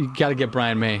got to get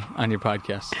Brian May on your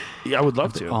podcast. Yeah, I would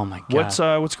love to. Oh my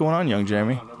God. What's going on, young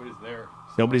Jeremy? Nobody's there.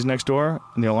 Nobody's next door,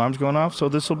 and the alarm's going off, so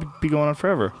this will be going on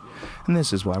forever. And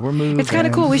this is why we're moving. It's kind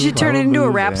of cool. We This is should why turn it we're into a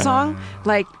rap moving. song,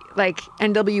 like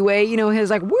NWA. You know, his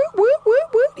like woo woo woo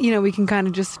woo. You know, we can kind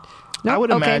of just. Nope, I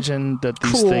would okay. imagine that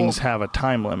these Cool. things have a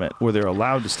time limit where they're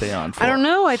allowed to stay on for. I don't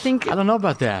know. I think I don't know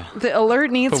about that, the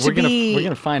alert needs but we're to be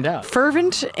gonna find out.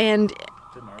 fervent and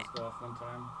Didn't ours go off one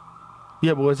time?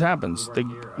 Yeah, but what happens?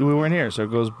 We weren't here, so it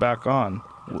goes back on.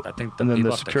 I think And then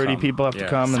people the have to security come. people have to Yeah.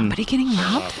 come and. somebody getting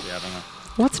robbed. Yeah, I don't know.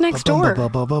 What's next door?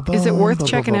 Is it worth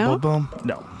checking out?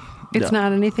 No. It's No.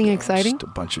 not anything exciting. Just a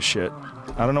bunch of shit.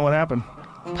 I don't know what happened.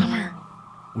 Bummer.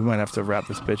 We might have to wrap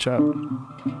this bitch up.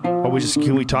 Or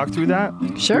can we talk through that?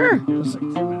 Sure.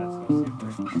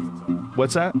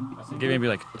 What's that? Give maybe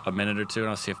like a minute or two, and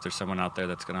I'll see if there's someone out there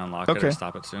that's gonna unlock it Okay. or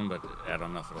stop it soon. But I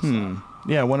don't know if it'll stop.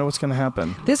 Yeah, I wonder what's going to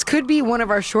happen. This could be one of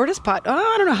our shortest I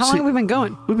don't know how long See- have we been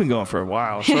going. We've been going for a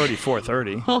while. It's already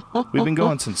 4:30. We've been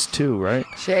going since 2, right?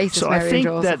 Jesus, So I Mary, think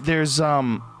Joseph. that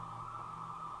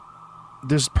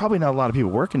there's probably not a lot of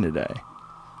people working today.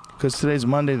 Because today's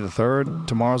Monday the 3rd,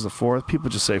 tomorrow's the 4th. People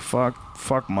just say, fuck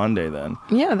Monday then.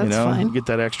 Yeah, that's you know, fine. Get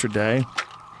that extra day.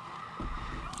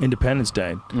 Independence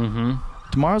Day. Mm-hmm.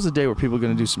 Tomorrow's the day where people are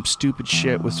going to do some stupid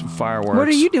shit with some fireworks. What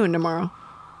are you doing tomorrow?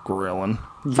 Grilling.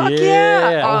 Fuck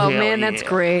yeah! Oh hell man, that's yeah.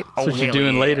 great. That's what you're hell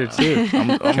doing yeah. later too.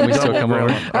 Can we still come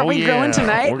over? Are we grilling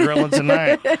tonight? We're grilling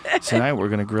tonight. Tonight we're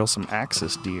going to grill some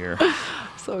Axis deer.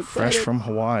 So excited. Fresh from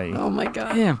Hawaii. Oh my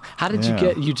god. Damn. How did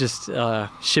Yeah. you just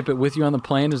ship it with you on the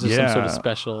plane? Is there some sort of Yeah.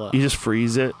 special? You just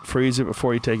freeze it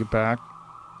before you take it back.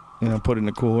 You know, put it in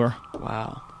the cooler.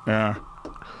 Wow. Yeah.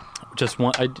 Just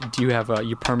one. Do you have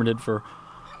you permitted for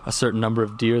a certain number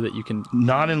of deer that you can?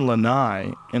 Not in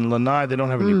Lanai. In Lanai, they don't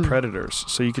have any predators,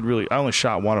 so you could really. I only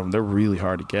shot one of them. They're really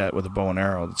hard to get with a bow and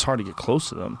arrow. It's hard to get close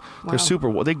to them. Wow. They're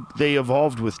super. They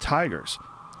evolved with tigers.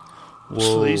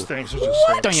 So Whoa. these things are just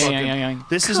so fucking.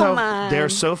 This is Come how on. they're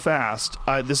so fast.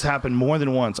 This happened more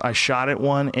than once. I shot at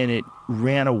one and it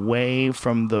ran away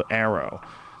from the arrow.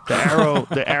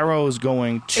 The arrow is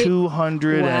going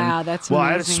 200 Wow, and that's well, I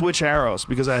had to amazing. switch arrows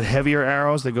because I had heavier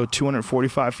arrows that go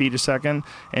 245 feet a second,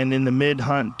 and in the mid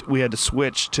hunt we had to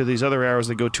switch to these other arrows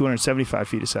that go 275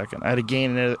 feet a second. I had to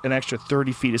gain an extra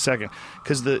 30 feet a second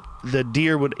because the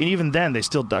deer would, and even then they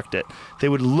still ducked it. They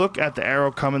would look at the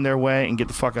arrow coming their way and get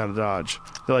the fuck out of dodge.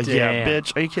 They're like, "Yeah, Damn.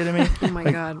 bitch, are you kidding me?" Oh my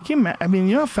god. Can you I mean,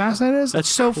 you know how fast that is? That's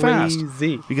It's so fast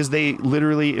crazy. because they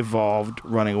literally evolved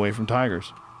running away from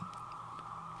tigers.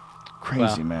 Crazy,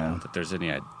 Wow. I don't man. think there's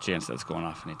any chance that's going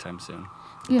off anytime soon.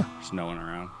 Yeah. There's no one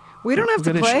around. We don't have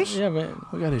to Good play, issues. Yeah, man.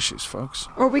 We got issues, folks.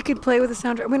 or we could play with the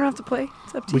soundtrack. We don't have to play.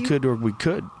 It's up to We you. could, or we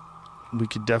could. We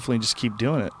could definitely just keep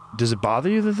doing it. Does it bother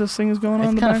you that this thing is going on in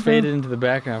It's the kind of background? faded into the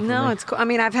background. For No, me. it's cool. I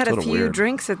mean, I've had It's a a little few weird.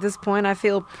 drinks at this point. I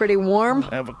feel pretty warm.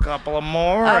 Have a couple of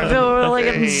more. I feel really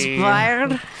Hey.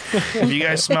 inspired. If you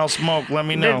guys smell smoke, let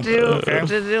me know. Did you Okay?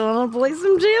 want to play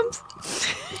some jams?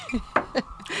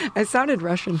 I sounded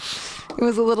Russian. It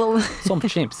was a little. Some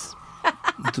chimps.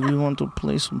 Do we want to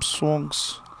play some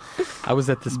songs? I was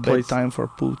at this place Bedtime for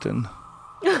Putin.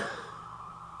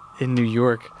 in New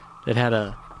York that had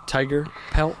a tiger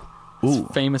pelt. This Ooh,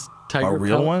 famous tiger a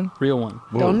real pelt. one? Real one.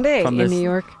 Donde From in this- New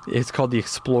York? It's called the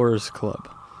Explorers Club.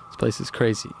 This place is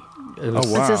crazy. It was-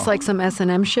 Oh, wow. Is this like some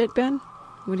S&M shit, Ben?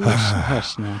 What do you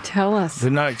Hush now. tell us?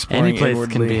 They're not Any exploring place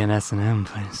inwardly. can be an S&M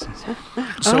place.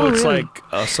 So Oh, it's really? like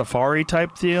a safari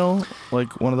type deal,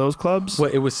 like one of those clubs. Well,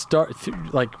 it was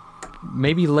like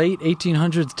maybe late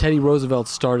 1800s. Teddy Roosevelt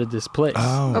started this place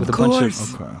Oh. with Of a bunch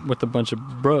course. of Okay. with a bunch of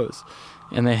bros,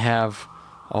 and they have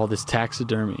all this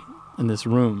taxidermy in this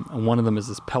room, and one of them is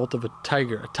this pelt of a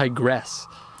tiger, a tigress,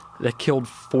 that killed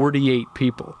 48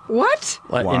 people. What?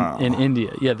 Like Wow. in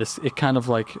India. Yeah, it kind of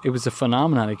like, it was a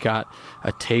phenomenon. It got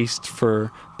a taste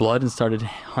for blood and started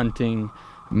hunting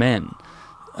men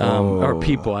or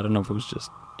people. I don't know if it was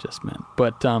just men,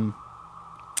 but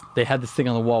they had this thing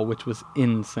on the wall which was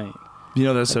insane. You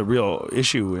know, that's a real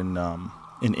issue in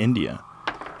India.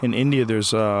 In India,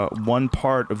 there's one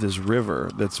part of this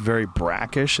river that's very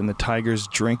brackish, and the tigers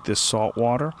drink this salt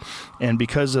water. And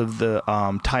because of the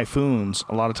typhoons,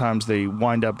 a lot of times they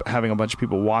wind up having a bunch of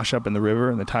people wash up in the river,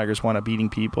 and the tigers wind up eating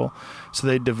people. So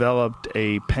they developed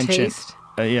a penchant. Taste?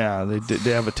 Yeah,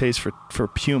 they have a taste for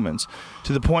humans,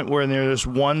 to the point where there's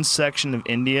one section of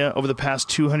India, over the past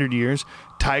 200 years,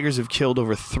 tigers have killed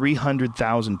over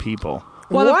 300,000 people.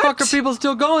 Why the What? fuck are people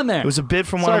still going there? It was a bit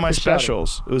from one Sorry of my for shouting.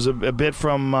 specials. It was a bit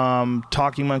from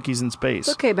Talking Monkeys in Space.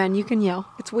 It's okay, Ben. You can yell.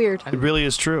 It's weird. It really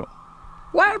is true.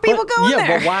 Why are people going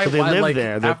there? but why? But they why, live like,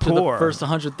 there. They're after poor. the first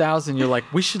 100,000, you're like,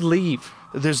 we should leave.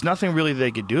 There's nothing really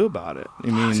they could do about it. I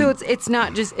mean, So it's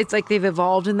not just, it's like they've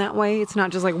evolved in that way. It's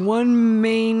not just like one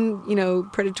main,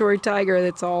 predatory tiger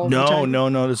that's all. the no.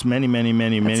 tiger. There's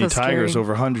many so tigers scary.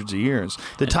 over hundreds of years.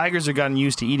 The tigers have gotten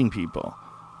used to eating people.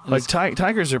 Like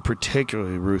tigers are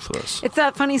particularly ruthless. It's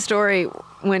that funny story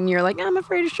when you're like, I'm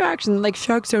afraid of sharks, and like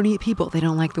sharks don't eat people. They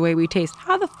don't like the way we taste.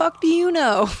 How the fuck do you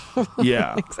know?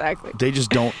 Yeah, Exactly. they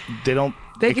just don't. They don't.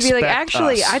 They could be like, expect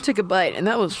actually, us. I took a bite and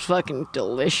that was fucking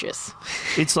delicious.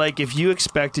 It's like if you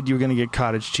expected you were going to get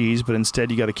cottage cheese, but instead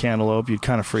you got a cantaloupe, you'd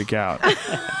kind of freak out.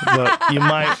 But you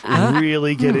might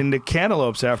really get into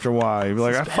cantaloupes after a while. You'd be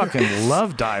like, I fucking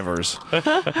love divers.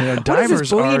 Divers What is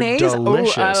this, are bouillabaisse?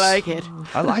 delicious. Oh, I like it.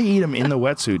 I eat them in the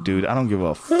wetsuit, dude. I don't give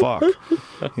a fuck.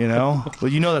 Well,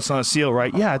 that's not a seal,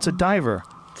 right? Yeah, it's a diver.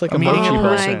 It's like I'm a eating mochi a Oh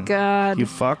person. my god. You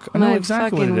fuck. I know My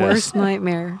exactly fucking what it is. worst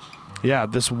nightmare. Yeah,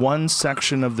 this one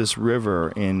section of this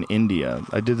river in India,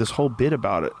 I did this whole bit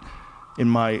about it in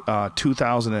my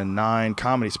 2009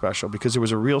 comedy special, because there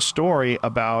was a real story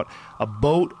about a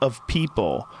boat of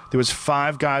people. There was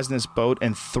 5 guys in this boat,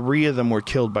 and 3 of them were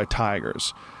killed by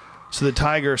tigers. So the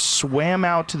tiger swam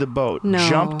out to the boat, No.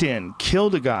 jumped in,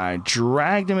 killed a guy,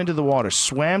 dragged him into the water,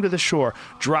 swam to the shore,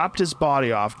 dropped his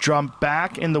body off, jumped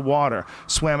back in the water,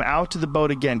 swam out to the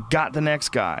boat again, got the next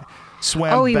guy,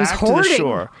 swam Oh, he was back to hoarding. the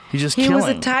shore. He's just He killing. was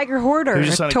a tiger hoarder. He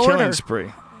was just a on a torter. killing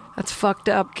spree. That's fucked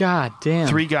up. God damn.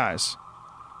 3 guys.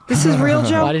 This is real,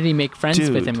 Joe. Why did he make friends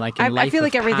Dude. with him? Like in I Life feel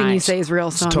like of everything Pi? you say is real,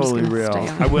 so It's I'm totally just real. gonna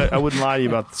stay on. I wouldn't lie to you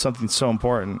about something so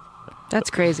important. That's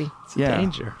crazy. It's a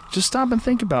danger. Just stop and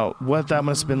think about what that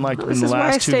must have been like in This the is why I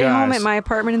last 2 stay guys. home at my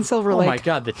apartment in Silver Oh Lake. my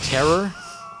god, the terror.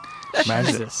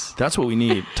 Imagine Jesus. That's what we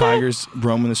need. Tigers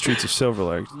roaming the streets of Silver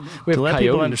Lake. We have to let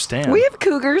people coyotes. understand. We have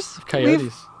cougars. We Coyotes.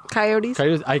 have coyotes.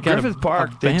 Coyotes. I got Griffith a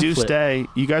Park, they do pamphlet. stay.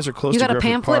 You guys are close You to got a Griffith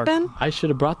pamphlet, Park. Ben? I should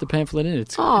have brought the pamphlet in.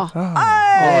 It's Oh.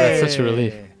 that's such a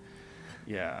relief.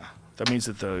 Yeah. That means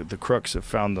that the crooks have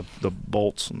found the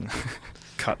bolts and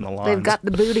cutting the lines. They've got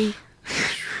the booty.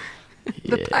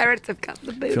 The Yeah. pirates have got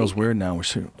the booty. Feels weird now. We're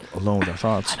so alone with our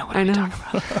thoughts. I know.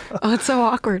 Oh, it's so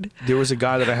awkward. There was a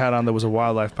guy that I had on that was a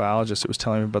wildlife biologist that was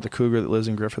telling me about the cougar that lives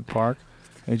in Griffith Park.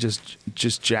 And he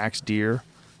just jacks deer.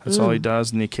 That's all he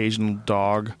does, and the occasional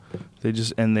dog.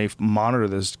 They monitor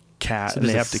this cat, So and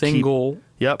they there's have a to single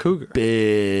keep cougar.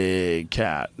 big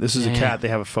cat. This is a Yeah. cat. They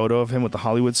have a photo of him with the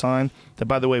Hollywood sign. That,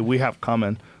 by the way, we have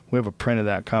coming. We have a print of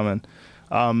that coming.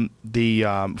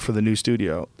 For the new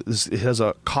studio, it has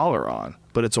a collar on,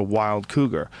 but it's a wild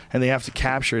cougar, and they have to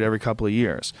capture it every couple of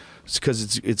years. It's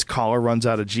because its collar runs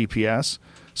out of GPS,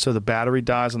 so the battery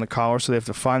dies on the collar, so they have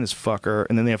to find this fucker,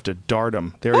 and then they have to dart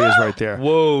him. There he is, right there.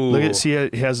 Whoa. Look at see,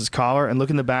 he has his collar, and look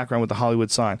in the background with the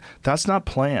Hollywood sign. That's not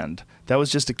planned. That was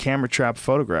just a camera trap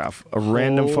photograph, a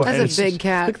random photo. That's a big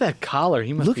cat. Look at that collar.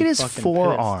 He must Look be at his fucking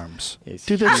forearms. Pissed.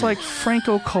 Dude, that's like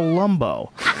Franco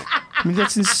Columbo. I mean,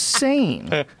 that's insane.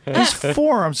 His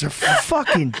forearms are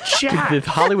fucking jacked.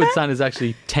 The Hollywood sign is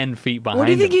actually 10 feet behind What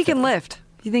do you think him. he can lift?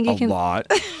 You think he A can?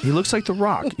 lot. He looks like The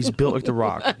Rock. He's built like The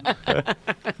Rock.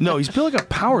 No, he's built like a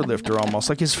power lifter almost.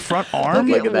 Like his front arm.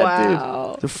 Look at that dude.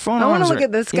 Wow. The front I want arms to look are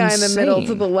at this guy in the middle to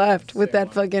insane. the left with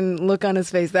that fucking look on his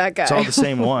face. That guy. It's all the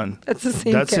same one. That's the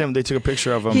same That's cat. him. They took a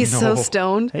picture of him. He's so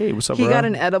stoned. Hey, what's up, He bro? got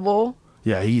an edible.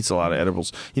 Yeah, he eats a lot of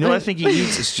edibles. You know what I think he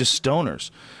eats? It's just stoners.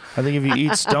 I think if you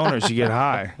eat stoners, you get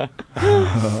high.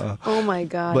 Oh my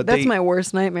God. But That's they- my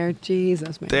worst nightmare.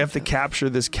 Jesus, man. They have to capture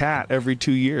this cat every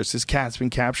 2 years. This cat's been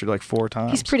captured like 4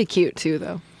 times. He's pretty cute too,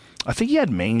 though. I think he had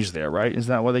mange there, right? Is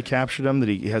that why they captured him? That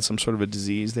he had some sort of a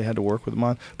disease they had to work with him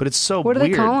on? But it's so What do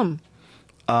weird. they call him?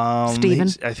 Steven?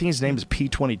 I think his name is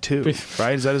P22,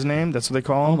 right? Is that his name? That's what they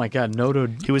call him? Oh my God, Noto.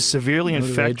 He was severely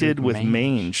infected with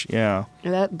mange. Yeah.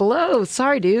 That blows.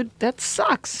 Sorry, dude. That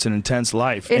sucks. It's an intense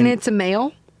life. And it's a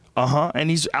male? Uh-huh. And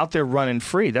he's out there running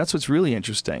free. That's what's really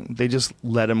interesting. They just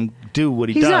let him do what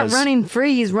he He's does. not running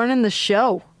free. He's running the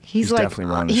show. He's like definitely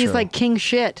running the he's show. like king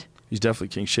shit. He's definitely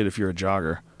king shit if you're a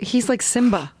jogger. He's like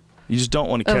Simba You just don't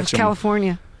want to of catch him.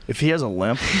 California. If he has a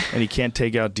limp and he can't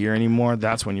take out deer anymore,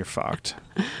 that's when you're fucked.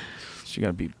 So you got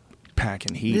to be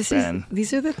packing heat, Ben.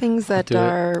 These are the things that do it.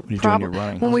 are When you're doing your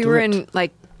running. when we Do were it. in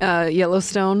like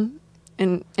Yellowstone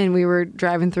and we were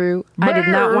driving through. I did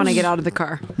not want to Bears! get out of the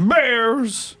car.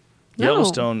 Bears. No.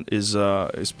 Yellowstone is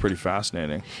pretty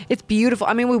fascinating. It's beautiful.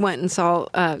 I mean, we went and saw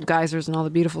geysers and all the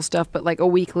beautiful stuff, but like a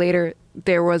week later,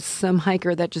 there was some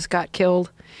hiker that just got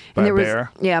killed. By a there was,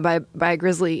 bear? Yeah, by a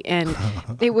grizzly, and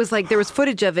it was like there was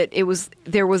footage of it. There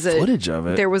was Footage of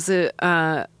it? There was a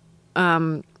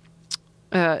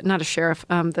not a sheriff,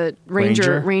 the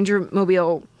ranger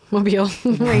mobile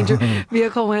ranger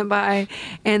vehicle went by,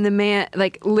 and the man,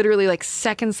 like literally like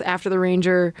seconds after the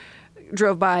ranger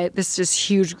drove by, this just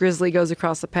huge grizzly goes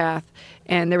across the path,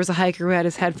 and there was a hiker who had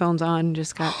his headphones on and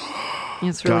just got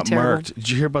it's really Got terrible. murked. Did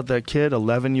you hear about that kid,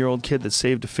 11-year-old kid that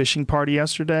saved a fishing party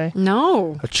yesterday?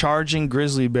 No. A charging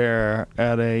grizzly bear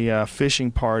at a fishing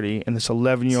party, and this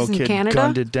 11-year-old This is in kid Canada?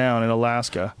 gunned it down in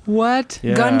Alaska. What?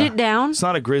 Yeah. Gunned it down? It's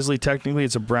not a grizzly technically,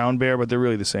 it's a brown bear, but they're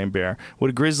really the same bear. What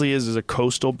a grizzly is a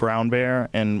coastal brown bear,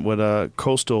 and what a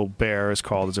coastal bear is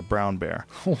called is a brown bear.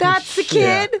 That's the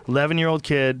kid? 11-year-old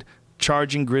kid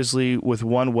charging grizzly with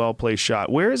one well-placed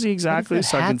shot. Where is he exactly? What does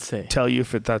that So I can hat say? tell you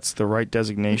if that's the right It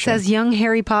designation. says young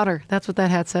Harry Potter. That's what that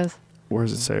hat says. Where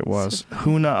does it say it was?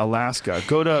 Hoona, Alaska.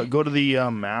 Go to the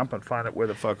map and find out where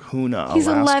the fuck Hoona, He's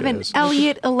Alaska 11. is.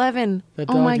 Elliot 11. That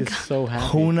Oh dog my is god. so happy.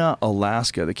 Hoona,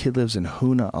 Alaska. The kid lives in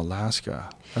Hoona, Alaska.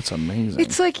 That's amazing.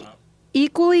 It's like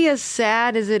equally as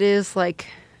sad as it is like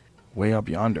way up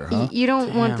yonder, huh? you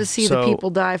don't want to see the So- people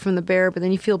die from the bear, but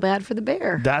then you feel bad for the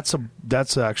bear.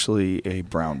 That's actually a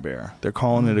brown bear. They're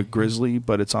calling it a grizzly,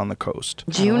 but it's on the coast.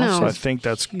 Juno. So I think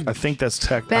that's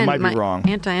tech. I Ben, might my be wrong.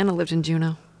 Aunt Diana lived in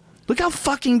Juneau. Look how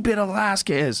fucking big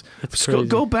Alaska is. That's Go, crazy.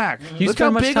 go back. You Look spend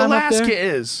how much big time up Alaska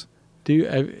there? is. Do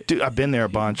you? Dude, I've been there a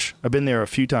bunch. I've been there a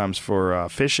few times for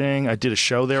fishing. I did a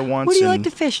show there once. What do you in like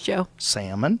to fish, Joe?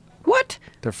 Salmon. What?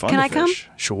 They're fun Can to I come? fish.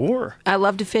 Sure. I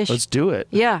love to fish. Let's do it.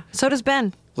 Yeah, so does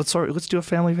Ben. Let's do a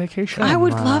family vacation. I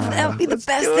would love that. Would be the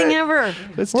best do thing it. ever.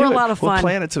 Let's We're do a it. lot of We'll fun.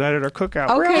 plan it tonight at our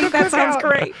cookout. We're Okay, having a that sounds cookout.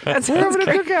 great. That We're sounds having a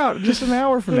great. cookout just an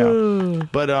hour from now.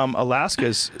 But Alaska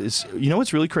is you know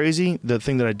what's really crazy? The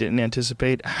thing that I didn't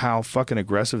anticipate, how fucking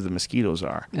aggressive the mosquitoes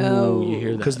are. Oh, you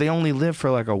hear that? Because they only live for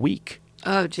like a week.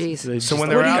 Oh, jeez. They So just- when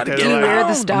they're out there, do you they're like, wear the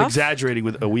 "Oh." stuff? I'm exaggerating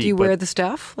with a week. Do you but wear the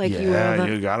stuff? Like yeah, you wear the...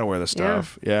 you gotta wear the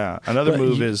stuff. Yeah. Another But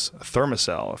move you- is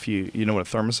thermocell. If you know what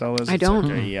a thermocell is, I it's don't.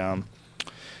 Like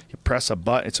you press a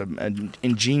button. It's an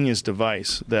ingenious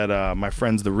device that my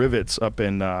friends the Rivets up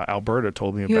in Alberta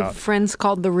told me You about. have friends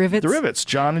called the Rivets? The Rivets,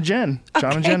 John and Jen.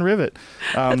 John and Okay. Jen Rivet.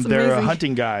 That's They're amazing.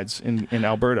 hunting guides in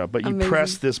Alberta. But you Amazing.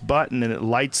 press this button and it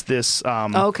lights this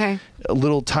Okay. a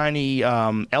little tiny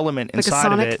element Like a inside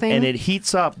of sonic it. thing? And it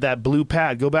heats up that blue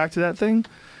pad. Go back to that thing.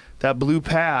 That blue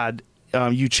pad,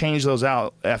 you change those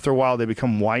out. After a while, they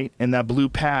become white. And that blue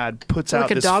pad puts Like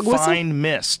out a this dog whistle? fine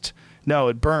mist. No,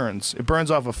 it burns. It burns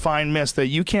off a fine mist that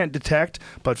you can't detect,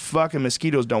 but fucking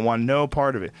mosquitoes don't want no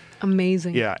part of it.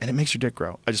 Amazing. Yeah, and it makes your dick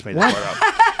grow. I just made that part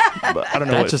up. But I don't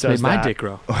know That what just does made my that. dick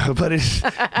grow. but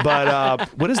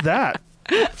what is that?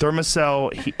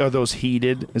 Thermocell, are those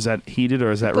heated? Is that heated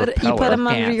or is that You repeller? put them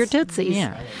under Pants. your tootsies.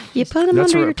 Yeah. You put them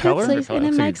That's a under your repeller? tootsies, and it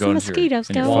Looks like makes it the goes in your- mosquitoes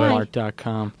in your go away.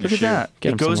 Walmart.com. Look at that. Get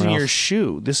It 'em goes in somewhere your else.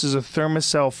 shoe. This is a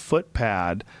Thermocell foot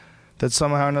pad that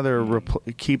somehow or another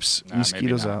keeps Nah,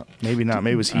 mosquitoes maybe not. out. Maybe not.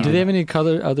 Maybe it was heated. Do they have any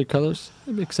other colors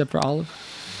except for olive?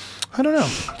 I don't know.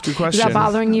 Good question.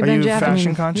 bothering you, Are Ben you Jaffe?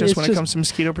 fashion conscious It's when it just- comes to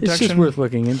mosquito It's protection? just worth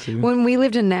looking into. When we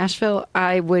lived in Nashville,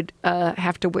 I would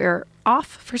have to wear off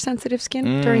for sensitive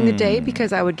skin during the day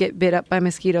because I would get bit up by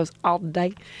mosquitoes all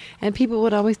day. And people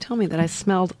would always tell me that I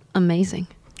smelled amazing.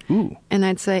 Ooh. And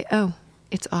I'd say, oh,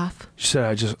 it's off. She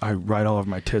said I write all over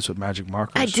my tits with magic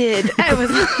markers. I did. I was.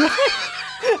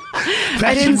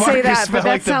 I didn't say markers that, smell but that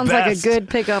like the sounds like a best. good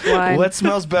pickup line. What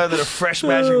smells better than a fresh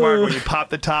magic marker when you pop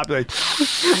the top? You're like,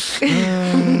 you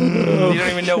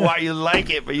don't even know why you like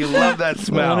it, but you love that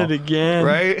smell. Want it again.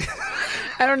 Right?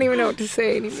 I don't even know what to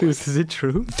say anymore. Is it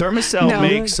true? Thermacell No,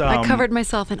 makes... I covered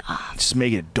myself in off. Just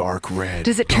make it dark red.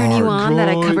 Does it turn you Dark on that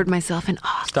I red. covered myself in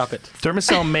off? Stop it.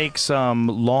 Thermacell makes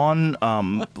lawn,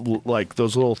 like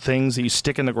those little things that you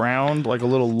stick in the ground, like a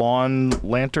little lawn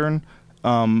lantern,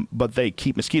 but they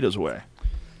keep mosquitoes away.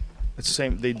 It's the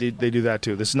same. They do that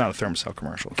too. This is not a Thermacell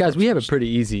commercial. Guys, we have it pretty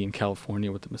easy in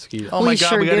California with the mosquitoes. Oh my We God,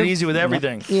 sure we got do. it easy with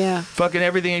everything. Yeah. Fucking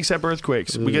everything except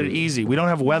earthquakes. We got it easy. We don't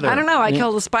have weather. I don't know. I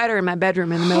killed a spider in my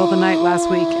bedroom in the middle of the night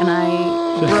last week, and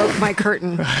I broke my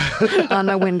curtain on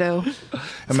my window. It's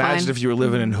Imagine fine. if you were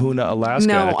living in Hoona, Alaska,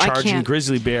 No, and a I charging can't.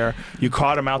 grizzly bear. You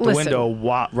caught him out the Listen,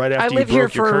 window right after I you live broke here your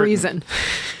for curtain. a reason.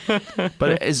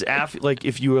 But like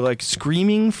if you were like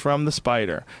screaming from the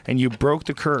spider and you broke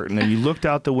the curtain and you looked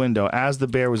out the window as the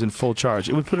bear was in full charge,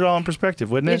 it would put it all in perspective,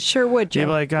 wouldn't it? It sure would, Joe. You'd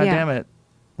be like, God Yeah. damn it.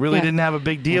 Really Yeah. didn't have a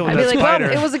big deal with I'd be that like, spider.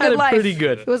 well, it was a Had good it life. pretty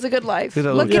good. It was a good life. Did it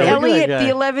Look look at good? Elliot, Yeah. the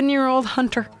 11-year-old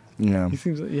hunter. yeah. He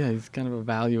seems like, he's kind of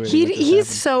evaluating. what just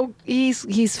He's happened.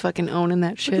 he's fucking owning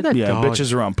that shit. that Yeah, dog.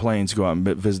 bitches are on planes go out and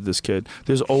visit this kid.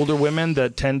 There's older women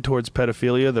that tend towards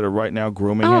pedophilia that are right now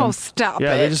grooming him. Oh, stop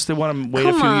Yeah, it. they want to wait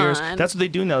a Come few years. on. That's what they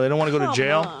do now. They don't want to go to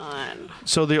jail.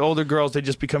 So the older girls, they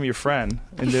just become your friend,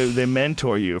 and they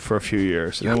mentor you for a few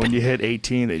years. And then when you hit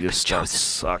 18, they just start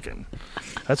sucking.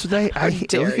 That's what I'm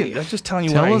just telling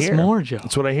you Tell what I us hear. more, Joe.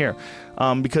 That's what I hear.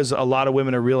 Because a lot of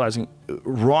women are realizing,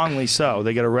 wrongly so,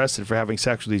 they get arrested for having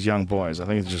sex with these young boys. I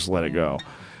think they just let it go.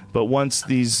 But once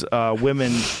these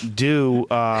women do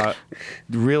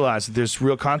realize that there's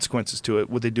real consequences to it,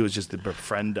 what they do is just they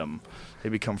befriend them. They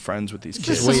become friends with these kids.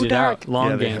 just Wait so it dark. out. Long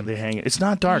yeah, game. they hang it. It's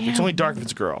not dark. It's Yeah. only dark if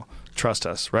it's a girl. Trust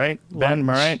us, right? Ben, am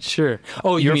I right? Sure.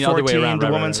 Oh, you You're mean 14, other way around. the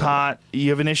right, woman's right, right. hot. You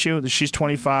have an issue. She's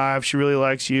 25. She really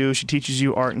likes you. She teaches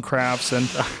you art and crafts and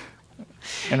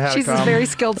how She's to a come. very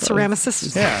skilled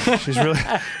ceramicist. Yeah,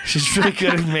 she's really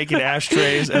good at making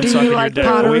ashtrays and Do you sucking like your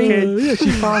dick. pottery? We Yeah,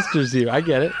 she fosters you. I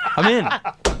get it.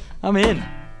 I'm in.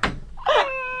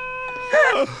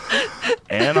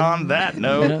 And on that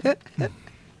note,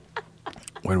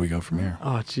 where do we go from here?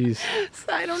 Oh, jeez.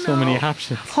 I don't know. So many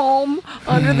options. Home,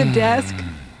 under the desk,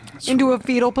 into a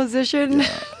fetal position.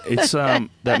 It's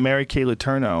that Mary Kay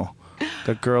Letourneau,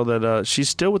 that girl that she's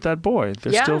still with that boy.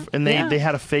 They're Yeah, still, and yeah. they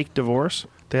had a fake divorce.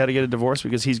 They had to get a divorce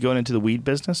because he's going into the weed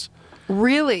business.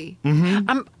 Really?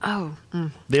 Mm-hmm.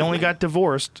 They only got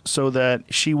divorced so that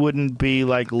she wouldn't be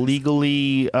like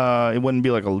legally. It wouldn't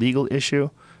be like a legal issue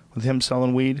with him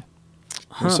selling weed.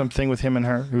 There's something with him and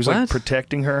her. He was like What?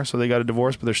 protecting her, so they got a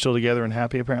divorce, but they're still together and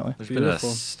happy apparently. There's been Beautiful.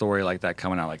 a story like that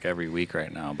coming out like every week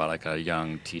right now about like a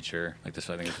young teacher. Like this,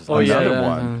 I think this was Oh, like yeah. Another yeah.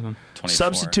 one. 24.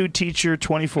 Substitute teacher,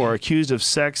 24, accused of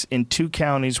sex in 2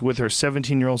 counties with her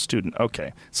 17-year-old student.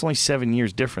 Okay, it's only 7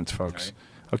 years difference, folks.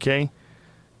 Right. Okay,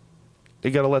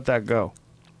 they got to let that go.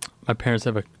 My parents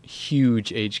have a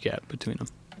huge age gap between them.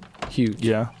 Huge.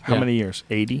 Yeah. How Yeah. many years?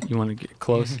 80? You want to get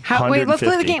close? Wait, let's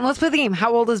play the 150. game. Let's play the game.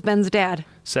 How old is Ben's dad?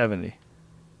 70. No.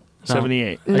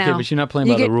 78. No. Okay, but you're not playing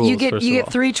you by get, the rules. You get first you of get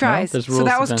all. 3 tries. There's So rules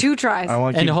that to was them. 2 tries. I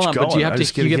want to And keep hold on, going. but you have I to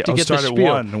just gotta you have to I'll get the start at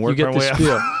spiel. 1 and work you get my the way up.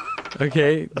 spiel.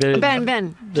 Okay. there- Ben,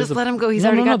 there's just a- let him go. He's no,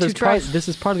 already no, no, got 2 there's tries. this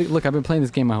is part of the look. I've been playing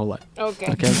this game my whole life.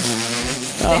 Okay.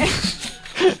 Okay.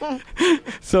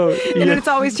 So you And get it's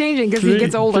always changing because he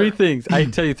gets older. 3 things. I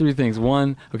tell you 3 things.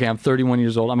 One, okay, I'm 31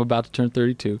 years old. I'm about to turn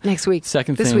 32. Next week.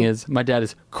 Second This thing week. is my dad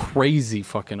is crazy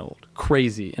fucking old.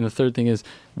 Crazy. And the third thing is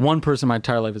one person my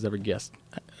entire life has ever guessed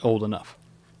old enough.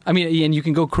 I mean, and you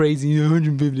can go crazy,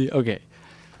 150. Okay.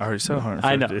 I already said 150.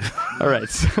 I know. All right.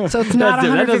 So So it's not that's it.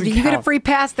 That 150. doesn't You get a count. free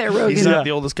pass there, Rogan. He's Yeah. not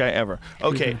the oldest guy ever.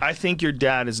 Okay, I think your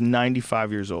dad is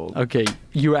 95 years old. Okay,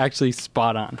 you were actually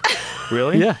spot on.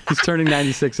 Really? Yeah, he's turning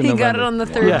 96 in He November. got it on the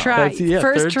 3rd Yeah, try. that's- yeah,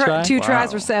 First third try. 2 tries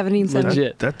Wow. were 70 and 70.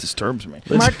 Legit. That disturbs me.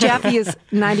 Mark Jaffe is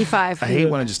 95. I hate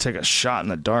when I just take a shot in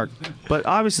the dark. But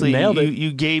obviously, Nailed it.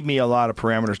 you gave me a lot of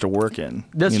parameters to work in.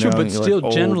 That's you true, know? but You're still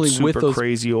like generally old, with super those-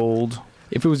 crazy old.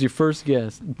 If it was your first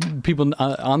guess, people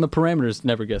on the parameters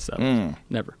never guess that. Mm.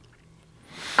 Never.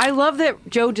 I love that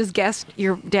Joe just guessed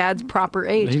your dad's proper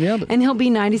age. He nailed it. And he'll be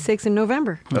 96 in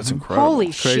November. That's incredible. Holy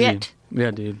Crazy. shit.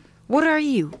 Yeah, dude. What are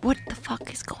you? What the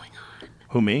fuck is going on?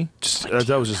 Who, me?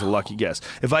 That was just a lucky guess.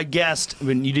 If I guessed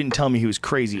when you didn't tell me he was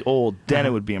crazy old, then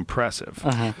it would be impressive.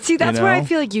 See, that's You where I know?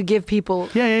 feel like you give people.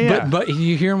 Yeah. But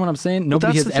you hearing what I'm saying? But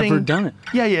Nobody that's has the ever thing. done it.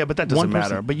 Yeah, but that doesn't One person.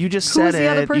 matter. But you just Who said was the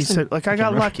other it. You person? said, like, I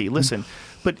got lucky. Listen,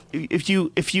 but if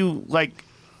you like,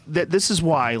 this is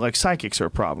why like psychics are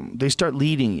a problem. They start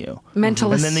leading you.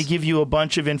 Mentalists. And then they give you a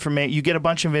bunch of information. You get a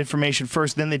bunch of information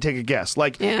first, then they take a guess.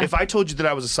 Like if I told you that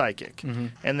I was a psychic,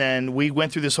 and then we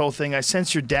went through this whole thing, I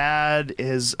sense your dad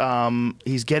is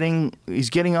he's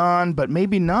getting on, but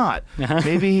maybe not.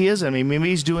 Maybe he isn't. I mean, maybe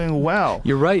he's doing well.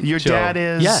 You're right. Your Joe. dad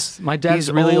is. Yes, my dad's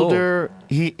he's really older.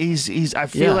 He's. I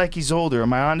feel like he's older.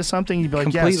 Am I onto something? You'd be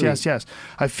like, Completely. yes.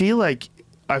 I feel like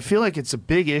it's a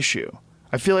big issue.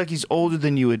 I feel like he's older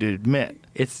than you would admit.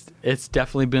 It's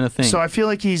definitely been a thing. So I feel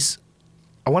like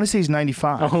I want to say he's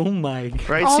 95. Oh my God.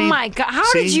 Right? Oh See- my God!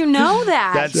 How did see? you know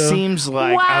that? That seems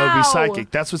like I would be Wow.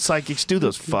 psychic. That's what psychics do,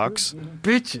 those fucks.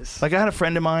 Bitches. Like I had a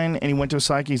friend of mine and he went to a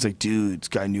psychic. He's like, dude, this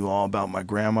guy knew all about my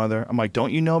grandmother. I'm like,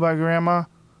 don't you know about your grandma?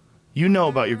 You know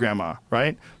about your grandma,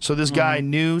 right? So this guy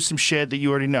knew some shit that you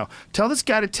already know. Tell this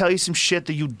guy to tell you some shit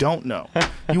that you don't know.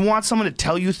 You want someone to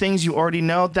tell you things you already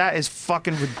know? That is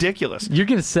fucking ridiculous. You're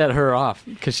gonna set her off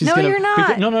because she's No, gonna. you're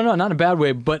not. No, not in a bad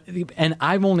way. But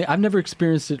I've never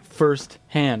experienced it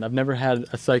firsthand. I've never had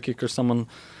a psychic or someone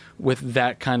with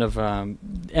that kind of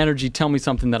energy tell me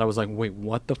something that I was like, wait,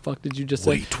 what the fuck did you just say?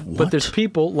 Wait, what? But there's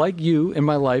people like you in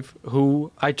my life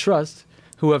who I trust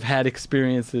who have had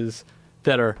experiences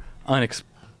that are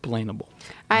unexplainable.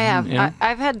 I have. Yeah.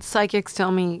 I've had psychics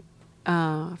tell me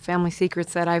family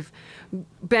secrets that I've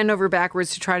bent over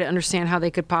backwards to try to understand how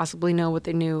they could possibly know what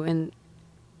they knew. And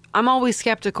I'm always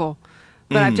skeptical.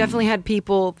 But I've definitely had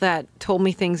people that told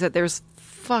me things that there's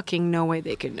fucking no way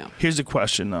they could know. Here's the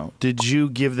question, though. Did you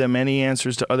give them any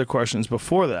answers to other questions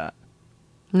before that?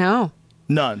 No.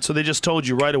 None. So they just told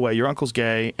you right away, your uncle's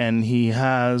gay, and he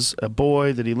has a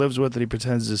boy that he lives with that he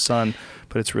pretends is his son,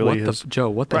 but it's really his. Joe,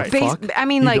 what the Right. fuck? I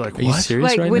mean, You'd be like, like, Are you what? serious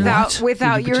like right now? without What?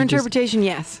 without But your you just- interpretation,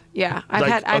 yes. Yeah.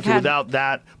 I've had without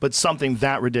that, but something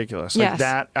that ridiculous, like Yes.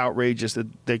 that outrageous that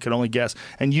they could only guess.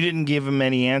 And you didn't give him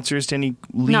any answers to any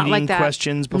Not leading like that.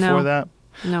 questions before No. that?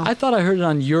 no. I thought I heard it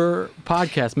on your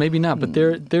podcast, maybe not, but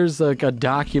there's like a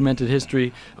documented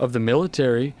history of the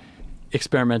military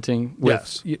experimenting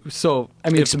with. Yes. So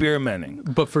I mean, Experimenting.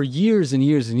 but for years and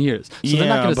years and years. So they're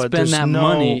not Yeah, going to but spend there's that no-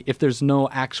 money if there's no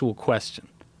actual question.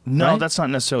 No, Right? that's not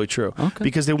necessarily true. Okay.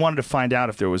 Because they wanted to find out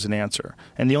if there was an answer,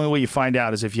 and the only way you find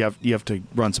out is if you have to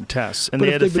run some tests. And But they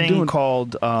if had a they've been thing doing-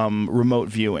 called remote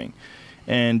viewing,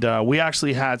 and we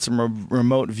actually had some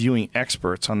remote viewing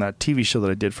experts on that TV show that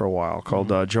I did for a while called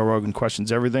Joe Rogan Questions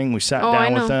Everything. We sat Oh, I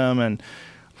down with know. them, and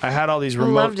I had all these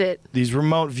loved it. these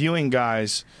remote viewing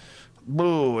guys.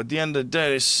 Boo! At the end of the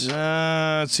day, it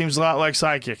seems a lot like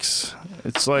psychics.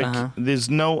 It's like there's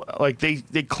no like they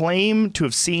claim to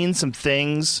have seen some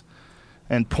things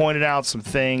and pointed out some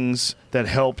things that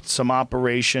helped some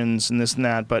operations and this and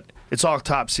that, but it's all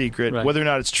top secret. Right. Whether or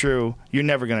not it's true, you're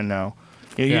never going to know.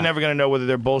 You're Yeah. never going to know whether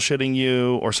they're bullshitting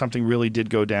you or something really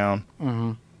did go down.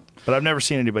 Mm-hmm. But I've never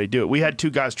seen anybody do it. We had two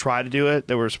guys try to do it.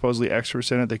 They were supposedly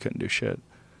experts in it. They couldn't do shit.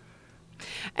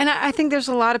 And I think there's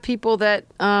a lot of people that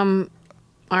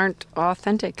aren't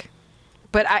authentic.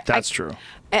 But That's true.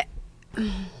 I-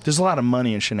 There's a lot of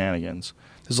money in shenanigans.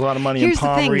 There's a lot of money Here's in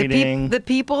palm the thing: reading. the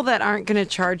people that aren't going to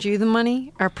charge you the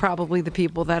money are probably the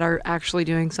people that are actually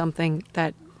doing something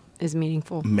that is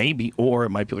meaningful. Maybe, or it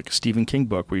might be like a Stephen King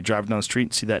book where you drive down the street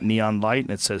and see that neon light and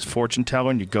it says fortune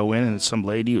teller, and you go in and it's some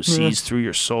lady who sees through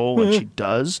your soul, and she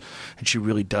does, and she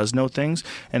really does know things,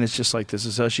 and it's just like, this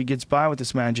is how she gets by with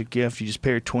this magic gift. You just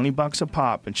pay her $20 a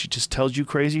pop, and she just tells you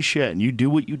crazy shit, and you do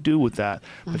what you do with that,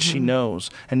 but she knows,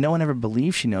 and no one ever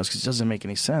believes she knows because it doesn't make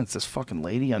any sense. This fucking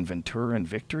lady on Ventura and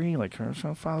Victory, like, how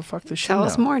the fuck does she know? Tell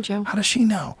us more, Joe. How does she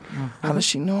know? How does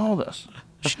she know all this?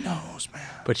 She knows, man.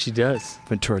 But she does.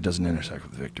 Ventura doesn't intersect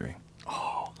with Victory.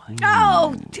 Oh,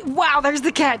 wow! There's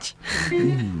the catch.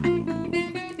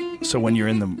 So when you're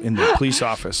in the police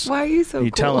office, Why are you so you're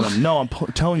cool? telling them, no, I'm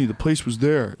telling you, the place was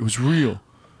there. It was real.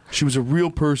 She was a real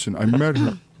person. I met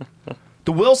her.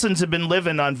 The Wilsons have been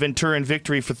living on Ventura and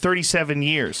Victory for 37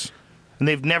 years, and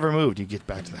they've never moved. You get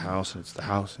back to the house, and it's the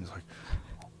house, and it's like,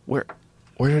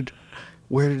 where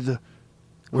did the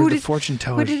fortune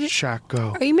teller's shack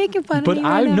go? Are you making fun But of me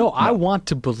right now? I want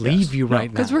to believe you right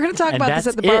now. Because we're going to talk And about this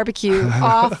that's at the it. barbecue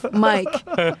off mic,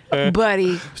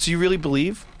 buddy. So you really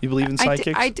believe? You believe in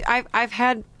psychics? I've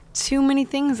had too many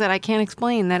things that I can't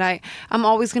explain that I'm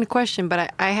always going to question,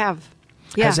 but I have.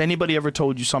 Yeah. Has anybody ever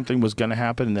told you something was going to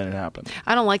happen and then it happened?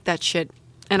 I don't like that shit.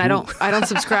 And I don't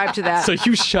subscribe to that. So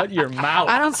you shut your mouth.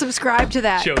 I don't subscribe to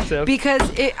that Joseph. because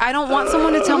I don't want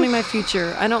someone to tell me my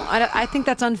future. I think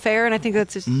that's unfair, and I think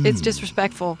it's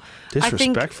disrespectful.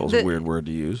 Disrespectful is a weird word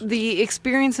to use. The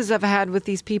experiences I've had with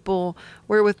these people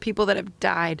were with people that have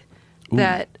died.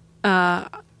 That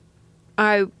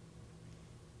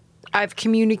I've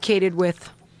communicated with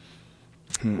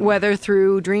whether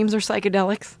through dreams or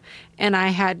psychedelics, and I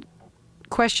had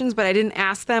questions, but I didn't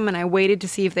ask them, and I waited to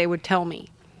see if they would tell me.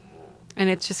 And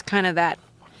it's just kind of that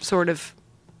sort of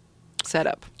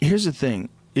setup. Here's the thing.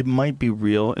 It might be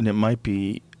real, and it might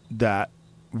be that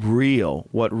real,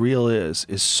 what real is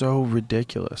so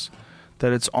ridiculous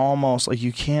that it's almost like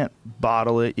you can't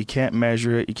bottle it, you can't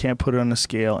measure it, you can't put it on a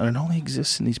scale, and it only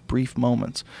exists in these brief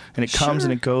moments. And it comes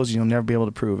and it goes, and you'll never be able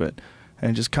to prove it.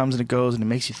 And it just comes and it goes, and it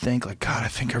makes you think, like, God, I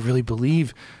think I really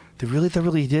believe that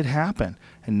really did happen.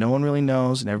 And no one really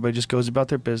knows, and everybody just goes about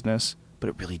their business, but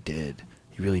it really did.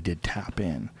 You really did tap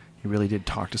in. You really did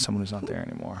talk to someone who's not there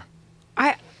anymore.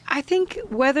 I think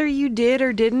whether you did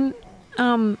or didn't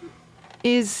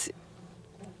is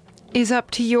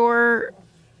up to your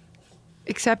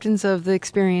acceptance of the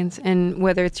experience, and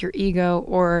whether it's your ego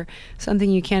or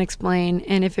something you can't explain.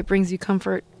 And if it brings you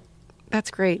comfort,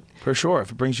 that's great. For sure,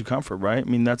 if it brings you comfort, right? I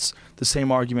mean, that's the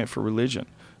same argument for religion.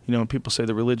 You know, when people say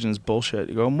that religion is bullshit,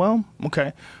 you go, well,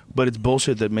 okay, but it's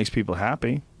bullshit that makes people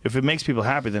happy. If it makes people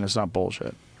happy, then it's not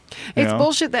bullshit. It's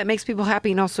bullshit that makes people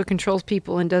happy and also controls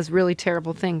people and does really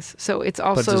terrible things. So it's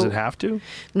also. But does it have to?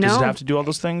 No. Does it have to do all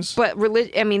those things? But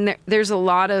I mean, there's a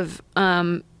lot of.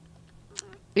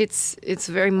 It's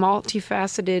a very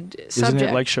multifaceted subject. Isn't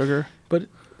it like sugar? But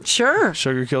sure,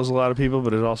 sugar kills a lot of people,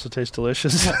 but it also tastes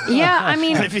delicious. Yeah, I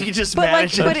mean, and if you could just but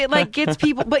manage but it like gets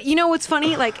people. But you know what's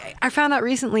funny? Like I found out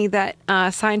recently that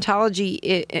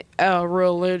Scientology,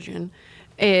 religion,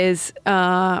 is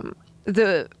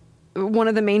one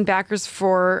of the main backers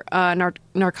for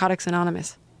Narcotics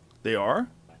Anonymous. They are?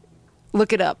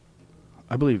 Look it up.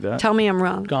 I believe that. Tell me I'm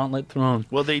wrong. Gauntlet thrown.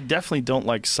 Well, they definitely don't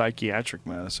like psychiatric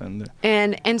medicine.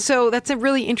 And so that's a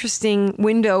really interesting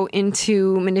window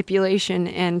into manipulation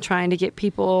and trying to get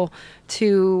people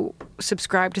to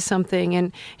subscribe to something.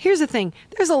 And here's the thing.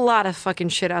 There's a lot of fucking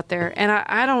shit out there. And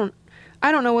I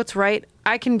don't know what's right.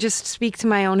 I can just speak to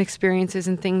my own experiences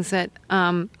and things that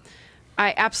I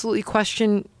absolutely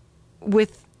question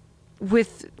with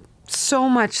so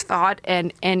much thought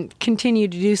and continue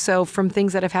to do so from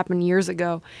things that have happened years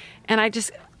ago. And I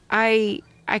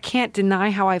can't deny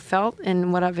how I felt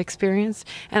and what I've experienced.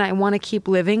 And I want to keep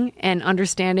living and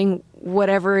understanding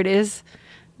whatever it is.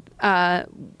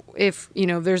 If,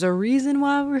 there's a reason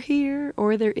why we're here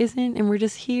or there isn't and we're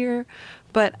just here.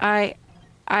 But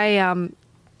I'm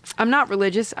not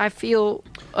religious. I feel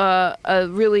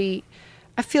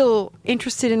I feel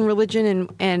interested in religion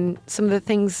and some of the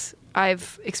things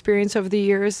I've experienced over the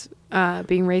years,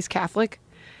 being raised Catholic.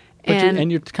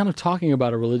 And you're kind of talking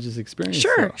about a religious experience.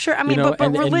 Sure. I mean, but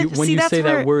when you say that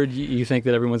where, word, you think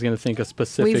that everyone's going to think a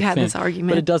specific we've had thing. this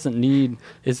argument. But it doesn't need...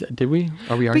 Are we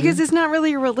arguing? Because it's not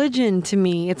really a religion to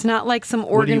me. It's not like some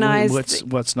organized...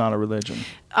 What's not a religion?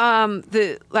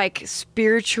 The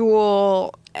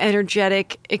spiritual,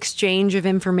 energetic exchange of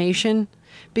information.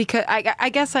 Because I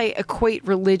guess I equate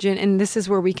religion, and this is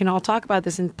where we can all talk about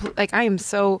this. And I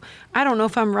don't know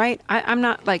if I'm right. I'm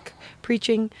not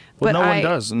preaching. Well, but no one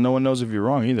does, and no one knows if you're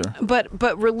wrong either.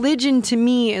 But religion to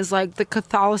me is like the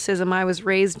Catholicism I was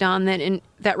raised on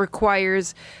that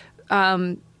requires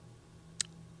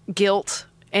guilt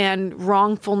and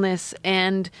wrongfulness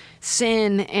and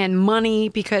sin and money,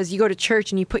 because you go to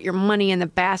church and you put your money in the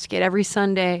basket every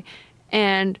Sunday,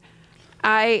 and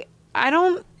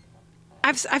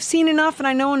I've seen enough and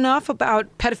I know enough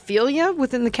about pedophilia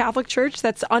within the Catholic Church.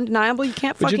 That's undeniable. You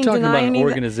can't fucking deny any of that. But you're talking about an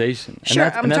organization.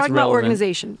 Sure, I'm talking about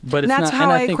organization. But that's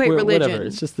how I equate religion. Whatever.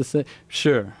 It's just the same.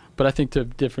 Sure. But I think to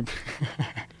different...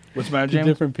 What's the matter, James?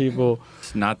 Different people.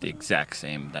 It's not the exact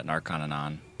same, that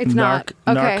Narconon. It's not.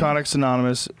 Okay. Narcotics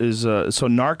Anonymous is... so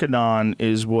Narconon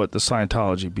is what the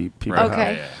Scientology people have.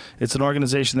 Okay. Yeah. It's an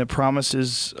organization that promotes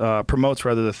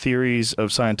the theories of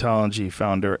Scientology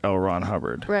founder L. Ron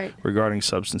Hubbard regarding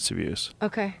substance abuse.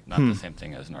 Okay. Not the same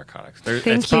thing as narcotics.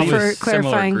 Thank you for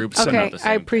clarifying. Groups, okay,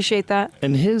 I appreciate that.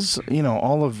 And his,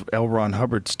 all of L. Ron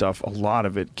Hubbard's stuff, a lot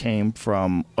of it came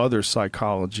from other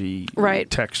psychology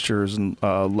textures and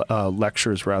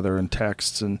lectures, rather, and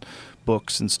texts and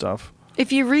books and stuff.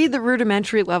 If you read the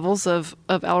rudimentary levels of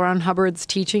L. Ron Hubbard's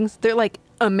teachings, they're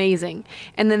amazing,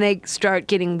 and then they start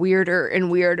getting weirder and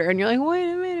weirder, and you're like, wait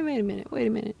a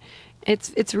minute.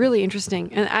 It's really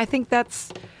interesting, and I think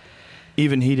that's...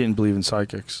 Even he didn't believe in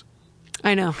psychics.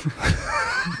 I know.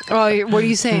 Oh, what are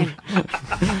you saying?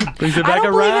 Brings it back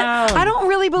around. I don't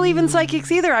really believe in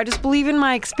psychics either. I just believe in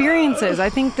my experiences. I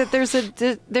think that there's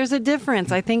a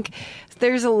difference. I think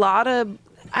there's a lot of...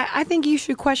 I think you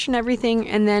should question everything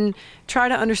and then try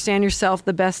to understand yourself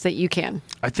the best that you can.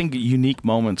 I think unique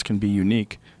moments can be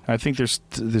unique. I think there's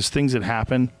things that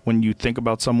happen when you think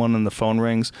about someone and the phone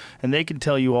rings, and they can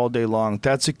tell you all day long,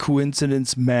 that's a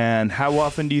coincidence, man. How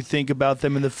often do you think about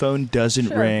them and the phone doesn't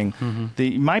ring?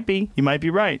 You might be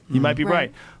right. You might be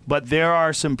right. But there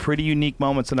are some pretty unique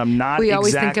moments that I'm not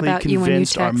exactly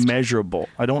convinced are measurable.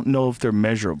 I don't know if they're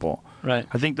measurable. Right.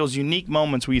 I think those unique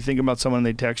moments where you think about someone and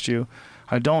they text you,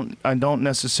 I don't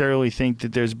necessarily think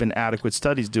that there's been adequate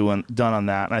studies done on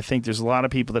that. And I think there's a lot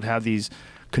of people that have these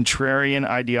contrarian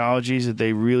ideologies that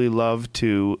they really love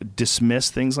to dismiss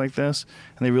things like this,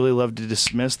 and they really love to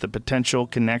dismiss the potential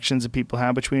connections that people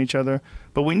have between each other.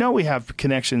 But we know we have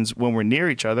connections when we're near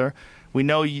each other. We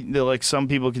know that, like, some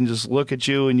people can just look at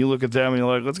you and you look at them and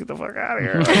you're like, let's get the fuck out of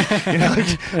here. You know,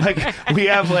 like we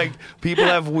have, like, people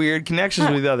have weird connections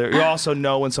with each other. You also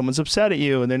know when someone's upset at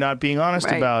you and they're not being honest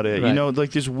about it. You know,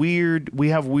 like we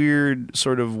have weird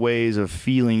sort of ways of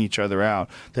feeling each other out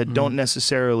that don't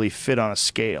necessarily fit on a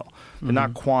scale. They're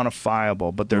not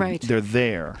quantifiable, but they're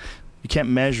there. You can't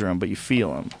measure them, but you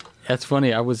feel them. That's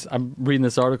funny. I'm reading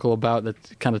this article about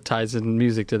that kind of ties in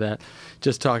music to that,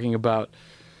 just talking about,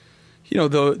 you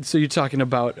know, so you're talking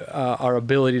about our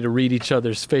ability to read each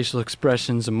other's facial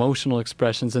expressions, emotional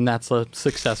expressions, and that's a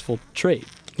successful trait.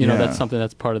 You know, that's something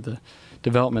that's part of the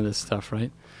development of this stuff,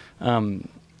 right? And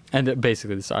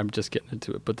basically, I'm just getting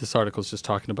into it, but this article is just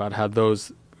talking about how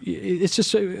it's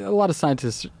just a lot of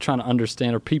scientists trying to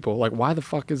understand, or people, like, why the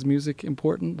fuck is music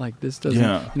important? Like, this doesn't,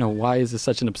 you know, why is this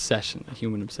such an obsession, a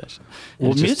human obsession? And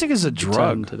well, music is a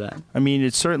drug. To that. I mean,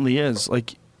 it certainly is.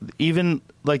 Like, even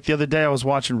like the other day I was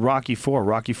watching Rocky IV.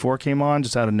 Rocky IV came on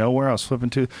just out of nowhere. I was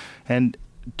flipping to, and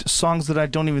songs that I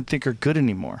don't even think are good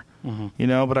anymore. You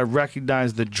know, but I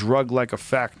recognize the drug-like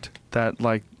effect that,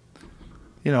 like,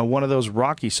 you know, one of those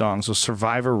Rocky songs, those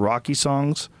Survivor Rocky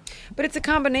songs. But it's a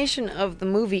combination of the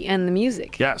movie and the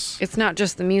music. Yes. It's not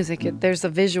just the music. There's a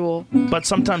visual. But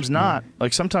sometimes not.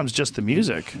 Like, sometimes just the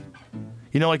music.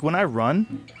 You know, like when I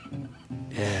run.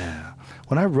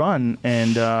 When I run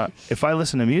and if I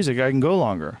listen to music, I can go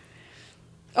longer.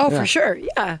 Oh, for sure.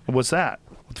 Yeah. What's that?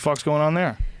 What the fuck's going on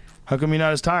there? How come you're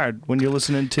not as tired when you're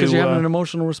listening to... Because you're having an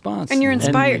emotional response. And you're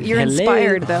inspired. You're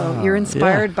inspired, though. You're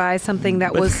inspired by something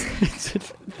that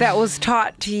was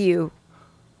taught to you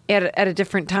at a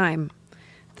different time.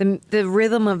 The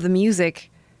rhythm of the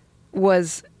music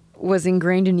was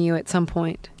ingrained in you at some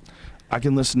point. I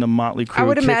can listen to Motley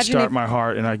Crue, Kickstart My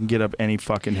Heart, and I can get up any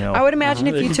fucking hill. I would imagine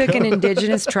if you took an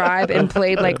indigenous tribe and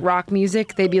played, like, rock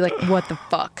music, they'd be like, what the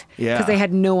fuck? Yeah. Because they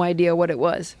had no idea what it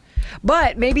was.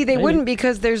 But maybe they wouldn't,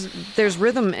 because there's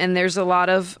rhythm and there's a lot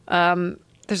of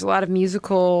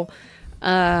musical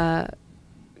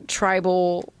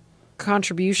tribal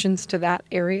contributions to that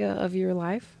area of your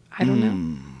life. I don't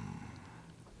know.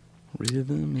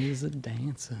 Rhythm is a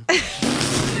dancer.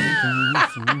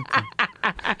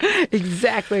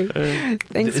 Exactly.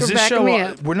 Thanks Is for this backing show, me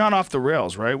up. we're not off the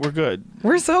rails, right? We're good.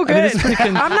 We're so good.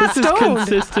 I'm not This is stoned.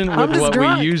 consistent I'm with just what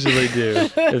drunk. we usually do,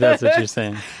 if that's what you're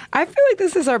saying. I feel like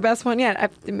this is our best one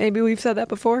yet. Maybe we've said that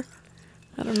before.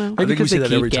 I don't know. I think we say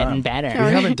that every time. better.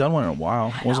 We haven't done one in a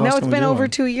while. When was the last No, time it's we been did over one?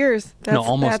 2 years.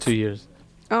 Almost 2 years.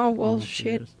 Oh, well, Almost 2 shit.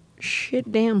 years.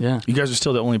 Shit, damn. Yeah. You guys are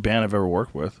still the only band I've ever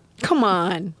worked with. Come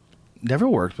on. Never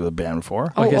worked with a band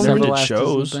before. Oh, Never did Everlast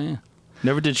shows. is the band.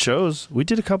 Never did shows. We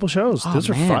did a couple shows. Oh, Those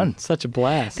were man, fun. Such a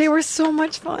blast. They were so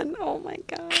much fun. Oh, my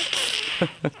God.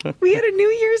 We had a New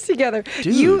Year's together.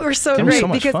 Dude, you were so that was great so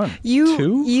much because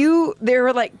fun. there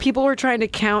were like people were trying to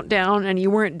count down and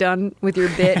you weren't done with your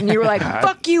bit and you were like,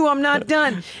 fuck you, I'm not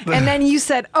done. And then you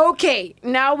said, okay,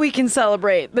 now we can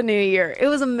celebrate the new year. It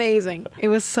was amazing. It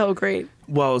was so great.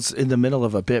 Well, it's in the middle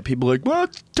of a bit. People are like, well,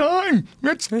 it's time.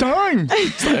 It's time.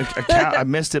 It's like, I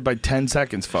missed it by 10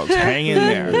 seconds, folks. Hang in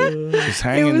there. Just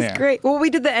hang in there. It was great. Well, we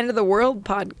did the End of the World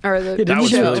Didn't That we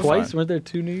was do really it twice? fun. Weren't there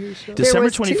 2 New Year's shows? December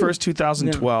was two. 21st,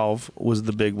 2012 was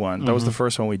the big one. That was the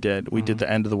first one we did. We did the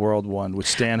End of the World one with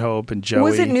Stanhope and Joey.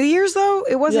 Was it New Year's, though?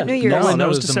 It wasn't Yeah. New Year's. No, No, that it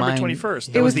was was the December Mayan-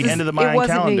 21st. That was the end of the Mayan It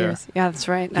wasn't New calendar. Year's. Yeah, that's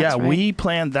right. That's Yeah, right. we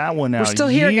planned that one out still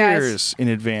here, guys. years in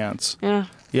advance. Yeah.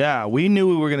 Yeah, we knew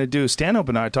we were going to do. Stanhope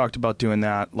and I talked about doing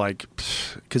that, like,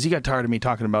 because he got tired of me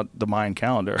talking about the Mayan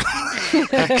calendar.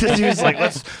 Because he was like,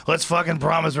 let's fucking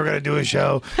promise we're going to do a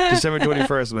show December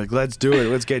 21st. I'm like, let's do it.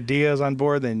 Let's get Diaz on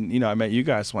board. Then, I met you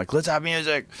guys. I'm like, let's have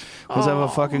music. Let's have a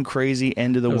fucking crazy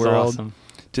end of the It was world. awesome.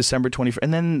 December 21st.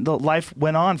 And then the life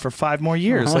went on for 5 more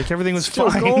years. Like everything was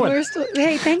fine.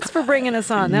 Hey, thanks for bringing us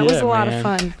on. That was a lot of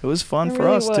fun. It was fun It for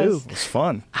really us was. too. It was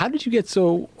fun. How did you get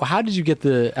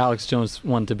the Alex Jones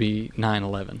one to be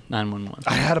 9/11, 9/11?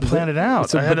 I had to plan it out.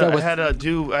 So, I had but that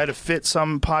to fit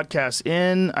some podcasts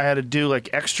in. I had to do like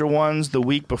extra ones the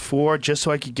week before just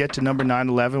so I could get to number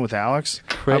 9/11 with Alex.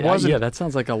 Yeah, that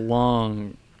sounds like a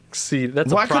long. See,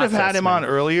 that's Well, a I could have had process, him man. on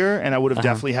earlier, and I would have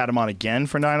definitely had him on again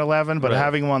for 9/11, but Right.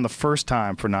 having him on the first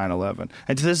time for 9/11.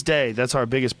 And to this day, that's our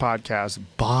biggest podcast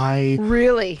by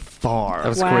Really? far. That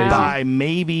was Wow. crazy. By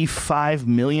maybe 5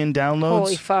 million downloads.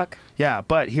 Holy fuck. Yeah,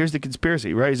 but here's the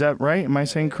conspiracy, right? Is that right? Am I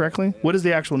saying correctly? What is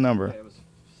the actual number?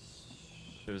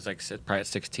 It was like probably at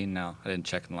 16 now. I didn't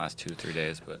check in the last 2-3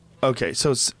 days, but Okay,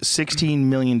 so it's 16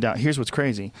 million down. Here's what's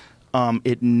crazy.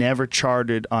 It never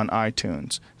charted on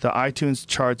iTunes. The iTunes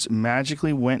charts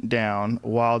magically went down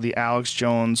while the Alex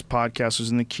Jones podcast was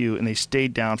in the queue, and they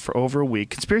stayed down for over a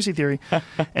week. Conspiracy theory.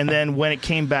 And then when it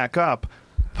came back up,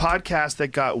 podcasts that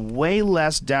got way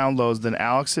less downloads than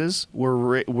Alex's were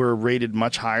rated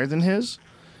much higher than his.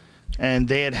 And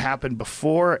they had happened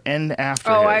before and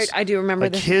after his. I do remember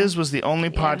like this. his was the only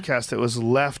podcast that was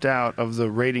left out of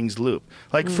the ratings loop.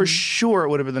 Like for sure it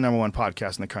would have been the number 1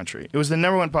 podcast in the country. It was the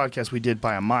number 1 podcast we did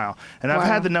by a mile. And I've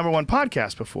had the number 1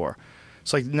 podcast before.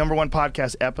 It's like the number 1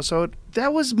 podcast episode.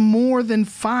 That was more than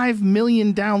 5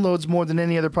 million downloads more than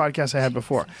any other podcast I had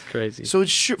before. Crazy. So it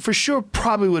for sure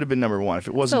probably would have been number 1 if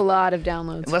it It's a wasn't. lot of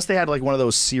downloads. Unless they had like one of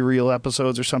those serial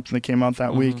episodes or something that came out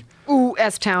that week. Ooh,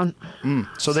 S-Town.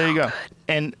 So there you go.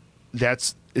 And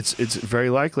it's very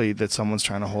likely that someone's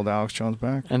trying to hold Alex Jones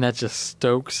back. And that just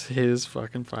stokes his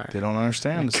fucking fire. They don't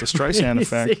understand. It's the Streisand Crazy.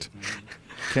 effect.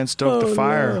 Can't stoke the Oh,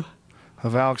 fire no.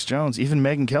 of Alex Jones. Even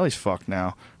Megyn Kelly's fucked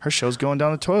now. Her show's going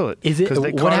down the toilet. Is it? 'Cause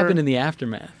they What caught her- happened in the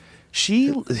aftermath?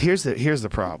 Here's the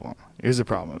problem. Here's the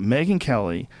problem. Megyn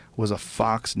Kelly was a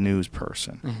Fox News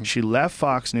person. She left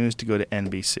Fox News to go to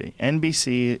NBC.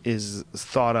 NBC is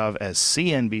thought of as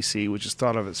CNBC, which is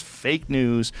thought of as fake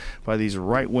news by these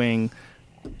right-wing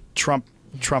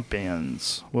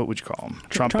Trumpians. What would you call them?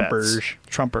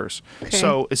 Trumpers. Okay.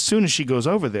 So as soon as she goes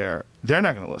over there, they're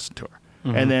not going to listen to her.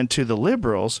 And then to the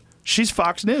liberals, she's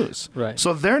Fox News. Right.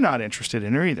 So they're not interested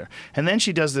in her either. And then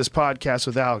she does this podcast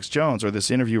with Alex Jones, or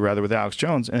this interview rather with Alex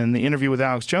Jones. And in the interview with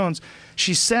Alex Jones,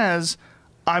 she says,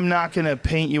 I'm not going to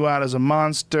paint you out as a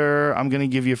monster. I'm going to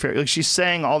give you a fair... Like she's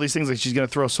saying all these things like she's going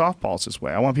to throw softballs his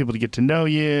way. I want people to get to know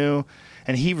you.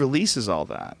 And he releases all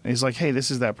that. And he's like, hey,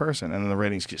 this is that person. And then the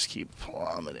ratings just keep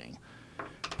plummeting.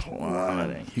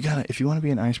 You gotta, if you want to be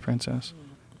an ice princess,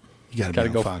 you gotta be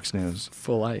on go Fox News.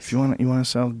 Full ice. If you want to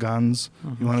sell guns,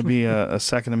 you want to be a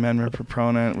Second Amendment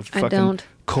proponent with I fucking don't.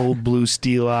 cold blue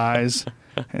steel eyes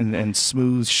and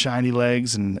smooth, shiny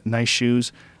legs and nice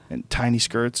shoes and tiny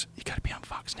skirts, you got to be on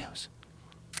Fox News.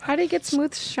 How do you get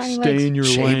smooth, shiny Stay legs? in your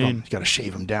Shave lane. them. You got to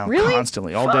shave them down Really?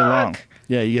 constantly, all day long. Fuck.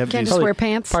 Yeah, you have Can't these. just wear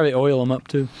pants? Probably oil them up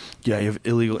too. Yeah, you have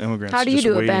illegal immigrants. How do you just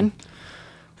do it, waiting. Ben?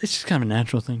 It's just kind of a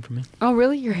natural thing for me. Oh,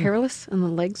 really? You're hairless and the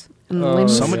legs and the Oh,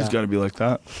 limbs? Somebody's Yeah. got to be like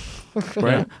that,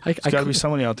 right? Yeah. There's got to be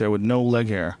somebody out there with no leg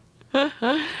hair.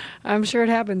 I'm sure it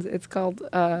happens. It's called...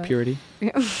 Purity. Is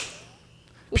that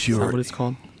what Pure. it's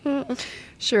called?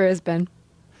 Sure is, Ben.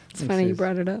 It's funny you is.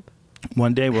 brought it up.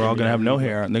 One day we're all going to have no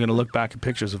hair, and they're going to look back at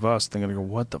pictures of us. They're going to go,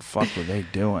 what the fuck were they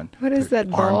doing? What is that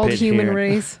bald Armpit human hair,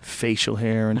 race? facial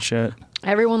hair and shit.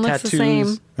 Everyone looks the same.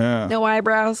 Tattoos. Yeah. No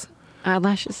eyebrows,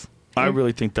 eyelashes. I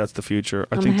really think that's the future.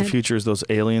 I On think the the head. future is those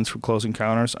aliens from Close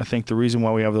Encounters. I think the reason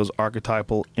why we have those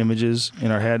archetypal images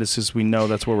in our head is because we know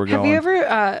that's where we're Have going. you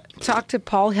ever talked to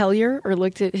Paul Hellyer or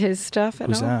looked at his stuff at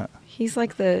Who's all? that? He's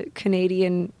like the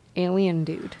Canadian alien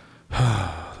dude.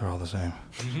 They're all the same.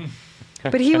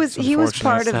 But he was unfortunate.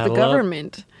 part of the Saddle up.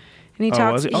 government. And he Oh,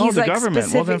 talks. was he? Oh, he's the like government.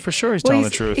 Well, then specific- for sure he's well, telling the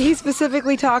truth. He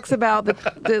specifically talks about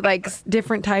the like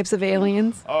different types of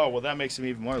aliens. Oh, well, that makes him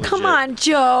even more legit. Come on,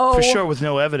 Joe. For sure, with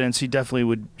no evidence, he definitely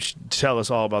would tell us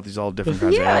all about these all different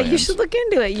kinds of Yeah, aliens. you should look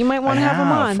into it. You might want to have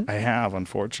him on. I have,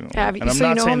 unfortunately. Have you? And I'm So you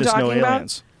not know saying who I'm there's no talking about?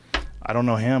 aliens. I don't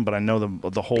know him, but I know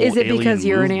the whole Is it alien because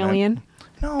you're an movement. alien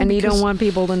No, and you because don't want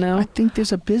people to know? I think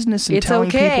there's a business in It's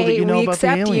telling people that okay. you know We about the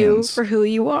accept you aliens. for who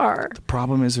you are. The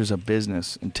problem is there's a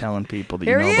business in telling people that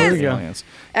Here you know he about is. the aliens.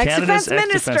 Ex-defense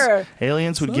Canada's minister.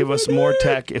 Aliens would give us more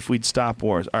tech if we'd stop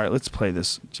wars. All right, let's play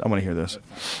this. I want to hear this.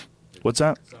 What's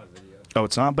that? Oh,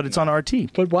 it's not, but it's on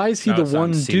RT. But why is he No, the it's on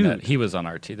one CNET. dude? He was on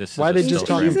RT. This Why is they a just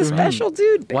still talking He's a through frame. him? special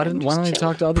dude. Why Ben. don't they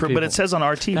talk to other people? But it says on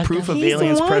RT, That proof guy- of He's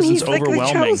aliens' the one. presence He's like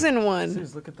overwhelming. the chosen one.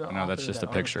 No, that's just a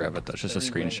picture of it. That's just a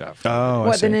screenshot. Oh, I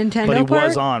What, the see. Nintendo But he part?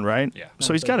 was on, right? Yeah. So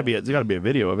there's got to be a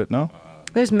video of it, no?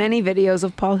 There's many videos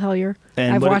of Paul Hellyer.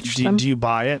 And I've watched them. do you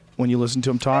buy it when you listen to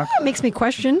him talk? It makes me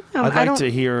question. I'd like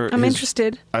to hear. I'm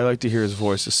interested. I like to hear his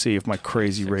voice to see if my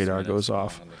crazy radar goes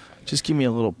off. Just give me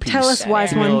a little piece. Tell us, wise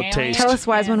Give me a one. little taste. Tell us,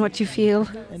 wise one, what you feel.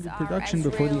 End of production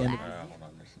before the end.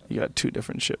 You got two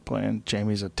different shit playing.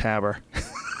 Jamie's a tabber.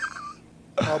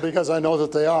 Well, because I know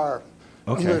that they are.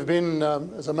 Okay. They've been,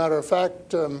 as a matter of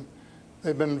fact,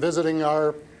 they've been visiting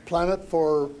our planet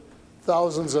for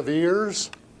thousands of years.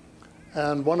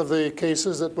 And one of the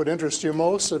cases that would interest you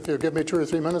most, if you give me 2 or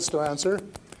 3 minutes to answer,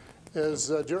 is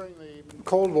during the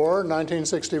Cold War,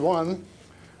 1961,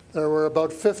 there were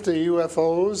about 50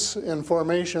 UFOs in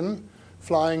formation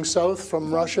flying south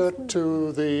from Russia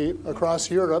to across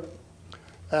Europe.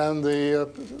 And the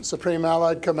Supreme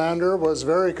Allied Commander was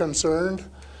very concerned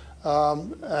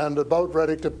and about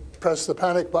ready to press the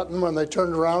panic button when they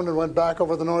turned around and went back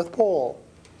over the North Pole.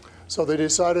 So they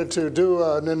decided to do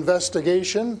an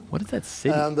investigation. What is that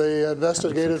city? And they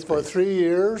investigated for 3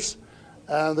 years,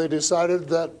 and they decided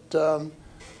that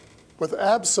with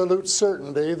absolute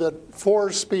certainty that 4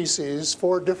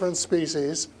 different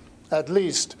species at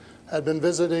least, had been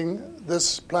visiting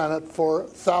this planet for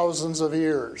thousands of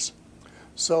years.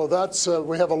 So that's,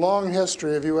 we have a long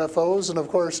history of UFOs, and of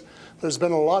course, there's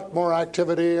been a lot more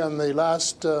activity in the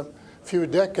last few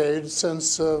decades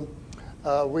since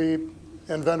we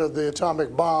invented the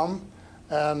atomic bomb,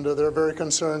 and they're very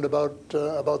concerned about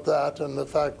that and the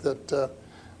fact that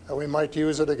we might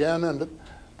use it again. And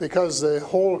because the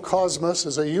whole cosmos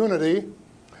is a unity,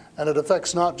 and it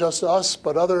affects not just us,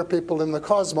 but other people in the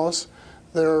cosmos,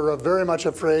 they're very much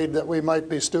afraid that we might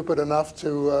be stupid enough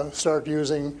to start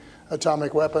using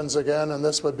atomic weapons again, and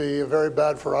this would be very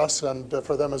bad for us and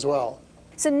for them as well.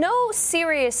 So no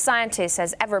serious scientist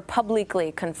has ever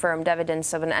publicly confirmed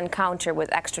evidence of an encounter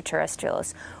with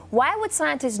extraterrestrials. Why would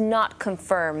scientists not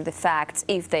confirm the facts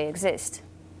if they exist?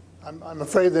 I'm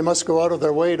afraid they must go out of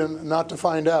their way not to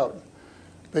find out.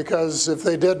 Because if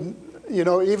they did, you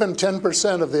know, even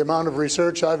 10% of the amount of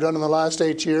research I've done in the last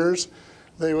 8 years,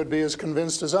 they would be as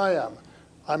convinced as I am.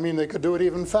 I mean, they could do it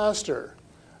even faster.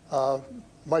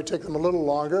 Might take them a little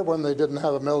longer when they didn't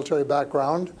have a military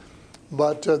background.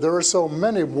 But there are so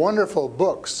many wonderful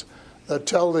books that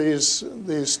tell these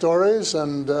stories,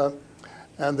 and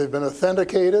they've been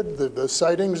authenticated. The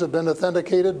sightings have been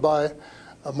authenticated by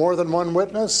more than one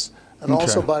witness, and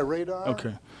also by radar.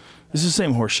 Okay. This is the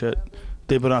same horseshit.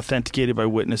 They've been authenticated by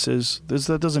witnesses.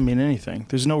 That doesn't mean anything.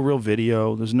 There's no real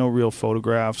video. There's no real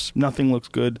photographs. Nothing looks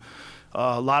good.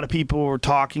 A lot of people were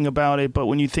talking about it, but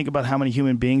when you think about how many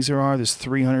human beings there are, there's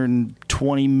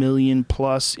 320 million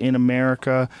plus in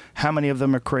America. How many of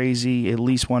them are crazy? At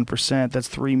least 1%. That's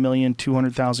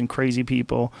 3,200,000 crazy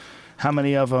people. How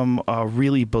many of them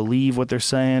really believe what they're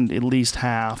saying? At least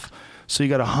half. So you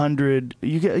got 100.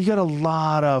 You got a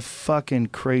lot of fucking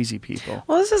crazy people.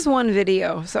 Well, this is one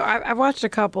video. So I've watched a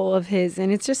couple of his,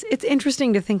 and it's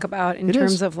interesting to think about in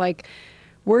terms of like,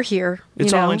 we're here.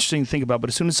 It's all interesting to think about,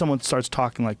 but as soon as someone starts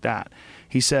talking like that,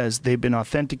 he says they've been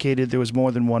authenticated, there was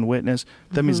more than one witness,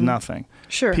 that means nothing.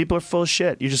 Sure. People are full of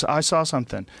shit. I saw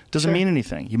something. Doesn't mean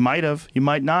anything. You might have, you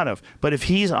might not have. But if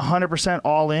he's 100%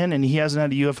 all in and he hasn't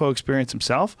had a UFO experience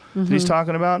himself that he's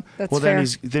talking about, That's well, fair.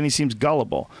 then he seems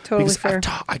gullible. Totally because fair.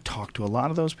 I talked to a lot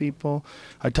of those people.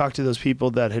 I talked to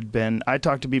people that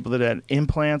had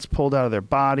implants pulled out of their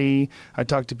body. I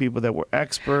talked to people that were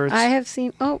experts. I have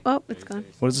seen. Oh, it's gone.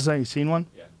 What does it say? You seen one?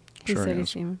 Yeah. Sure He said it he's is.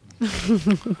 seen one.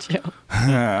 Joe.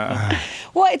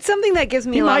 Well, it's something that gives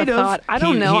me a lot of thought. I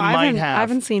don't know. I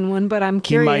haven't seen one, but I'm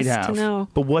curious to know.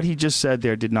 But what he just said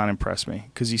there did not impress me,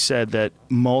 because he said that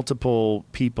multiple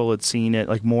people had seen it,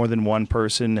 like more than one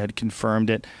person had confirmed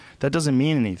it. That doesn't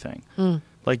mean anything.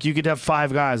 Like, you could have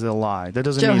 5 guys that lie. That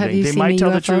doesn't Joe, mean have anything. you They seen might a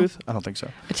tell the UFO? truth. I don't think so.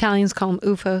 Italians call them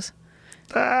UFOs.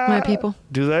 My people.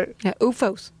 Do they? Yeah,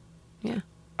 UFOs. Yeah,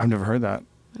 I've never heard that.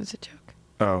 that's a joke.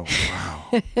 Oh,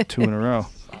 wow. 2 in a row.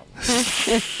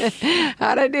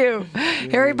 How'd I do?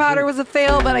 Harry Potter was a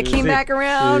fail, but I came back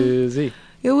around. Susie.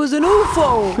 It was an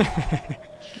UFO.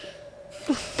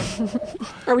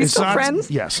 Are we still friends?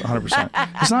 Yes, 100%.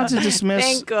 It's not to dismiss.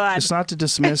 Thank God. It's not to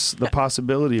dismiss the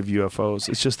possibility of UFOs.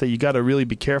 It's just that you got to really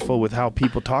be careful with how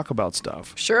people talk about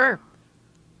stuff. Sure.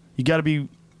 You got to be,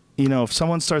 if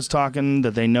someone starts talking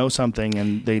that they know something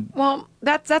and they. Well,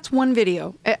 that's one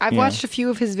video. I've watched a few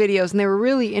of his videos, and they were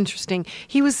really interesting.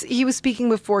 He was speaking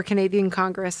before Canadian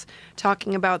Congress,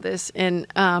 talking about this, and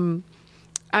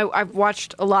I've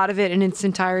watched a lot of it in its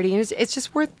entirety, and it's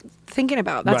just worth thinking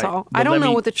about. That's all. But I don't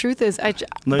know what the truth is. Let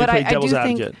me play devil's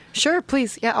advocate. Sure,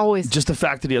 please. Yeah, always. Just the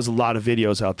fact that he has a lot of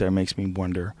videos out there makes me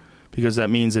wonder, because that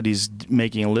means that he's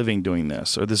making a living doing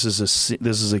this, or this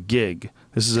is a gig.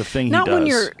 This is a thing Not he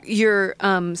does. when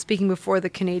you're speaking before the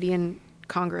Canadian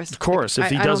Congress. Of course, Like,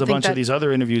 if he I does a don't think bunch of these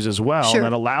other interviews as well, Sure.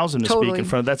 that allows him to Totally. speak in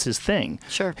front of, that's his thing.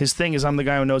 Sure. His thing is I'm the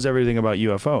guy who knows everything about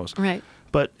UFOs. Right.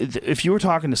 But if you were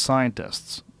talking to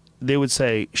scientists, they would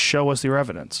say, show us your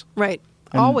evidence. Right.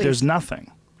 And Always. there's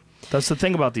nothing. That's the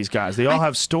thing about these guys. They all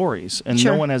have stories, and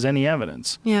Sure. no one has any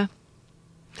evidence. Yeah.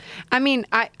 I mean,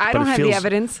 I But don't it have the feels-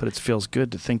 evidence. But it feels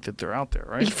good to think that they're out there,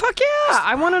 right? Fuck yeah!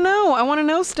 I want to know. I want to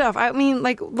know stuff. I mean,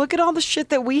 like, look at all the shit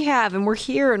that we have, and we're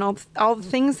here, and all the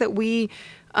things that we,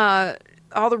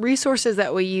 all the resources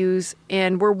that we use,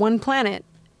 and we're one planet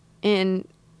in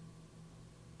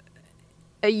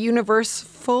a universe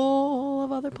full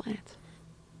of other planets.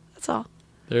 That's all.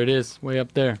 There it is, way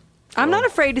up there. I'm not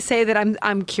afraid to say that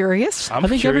I'm curious. I'm I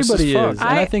think curious everybody as fuck. is,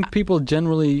 and I think people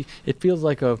generally, it feels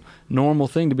like a normal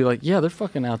thing to be like, yeah, they're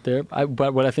fucking out there.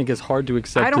 But what I think is hard to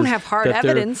accept. I don't is have hard that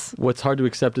they're- evidence. What's hard to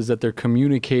accept is that they're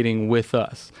communicating with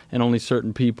us, and only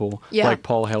certain people, Yeah. like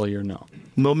Paul Hellier, know.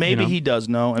 Well, maybe You know? he does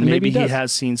know, and Maybe maybe he he does.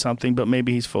 has seen something, but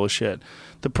maybe he's full of shit.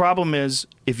 The problem is,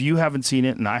 if you haven't seen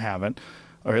it, and I haven't,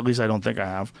 or at least I don't think I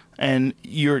have, and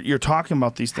you're talking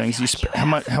about these things,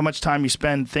 how much time you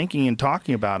spend thinking and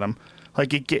talking about them,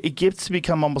 like it gets to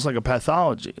become almost like a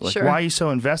pathology. Like, Sure. why are you so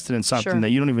invested in something Sure. that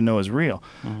you don't even know is real?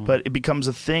 But it becomes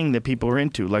a thing that people are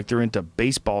into. Like they're into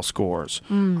baseball scores,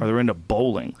 or they're into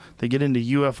bowling. They get into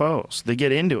UFOs. They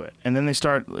get into it, and then they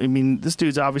start. I mean, this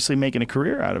dude's obviously making a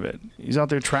career out of it. He's out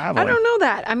there traveling. I don't know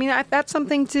that. I mean, that's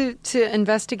something to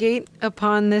investigate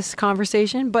upon this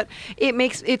conversation. But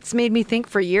it's made me think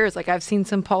for years. Like I've seen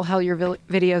some Paul Hellier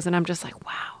videos, and I'm just like,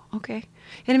 wow, okay.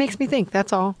 And it makes me think.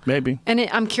 That's all. Maybe. And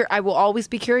I will always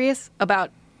be curious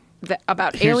about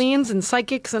aliens and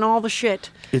psychics and all the shit.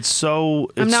 It's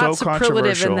so I'm not so superlative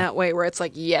controversial. in that way, where it's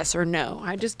like yes or no.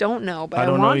 I just don't know, but I I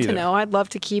don't know want to either. know. I'd love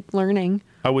to keep learning.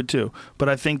 I would too. But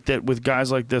I think that with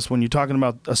guys like this, when you're talking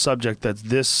about a subject that's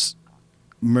this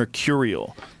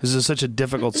mercurial, this is such a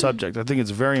difficult subject. I think it's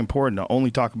very important to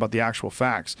only talk about the actual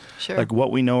facts, Sure. like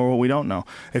what we know or what we don't know.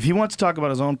 If he wants to talk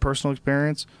about his own personal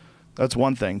experience, that's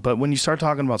one thing. But when you start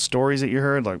talking about stories that you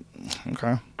heard, like,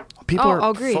 okay, people are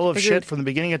agreed, full of agreed. shit from the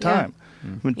beginning of Yeah. time.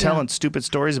 We've been telling stupid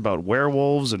stories about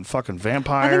werewolves and fucking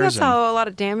vampires. I think that's and, how a lot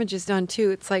of damage is done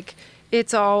too. It's like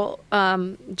it's all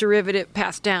derivative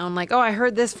passed down. Like, oh, I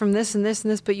heard this from this and this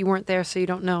and this, but you weren't there, so you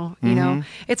don't know. You know,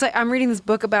 it's like I'm reading this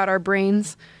book about our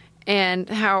brains and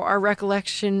how our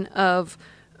recollection of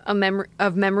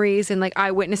memories and like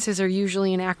eyewitnesses are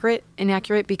usually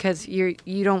inaccurate because you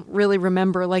don't really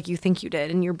remember like you think you did,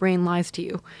 and your brain lies to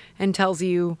you and tells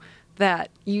you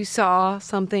that you saw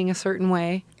something a certain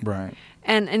way. right.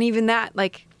 And even that,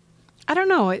 like, I don't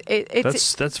know.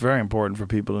 It's That's very important for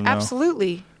people to know.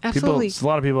 absolutely. People, there's a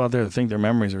lot of people out there that think their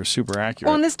memories are super accurate.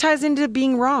 Well, and this ties into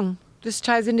being wrong. This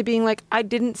ties into being like, I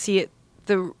didn't see it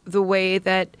the way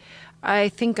that I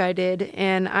think I did,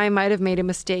 and I might have made a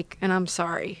mistake, and I'm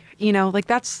sorry. You know, like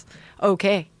that's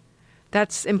okay.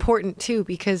 That's important too,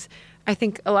 because I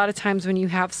think a lot of times when you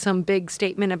have some big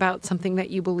statement about something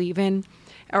that you believe in,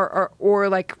 or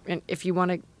like if you want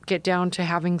to get down to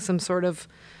having some sort of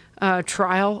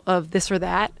trial of this or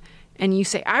that, and you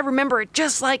say, I remember it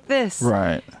just like this.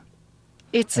 right.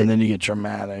 It's And then you get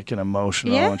dramatic and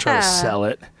emotional and try to Yeah. sell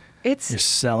it. You're it's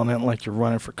selling it like you're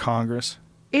running for Congress.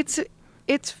 it's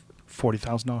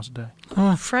 $40,000 a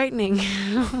day. frightening.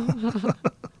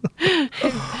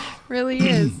 It really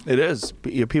is. It is.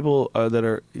 But, people that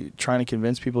are trying to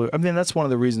convince people. I mean, that's one of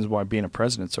the reasons why being a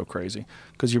president's so crazy,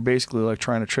 because you're basically like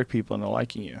trying to trick people into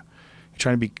liking you. You're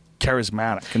trying to be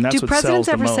charismatic, and that's Do what presidents sells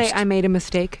the ever most. say, I made a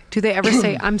mistake? Do they ever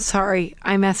say, I'm sorry,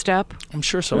 I messed up? I'm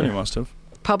sure somebody must have.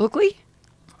 Publicly?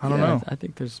 I don't Yeah, know. I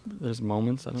think there's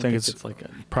moments. I don't think think it's it's like a,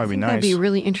 Probably That'd nice. be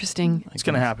really interesting. It's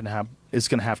gonna happen. It's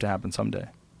gonna have to happen someday.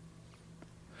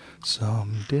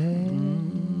 Someday.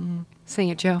 Sing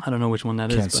it, Joe. I don't know which one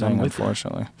that is, Can't but sing, I'm with you.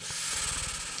 unfortunately.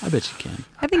 I bet you can.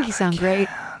 I think you sound great.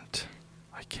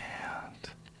 I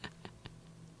can't.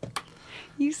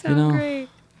 You sound know, great.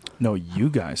 No, you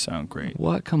guys sound great.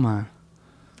 What? Come on.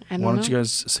 I don't Why know. don't you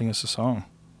guys sing us a song?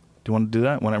 Do you want to do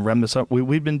that? When I rem this up,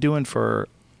 we've been doing for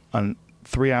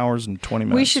 3 hours and 20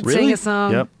 minutes. We should Really? sing a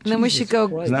song. Yep. And then we should go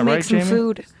Christ. Isn't that make right, some Jamie?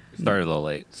 food. Started a little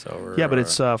late, so we're Yeah, but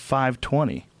it's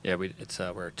 5:20. yeah, we're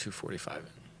 2:45 in.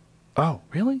 Oh,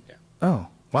 really? Yeah. Oh,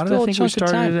 why did Still I a think we chunk of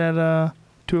started time. at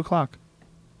 2 o'clock?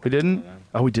 We didn't.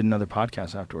 Oh, we did another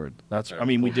podcast afterward. That's. I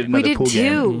mean, we did We another did pool two.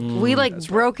 game. We like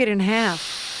broke it in half.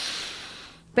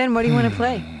 Ben, what do you want to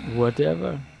play?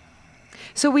 Whatever.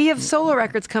 So we have solo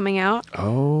records coming out.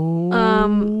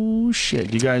 Oh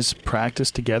shit! You guys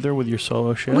practice together with your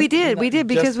solo shit? We did Just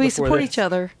because we before support this. each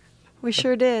other. We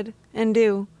sure did and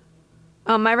do.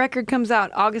 My record comes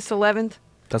out August 11th.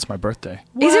 That's my birthday.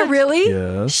 Is it really?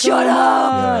 Yes. Shut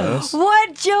up! Yes.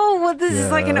 What, Joe? Well, this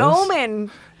is like an Yes.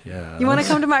 omen. Yes. You want to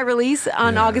come to my release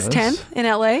on August 10th in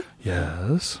LA?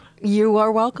 Yes. You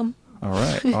are welcome. All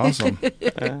right. Awesome.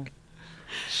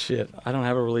 Shit, I don't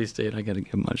have a release date. I gotta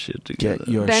get my shit together. Get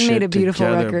your Ben shit made a beautiful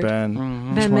together, record. Ben.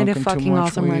 Ben made a Smoking too fucking much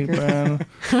awesome weed, record. Ben.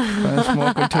 Ben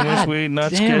smoking too much weed,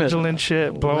 not damn it. scheduling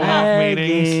shit, blowing off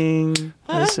meetings. Lagging.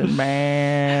 Listen,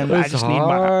 man, I It's just need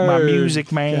my hard,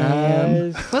 music,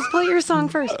 man. guys. Let's play your song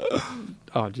first.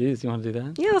 Oh, geez, you want to do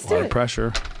that? Yeah, let's A do lot of it.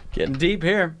 pressure. Getting deep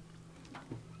here.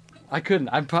 I couldn't.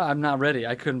 I'm not ready.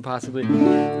 I couldn't possibly.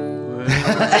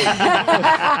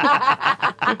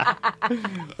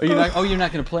 You're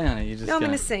not going to play on it. You just. No, I'm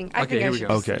gonna gonna sing. I Okay, think I here we should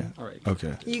go. sing. Okay. All right.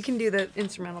 Okay. You can do the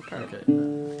instrumental part. Okay.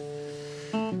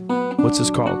 What's this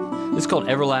called? It's called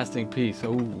Everlasting Peace.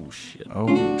 Oh shit.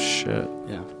 Oh, shit.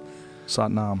 Yeah.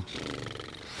 Satnam.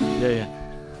 Yeah.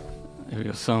 Here we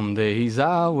go. Some days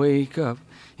I wake up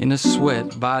in a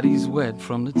sweat, body's wet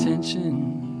from the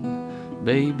tension,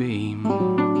 baby.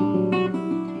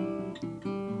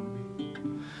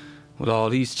 With all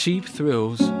these cheap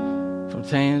thrills from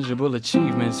tangible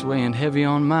achievements weighing heavy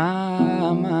on my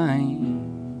mind.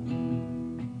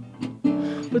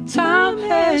 But time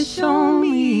has shown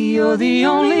me you're the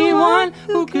only one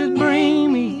who could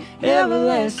bring me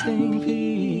everlasting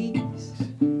peace.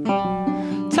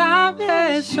 Time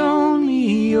has shown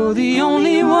me you're the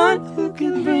only one who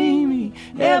can bring me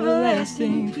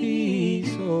everlasting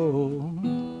peace. Oh.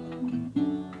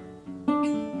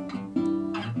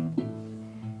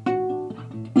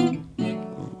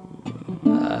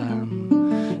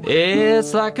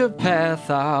 It's like a path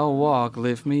I'll walk,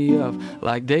 lift me up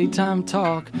like daytime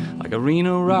talk, like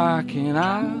arena rock, and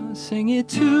I'll sing it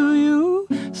to you,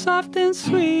 soft and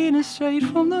sweet and straight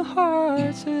from the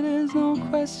heart, so there's no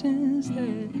questions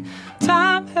there.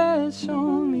 Time has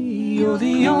shown me you're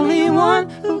the only one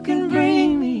who can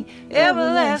bring me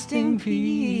everlasting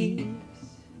peace.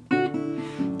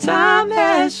 Time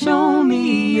has shown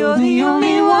me you're the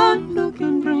only one who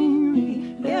can bring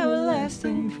me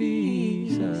everlasting peace.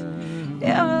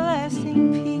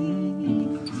 Everlasting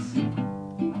peace.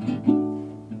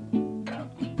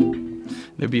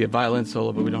 There'd be a violin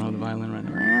solo, but we don't have the violin right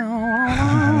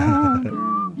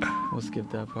now. We'll skip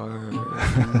that part.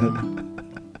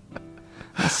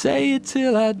 I say it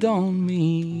till I don't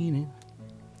mean it.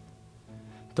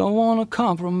 Don't wanna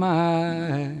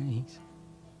compromise.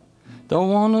 Don't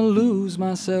wanna lose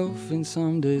myself in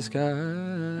some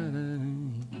disguise.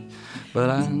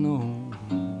 But I know.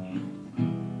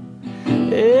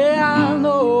 Yeah, I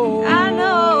know. I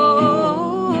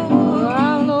know.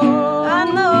 I know. I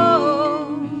know.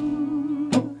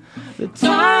 The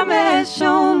time has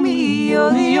shown me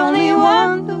you're the only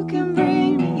one who can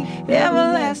bring me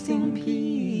everlasting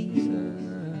peace.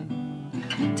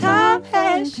 Time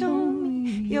has shown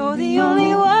me you're the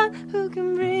only one who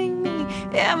can bring me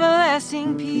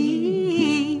everlasting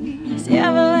peace.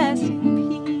 Everlasting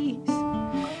peace.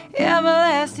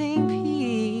 Everlasting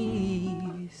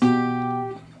peace.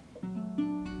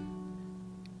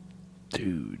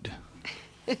 Dude.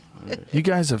 You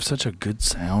guys have such a good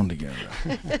sound together.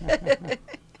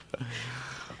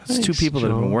 It's two people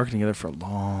that have been working together for a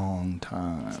long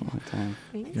time.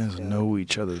 You guys know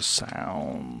each other's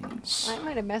sounds. I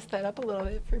might have messed that up a little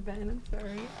bit for Ben. I'm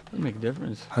sorry. Doesn't make a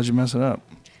difference. How'd you mess it up?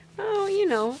 Oh, you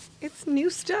know, it's new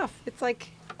stuff. It's like,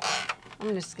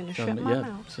 I'm just going to shut my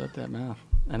mouth. Shut that mouth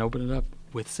and open it up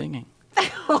with singing.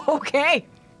 Okay.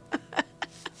 What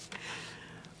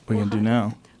are you going to do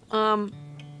now?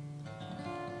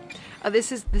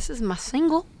 This is my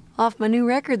single off my new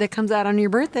record that comes out on your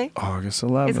birthday. August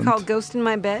 11th. It's called Ghost in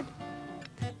My Bed.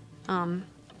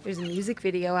 There's a music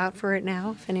video out for it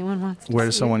now if anyone wants to Where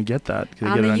does see someone get that? Can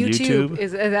they on get it the on YouTube?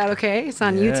 Is that okay? It's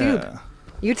on YouTube.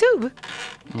 YouTube.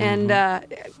 And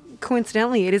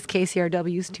coincidentally, it is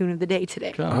KCRW's Tune of the Day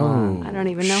today. Oh, I don't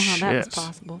even know how that was shit.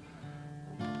 possible.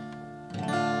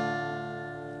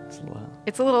 It's loud.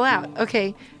 It's a little out.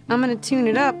 Okay, I'm going to tune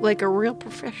it up like a real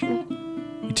professional.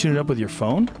 You tune it up with your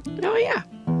phone? Oh, yeah.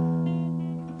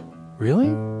 Really?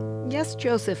 Yes,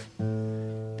 Joseph.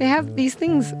 They have these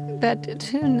things that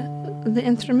tune the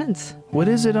instruments. What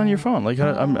is it on your phone? Like,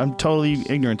 I'm totally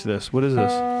ignorant to this. What is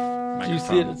this? Do you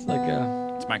see it? It's like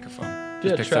a... It's microphone.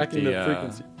 Yeah, picks tracking up the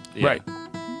frequency. Yeah. Right.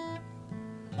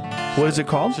 What is it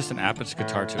called? It's just an app. It's a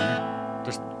guitar tuner.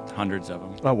 There's hundreds of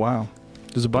them. Oh, wow.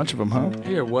 There's a bunch of them, huh?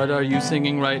 Here, what are you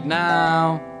singing right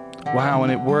now? Wow,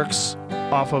 and it works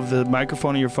off of the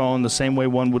microphone of your phone the same way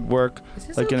one would work Is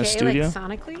this like okay, in a studio? like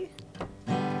sonically?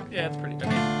 Yeah, it's pretty.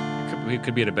 I mean, we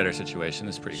could be at a better situation.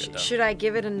 It's pretty good though. Should I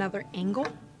give it another angle?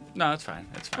 No, that's fine.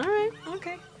 That's fine. All right.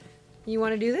 Okay. You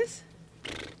want to do this?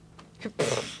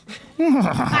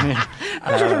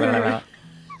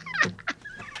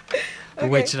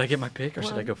 Wait, should I get my pick or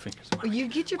should I go fingers? Well, you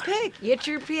get your pick. Get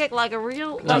your pick like a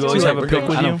real. No, You it's always too have late. a pick We're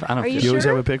with good. you? I don't Are you You always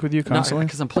sure? have a pick with you No, constantly?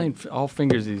 because I'm playing all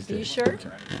fingers these Are you days. sure?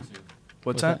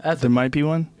 What's that? that? There might be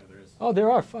one? Oh, there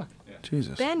are. Fuck.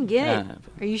 Jesus. Ben, get it. Yeah.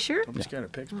 Are you sure? I'm scared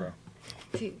of picks, bro.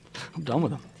 I'm done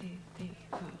with them.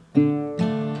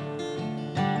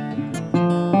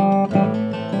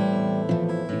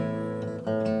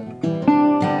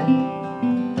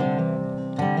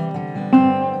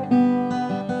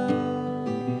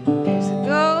 There's a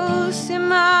ghost in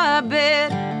my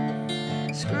bed,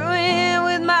 screwing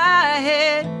with my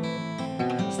head,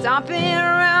 stomping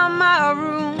around my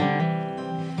room,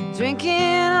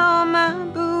 drinking all my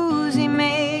booze. He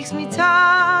makes me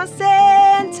toss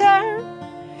and turn,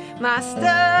 my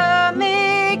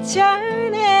stomach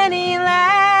churn, and he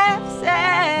laughs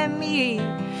at me,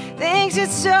 thinks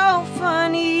it's so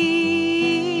funny.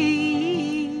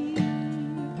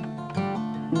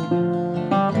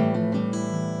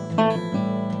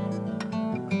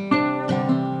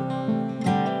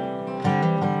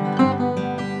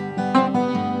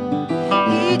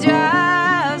 He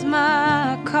drives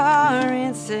my car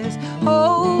and says,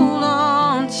 hold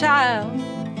on, child.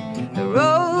 The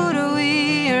road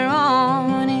we're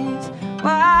on is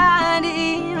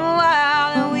winding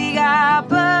wild, and we got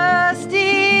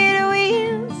busted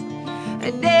wheels,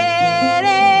 a dead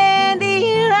end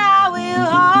end. I will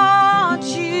haunt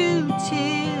you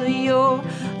till you're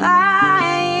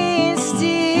lying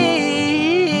still.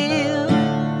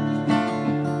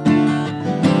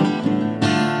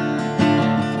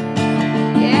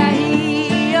 Yeah,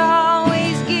 he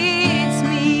always gets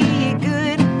me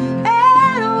good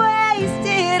and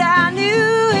wasted. I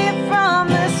knew it from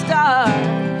the start.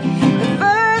 The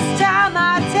first time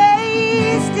I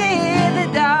tasted the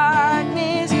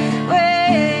darkness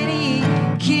when he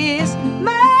kissed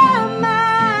my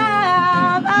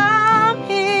mouth. I'm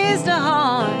his to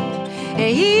haunt,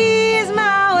 and he's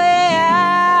my way out.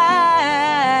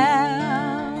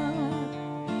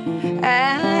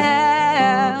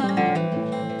 Out.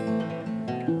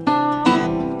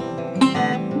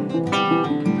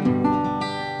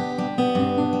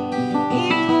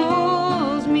 He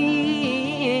pulls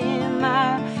me in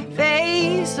my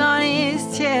face on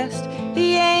his chest.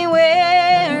 He ain't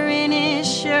wearing his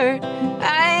shirt.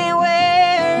 I ain't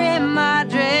wearing my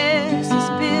dress. He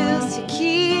spills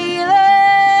tequila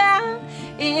out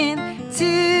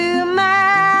into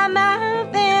my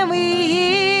mouth, and we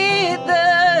hit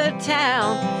the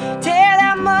town. Tear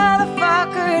that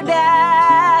motherfucker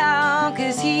down,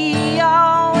 'cause he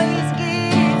always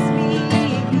gets me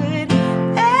good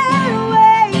and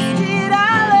wasted. I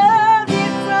loved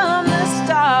it from the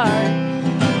start.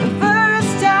 The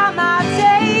first time I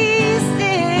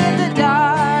tasted the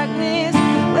darkness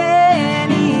when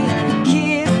he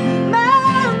kissed my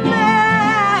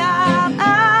mouth.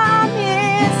 I'm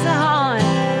his son.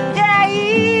 Yeah,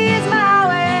 he's my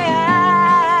way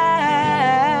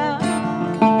out.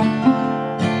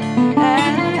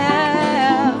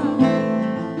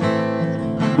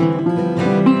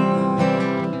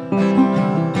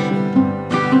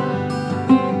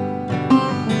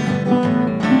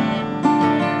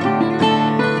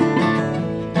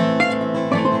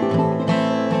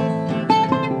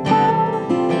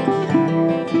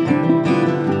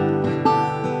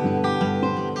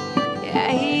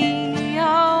 Yeah, he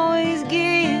always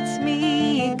gets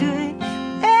me good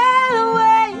and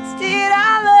wasted.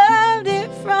 I loved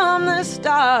it from the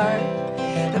start.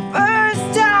 The first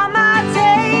time I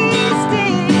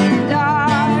tasted the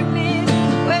darkness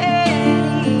when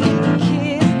he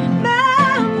kissed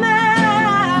my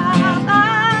mouth.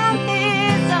 I'm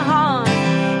his to haunt.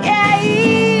 Yeah,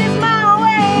 he's my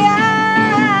way out.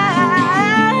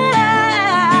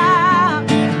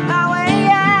 My way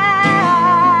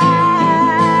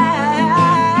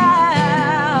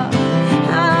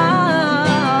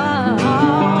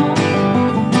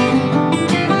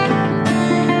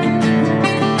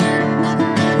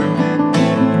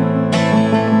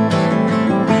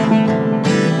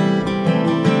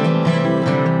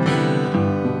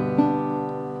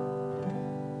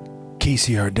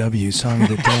KCRW song of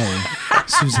the day.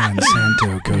 Suzanne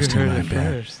Santo goes to my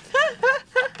bed.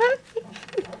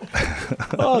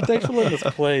 Oh, thanks for letting us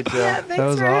play, Joe. Yeah, thanks That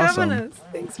was for awesome. having us.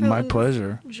 Thanks for My letting us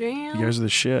pleasure. jam. You guys are the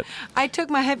shit. I took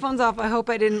my headphones off. I hope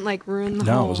I didn't like ruin the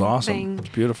No, whole it was awesome. thing. It's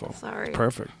beautiful. Sorry.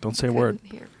 Perfect. Don't say a word.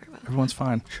 Couldn't hear very well. Everyone's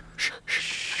fine.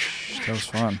 That was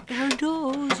fun.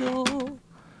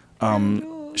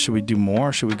 Should we do more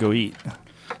or should we go eat?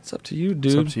 It's up to you,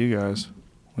 It's up dude. to you guys.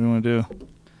 What do you want to do?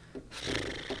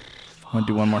 Want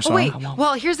to do one more song? Oh, wait.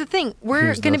 Well, here's the thing. We're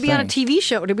Here's going to the be on a thing. TV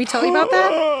show. Did we tell you about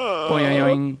that?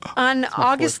 Boing. On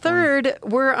August 3rd,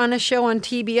 we're on a show on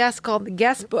TBS called The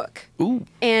Guest Book. Ooh.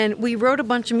 And we wrote a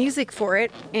bunch of music for it.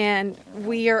 And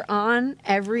we are on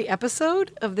every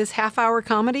episode of this half-hour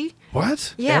comedy.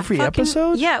 What? Yeah, Every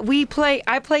episode? Yeah,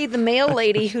 I play the mail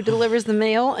lady who delivers the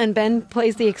mail, and Ben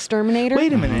plays the exterminator.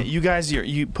 Wait a minute. You guys,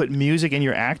 you put music and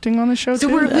you're acting on the show So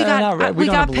too? we not right. got We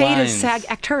don't have paid as lines. SAG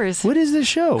actors. What is this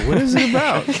show? What is it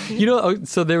about?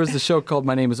 So there was the show called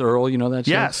My Name is Earl. You know that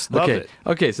show? Yes, loved okay. it.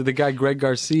 Okay, so the guy Greg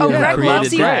Garcia Oh, Greg created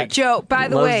loves you, Greg. Joe. By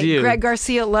the Loves way, you. Greg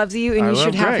Garcia loves you, and I you love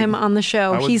should have Greg. him on the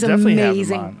show. I would He's definitely have him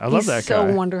amazing. on. I love He's that so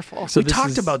guy. wonderful. So We this talked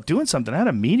is- about doing something. I had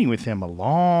a meeting with him a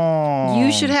long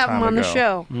You should have him time on the ago.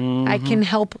 show. Mm-hmm. I can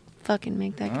help fucking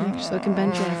make that connection. So can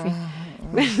Ben Jaffe.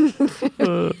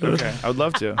 Okay, I would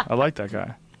love to. I like that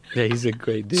guy. Yeah, he's a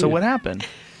great dude. So what happened?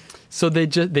 So they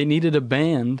needed a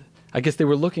band. I guess they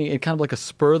were looking at kind of like a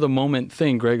spur of the moment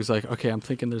thing. Greg was like, "Okay, I'm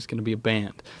thinking there's going to be a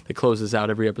band that closes out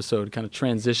every episode, kind of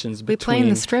transitions We play between in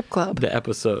the strip club. the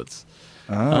episodes."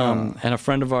 And a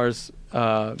friend of ours.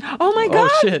 Oh my God!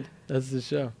 Oh shit, that's the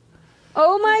show.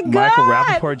 Oh my God! Michael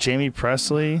Rappaport, Jamie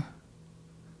Presley.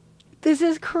 This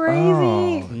is crazy.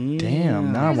 Oh,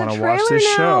 damn. Now I There's want a to watch trailer this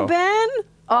now, show. Ben.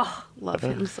 Oh, love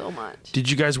him so much. Did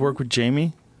you guys work with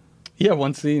Jamie? Yeah,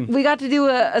 one scene. We got to do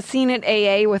a scene at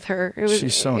AA with her. It was,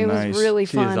 She's so it nice. was really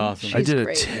She is fun. awesome. She's I did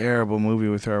great. a terrible movie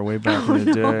with her way back in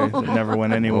the day that never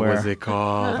went anywhere. What was it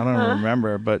called? I don't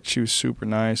remember, but she was super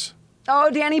nice.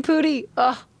 Oh, Danny Pudi.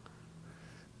 Oh,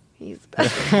 he's the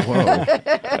best. Whoa.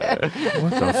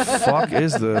 What the fuck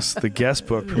is this? The Guest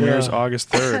Book premieres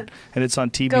August 3rd, and it's on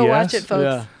TBS. Go watch it, folks.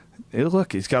 Yeah. Hey,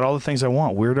 look, he's got all the things I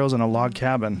want. Weirdos in a log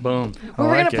cabin. Boom. We're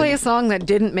I gonna like play it. a song that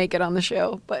didn't make it on the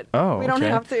show, but Oh, we don't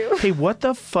okay. have to. Hey, what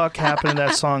the fuck happened to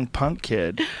that song Punk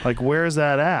Kid? Like, where is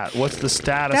that at? What's the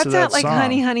status That's of that at like song?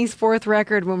 Honey Honey's fourth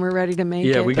record when we're ready to make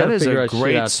Yeah, it. we That gotta is figure a our shit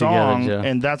great out song, together, Joe.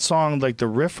 and that song, like the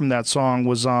riff from that song,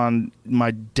 was on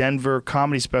my Denver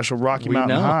comedy special, Rocky We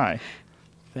Mountain know. High.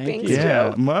 Thank Thanks, you.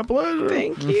 Yeah, Joe. my pleasure.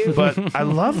 Thank you. But I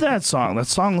love that song. That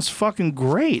song was fucking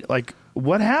great. Like,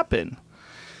 what happened?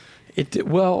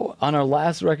 Well, on our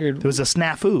last record, There was a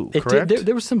snafu, it correct?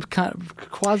 there was some kind of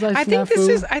quasi. I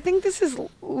think this is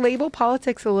label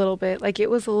politics a little bit. Like it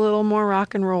was a little more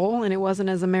rock and roll, and it wasn't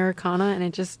as Americana, and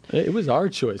it just. It was our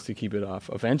choice to keep it off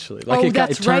eventually. Like Oh, it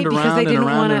that's it turned right, because around they and didn't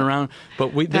around wanna- and around.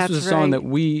 But this That's was a song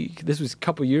right. that this was a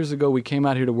couple years ago. We came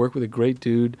out here to work with a great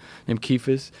dude named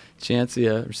Keefus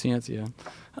Chancia.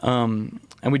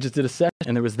 And we just did a set,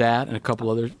 and there was that and a couple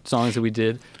other songs that we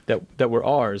did that were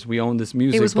ours. We owned this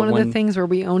music. It was but one of the when- things where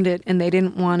we owned it, and they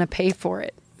didn't want to pay for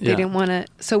it. They Yeah. didn't want to.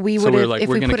 So we So would we were have, like, if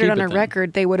we're we gonna put it keep on it a then.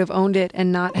 record, they would have owned it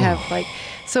and not have like.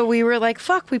 So we were like,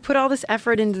 "Fuck!" We put all this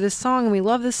effort into this song, and we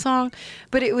love this song,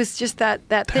 but it was just that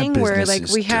thing where business like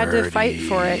is we had to fight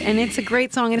for it, and it's a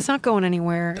great song, and it's not going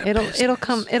anywhere. It'll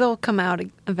come out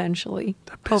eventually,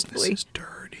 hopefully. This is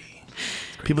dirty.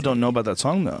 People don't know about that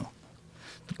song, though.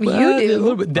 Well, You a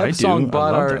little do. bit. That I do. song I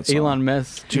bought love our that song. Elon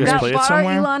Mess. Did you guys That play it bought our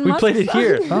somewhere? Elon We Musk played it song.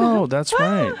 here. Oh, that's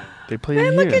right. They played it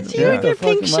Man, here. look at you Yeah. with your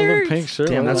pink My little shirt. pink shirt.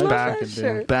 Damn, that's I love back that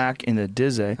shirt. back in the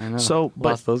Dizzy. I know. So, but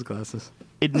Lost those glasses.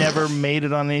 it never made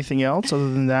it on anything else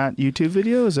other than that YouTube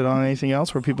video. Is it on anything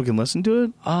else where people can listen to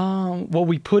it? Well,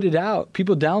 we put it out.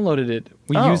 People downloaded it.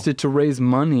 We Oh. used it to raise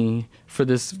money for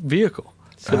this vehicle.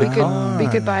 So we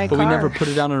could buy a But car. we never put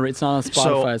it out on. It's not on Spotify.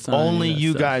 So it's not on any only of that you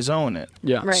stuff. guys own it.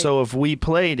 Yeah. Right. So if we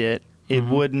played it, it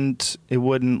wouldn't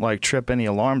like trip any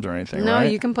alarms or anything, No,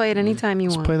 right? you can play it anytime you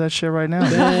want. Play that shit right now.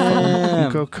 Damn.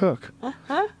 You go cook.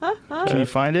 Can you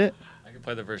find it? I can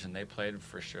play the version they played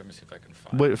for sure. Let me see if I can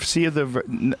find it. What, see if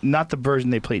not the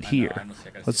version they played I know, here. I know, see,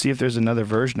 I gotta Let's see. see if there's another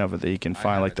version of it that you can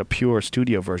find, have like it. the pure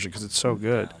studio version, because it's so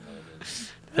good.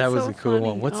 That was so a cool funny.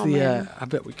 one. What's Oh, the? man. I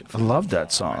bet we could. I love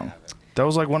that song. That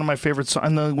was like one of my favorite songs.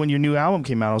 And then when your new album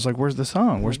came out, I was like, "Where's the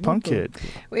song? Where's Punk Kid?"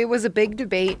 It was a big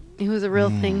debate. It was a real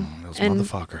thing. Those And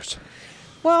motherfuckers.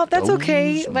 well, that's Those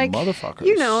okay. Like motherfuckers.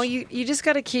 you know, you just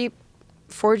got to keep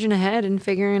forging ahead and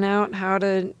figuring out how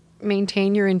to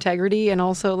maintain your integrity and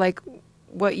also like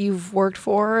what you've worked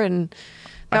for, and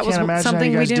I that was can't imagine how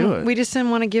something you we guys do didn't it. we just didn't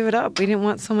want to give it up. We didn't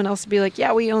want someone else to be like,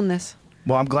 "Yeah, we own this."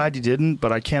 Well, I'm glad you didn't,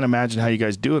 but I can't imagine how you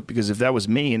guys do it, because if that was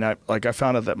me and I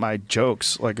found out that my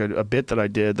jokes, like a bit that I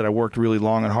did that I worked really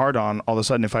long and hard on, all of a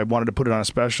sudden if I wanted to put it on a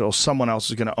special, someone else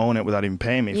is going to own it without even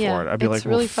paying me Yeah, for it. I'd be it's like,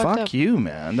 really "Well, fucked fuck up. you,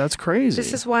 man. That's crazy."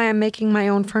 This is why I'm making my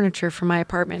own furniture for my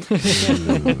apartment. Do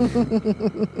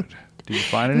you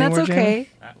find it And that's anywhere, Jamie? okay.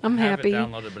 I'm I have happy. it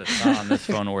downloaded, but it's not on this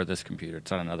phone or this computer.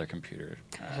 It's on another computer.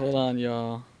 Hold on,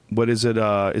 y'all. What is it?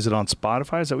 Is it on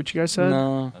Spotify? Is that what you guys said?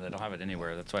 No. They don't have it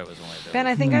anywhere. That's why it was only available. Ben,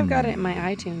 I think I've got it in my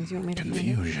iTunes. You want me to find it?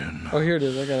 Confusion. Oh, here it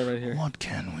is. I got it right here. What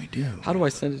can we do? How do I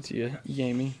send it to you,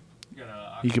 Yami?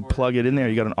 You can plug it in there.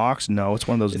 You got an aux? No, it's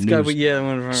one of those It's got,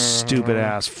 new stupid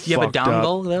ass. You have a fucked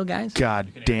dongle, up, though, guys?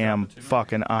 goddamn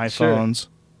fucking iPhones.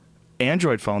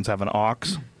 Android phones have an aux.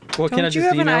 Well, can I Don't just you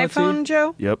have an email it to you? iPhone,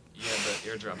 Joe? Yep. Yeah, but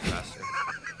eardrums faster.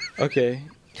 Okay.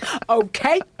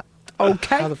 Okay.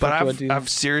 Okay. How the But fuck do I I've, do I've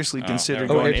seriously considered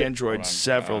Oh, going Android. Android Hold on.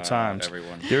 several times.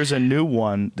 Everyone. There's a new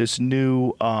one. This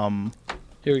new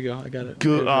Here we go. I got it.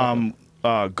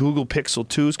 Google Pixel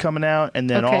 2 is coming out, and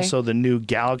then Okay. also the new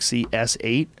Galaxy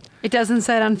S8. It doesn't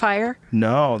set on fire?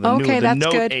 No, the Okay, the that's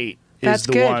Note good. 8 is That's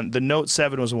the good. one. The Note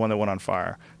 7 was the one that went on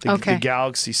fire. The Okay.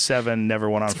 Galaxy 7 never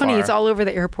went on It's fire. funny. It's all over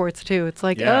the airports, too. It's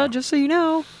like, Yeah. oh, just so you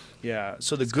know. Yeah.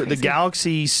 So the crazy.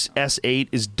 Galaxy S8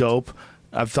 is dope.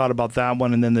 I've thought about that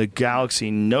one, and then the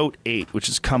Galaxy Note 8, which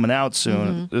is coming out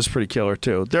soon, is pretty killer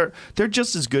too. They're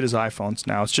just as good as iPhones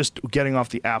now. It's just getting off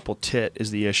the Apple tit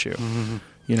is the issue.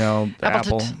 You know, the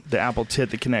Apple tit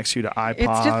that connects you to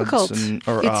iPods difficult.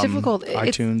 or It's difficult.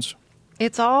 iTunes.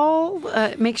 It's all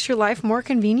makes your life more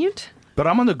convenient. But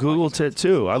I'm on the Google tit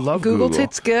too. I love Google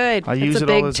tit's good. I It's use a it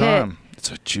all big the tit. time.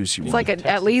 It's a juicy It's one. like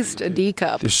at least a D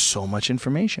cup. There's so much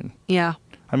information. Yeah.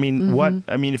 I mean,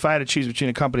 if I had to choose between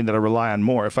a company that I rely on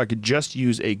more, if I could just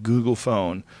use a Google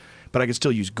phone, but I could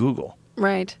still use Google,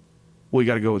 Right. well, you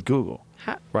got to go with Google,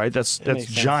 right? That's makes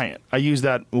sense. giant. I use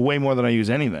that way more than I use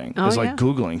anything. Oh, it's yeah. like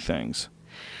Googling things.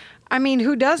 I mean,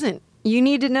 who doesn't? You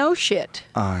need to know shit.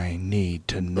 I need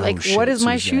to know. Like, shit, what is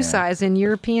my shoe Suzanne. size in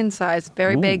European size?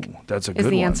 Very Ooh, big. That's a is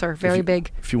good the one. answer. Very if you,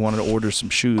 big. If you wanted to order some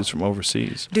shoes from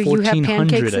overseas, Do you have 1400,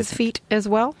 pancakes I as think. feet as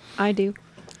well? I do.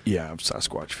 yeah, I have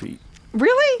Sasquatch feet,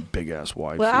 Really? big ass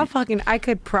wide Well, feet. I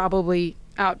could probably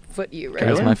outfoot you, right? Guys,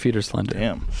 Really? my feet are slender.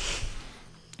 Damn.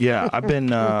 Yeah, I've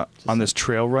been on this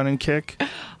trail running kick, and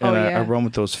Oh, yeah. I run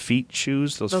with those feet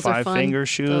shoes, those Those are fun. five-finger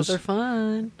shoes. Those are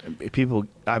fun. People,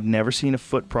 I've never seen a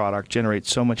foot product generate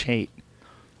so much hate.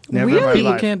 Never in Really? my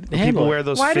People life. can't handle People it. wear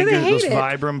those Why do they those hate it?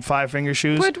 Vibram 5-finger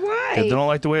shoes. But why? They don't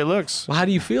like the way it looks. Well, how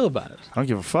do you feel about it? I don't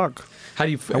give a fuck. How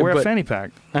do you I wear a but- fanny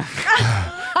pack.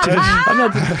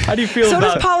 How do you feel So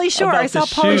about does Pauly Shore. about I saw the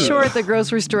Pauly shoe? Shore at the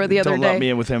grocery store the other Don't day. lump me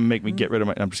in with him and make me get rid of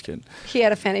my... I'm just kidding. He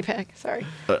had a fanny pack. Sorry.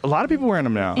 A lot of people wearing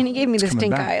them now. And he gave me the It's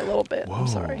coming stink back. eye a little bit. I'm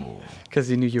sorry. Because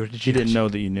he knew you were He didn't know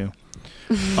that you knew.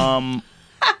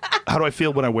 How do I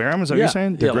feel when I wear them? Is that what you're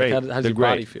saying? They're Yeah, like, great. how does They're your great.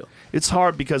 body feel? It's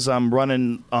hard because I'm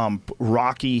running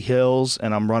rocky hills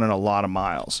and I'm running a lot of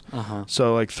miles.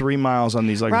 So like 3 miles on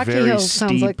these like Rocky very Hills steep.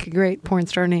 sounds like a great porn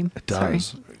star name. It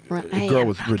does. Sorry. A girl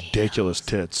with ridiculous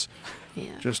tits. Yeah.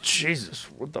 Just Jesus,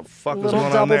 what the fuck is Little going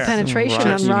on double there? penetration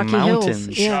Rocky on Rocky Mountains.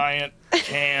 Hills. Yeah. Giant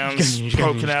cans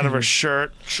poking out of her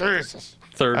shirt. Jesus.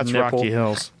 Third That's nipple. Rocky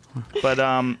Hills. But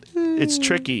it's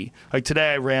tricky. Like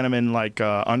today, I ran them in like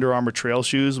Under Armour trail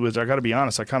shoes, which I got to be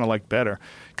honest, I kind of like better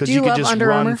because Do you you could love just Under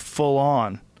run Armour? full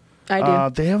on. I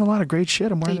do. They have a lot of great shit.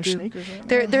 I'm wearing They their do.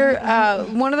 sneakers. They're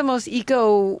one of the most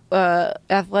eco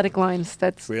athletic lines.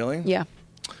 That's Really? Yeah.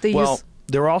 They Well, use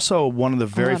they're also one of the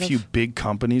very lot of- few big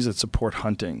companies that support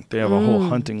hunting. They have a whole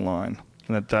hunting line,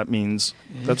 and that means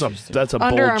that's a bold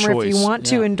Under Armour. choice. If you want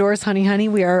to endorse Honey Honey,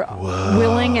 we are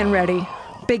willing and ready.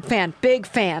 Big fan. Big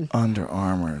fan. Under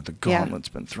Armour, the gauntlet's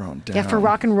been thrown down. Yeah, for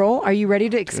rock and roll. Are you ready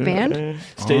to expand?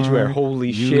 Stage wear.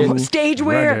 Holy shit. Stage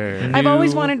wear. ready? I've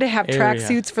always New wanted to have area.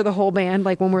 tracksuits for the whole band,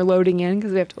 like when we're loading in,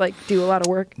 because we have to like do a lot of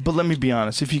work. But let me be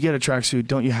honest. If you get a tracksuit,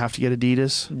 don't you have to get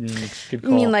Adidas? Good You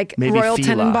mean call. like Maybe Royal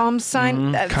Fila. Tenenbaums sign?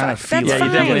 Kinda That's Fila. Yeah, you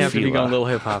fine. definitely have to be Fila. going a little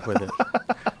hip hop with it.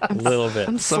 A little bit.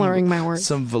 I'm slurring my words.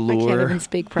 Some I velour. can't even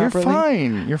speak properly. You're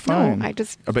fine. You're fine. I I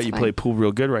just. bet it's you fine. play pool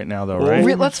real good right now, though,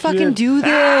 right? Let's fucking shit. do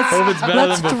this. Hope it's better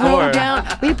Let's than throw before. down.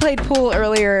 We played pool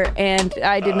earlier, and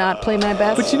I did not play my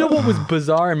best. But you know what was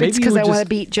bizarre? Maybe it's because you I were want to just,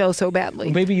 beat Joe so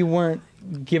badly. maybe you weren't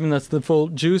giving us the full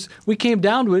juice. We came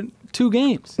down to it 2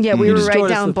 games. Yeah, we You were destroyed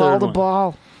right us down the ball third to one.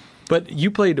 ball. But you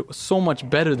played so much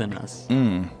better than us.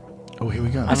 Oh, here we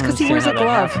go. That's because he wears a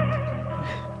glove.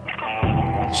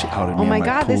 She outed Oh me my in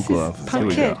God, pool this glove. is Here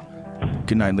we Punk Kid. go.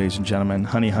 Good night, ladies and gentlemen.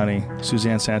 Honey, Honey,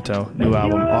 Suzanne Santo, new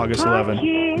album, August 11. When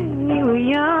you were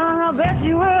young, I bet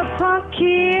you were a punk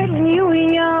kid when you were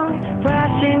young.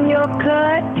 Flashing your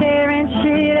cut, tearing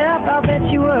shit up, I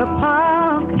bet you were a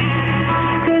punk.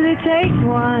 Cause it takes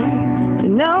one to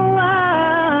know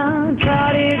one.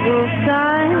 Prodigal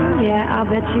son, yeah, I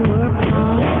bet you were a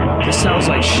punk. This sounds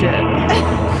like shit.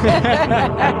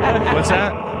 What's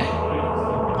that?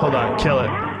 Hold on, kill it.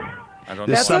 I don't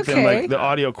There's know. That's something okay. like the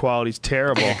audio quality's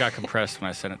terrible. It got compressed when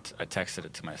I sent it. I texted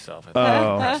it to myself.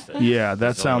 Yeah, that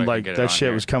That's the only sounded way I like could get it that on shit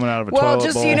here. was coming out of a Well, toilet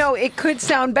just bowl. so you know, it could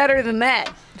sound better than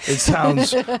that. It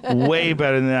sounds way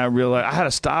better than that. I realized I had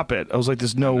to stop it. I was like,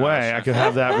 "There's no way I could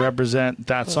have that represent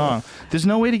that song." There's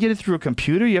no way to get it through a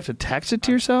computer. You have to text it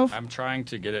to yourself. I'm trying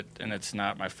to get it, and it's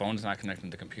not. My phone's not connecting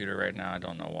to the computer right now. I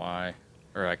don't know why,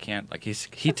 or I can't. Like he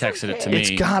texted it to me.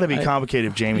 It's got to be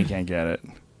complicated if Jamie can't get it.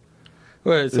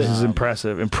 Where is This it? is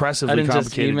impressively I didn't just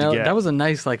complicated email. to get. That was a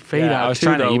nice like fade out. I was too,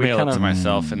 trying to though. We email it kinda- to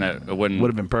myself, and that it wouldn't.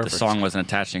 Would've been perfect. The song wasn't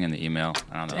attaching in the email.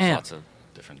 I don't know. There's Damn. lots of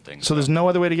different things. So there's no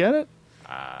other way to get it.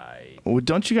 I Well,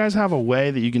 don't you guys have a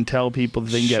way that you can tell people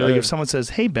that they can get it? Like Sure. if someone says,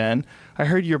 "Hey Ben, I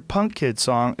heard your Punk Kid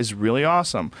song is really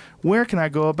awesome. Where can I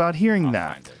go about hearing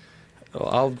that?" find it.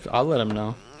 Well, I'll let him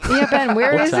know. Yeah, Ben,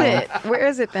 where What is sound? it? Where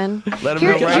is it, Ben? Let 'em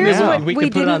Here- know right here's now. what we we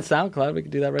can put it on didn't- SoundCloud. We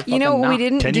could do that right. You know what we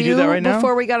didn't Can you do that right now?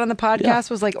 before we got on the podcast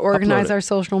was like organize it. our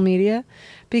social media,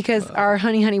 because our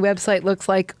Honey Honey website looks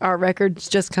like our record's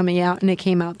just coming out and it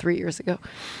came out 3 years ago.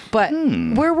 But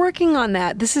we're working on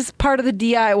that. This is part of the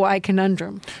DIY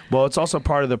conundrum. Well, it's also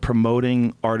part of the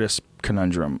promoting artist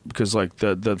conundrum because like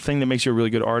the thing that makes you a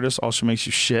really good artist also makes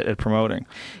you shit at promoting.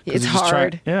 'Cause It's you just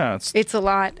hard. Yeah, It's a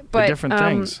lot, but different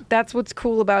things. that's what's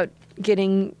cool about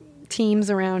getting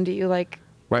teams around you, like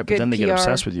right. But good then they get PR.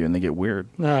 obsessed with you and they get weird.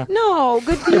 No,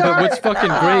 good PR. Yeah, but what's fucking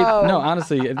great? Oh. No,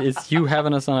 honestly, it's you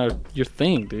having us on your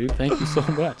thing, dude. Thank you so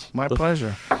much. My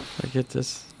pleasure. Like it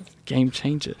just game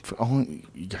changer. If only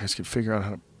you guys could figure out how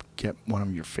to get one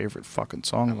of your favorite fucking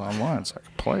songs online so I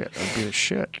could play it. That'd be the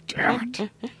shit. Damn it.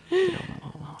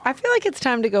 I feel like it's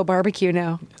time to go barbecue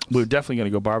now. We're definitely going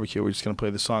to go barbecue. We're just going to play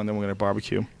the song, then we're going to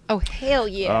barbecue. Oh, hell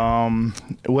yeah.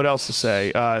 What else to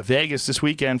say? Vegas this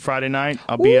weekend, Friday night.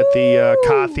 I'll be at the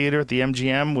Ka Theater at the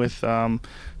MGM with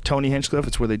Tony Hinchcliffe.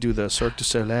 It's where they do the Cirque du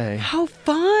Soleil. How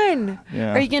fun.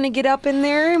 Yeah. Are you going to get up in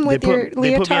there and with your they put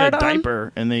me in a leotard on?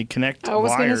 diaper and they connect I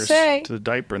was gonna wires say, to the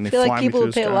diaper and I they feel fly like me people through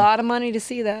would the pay a sky. lot of money to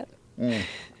see that.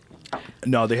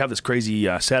 No, they have this crazy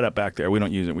setup back there. We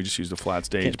don't use it. We just use the flat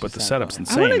stage. Can't But the just setup's sound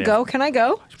insane. I want to They- go. Can I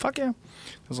go? Fuck yeah.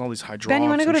 There's all these hydraulics. Ben, you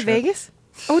want to go and to shit. Vegas?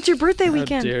 Oh, it's your birthday How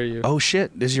weekend. dare you? Oh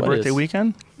shit! This is your What birthday is?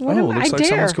 weekend? What oh, am- looks I like someone's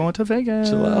dare. going to Vegas.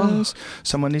 Chill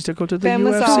Someone needs to go to the Ben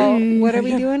was UFC. all, what are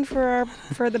we doing for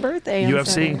the birthday? on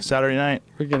Saturday? UFC Saturday night.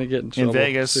 We're gonna get in trouble.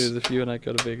 Vegas. Dude, if you and I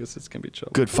go to Vegas, it's gonna be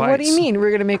trouble. Good fights. What do you mean?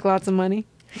 We're going to make lots of money?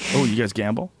 Oh, you guys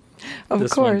gamble? Of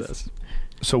This one course. does.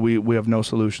 So we have no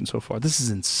solution so far. This is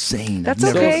insane. That's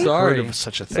I've never okay. So sorry. heard of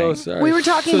such a thing. So sorry. We were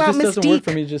talking so about this doesn't work Mystique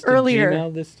for me just earlier. To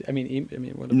Gmail this. I mean,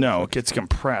 whatever. No, it gets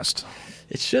compressed.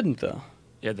 It shouldn't though.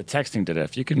 Yeah, the texting did it.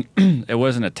 If you can, it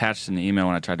wasn't attached in the email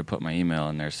when I tried to put my email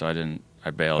in there, so I didn't. I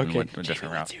bailed and Okay. went a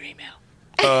different route. Your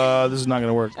email. This is not going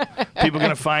to work. People are going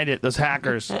to find it. Those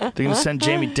hackers. They're going to send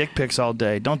Jamie dick pics all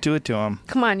day. Don't do it to them.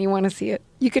 Come on, you want to see it?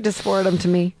 You could just forward them to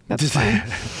me. That's fine.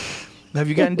 Have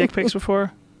you gotten dick pics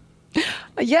before?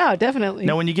 Yeah, definitely.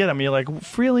 No, when you get them, you're like,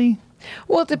 really?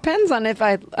 Well, it depends on if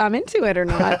I'm into it or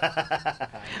not.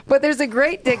 But there's a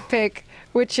great dick pic,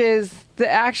 which is the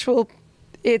actual.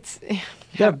 It's. You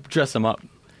gotta dress them up.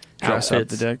 Dress up the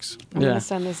Outfits. dicks. I'm Yeah. gonna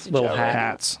send this to Little Joe. hat.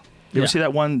 Hats. You Yeah. ever see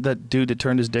that one, that dude that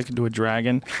turned his dick into a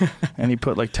dragon? And he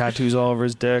put like tattoos all over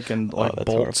his dick and like that's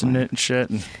bolts in horrifying. it and shit.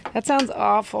 And That sounds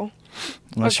awful.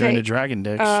 unless you're Okay. into dragon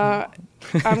dicks.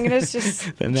 I'm gonna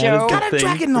just Then that Joe. is the Got a thing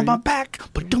dragon for on my you. back.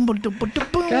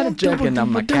 Got a dragon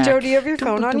on my back. Joe, do you have your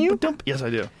phone on you? Yes, I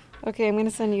do. Okay, I'm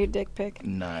gonna send you a dick pic.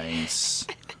 Nice.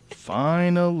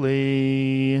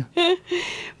 Finally.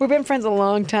 We've been friends a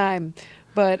long time,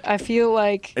 but I feel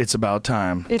like It's about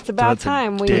time. it's to about let the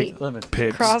time we dick Limit.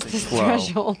 pics cross this flow.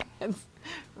 threshold. It's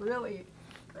really.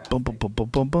 Boom, boom, boom, boom,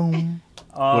 boom, boom.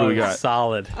 Oh, What do we got?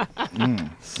 Solid.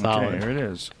 Solid. Okay, here it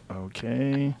is.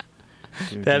 Okay.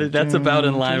 That's about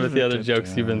in line with the other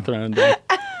jokes you've been throwing down.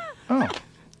 Oh,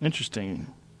 interesting.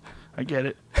 I get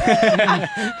it.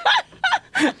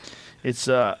 It's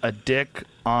a dick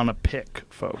on a pick,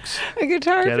 folks. A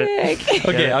guitar Get it? pic.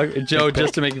 Okay, Joe,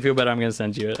 just to make you feel better, I'm going to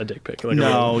send you a dick pic. Like a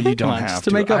No, real- you don't Come on, have just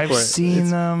to make up I've for it. seen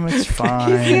them. It's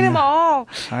fine. He's seen them all.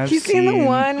 I've He's seen the seen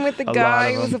one with the a lot guy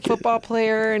of who was a them. football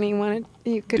player and he wanted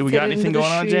you could Do we fit got it anything into the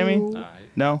going on, shoe. Jamie?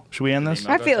 No? Should we end this?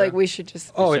 I feel like we should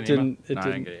just. Oh, Send it email? didn't. It No, I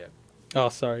didn't. get it yet. Oh,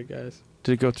 sorry, guys.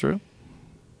 Did it go through?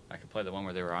 I could play the one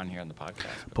where they were on here on the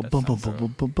podcast. Boom, But boom, that boom, sounds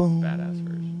boom, so boom, boom, badass boom.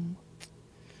 version.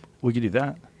 We could do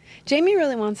that. Jamie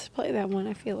really wants to play that one.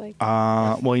 I feel like.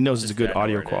 Well, he knows it's a Just good that, know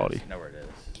audio where it is. quality. Know where it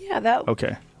is. Yeah, that.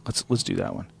 Okay, let's do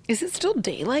that one. Is it still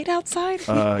daylight outside?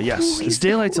 Yes, Holy it's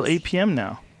daylight till smokes. 8 p.m.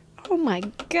 now. Oh my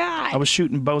God. I was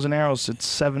shooting bows and arrows at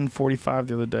 7:45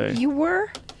 the other day. You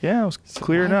were? Yeah, it was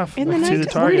clear enough. In the I could see night? the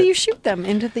target. Where do you shoot them?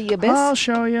 Into the abyss? I'll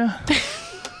show you.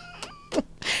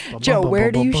 Joe,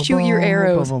 where do you shoot your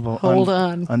arrows? Hold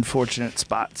on. Unfortunate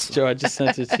spots. Joe, I just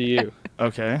sent it to you.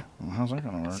 Okay. Well, how's that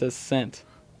going to It work? says sent.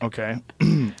 Okay.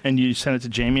 And you sent it to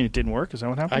Jamie and it didn't work? Is that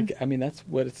what happened? I mean, that's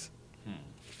what it's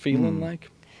feeling like.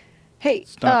 Hey,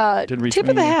 didn't reach tip me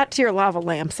of the either. hat to your lava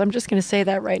lamps. I'm just going to say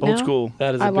that right now. Old school.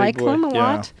 That is a I big like boy. them a Yeah.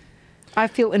 lot. I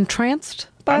feel entranced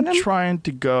by I'm them. trying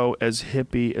to go as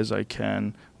hippie as I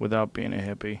can without being a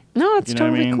hippie. No, it's You know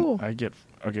totally what I mean? cool. I get,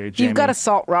 okay, Jamie. You've got a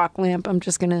salt rock lamp. I'm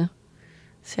just going to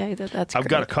say that's I've great.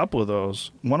 got a couple of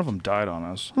those. One of them died on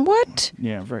us. What?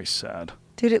 Yeah, very sad.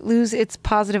 Did it lose its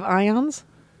positive ions?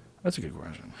 That's a good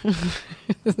question.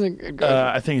 That's a good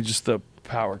I think it's just the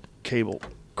power cable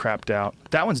crapped out.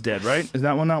 That one's dead, right? Is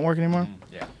that one not working anymore?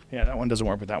 Yeah. Yeah, that one doesn't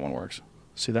work, but that one works.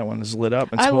 See, that one is lit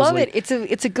up. And I love supposedly-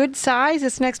 it. It's a good size.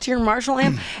 It's next to your Marshall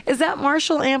amp. Is that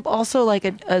Marshall amp also like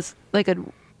a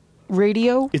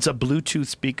radio? It's a Bluetooth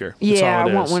speaker. That's Yeah, all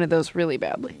I it want is. one of those really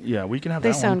badly. Yeah, we can have They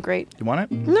that one. sound great. You want it?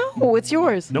 No, it's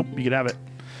yours. Nope, you can have it.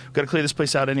 We've got to clear this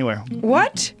place out anywhere.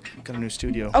 What? Got a new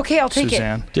studio. Okay, I'll take it.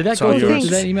 Suzanne. Did that It's all go through? yours.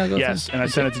 Did that email go Yes, and I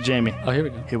sent it to Jamie. through? Oh, here we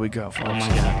go. Here we go, folks. Oh my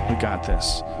God. We got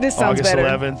this. This sounds August better.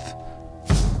 11th.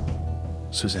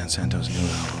 Suzanne Santo's new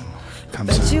album comes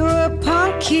Bet out. you were a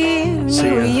punk kid when See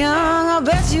you were ya. young. I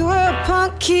bet you were a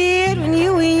punk kid when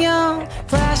you were young.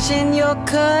 Flashing your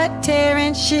cut,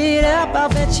 tearing shit up. I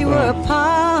bet you were a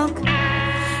punk.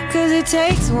 Cause it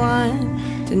takes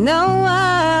one to know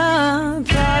one.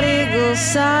 Prodigal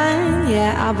son,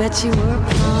 yeah, I bet you were a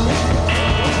punk.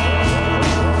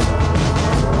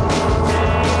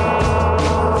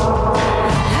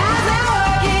 How's it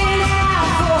working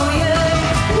out for you?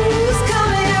 Who's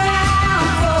coming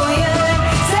around for you?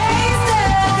 Stay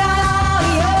stuck on all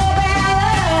your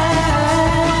bad.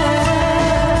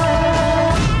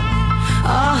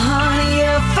 Oh, honey,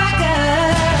 you're a fucker.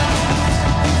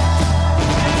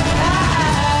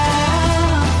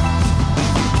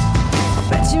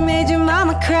 Bet you made your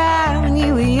mama cry when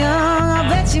you were young. I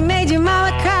bet you made your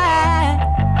mama cry.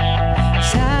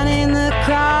 Shining the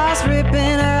cross,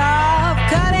 ripping her off,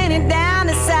 cutting it down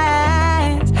to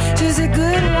size. She's a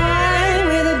good one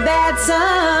with a bad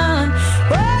son.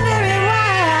 Wondering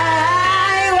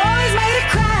why you always made her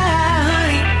cry,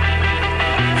 honey.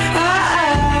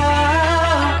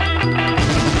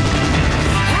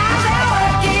 How's that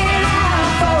working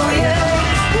out for you?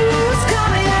 Who's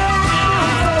coming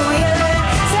around for you?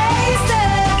 Stay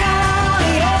stuck on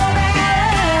your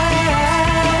bed.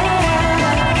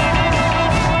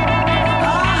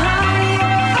 Oh, honey,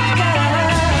 you're a fucker.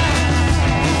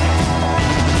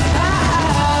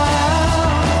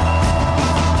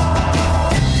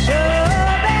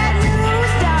 Bad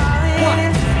news,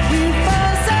 darling. You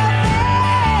fall so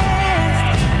fast,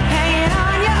 hanging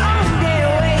on your own dead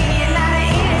way. You're not an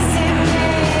innocent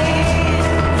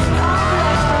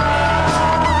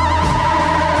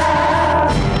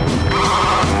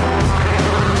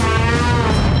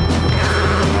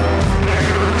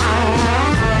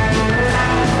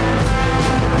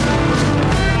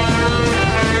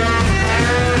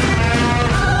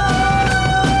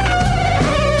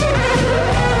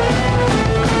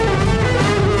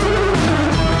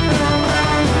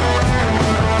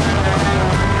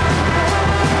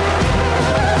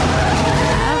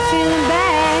I'm feeling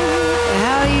bad for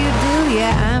how you do,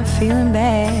 yeah, I'm feeling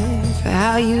bad for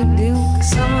how you do. 'Cause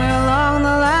somewhere along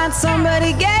the line,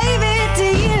 somebody gave it to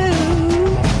you.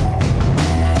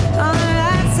 On the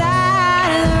right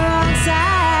side and the wrong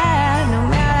side, no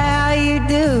matter how you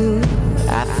do,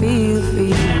 I feel for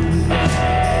you.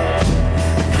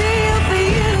 Feel for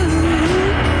you.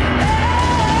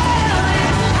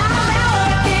 How's that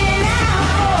working out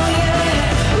for you?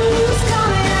 Who's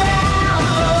coming around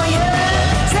for you?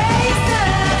 Stay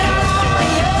stuck on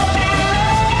your bed.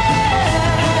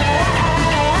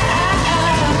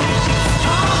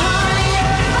 Oh, honey,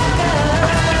 you're a fucker.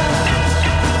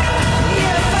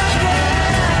 You're a fucker.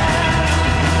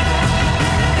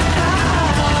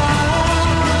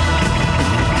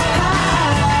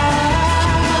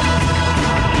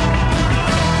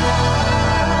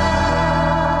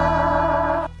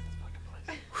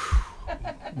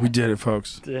 We did it,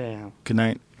 folks. Damn. Good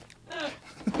night.